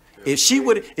 dog, if she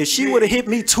would have hit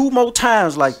me 2 more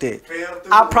times like that,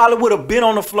 I probably would have been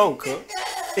on the floor, cuz.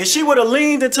 If she would have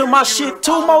leaned into my shit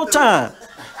 2 more times,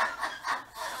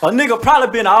 a nigga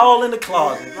probably been all in the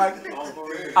closet. Like,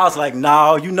 I was like,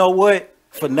 nah, you know what?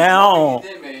 For now on.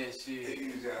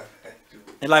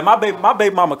 And like my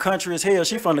baby mama country as hell.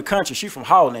 She from the country. She from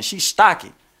Holland. She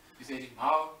stocky. You said she from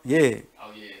Holland? Yeah.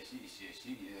 Oh yeah,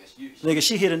 she. Nigga,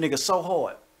 she hit a nigga so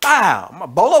hard. Wow. My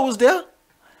Bolo was there.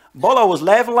 Bolo was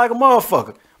laughing like a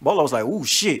motherfucker. Bolo was like, ooh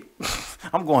shit.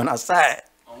 I'm going outside.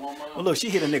 Well, look, she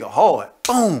hit a nigga hard.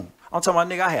 Boom. I'm talking about,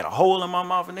 nigga, I had a hole in my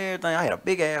mouth and everything. I had a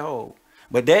big ass hole.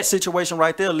 But that situation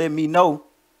right there let me know,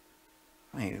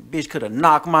 man, bitch could have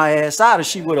knocked my ass out if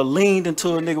she would have leaned into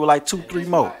a nigga with like 2, 3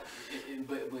 more.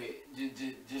 But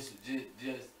just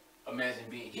imagine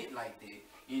being hit like that,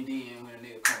 and then when a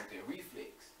nigga comes with that reflex.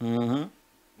 Mm-hmm.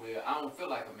 Well, I don't feel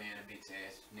like a man a bitch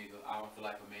ass nigga. I don't feel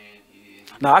like a man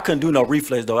is. Nah, I couldn't do no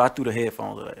reflex though. I threw the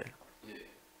headphones at her. Yeah.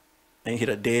 And hit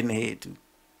her dead in the head too.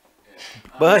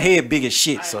 Yeah. But her head big as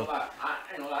shit, so. I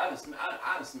ain't gonna lie.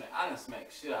 I done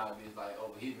smacked shit out of bitch like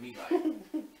over hitting me like.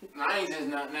 I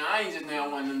ain't just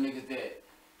now one of them niggas that,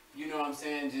 you know what I'm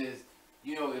saying, just.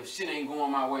 You know, if shit ain't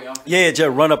going my way, just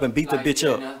run up and beat like, the bitch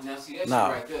up. Now see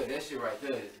that shit right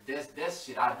there, that's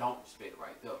shit I don't respect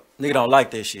right there. Nigga don't like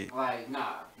that shit. Like,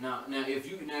 now if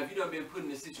you done been put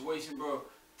in a situation, bro,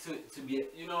 to be,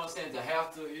 you know what I'm saying, to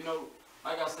have to, you know,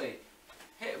 like I say,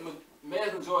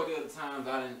 majority of the times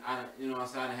I done, you know what I'm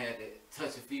saying, I done had to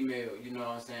touch a female, you know what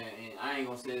I'm saying, and I ain't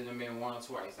gonna say it done been 1 or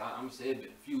twice. I'm gonna say it been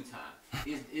a few times.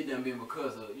 It done been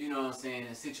because of, you know what I'm saying,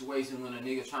 in a situation when a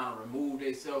nigga trying to remove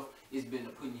themselves, it's been the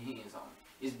putting your hands on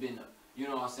it. It's been the, you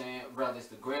know what I'm saying, rather it's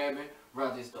the grabbing,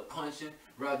 rather it's the punching,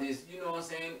 rather it's, you know what I'm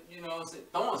saying,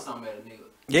 throwing something at a nigga.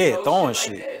 Yeah, you know, throwing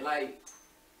shit. shit. Like,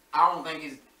 I don't think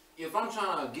it's, if I'm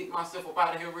trying to get myself up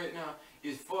out of here right now,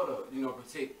 it's for the, you know,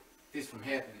 protect this from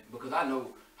happening. Because I know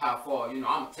how far, you know,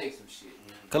 I'm gonna take some shit.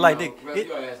 Cause like, whether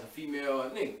you as a female or a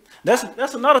nigga.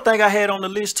 That's another thing I had on the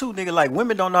list too, nigga. Like,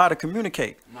 women don't know how to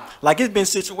communicate. Nah. Like, it's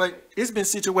been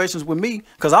situations with me,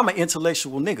 cause I'm an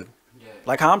intellectual nigga. Yeah.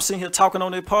 Like how I'm sitting here talking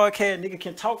on this podcast, nigga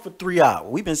can talk for 3 hours.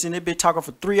 We've been sitting there bitch talking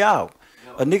for 3 hours.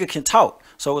 Yeah. A nigga can talk.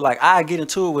 So like, I get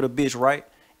into it with a bitch, right?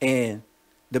 And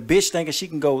the bitch thinking she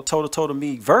can go toe to toe to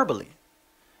me verbally,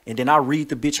 and then I read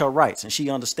the bitch her rights, and she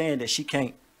understand that she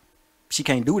can't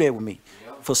do that with me.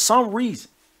 Yeah. For some reason,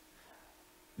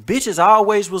 bitches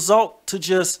always result to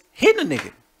just hitting a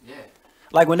nigga. Yeah.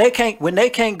 Like when they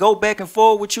can't go back and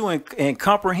forth with you and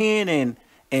comprehend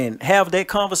and have that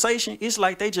conversation, it's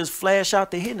like they just flash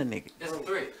out to hitting a nigga. That's a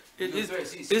threat.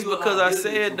 It's because I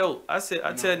said though. I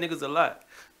tell niggas a lot.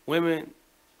 Women,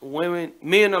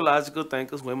 men are logical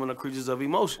thinkers. Women are creatures of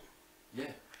emotion. Yeah.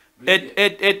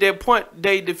 At that point,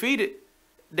 they defeated.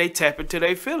 They tap into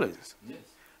their feelings. Yes.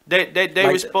 They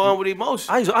like, respond with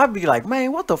emotion. I'd be like,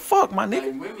 man, what the fuck, my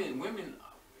nigga? Like women,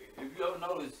 if you ever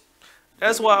notice,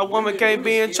 that's why a woman can't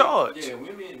be in charge. Yeah,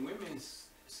 women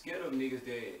scared of niggas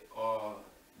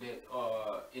that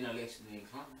are intellectually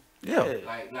inclined. Yeah.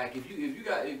 Like if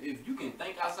you can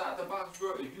think outside the box,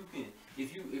 bro.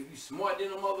 If you smart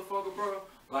than a motherfucker, bro.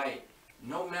 Like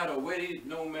no matter what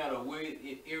area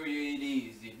it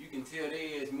is, if you can tell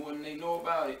their ass more than they know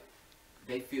about it,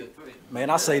 they feel threatened. Man,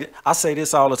 I say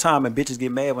this all the time, and bitches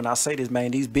get mad when I say this.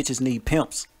 Man, these bitches need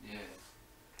pimps. Yeah.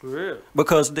 For real.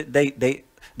 Because they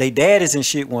daddies and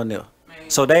shit one there. Man,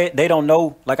 So they don't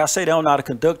know, like I say, they don't know how to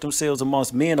conduct themselves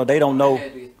amongst men, or they don't know.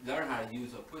 Had to learn how to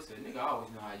use a pussy. A nigga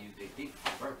always know how to use their dick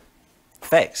from birth.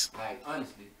 Facts. Like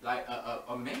honestly, like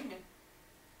a man,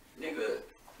 nigga,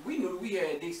 we knew we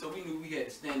had dick, so we knew we had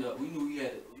to stand up. We knew we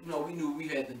had to, we knew we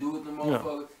had to do it. The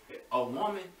motherfucker. Yeah. A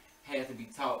woman had to be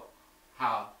taught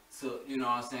how to, you know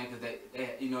what I'm saying? Because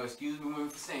they excuse me women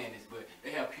for saying this, but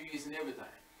they have periods and everything.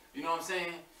 You know what I'm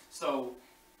saying? So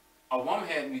a woman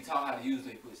had to be taught how to use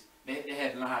their pussy. They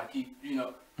had to learn how to keep,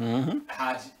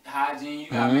 hygiene.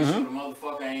 You gotta make sure the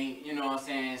motherfucker ain't, you know what I'm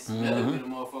saying, smelling with the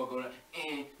motherfucker.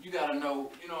 And you gotta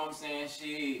know, you know what I'm saying,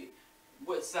 shit,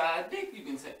 what side dick you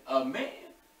can take. A man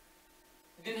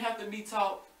didn't have to be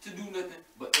taught to do nothing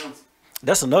but empty.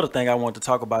 That's another thing I wanted to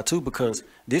talk about too, because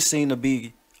this seemed to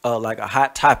be like a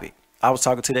hot topic. I was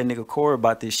talking to that nigga Corey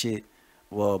about this shit.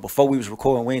 Well, before we was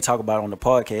recording, we ain't talk about it on the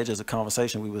podcast. Just a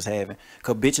conversation we was having.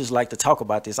 Cause bitches like to talk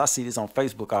about this. I see this on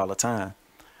Facebook all the time.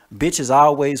 Bitches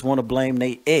always want to blame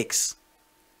their ex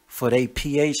for their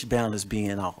pH balance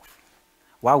being off.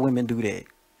 Why women do that?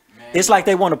 Man. It's like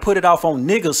they want to put it off on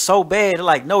niggas so bad. They're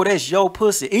like, no, that's your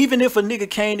pussy. Even if a nigga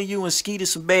came to you and skeeted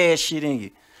some bad shit in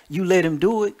you, you let him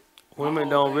do it. Women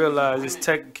don't realize it's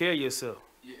taking care of yourself.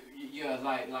 Yeah,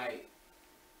 like,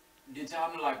 did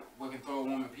y'all know, like, what can throw a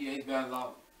woman pH balance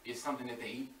off is something that they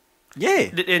eat? Yeah.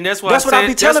 And that's why I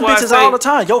be telling bitches all the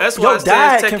time. Your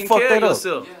diet can fuck that up.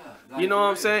 Yeah, like, you know what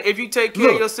I'm saying? If you take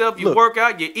care of yourself, you work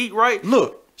out, you eat right.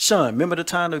 Look, Shun, remember the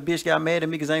time the bitch got mad at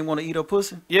me because I ain't want to eat her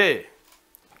pussy? Yeah.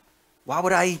 Why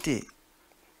would I eat that?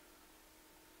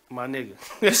 My nigga.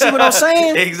 You see what I'm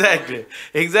saying? Exactly.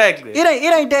 It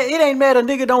ain't mad a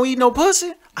nigga don't eat no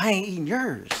pussy. I ain't eating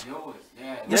yours.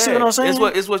 Yeah. You see what I'm saying?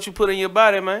 It's what you put in your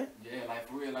body, man. Yeah, like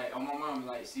for real, like on my mom,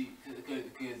 like cause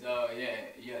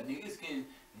niggas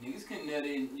can nut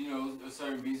in, a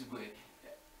certain bitch, but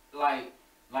like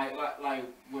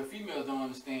what females don't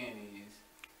understand is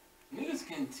niggas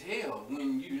can tell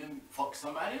when you done fuck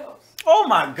somebody else. Oh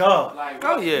my God. Like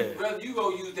whether you go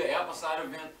use the apple cider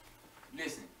vinegar.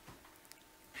 Listen,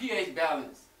 pH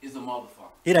balance is a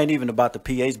motherfucker. It ain't even about the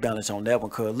pH balance on that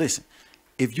one, cause listen.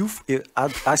 I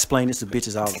explain this to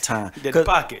bitches all the time. That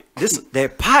pocket.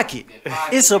 That pocket.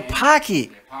 It's a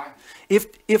pocket.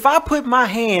 If I put my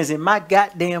hands in my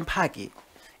goddamn pocket,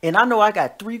 and I know I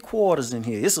got 3/4 in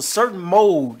here, it's a certain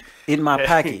mold in my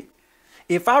pocket.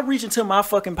 If I reach into my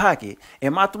fucking pocket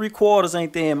and my 3/4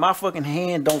 ain't there and my fucking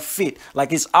hand don't fit,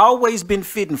 like it's always been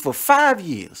fitting for 5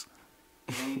 years.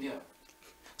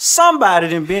 Somebody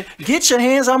done been, get your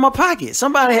hands out my pocket.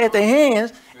 Somebody had their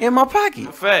hands in my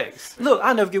pocket. Facts. Look,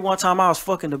 I never get one time I was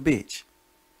fucking a bitch.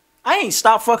 I ain't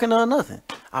stopped fucking her or nothing.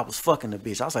 I was fucking the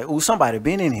bitch. I was like, ooh, somebody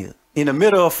been in here in the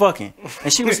middle of fucking.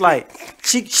 And she was like,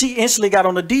 she instantly got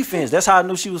on the defense. That's how I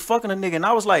knew she was fucking a nigga. And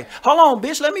I was like, hold on,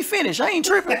 bitch, let me finish. I ain't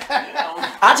tripping.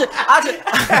 I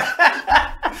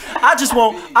just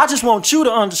want you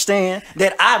to understand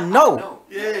that I know.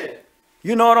 Yeah.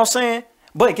 You know what I'm saying?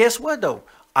 But guess what though?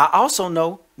 I also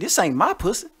know this ain't my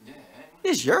pussy. Yeah,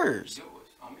 it's yours.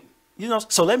 You know,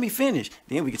 so let me finish.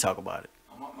 Then we can talk about it.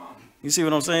 You see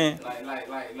what I'm saying? Like,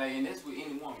 and that's with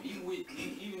any woman. Even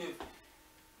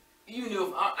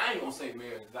if I ain't gonna say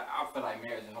marriage. Like, I feel like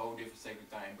marriage is a whole different sacred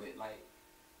thing. But like,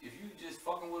 if you just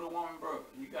fucking with a woman, bro,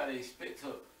 you gotta expect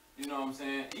her. You know what I'm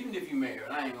saying? Even if you married,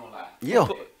 I ain't gonna lie.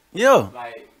 Yeah.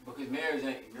 Like, because marriage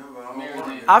ain't.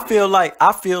 I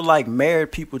feel like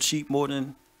married people cheat more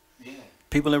than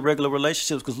people in regular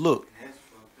relationships. Cause look,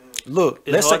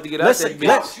 let's say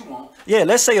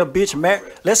a bitch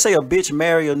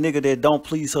marry a nigga that don't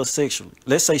please her sexually.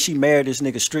 Let's say she married this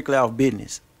nigga strictly off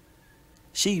business.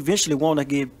 She eventually want to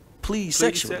get pleased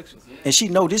sexually. And she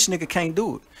know this nigga can't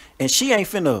do it. And she ain't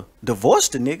finna divorce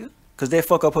the nigga because they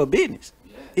fuck up her business.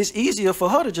 It's easier for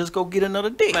her to just go get another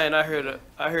dick. Man, I heard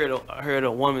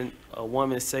a woman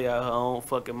say out her own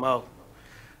fucking mouth,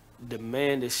 the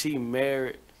man that she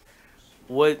married,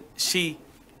 the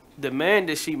man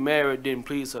that she married didn't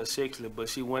please her sexually, but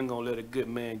she wasn't gonna let a good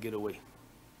man get away.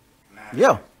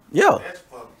 Yeah. That's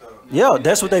fucked up. Yeah,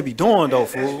 that's what they be doing though,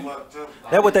 fool.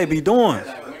 That's what they be doing.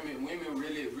 Women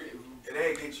really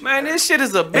man, this shit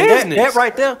is a business. That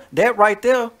right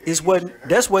there is what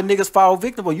niggas fall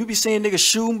victim of. You be seeing niggas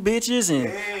shooting bitches and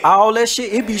all that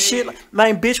shit. It be shit like,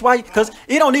 man, bitch, why? Cause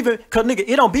nigga,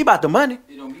 it don't be about the money.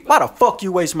 Why the fuck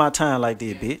you waste my time like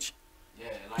that, bitch?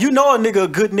 You know a nigga a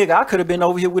good nigga. I could have been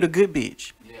over here with a good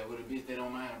bitch. Yeah, with a bitch that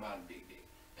don't mind about a big dick.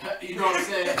 You know what I'm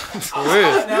saying? For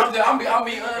real. I'm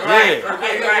being honest. Right.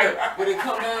 But it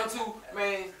come down to,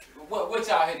 man, what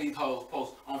y'all had these hoes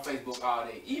post on Facebook all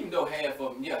day? Even though half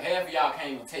of y'all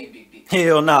can't even take big dick.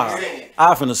 Hell nah.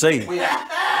 I finna say it. With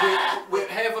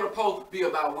half of the post, be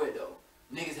about what though?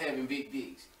 Niggas having big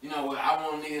dicks. You know what? I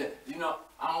want a nigga. You know,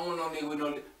 I don't want no nigga with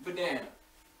no. But damn.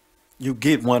 You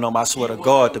get one on, I swear to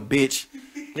God, the bitch.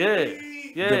 Yeah.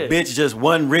 Yeah. The bitch just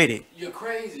wasn't ready. You're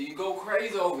crazy. You go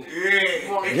crazy over it. Yeah.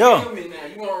 You want to Yeah. kill me now.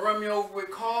 You want to run me over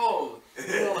with calls.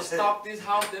 You want to stop this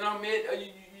house that I'm at.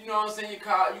 You know what I'm saying?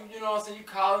 You know what I'm saying? You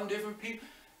calling different people.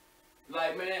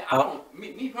 Like, man, I don't,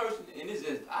 me personally, and this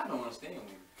is, I don't understand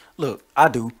women. Look, I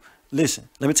do. Listen,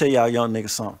 let me tell y'all young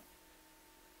niggas something.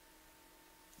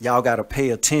 Y'all got to pay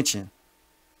attention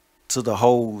to the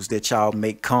hoes that y'all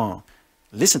make come.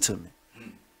 Listen to me.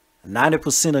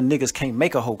 90% of niggas can't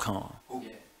make a hoe come. Yeah.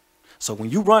 So when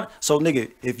you run, so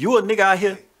nigga, if you a nigga out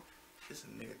here, This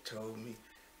nigga told me,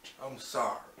 I'm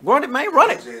sorry. run it, man,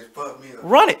 run it. Just fucked me up.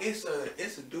 Run it. It's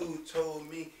a dude told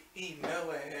me he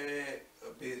never had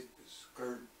a business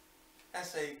skirt. I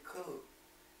say, cool.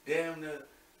 Damn near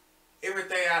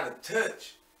everything out of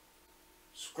touch.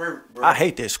 Squirt, bro. I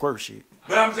hate that squirt shit.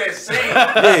 But I'm just saying.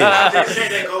 Yeah. I'm just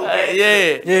saying they go back.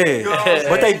 Yeah. Yeah, You know what I'm saying?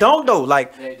 but they don't though.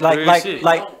 Like shit.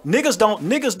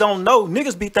 niggas don't know.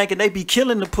 Niggas be thinking they be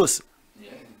killing the pussy, Yeah.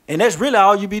 and that's really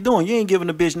all you be doing. You ain't giving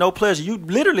the bitch no pleasure. You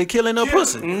literally killing her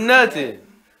pussy. You Nothing.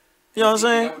 know what I'm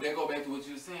saying? That go back to what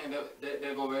you were saying.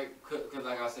 That go back, because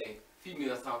like I say,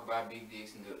 females talk about big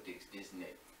dicks and little dicks, this and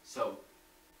that. So,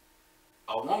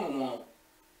 a woman want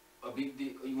a big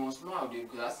dick or you want a small dick,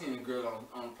 because I seen a girl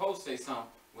on the post say something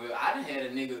where I done had a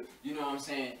nigga, you know what I'm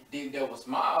saying, dick that was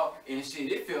small, and shit,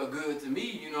 it felt good to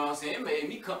me, you know what I'm saying, it made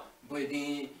me come, but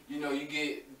then, you know, you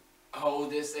get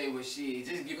hoes that say, well, shit,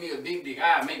 just give me a big dick,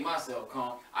 I make myself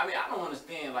come. I mean, I don't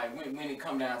understand, like, when it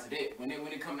come down to that, when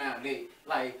it come down to that,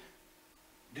 like,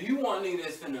 do you want a nigga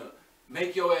that's finna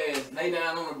make your ass lay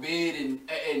down on the bed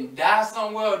and die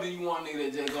somewhere, or do you want a nigga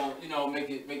that just gonna, you know, make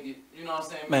it, you know what I'm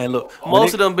saying? Man, look,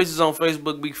 Most of them bitches on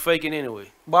Facebook be faking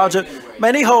anyway.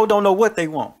 Man, these hoes don't know what they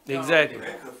want. Exactly. They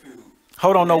confused.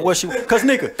 Hold on, know what she, cause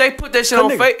nigga, They put that shit on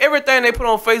Facebook. Everything they put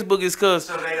on Facebook is cause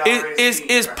So they already seen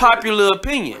it's it. popular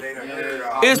opinion. They done heard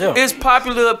all It's that. it's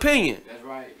popular opinion. That's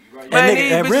right, you right. Man, and,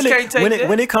 these nigga, and bitches really, can't take that.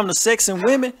 when it come to sex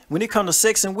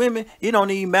and women, it don't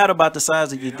even matter about the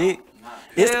size of your dick.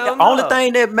 It's Hell the only no.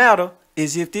 thing that matter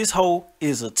is if this hoe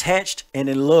is attached and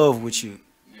in love with you.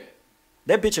 Yeah,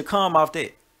 That bitch will come off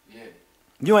that. yeah,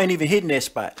 You ain't even hitting that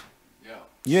spot. yeah.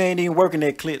 You ain't even working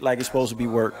that clit like it's supposed to be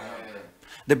worked.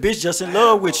 The bitch just in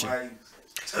love with you.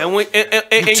 And when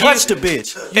and You touched the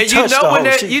bitch. You and you touched the know when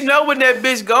hoe. that She- you know when that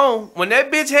bitch gone, when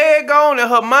that bitch head gone and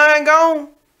her mind gone,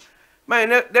 man,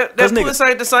 that 'Cause nigga, pussy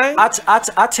ain't the same. I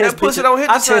test pussy bitches. don't hit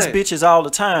I the test same. bitches all the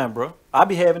time, bro. I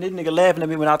be having this nigga laughing at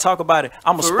me when I talk about it.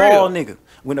 I'm a For spoiled real. nigga.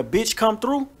 When a bitch come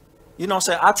through, you know what I'm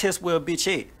saying? I test where a bitch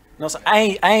at. You know what I'm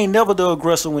saying? I ain't never the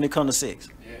aggressor when it come to sex.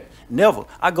 Yeah. Never.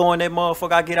 I go in that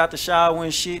motherfucker. I get out the shower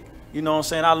and shit. You know what I'm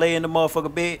saying? I lay in the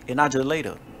motherfucker bed and I just lay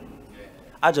there.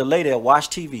 I just lay there, watch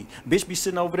TV. Bitch be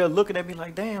sitting over there looking at me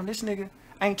like, damn, this nigga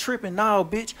ain't tripping. Nah,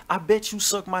 bitch. I bet you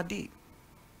suck my dick.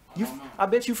 I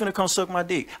bet you finna come suck my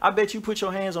dick. I bet you put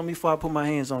your hands on me before I put my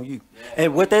hands on you.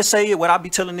 And what they say is, what I be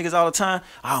telling niggas all the time,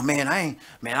 oh man,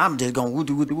 I'm just gonna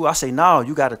woo-doo. I say, no,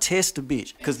 you gotta test the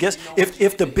bitch. Cause guess,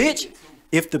 if the bitch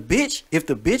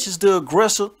is the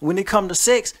aggressor when it come to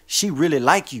sex, she really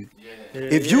like you.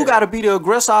 If you gotta be the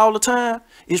aggressor all the time,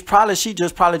 it's probably she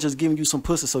just giving you some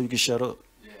pussy so you can shut up.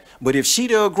 But if she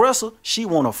the aggressor, she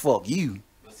wanna fuck you.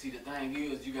 But see, the thing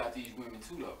is, you got these women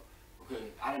too, though. Because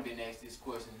I done been asked this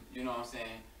question, you know what I'm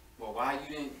saying? Well, why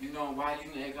you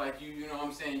didn't act like you know what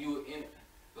I'm saying? You were in,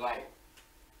 like,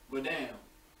 but damn,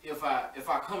 if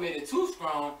I come at it too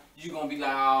strong, you gonna be like,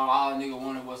 oh, all a nigga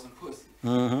wanted was some pussy.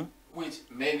 Mm-hmm. Which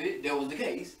maybe that was the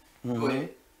case, Mm-hmm. but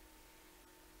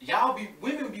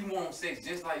women be wanting sex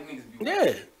just like niggas be wanting Yeah.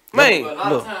 sex. Man, But a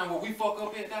lot look. of times what we fuck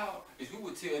up at, dog, is we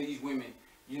would tell these women,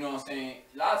 you know what I'm saying,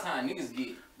 a lot of times niggas get,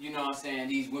 you know what I'm saying,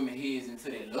 these women heads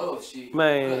into that love shit.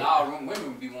 Man. Because all them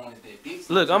women be wanting is that dick.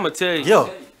 Look, I'ma tell you. Yo,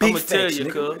 big I'ma tell facts, you,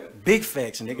 nigga. cuz. Big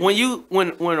facts,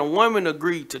 nigga. When a woman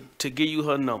agreed to give you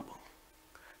her number,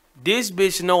 this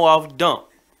bitch know off dump,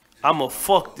 I'ma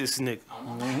fuck this nigga.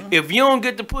 If you don't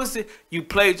get the pussy, you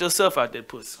played yourself out that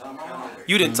pussy.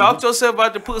 You didn't talk yourself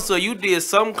out the pussy, or you did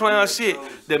some clown shit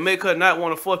that make her not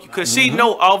want to fuck you. Cause she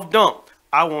know off dump,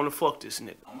 I want to fuck this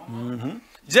nigga.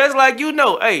 Just like you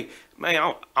know, hey,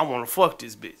 man, I want to fuck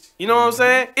this bitch. You know what I'm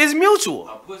saying? It's mutual.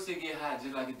 A pussy get hot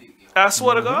just like a dick get I hot.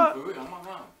 swear to God. For real, I'm not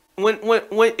wrong.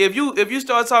 When if you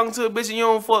start talking to a bitch and you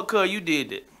don't fuck her, you did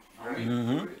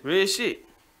that. Real shit.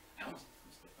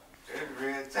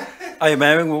 Hey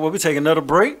man, will we take another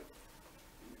break?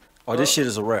 Or this shit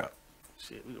is a wrap.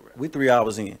 Shit, we can rap. We 3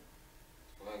 hours in.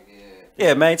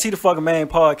 Yeah, man. T the fucking man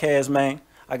podcast, man.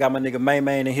 I got my nigga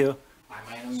Main in here.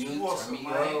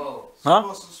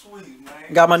 Huh?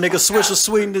 Got my nigga Swisha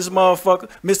Sweet in this motherfucker.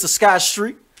 Mr. Scott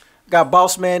Street. Got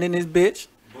Bossman in this bitch.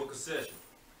 Book a session.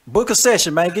 Book a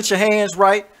session, man. Get your hands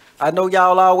right. I know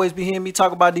y'all always be hearing me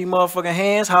talk about these motherfucking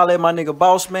hands. Holler at my nigga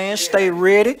Bossman. Stay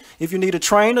ready. If you need a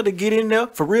trainer to get in there,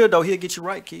 for real though, he'll get you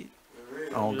right, kid.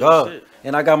 Oh God. Shit.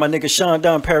 And I got my nigga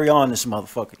Shun Perry on this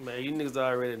motherfucker. Man, you niggas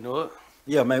already know it.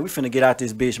 Yeah, man, we finna get out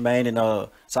this bitch, man. And so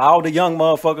all the young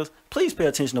motherfuckers, please pay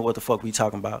attention to what the fuck we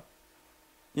talking about.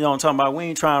 You know what I'm talking about? We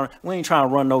ain't trying to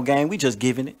run no game. We just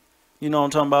giving it. You know what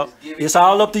I'm talking about? It's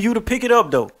all up to you to pick it up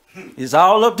though. It's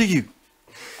all up to you.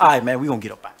 All right, man, we gonna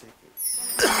get up out there.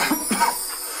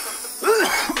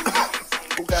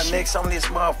 Who got next on this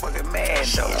motherfucking man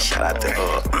though? Shout out to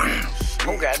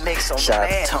who got next on the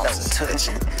man though?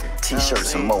 Touching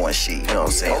T-shirts and more and shit, you know what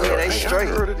I'm saying? Oh yeah, they straight.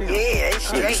 Yeah,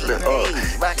 they straight.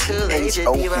 My cousin,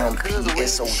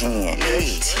 THOMPSON-TOUCH, yeah.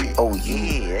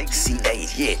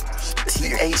 THOMPSONTOUCH,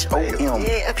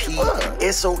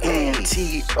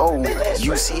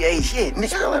 yeah. Nigga,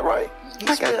 spell that right?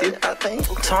 I got this, I think.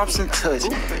 Thompson Touch,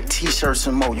 T-shirts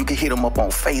and more. You can hit them up on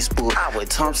Facebook.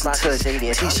 Thompson Touch,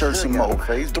 T-shirts and more.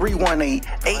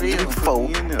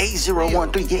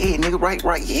 318-834-8013. Yeah, nigga,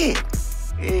 right, yeah.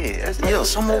 Yeah,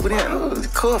 some over there,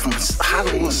 cut from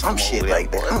Hollywood, some shit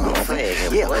like that.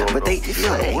 Yeah, but they,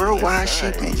 worldwide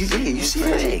shipping. You see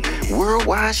that?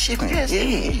 Worldwide shipping. Yeah,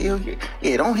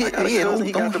 don't hit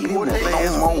no more.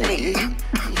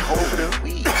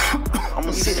 I'm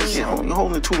gonna sit here. You're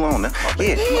holding it too long now.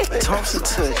 Yeah, Thompson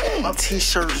Touch,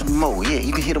 T-shirts more. Yeah,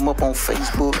 you can hit them up on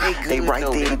Facebook. They right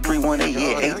there in 318.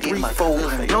 Yeah, 834.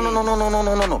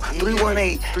 No.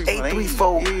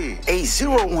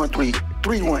 318-834-8013.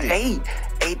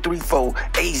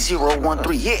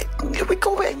 318-834-8013. Yeah, we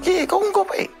go back. Yeah, go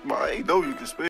back. I know you can spell.